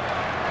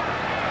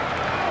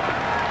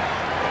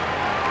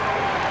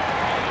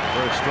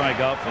 First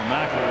strikeout for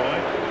McElroy.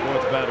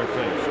 Fourth batter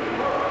faced.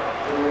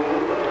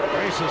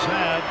 Grace has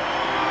had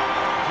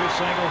 2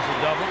 singles, a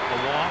double, a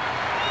walk,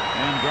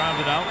 and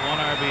grounded out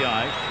 1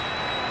 RBI.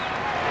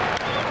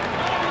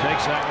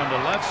 Takes that one to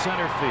left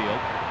center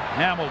field.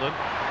 Hamilton.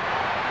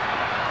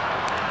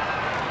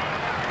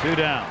 2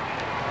 down.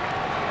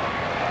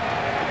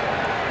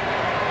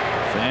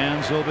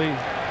 Fans will be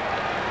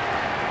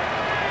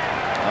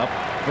up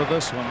for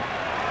this one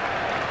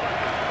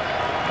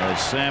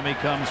as Sammy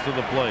comes to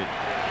the plate.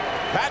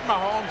 Pat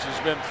Mahomes has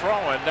been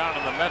throwing down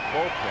in the Met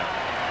bullpen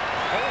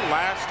whole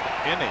last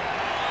inning.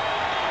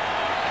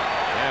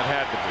 And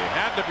had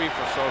to be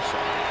for Sosa.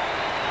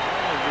 The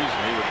only reason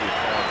he would be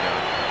throwing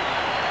down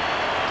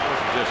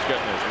wasn't just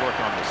getting his work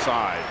on the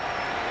side.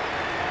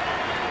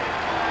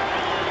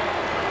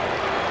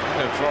 He's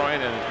been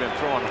throwing, and he's been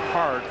throwing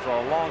hard for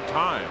a long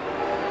time.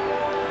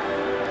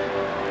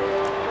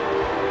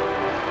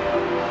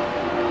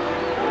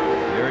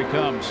 Here he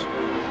comes.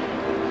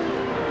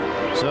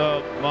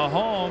 So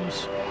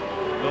Mahomes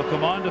will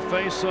come on to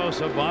face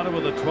Sosa, bottom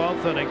of the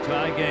 12th inning,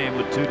 tie game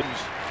with 2.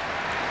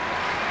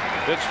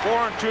 It's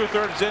 4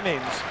 2/3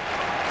 innings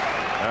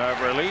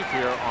of relief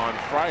here on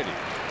Friday.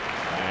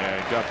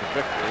 And got the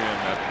victory in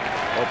that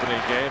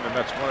opening game, and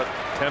that's won it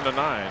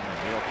 10-9. And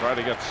he'll try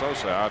to get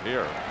Sosa out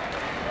here.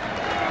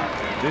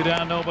 2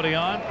 down, nobody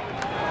on.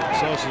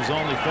 Sosa's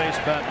only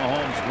faced Pat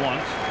Mahomes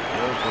once.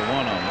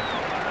 0-for-1 on him.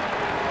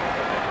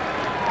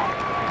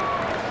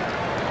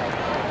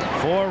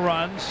 4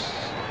 runs,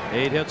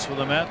 8 hits for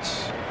the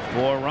Mets,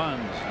 4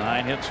 runs,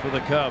 9 hits for the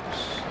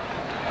Cubs.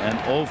 An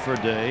 0 for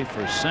day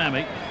for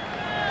Sammy.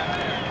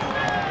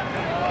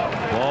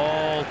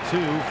 Ball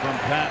 2 from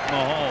Pat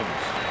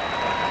Mahomes.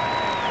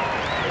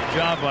 Good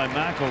job by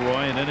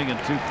McElroy, an inning and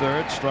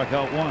 2/3, struck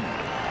out 1.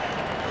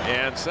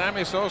 And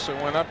Sammy Sosa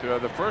went up there.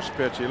 The first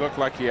pitch, he looked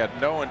like he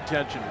had no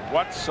intention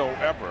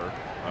whatsoever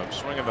of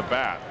swinging the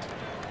bat.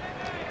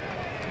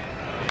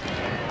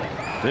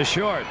 To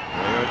short,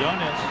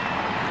 Ordonez.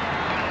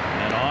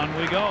 And on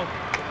we go.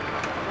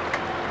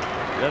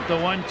 Get the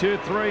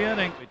 1-2-3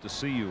 inning. Great to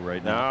see you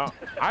right now. No,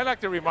 I like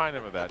to remind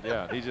him of that.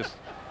 Yeah, he just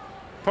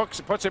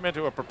puts him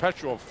into a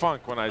perpetual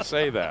funk when I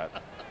say that.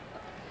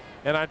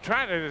 And I'm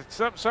trying to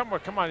somewhere.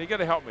 Come on, you got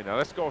to help me now.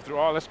 Let's go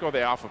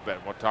the alphabet,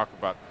 and we'll talk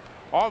about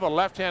all the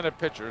left-handed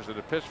pitchers that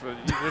have pitched for.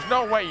 There's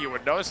no way you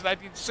would know. It's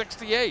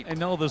 1968. I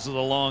know this is a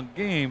long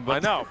game,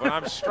 but I know, but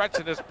I'm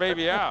stretching this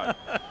baby out.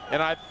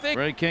 And I think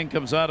Ray King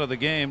comes out of the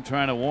game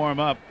trying to warm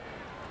up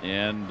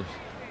and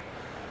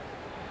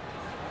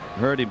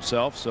hurt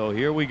himself. So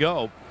here we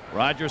go.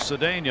 Roger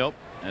Cedeno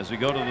as we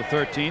go to the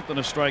 13th and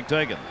a strike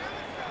taken.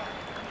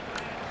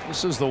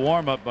 This is the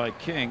warm-up by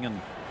King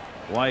and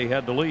why he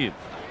had to leave.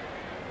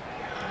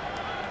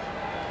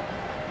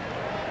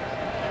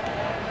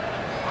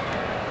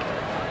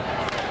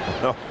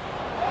 no.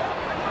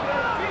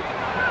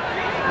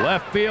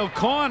 Left field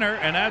corner,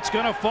 and that's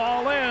going to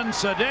fall in.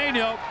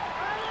 Cedeno,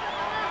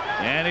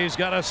 and he's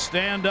got a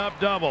stand-up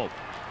double.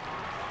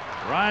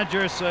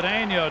 Roger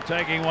Cedeno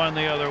taking one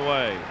the other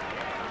way.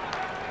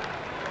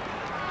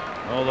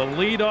 Well, the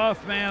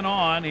leadoff man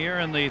on here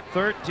in the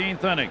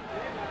 13th inning.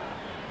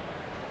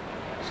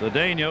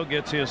 Cedeno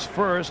gets his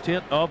first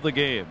hit of the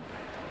game.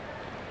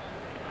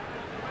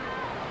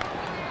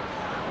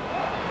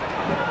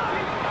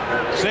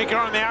 Sinker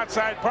on the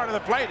outside part of the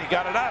plate. He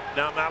got it up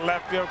down that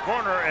left field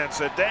corner, and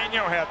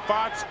Cedeno had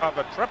thoughts of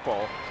a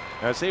triple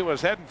as he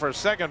was heading for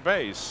second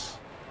base.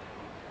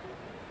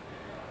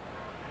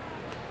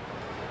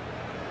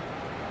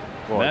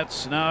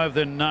 Mets now have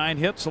their 9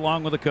 hits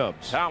along with the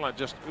Cubs. Talent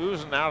just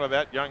oozing out of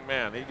that young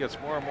man. He gets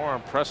more and more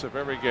impressive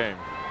every game.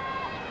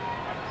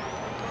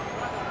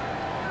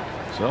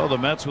 So the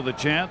Mets with a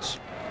chance to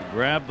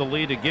grab the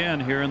lead again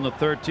here in the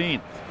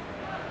 13th.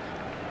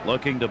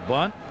 Looking to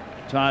bunt.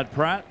 Todd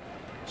Pratt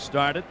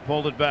started,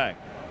 pulled it back.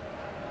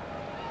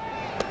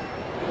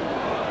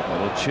 A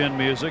little chin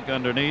music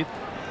underneath.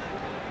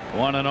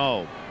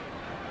 1-0.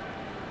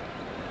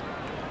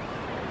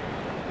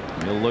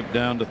 He'll look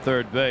down to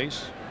third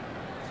base.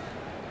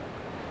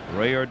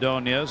 Ray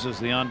Ordonez is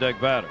the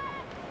on-deck batter.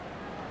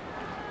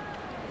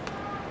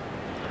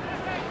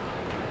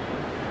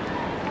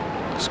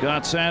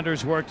 Scott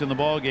Sanders worked in the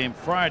ball game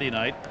Friday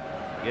night.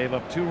 Gave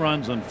up 2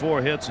 runs on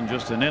 4 hits in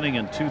just an inning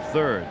and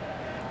 2/3.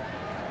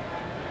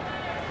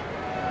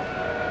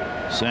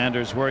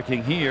 Sanders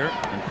working here,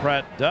 and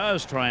Pratt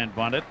does try and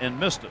bunt it and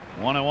missed it.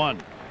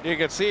 1-1. You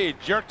can see he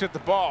jerked at the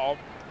ball,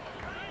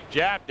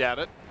 jabbed at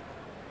it,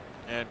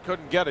 and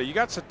couldn't get it. You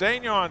got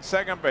Cedeno on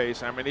second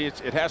base. I mean,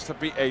 it has to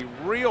be a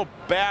real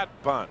bad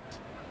bunt.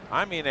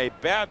 I mean, a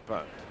bad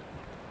bunt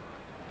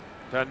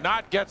to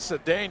not get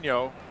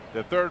Cedeno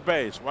to third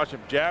base. Watch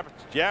him jab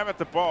at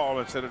the ball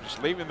instead of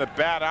just leaving the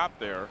bat out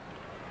there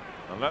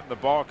and letting the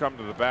ball come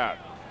to the bat.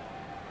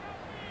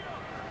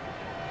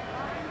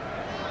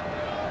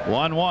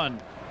 1-1.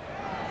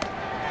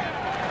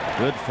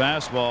 Good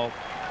fastball.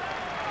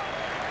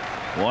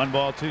 1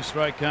 ball, 2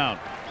 strike count.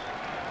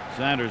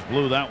 Sanders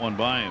blew that one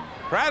by him.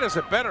 Pratt is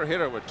a better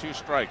hitter with 2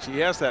 strikes. He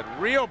has that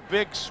real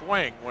big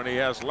swing when he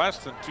has less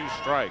than 2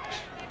 strikes.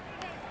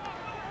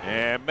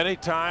 And many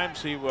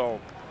times he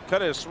will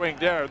cut his swing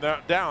down.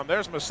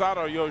 There's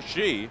Masato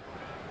Yoshii,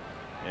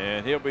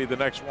 and he'll be the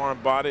next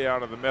warm body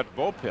out of the Met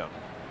bullpen.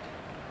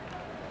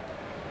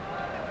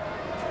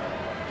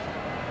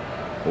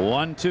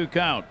 1-2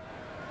 count.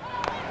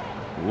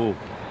 Ooh,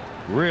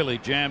 really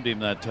jammed him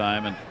that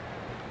time, and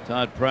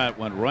Todd Pratt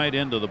went right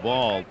into the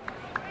ball.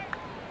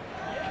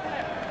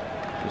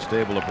 Just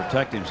able to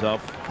protect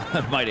himself.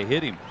 That might have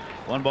hit him.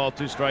 1 ball,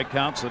 2 strike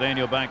count.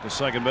 Cedeno back to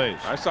second base.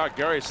 I saw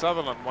Gary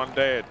Sutherland one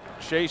day at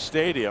Shea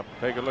Stadium.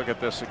 Take a look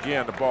at this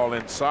again. The ball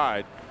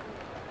inside.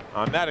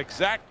 On that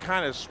exact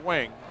kind of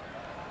swing,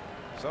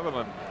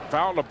 Sutherland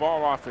fouled the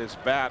ball off his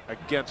bat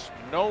against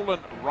Nolan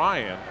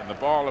Ryan, and the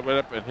ball went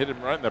up and hit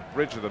him right in the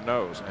bridge of the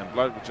nose, and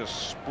blood was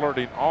just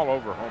splurting all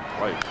over home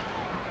plate.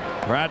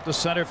 Pratt to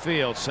center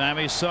field.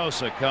 Sammy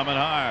Sosa coming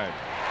hard.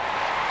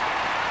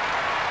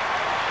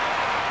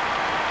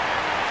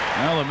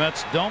 Well, the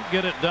Mets don't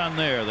get it done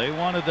there. They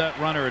wanted that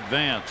runner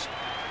advanced.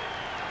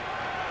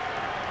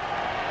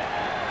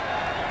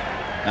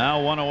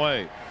 Now 1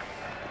 away.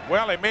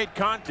 Well, he made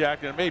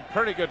contact and made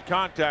pretty good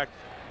contact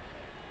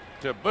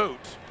to boot.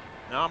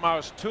 Now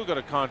almost too good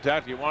a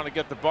contact. You want to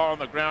get the ball on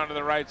the ground to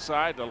the right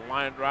side, the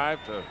line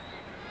drive to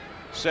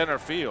center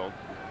field.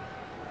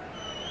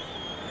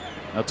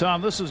 Now,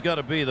 Tom, this has got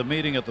to be the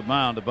meeting at the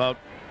mound about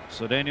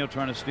Cedeno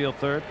trying to steal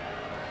third.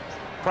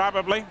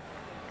 Probably.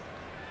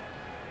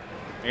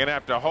 You're going to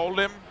have to hold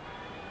him.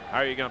 How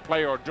are you going to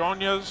play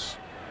Ordonez?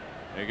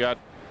 You got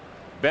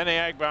Benny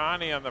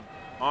Agbayani on the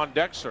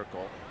on-deck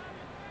circle.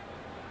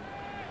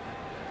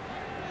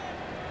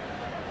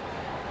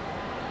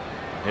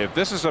 If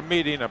this is a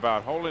meeting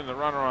about holding the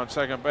runner on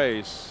second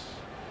base,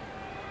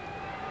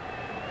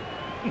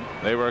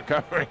 they were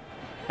covering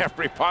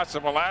every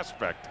possible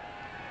aspect.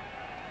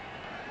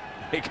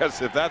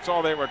 Because if that's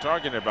all they were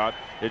talking about,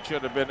 it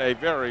should have been a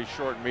very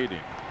short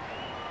meeting.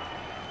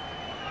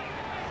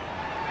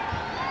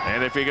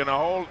 And if you're going to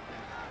hold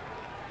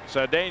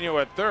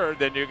Cedeno at third,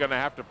 then you're going to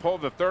have to pull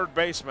the third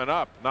baseman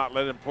up, not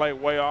let him play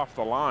way off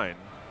the line.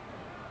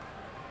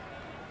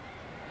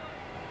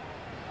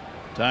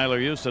 Tyler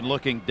Houston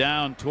looking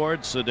down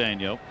towards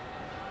Cedeno.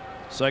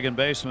 Second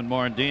baseman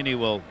Morandini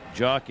will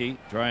jockey,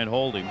 try and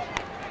hold him.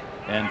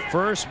 And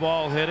first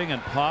ball hitting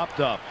and popped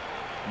up.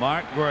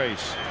 Mark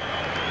Grace.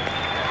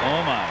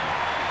 Oh my.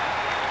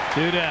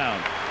 2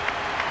 down.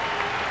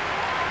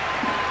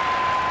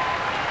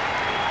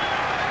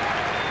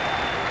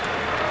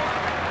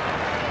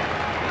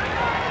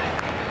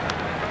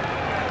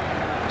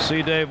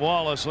 See Dave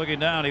Wallace looking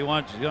down. He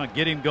wants to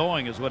get him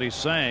going is what he's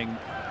saying.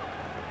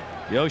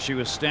 Yoshi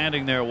was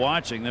standing there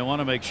watching. They want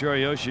to make sure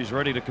Yoshi's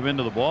ready to come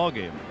into the ball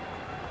game.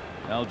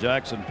 Al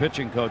Jackson,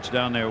 pitching coach,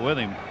 down there with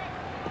him.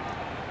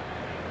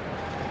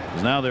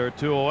 Because now they're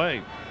 2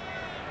 away.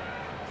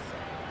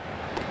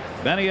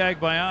 Benny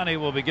Agbayani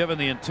will be given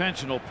the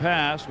intentional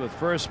pass with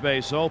first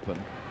base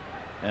open,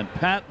 and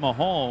Pat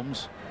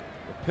Mahomes,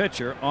 the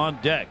pitcher,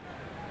 on deck.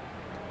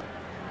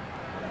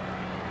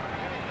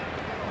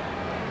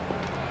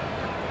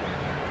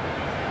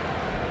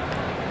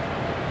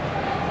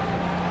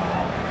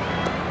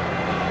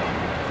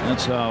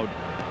 That's how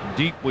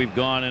deep we've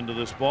gone into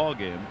this ball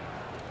game.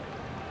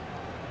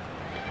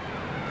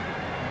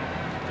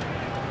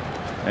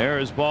 There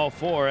is ball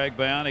 4.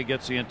 Agbayani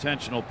gets the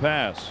intentional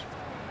pass.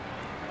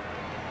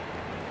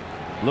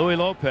 Louis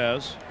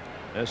Lopez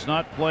has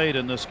not played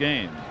in this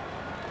game,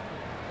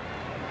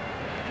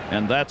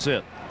 and that's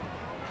it.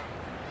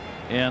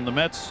 And the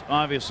Mets,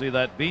 obviously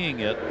that being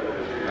it,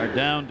 are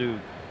down to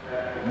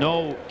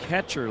no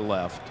catcher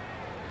left.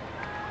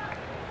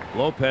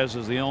 Lopez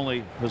is the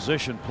only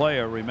position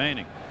player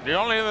remaining. The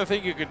only other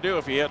thing you could do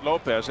if you hit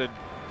Lopez, and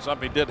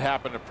something did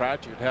happen to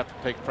Pratt, you'd have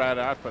to take Pratt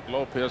out, but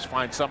Lopez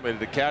find somebody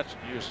to catch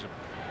and use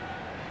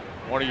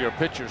one of your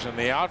pitchers in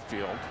the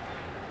outfield.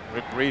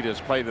 Rick Reed has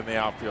played in the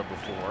outfield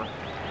before.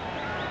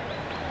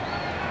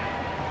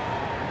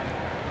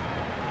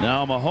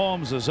 Now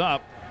Mahomes is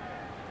up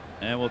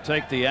and will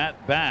take the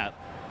at bat.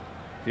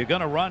 If you're going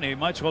to run, he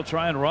might as well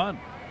try and run.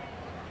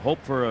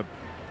 Hope for a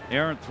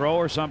errant throw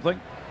or something.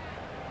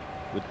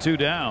 With 2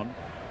 down,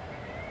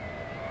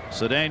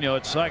 Cedeno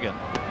at second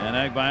and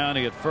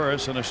Agbayani at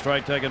first, and a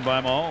strike taken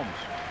by Mahomes.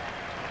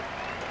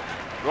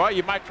 Well,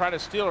 you might try to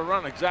steal a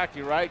run.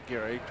 Exactly right,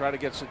 Gary. Try to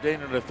get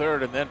Cedeno to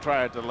third and then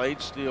try a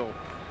delayed steal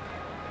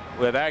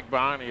with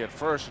Agbayani at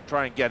first and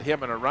try and get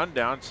him in a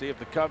rundown. See if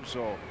the Cubs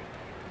will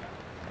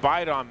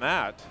bite on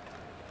that.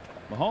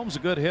 Mahomes a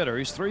good hitter.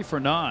 He's 3 for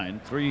 9,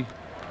 3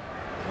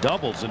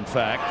 doubles in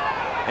fact,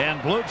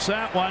 and bloops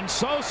that one.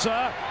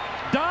 Sosa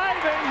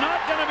diving, not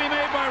going to be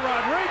made by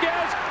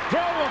Rodriguez. Throw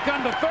will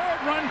come to third.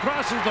 Run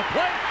crosses the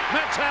plate.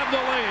 Mets have the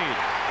lead.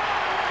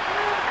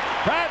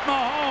 Pat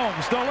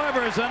Mahomes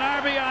delivers an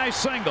RBI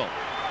single.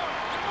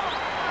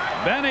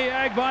 Benny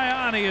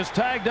Agbayani is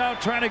tagged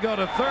out trying to go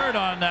to third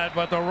on that,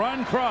 but the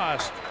run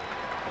crossed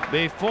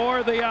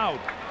before the out.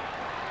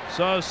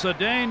 So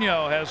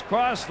Cedeno has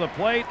crossed the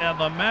plate, and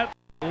the Mets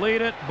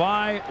lead it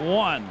by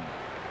 1.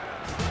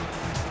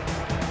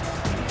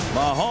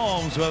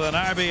 Mahomes with an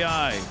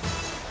RBI.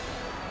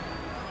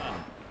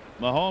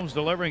 Mahomes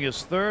delivering his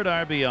 3rd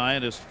RBI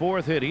and his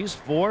 4th hit. He's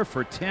 4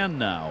 for 10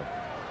 now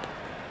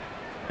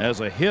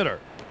as a hitter.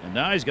 And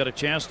now he's got a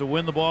chance to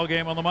win the ball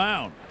game on the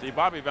mound. See,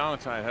 Bobby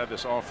Valentine had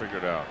this all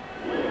figured out.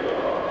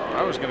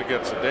 I was going to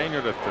get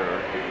Cedeno to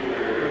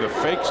 3rd, with a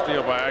fake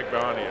steal by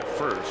Agbani at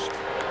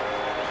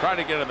 1st, try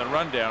to get in the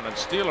rundown and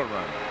steal a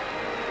run.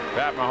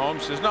 Pat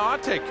Mahomes says, "No, I'll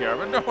take care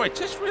of it. No, wait,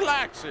 just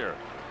relax here.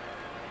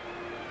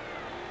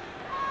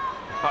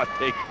 I'll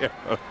take care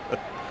of it."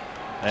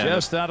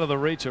 Just out of the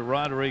reach of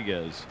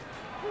Rodriguez.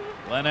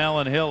 Glenn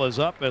Allen Hill is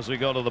up as we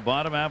go to the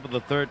bottom half of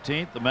the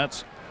 13th. The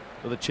Mets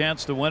with a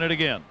chance to win it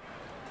again.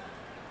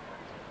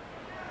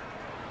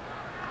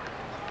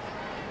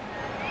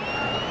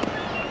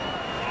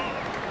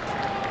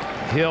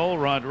 Hill,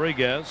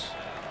 Rodriguez,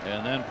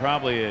 and then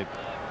probably a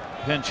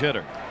pinch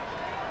hitter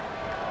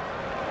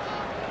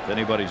if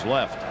anybody's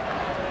left.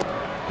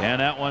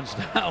 And that one's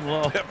down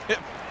low.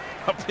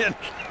 A pinch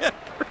hitter.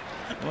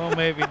 Well,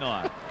 maybe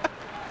not.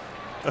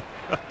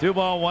 2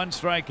 ball, 1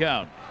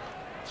 strikeout.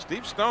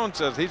 Steve Stone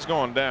says he's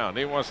going down.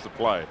 He wants to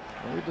play.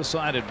 Well, we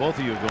decided both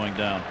of you are going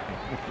down.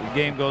 If the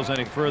game goes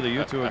any further,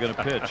 you two are going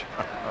to pitch.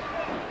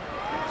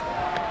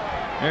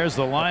 Here's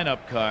the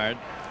lineup card.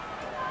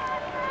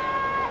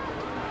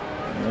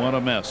 What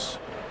a mess.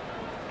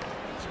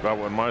 It's about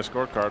what my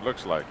scorecard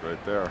looks like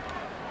right there.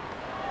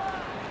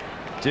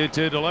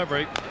 2-2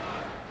 delivery.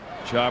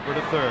 Chopper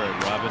to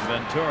 3rd. Robin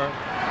Ventura.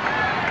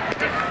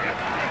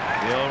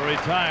 Hill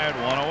retired.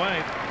 1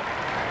 away.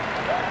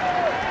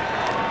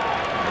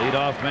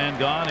 Leadoff man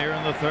gone here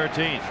in the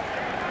 13th.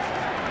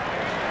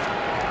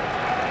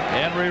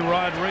 Henry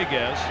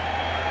Rodriguez.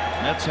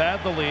 Mets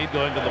had the lead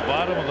going to the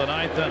bottom of the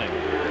 9th inning.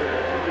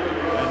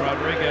 And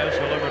Rodriguez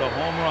delivered a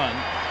home run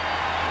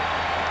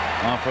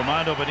off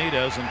Armando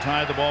Benitez and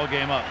tied the ball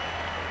game up.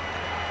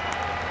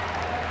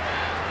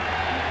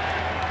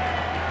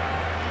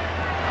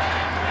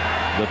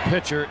 The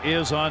pitcher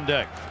is on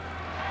deck.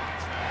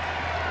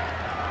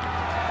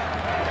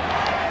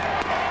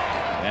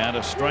 And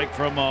a strike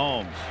from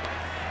Mahomes.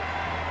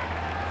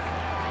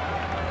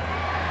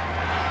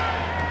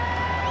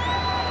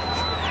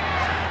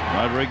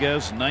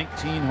 Rodriguez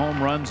 19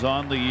 home runs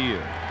on the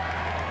year.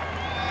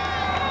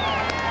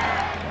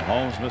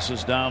 Mahomes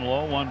misses down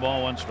low. 1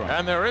 ball, 1 strike.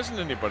 And there isn't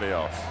anybody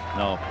else.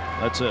 No,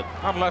 that's it.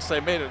 Unless they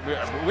made it.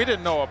 We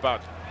didn't know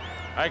about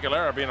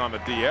Aguilera being on the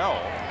DL.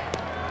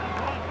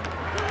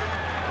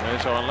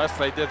 And so unless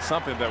they did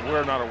something that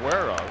we're not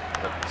aware of,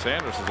 but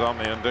Sanders is on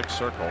the index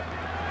circle.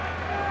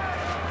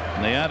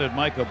 And they added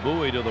Micah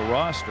Bowie to the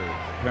roster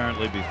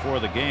apparently before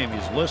the game.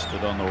 He's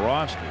listed on the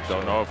roster.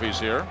 Don't know if he's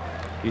here.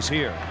 He's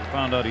here. We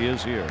found out he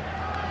is here.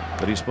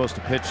 But he's supposed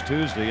to pitch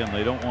Tuesday and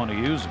they don't want to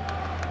use him.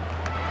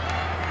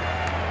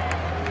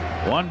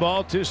 1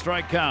 ball, 2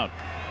 strike count.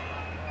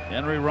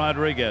 Henry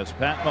Rodriguez,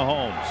 Pat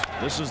Mahomes.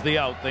 This is the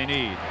out they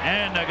need.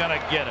 And they're going to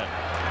get it.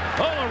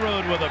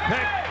 Olerud with a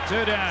pick,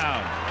 2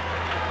 down.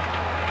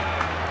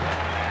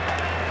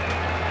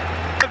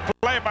 Good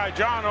play by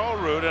John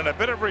Olerud and a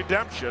bit of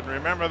redemption.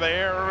 Remember the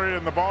error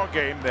in the ball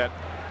game that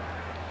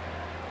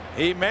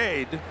he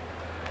made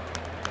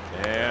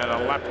and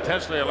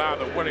potentially allow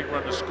the winning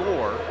run to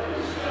score,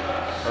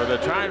 or the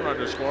tying run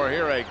to score.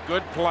 Here a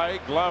good play,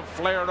 glove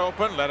flared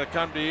open, let it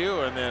come to you,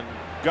 and then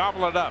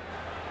gobble it up.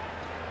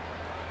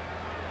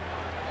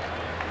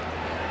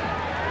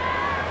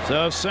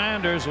 So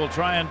Sanders will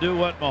try and do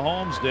what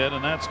Mahomes did,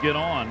 and that's get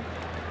on.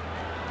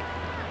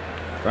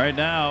 Right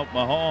now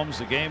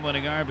Mahomes, a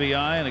game-winning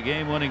RBI and a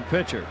game-winning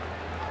pitcher.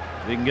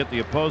 If he can get the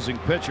opposing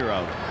pitcher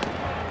out.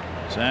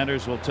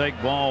 Sanders will take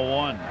ball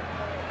 1.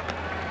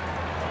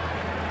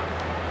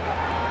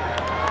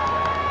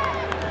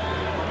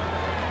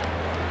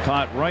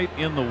 Caught right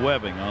in the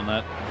webbing on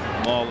that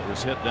ball that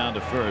was hit down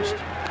to first.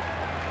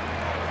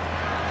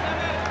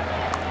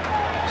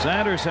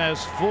 Sanders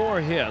has 4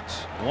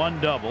 hits, 1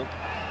 double,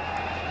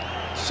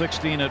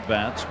 16 at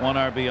bats, 1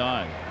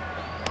 RBI.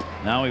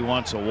 Now he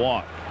wants a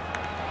walk.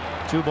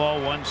 2 ball,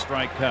 1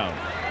 strike count.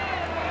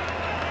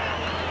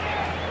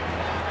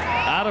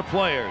 Out of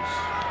players.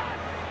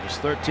 This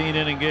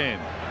 13-inning game.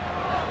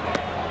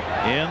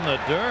 In the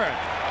dirt.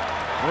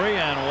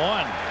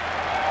 3-1.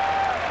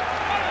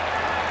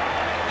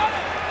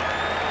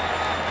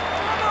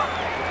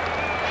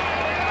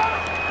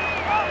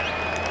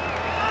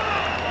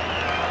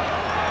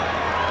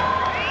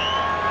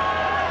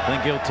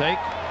 Think he'll take?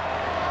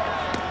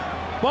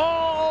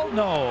 Ball,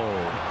 no.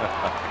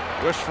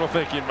 Wishful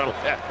thinking, but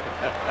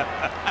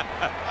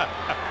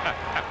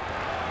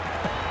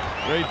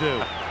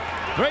 3-2.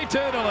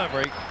 3-2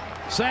 delivery.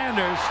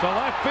 Sanders to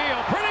left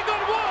field. Pretty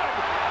good wood.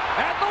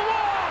 At the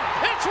wall.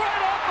 It's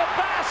right off the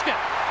basket.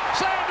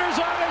 Sanders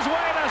on his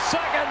way to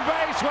second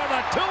base with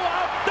a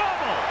 2-out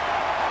double.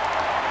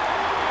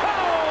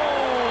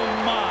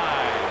 Oh, my.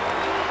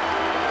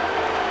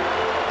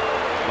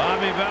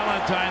 Bobby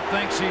Valentine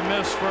thinks he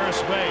missed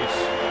first base.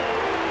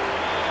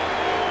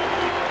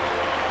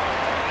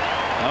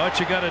 Oh, what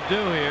you got to do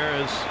here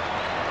is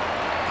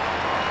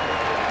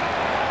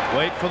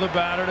wait for the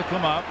batter to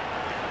come up,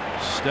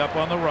 step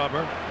on the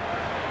rubber,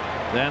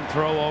 then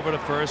throw over to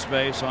first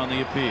base on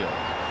the appeal.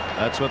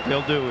 That's what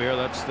they'll do here.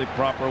 That's the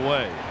proper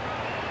way.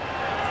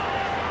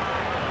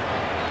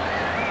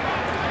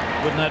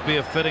 Wouldn't that be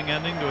a fitting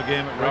ending to a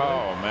game at Wrigley?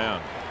 Oh,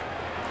 man.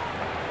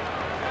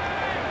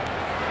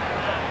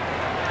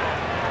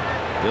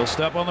 He'll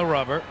step on the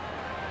rubber.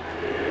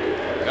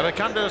 Got to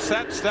come to a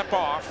set, step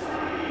off.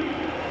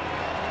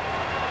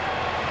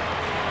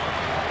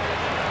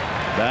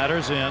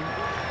 Batter's in.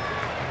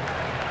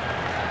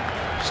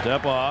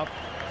 Step off.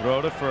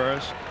 Throw to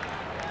first.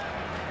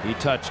 He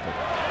touched it.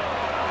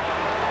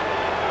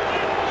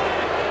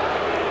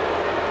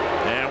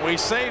 And we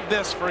saved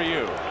this for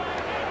you.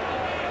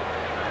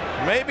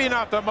 Maybe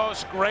not the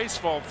most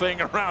graceful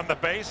thing around the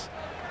base,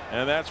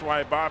 and that's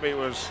why Bobby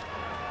was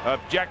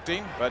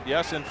objecting. But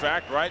yes, in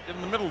fact, right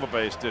in the middle of the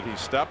base did he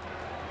step.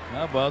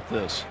 How about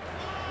this?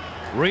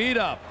 Reed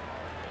up.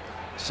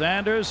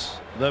 Sanders,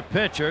 the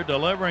pitcher,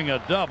 delivering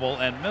a double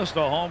and missed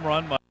a home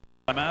run by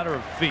a matter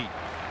of feet.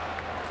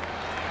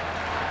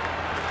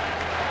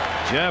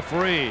 Jeff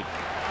Reed.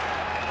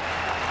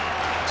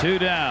 2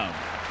 down.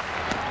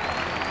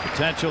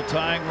 Potential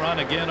tying run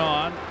again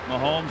on.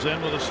 Mahomes in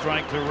with a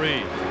strike to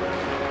Reed.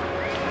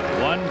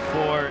 1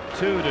 for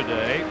 2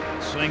 today.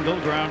 Single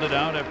grounded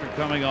out after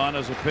coming on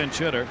as a pinch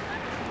hitter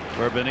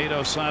for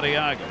Benito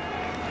Santiago.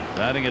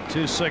 Batting at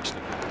 .260.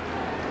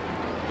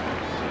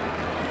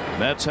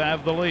 Mets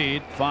have the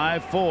lead.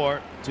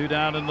 5-4. 2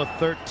 down in the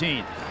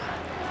 13th.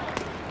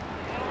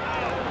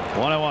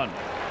 1-1.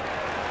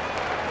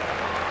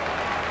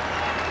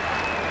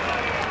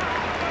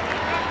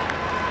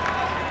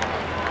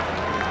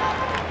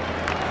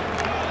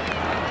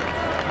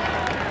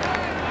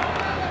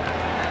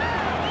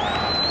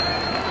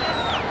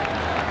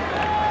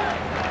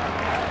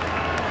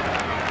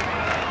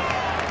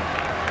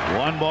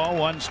 One ball,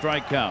 1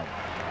 strike count.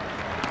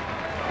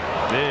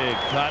 Big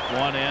cut,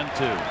 1 and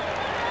 2.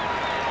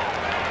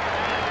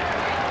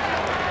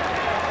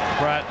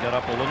 Pratt got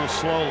up a little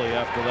slowly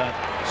after that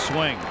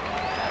swing.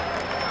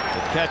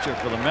 The catcher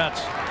for the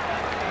Mets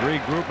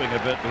regrouping a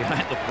bit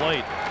behind the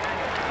plate.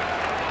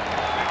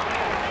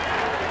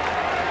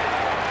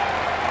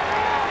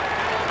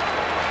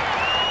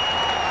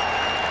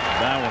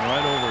 That one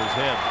right over his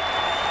head.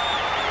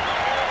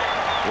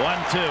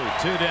 1-2,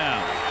 2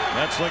 down.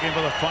 Mets looking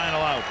for the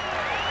final out.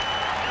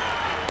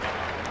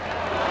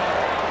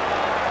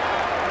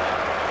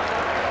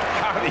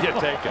 How do you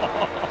take it?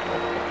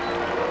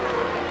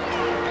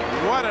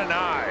 What an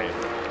eye.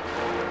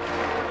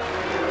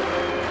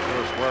 Of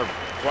course, we're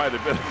quite a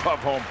bit above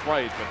home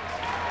plate, but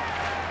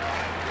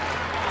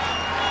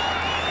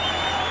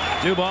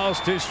 2 balls,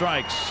 2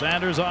 strikes.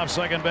 Sanders off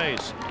second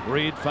base.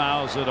 Reed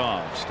fouls it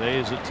off.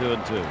 Stays at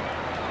 2-2.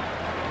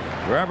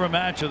 Rubber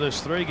match of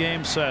this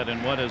 3-game set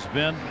in what has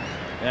been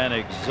an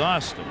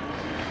exhausting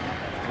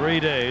 3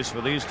 days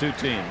for these 2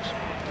 teams.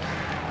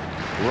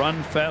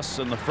 Run fests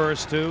in the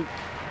first 2.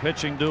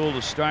 Pitching duel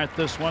to start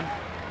this one.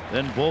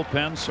 Then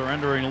bullpen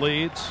surrendering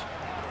leads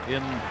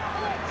in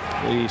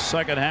the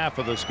second half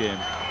of this game.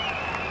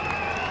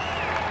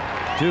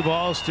 2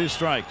 balls, 2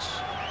 strikes.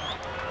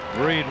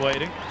 Reed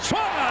waiting.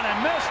 Swung on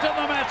and missed, and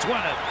the Mets win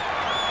it.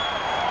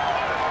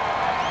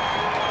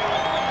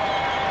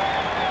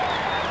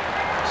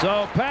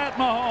 So Pat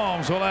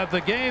Mahomes will have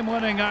the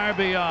game-winning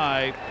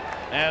RBI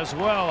as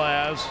well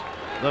as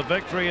the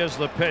victory as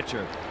the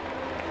pitcher.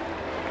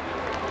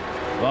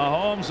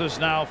 Mahomes is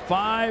now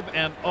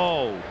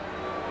 5-0.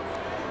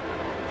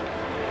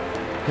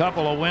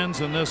 Couple of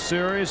wins in this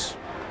series.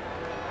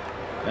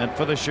 And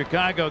for the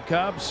Chicago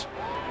Cubs,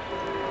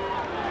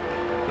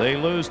 they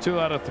lose 2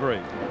 out of 3.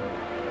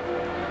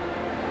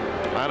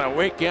 On a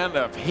weekend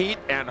of heat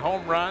and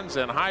home runs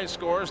and high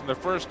scores in the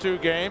first 2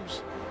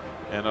 games,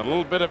 and a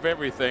little bit of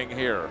everything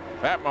here.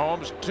 Pat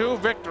Mahomes, 2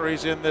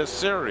 victories in this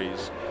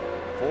series.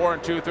 4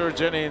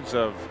 2/3 innings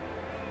of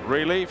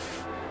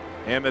relief,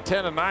 and the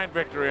 10-9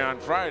 victory on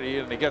Friday,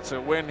 and he gets a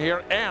win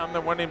here and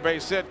the winning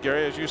base hit,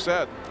 Gary, as you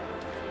said.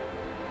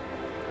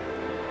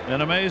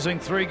 An amazing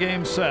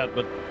 3-game set,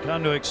 but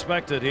come to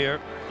expect it here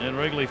in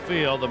Wrigley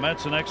Field. The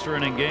Mets in extra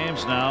inning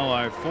games now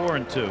are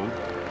 4-2,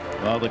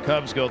 while the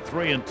Cubs go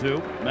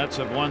 3-2. Mets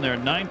have won their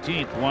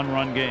 19th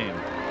 1-run game.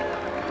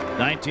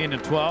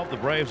 19-12. The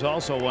Braves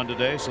also won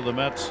today, so the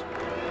Mets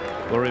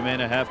will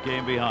remain a half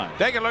game behind.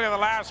 Take a look at the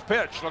last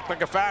pitch. Looked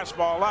like a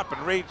fastball up,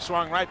 and Reed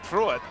swung right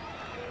through it.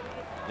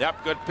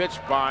 Yep, good pitch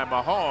by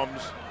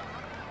Mahomes.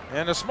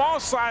 And a small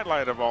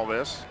sidelight of all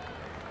this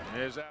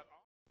is that